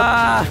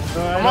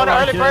 Come on,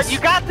 early bird. You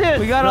got this.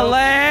 We gotta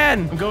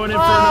land. I'm going in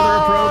for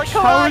another approach.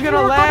 How are we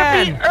gonna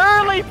land? We're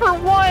gonna be early for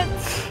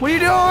once. What are you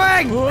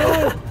doing?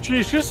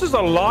 Jeez, this is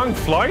a long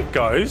flight,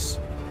 guys.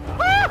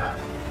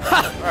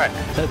 Alright.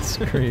 That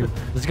scream.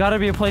 There's gotta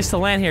be a place to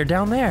land here.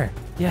 Down there.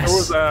 Yes. There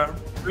was a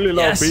really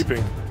loud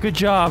beeping. Good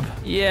job.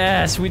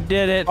 Yes, we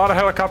did it. A lot of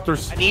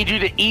helicopters. I need you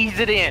to ease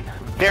it in.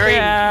 Very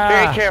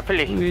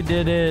carefully. We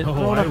did it.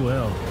 Oh, I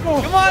will.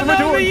 Come on,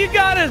 Nogla, you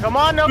got it. Come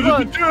on, Nogla.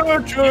 You can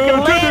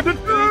land.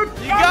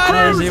 You got it.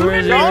 Where is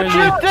he? Don't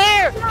shoot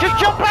there. Just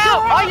jump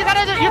out. Oh, you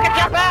gotta do. You can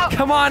jump out.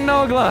 Come on,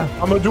 Nogla.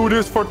 I'm gonna do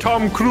this for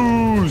Tom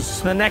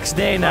Cruise. The next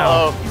day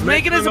now. He's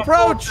making his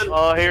approach.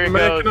 Oh, here he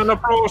goes. Making an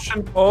approach.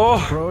 Oh.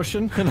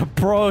 An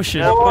approach.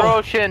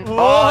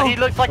 Oh, he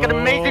looks like an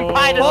amazing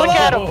pilot. Look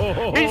at him.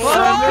 He's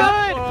so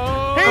good.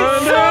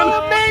 He's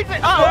so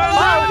amazing.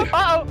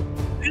 Uh-oh.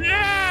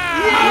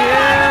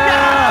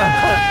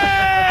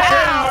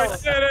 I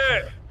did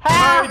it!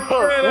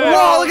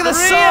 Whoa, look at the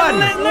sun!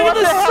 Look at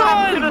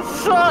the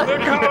sun!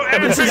 Look how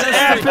This is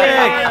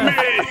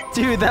epic!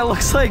 Dude, that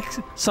looks like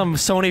some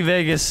Sony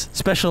Vegas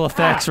special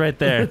effects right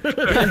there.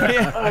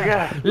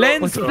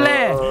 Lens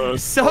flare.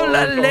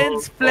 Solar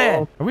lens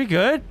flare. Are we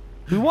good?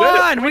 We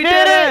won! We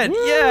did it!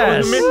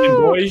 Yes!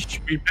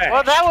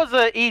 Well, that was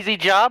an easy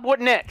job. What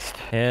next?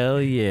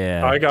 Hell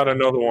yeah. I got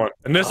another one.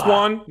 And this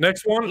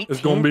next one is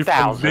going to be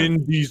from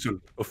Vin Diesel.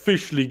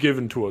 Officially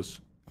given to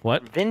us.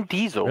 What? Vin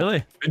Diesel?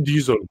 Really? Vin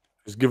Diesel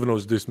is giving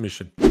us this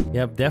mission.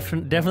 Yep,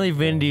 definitely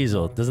Vin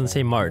Diesel. Doesn't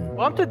say Martin.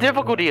 What's the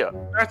difficulty up?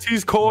 That's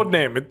his code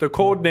name. The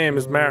code name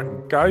is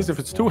Martin. Guys, if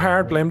it's too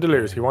hard, blame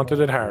Delirious. He wanted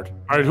it hard.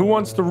 All right, who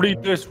wants to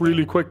read this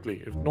really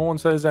quickly? If no one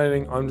says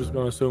anything, I'm just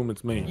going to assume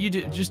it's me. You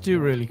just do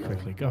really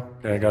quickly. Go.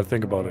 Yeah, I got to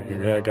think about it.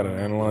 Yeah, I got to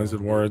analyze the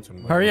words.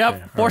 And, Hurry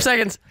up. 4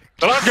 seconds.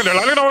 Look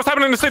at what's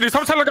happening in the city.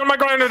 Stop telling my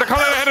grinder. The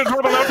color headed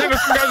trouble. Now take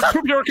some guys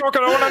to your cock. I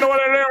want to know what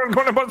they are. I'm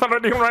going to bust on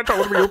the right now.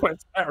 What are you playing?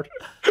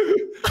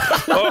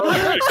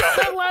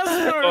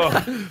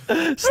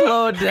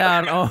 Slow it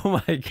down.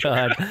 Oh my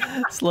god.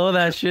 Slow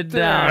that shit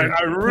down.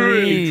 I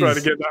really Please. try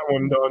to get that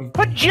one done.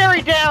 Put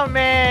Jerry down,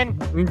 man.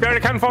 Jerry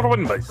can't fall the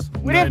wooden place.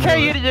 We didn't tell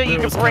you that you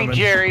could bring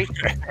Jerry.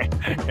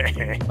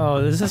 Oh,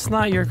 is this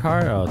not your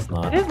car? Oh, it's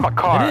not. It is my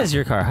car. It is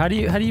your car. How do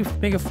you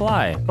make it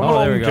fly? Come Oh,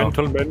 there we go.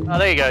 gentlemen. Oh,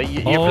 there you go.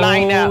 You're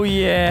flying now. Oh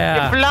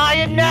yeah. You're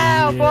flying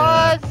now,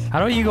 boys.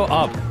 How do you go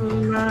up? Oh,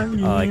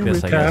 like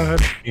this, I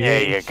guess.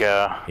 There you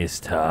go. It's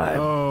time.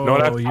 Oh, no,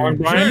 that's fine,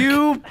 Brian.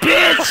 You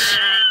bitch!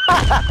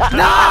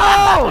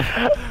 No!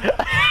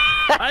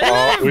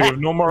 We have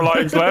no more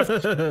lives left.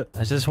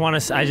 I just want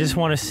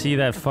to see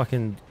that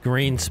fucking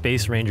green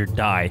space ranger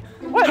die.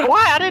 What?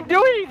 Why? I didn't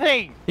do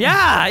anything.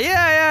 Yeah.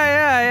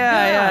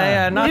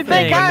 Nothing. You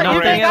think I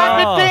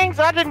did things?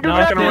 I didn't do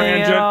nothing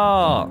at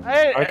all.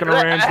 I can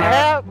arrange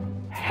that.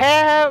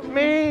 Help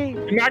me.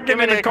 You're not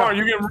getting in the car.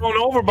 You're getting run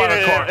over by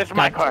the car. It's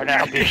my car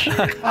now, bitch.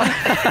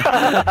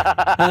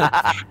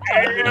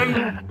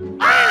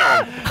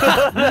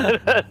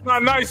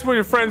 Not nice when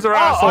your friends are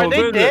assholes. Are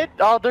they dead?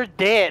 Oh, they're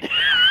dead.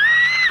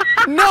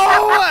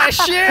 No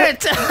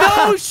shit!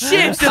 No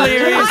shit,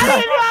 Delirious!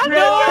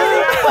 No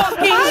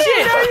fucking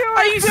shit!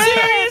 Are you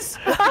serious?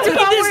 It took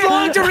you this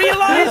long to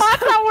realize? I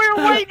thought we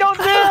were waiting on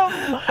them.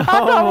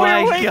 Oh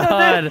my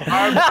god!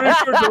 I'm pretty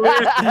sure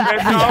Delirious is dead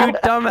now. You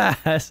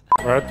dumbass!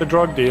 We're at the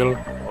drug deal.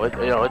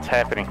 What's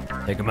happening?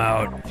 Take him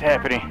out. What's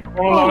happening?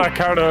 Don't allow that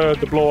car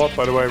to blow up,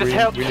 by the way. We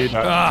need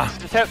that.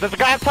 There's a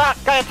guy up top.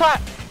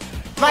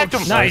 Sniped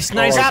him. Nice.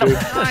 Got him.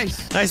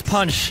 Nice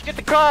punch. Get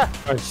the car.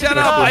 Shut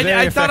up!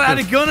 I thought I had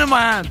a gun in my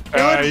hand. You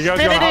guys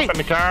gotta hop in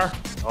the car.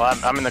 Oh,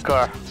 I'm in the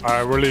car.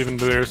 Alright, we're leaving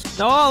Delirious.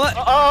 No,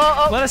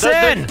 let us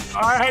in. You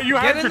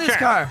Get have in your this chance.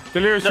 car.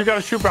 Delirious, you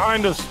gotta shoot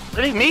behind us.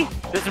 Really, me?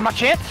 This is my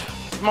chance.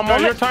 This is my Now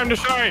moment. your time to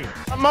shine.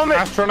 A moment.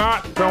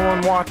 Astronaut,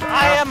 someone watch.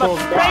 I am a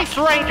space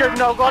ranger,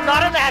 Nogo,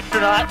 not an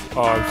astronaut.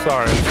 Oh, I'm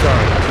sorry.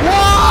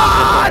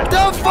 What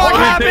the fuck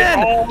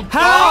happened?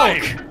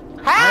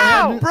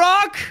 How?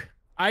 Brock!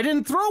 I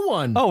didn't throw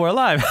one. Oh, we're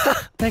alive.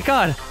 Thank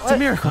God. It's a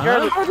miracle. How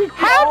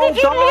did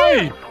you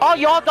die? Oh,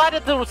 you all died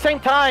at the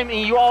same time,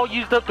 and you all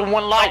used up the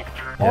one life.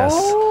 Yes.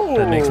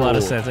 That makes a lot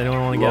of sense.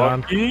 Anyone want to get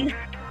on? Lucky.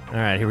 All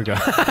right, here we go.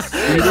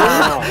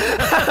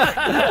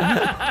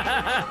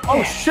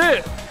 Oh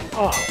shit!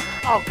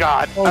 Oh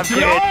God! I'm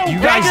dead. You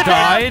guys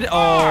died?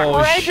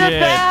 Oh Ranger shit!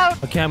 down.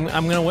 Okay, I'm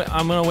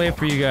gonna wait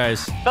for you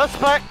guys.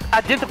 Suspect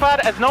identified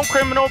as known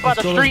criminal by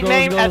the street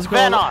name as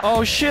Vanoss.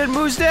 Oh shit!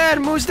 Moose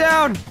dead. Moose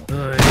down.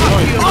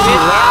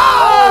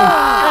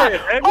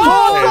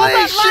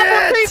 Holy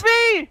shit! TV!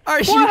 Are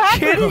What you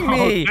happened? kidding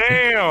me?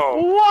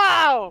 Damn!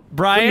 Wow!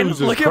 Brian,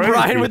 news is look at crazy.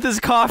 Brian with his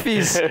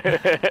coffees. Look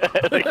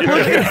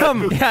at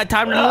him. Yeah,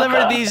 time to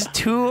deliver these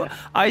 2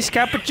 iced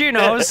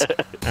cappuccinos.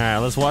 All right,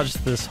 let's watch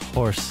this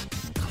horse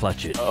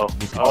clutch it. Don't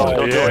do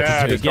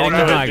yeah, it. just Getting don't the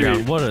have high it, ground.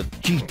 dude. What a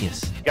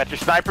genius. You got your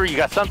sniper? You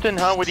got something,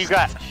 huh? What do you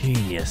got?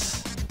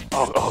 Genius.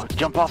 Oh,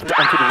 jump off onto the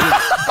roof.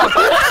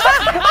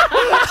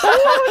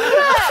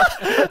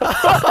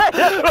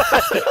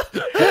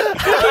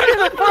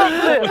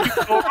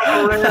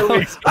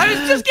 I was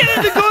just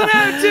getting the gun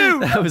out too!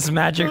 That was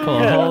magical.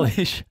 Holy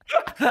shit.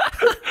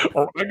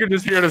 Oh, I can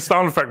just hear the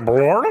sound effect.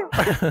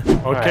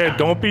 Okay,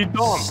 don't be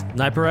dumb.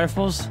 Sniper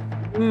rifles?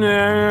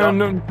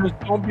 No, just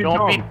don't be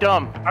dumb.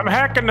 dumb. I'm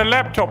hacking the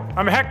laptop.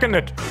 I'm hacking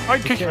it. I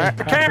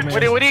can't.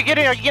 What are you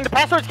getting? Are you getting the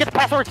passwords? Get the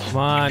passwords. Come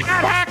on. I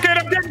can't hack it.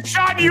 I'm getting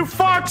shot, you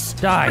fucks.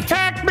 Die.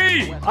 Attack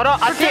me. Hold on.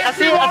 I see a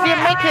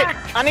make it.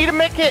 I need to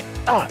make it.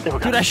 Oh, there we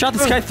go. Dude, I shot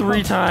this guy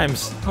 3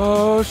 times.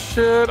 Oh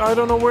shit! I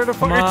don't know where the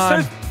fuck. Come on.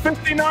 It says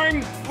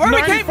 59. Where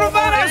we came from,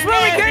 Vanoss?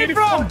 Where we came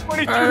from?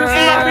 22. This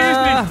is not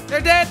easy.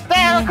 They're dead.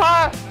 Stay out of the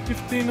car.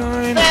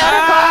 59.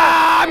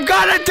 I'm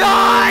gonna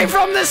die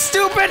from this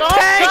stupid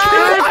tank!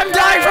 I'm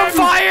dying from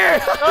fire!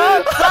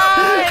 Don't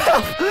die.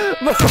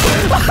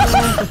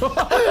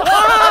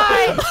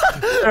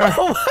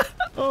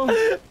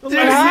 Dude,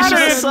 you should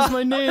have saw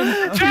my name.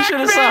 You should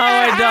have saw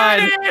how I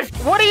died.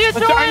 What are you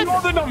doing? I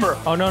know the number.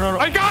 Oh no.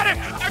 I got it.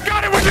 I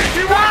got it within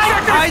 2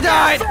 seconds. I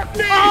died!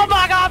 Oh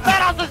my God,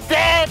 Vanoss is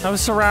dead. I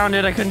was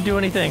surrounded, I couldn't do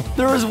anything.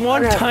 There was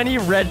one tiny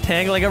red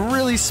tank, like a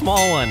really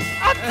small one.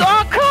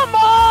 Oh, come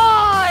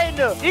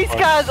on! These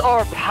guys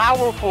are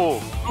powerful.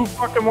 Who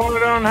fucking wanted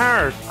it on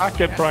hard? Hack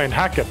it, Brian.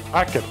 Hack it.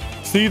 Hack it.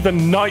 See the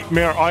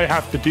nightmare I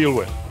have to deal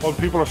with while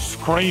people are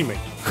screaming.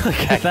 Look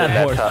at that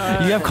horse.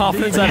 You have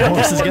confidence that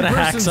horse is gonna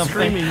hack something?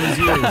 Screaming was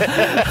you.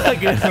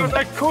 Look at him.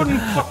 I couldn't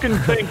fucking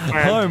think,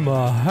 man. I'm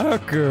a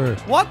hacker.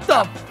 What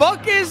the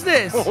fuck is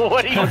this?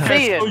 What are you So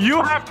seeing?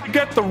 you have to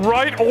get the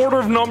right order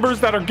of numbers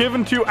that are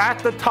given to you at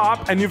the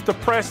top, and you have to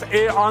press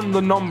A on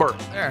the number.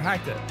 There,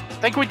 hacked it. I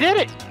think we did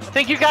it. I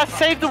think you guys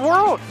saved the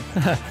world.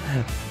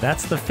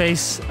 That's the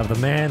face of the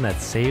man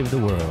that saved the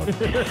world.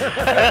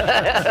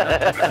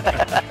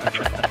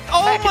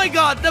 Oh my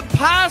God, the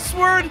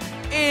password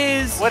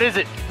is What is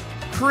it?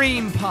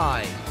 cream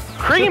pie.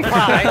 Cream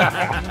pie?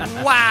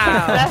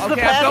 Wow. That's the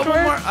okay,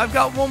 password? I've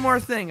got one more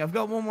thing. You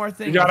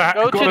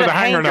gotta go to the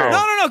hangar now.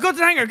 No, go to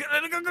the hangar. Go.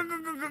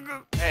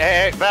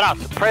 Hey,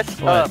 Vanoss, press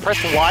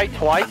Y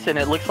twice, and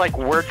it looks like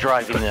we're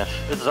driving this.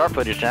 This is our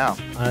footage now.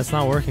 It's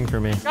not working for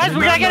me. Guys,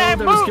 we gotta get out.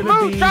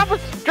 Move, drop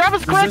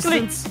us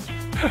correctly.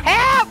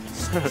 Help!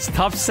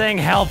 Stop saying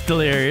help,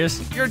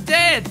 Delirious. You're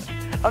dead.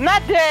 I'm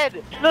not dead.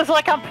 It looks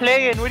like I'm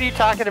playing. What are you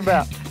talking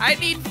about? I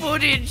need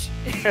footage.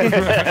 He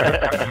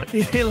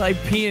like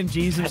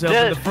PNGs himself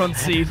in the front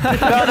seat. No.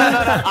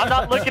 I'm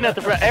not looking at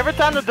the front. Every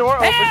time the door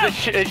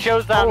opens, it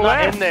shows that I'm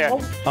not in there.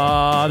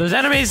 There's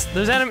enemies.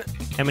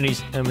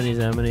 Enemies. Guys,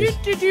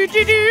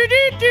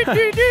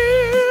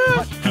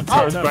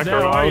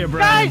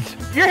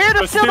 you're here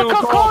to steal the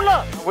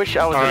Coca-Cola. I wish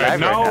I was alive right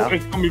now.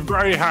 It's gonna be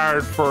very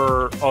hard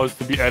for us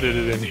to be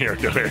edited in here,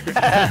 Delirious. Hey,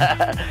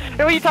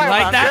 what are you talking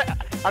about? that?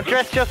 I'm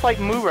dressed just like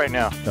Moo right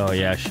now. Oh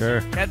yeah,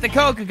 sure. Got the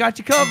Coke. I got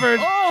you covered.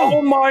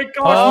 Oh my gosh,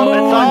 Oh, it's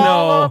all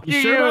no. up to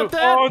You sure about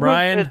that? Oh,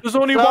 Brian? There's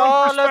only It's one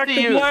all up to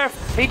perspective you.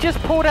 left. He just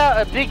pulled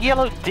out a big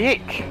yellow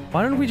dick.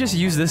 Why don't we just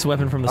use this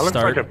weapon from the That looks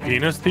start? like a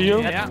penis to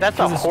you? That's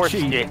a horse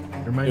dick.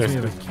 Reminds me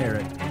of a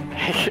carrot.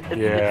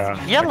 Yeah.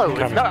 It's yellow,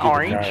 it's not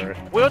orange.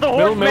 Will the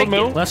horse make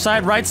it? Left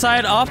side, right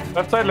side, up.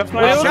 Left side, left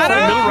side. Will the Left side,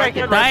 horse middle, make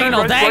it?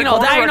 Diagonal.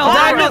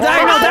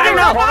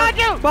 Right behind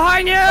you!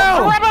 Behind you!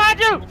 Right behind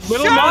you!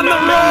 Middle, Shut middle, the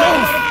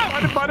middle.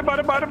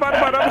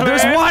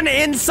 There's one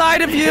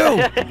inside of you!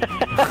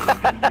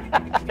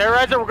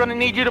 Terrorizer, we're gonna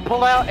need you to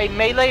pull out a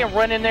melee and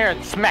run in there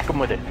and smack him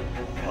with it.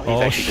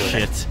 Oh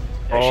shit. Is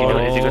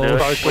he gonna do it?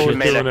 Psycho With is the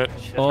melee. doing it.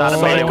 It's not a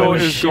melee. Psycho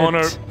is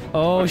gonna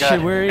Oh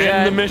shit, where are you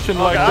end the at? mission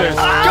like this.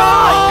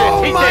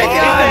 Oh He my did.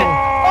 god!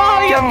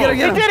 He Get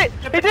him. did it!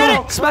 He did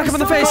it! Smack him in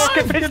the face!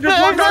 Smack him in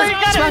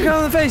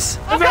the face!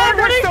 Oh god,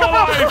 where did he come from?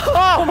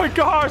 Oh my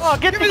gosh! Oh,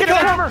 get the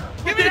cover!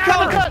 Give me the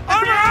cover.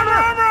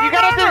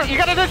 You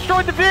gotta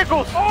destroy the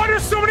vehicles! Oh,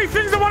 there's so many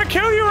things that want to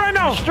kill you right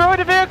now! Destroy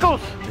the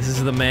vehicles! This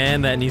is the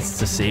man that needs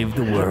to save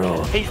the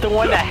world. He's the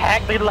one that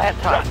hacked the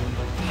laptop.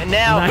 And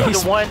now he's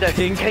Nice the one that's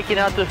pink taking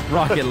out the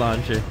rocket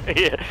launcher.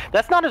 Yeah,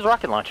 that's not his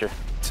rocket launcher.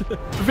 The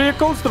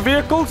vehicles?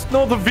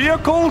 No, the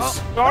vehicles!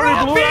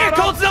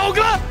 Vehicles,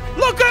 Nogla!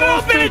 Look it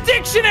up in a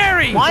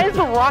dictionary! Why is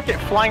the rocket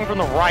flying from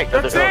the right?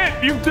 That's it!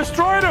 You've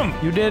destroyed him!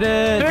 You did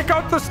it! Take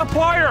out the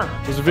supplier!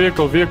 There's a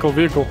vehicle. Blow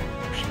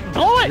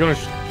it! You're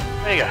gonna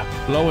There you go.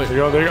 Blow it. there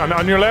you go, there you go.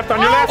 On your left, Oh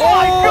my God!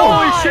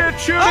 Holy shit,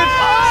 shoot it!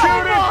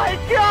 Shoot it! Oh my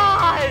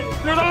god!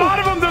 There's a lot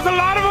of them!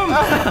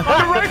 On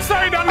the right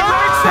side!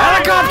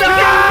 Helicopter!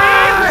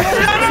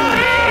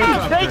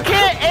 They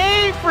can't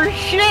aim for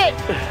shit!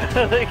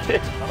 There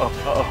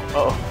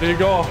you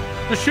go.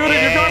 Just shoot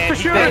it! You got to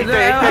shoot it!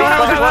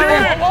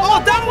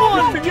 Oh, that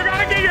one! You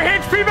gotta get your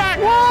HP back!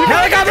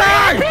 Helicopter!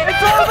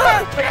 It's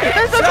over!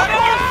 There's a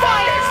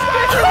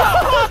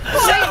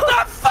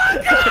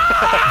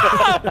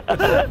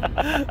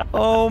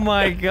Oh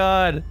my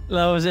god.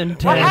 That was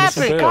intense. What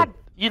happened? God,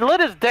 you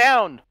let us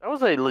down. That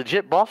was a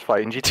legit boss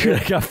fight in GTA. Dude,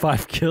 I got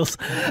 5 kills.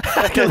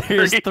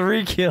 There's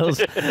 3 kills.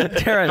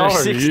 Tara, Oh,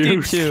 there's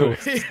 62.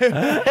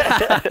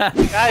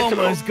 Guys,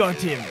 Almost got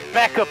him.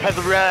 backup has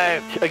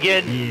arrived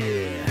again.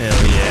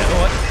 Hell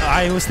yeah.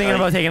 I was thinking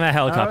about taking that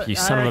helicopter, you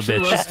son of a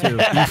bitch. You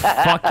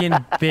fucking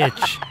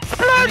bitch.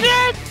 Explosion!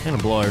 I'm gonna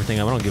blow everything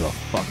up. I don't give a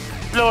fuck.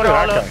 Blow it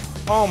all up.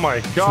 Oh my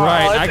god!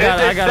 Right, I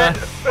gotta.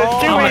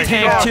 I'm a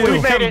tank too.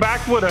 We come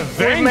back with a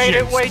vengeance. We made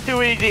it way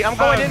too easy. I'm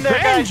going in there,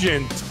 guys.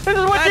 Vengeance. This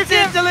is what you That's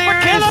get it, Delirious.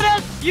 for killing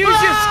us.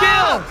 Use your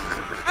skill.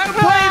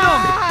 Outplay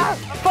them.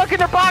 I'm fucking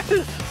their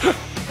boxes.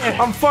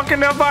 I'm fucking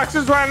their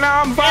boxes right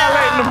now. I'm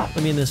violating them. I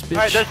mean, this bitch.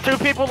 All right, there's 2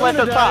 people at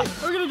the top.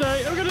 I'm gonna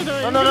die.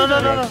 No. I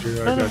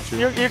got you.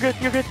 You're good.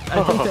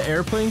 I think the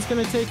airplane's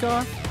gonna take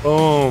off.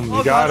 Boom.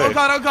 You got it. Oh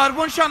god.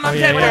 One shot and I'm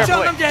dead. yeah. One shot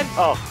and I'm dead.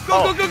 Oh.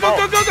 Go.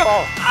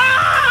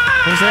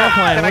 Where's the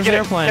airplane? Where's the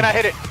airplane? Can I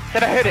hit it?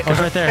 Oh, it's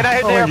right there. Can I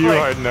hit the You airplane?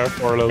 hiding there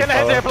for a little Can I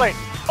hit the airplane?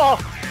 Oh.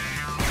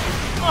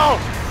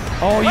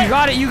 Oh, you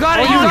got it. You got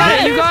it. Oh,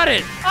 You got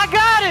it. I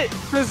got it.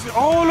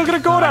 Oh, look at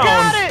it go down.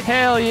 Got it.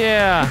 Hell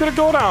yeah. Look at it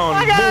go down.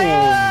 I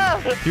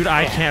got it. Dude,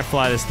 I can't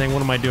fly this thing.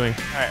 What am I doing?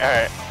 All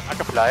right. I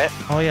can fly it.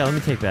 Oh yeah, let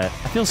me take that.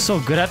 I feel so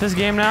good at this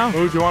game now.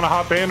 Ooh, do you want to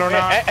hop in or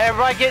not?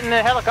 Everybody get in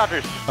the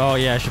helicopters. Oh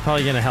yeah, I should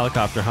probably get in a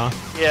helicopter, huh?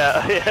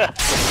 Yeah.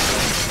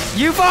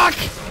 You fuck!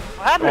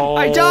 What happened? Oh,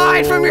 I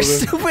died from your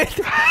stupid.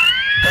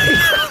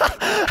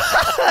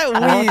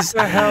 Wheeze.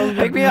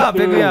 Pick me up.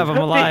 I'm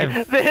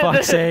alive.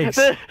 Fuck's sakes.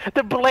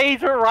 The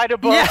blades were right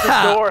above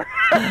the door.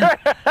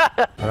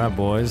 Alright,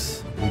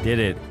 boys. We did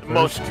it.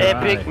 Most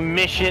epic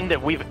mission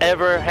that we've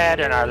ever had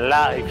in our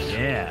lives.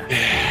 Yeah.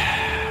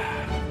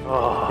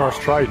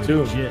 First try,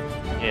 too.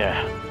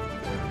 Yeah.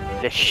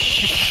 The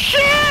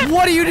shit!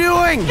 What are you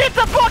doing? Get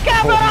the fuck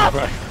out of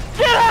us!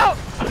 Get out!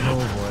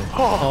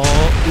 Oh.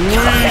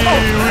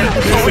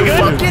 Are we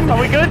good? Are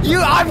we good?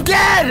 I'm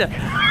dead!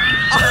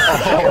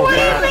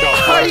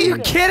 Are you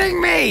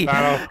kidding me?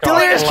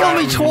 Delirious killed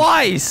me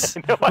twice.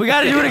 We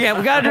gotta do it again.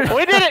 We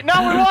did it.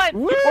 No, we won.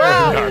 We're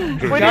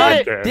out. We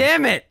did it.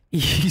 Damn it. We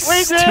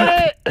did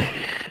it.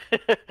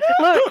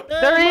 Look,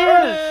 there he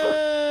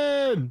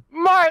is!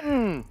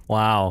 Martin!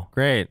 Wow,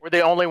 great. We're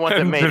the only ones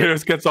that made it.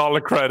 Denarius gets all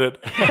the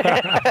credit.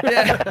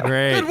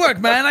 Great. Good work,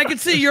 man. I can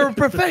see you're a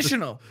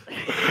professional.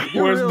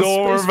 Where's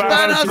Dor?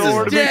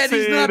 Vanos is dead.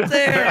 He's not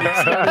there.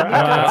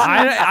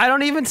 I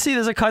don't even see.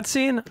 There's a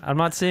cutscene. I'm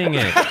not seeing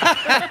it.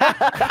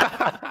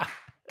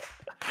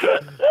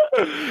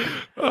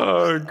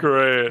 Oh,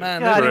 great.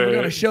 Man, they're never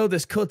going to show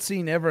this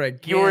cutscene ever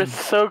again. You were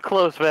so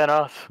close,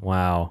 Vanos.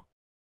 Wow.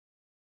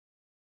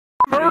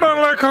 I don't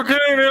like cocaine.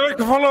 They like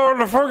to follow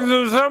the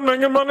fucking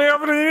something and money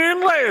off the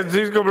inlays.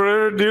 He's going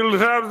to deal the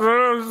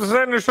times,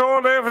 send the show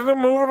there for the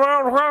move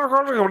around.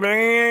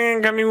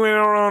 Can you win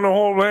around the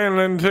whole land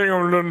and take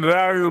them to the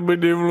dock? It'll be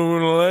different in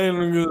the lane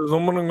and get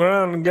someone on the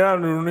ground and got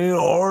to need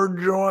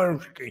hard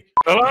joints.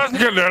 Let's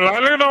get there. I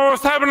don't know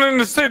what's happening in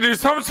the city.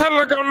 Some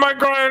settlers on my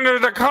grinder.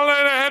 The color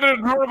ahead of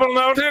purple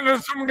now.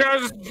 And some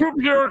guys too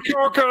pure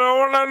coconut. I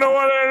want to know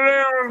what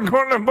they're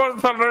going to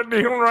bust on the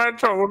human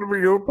rights. I want to be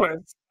your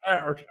place.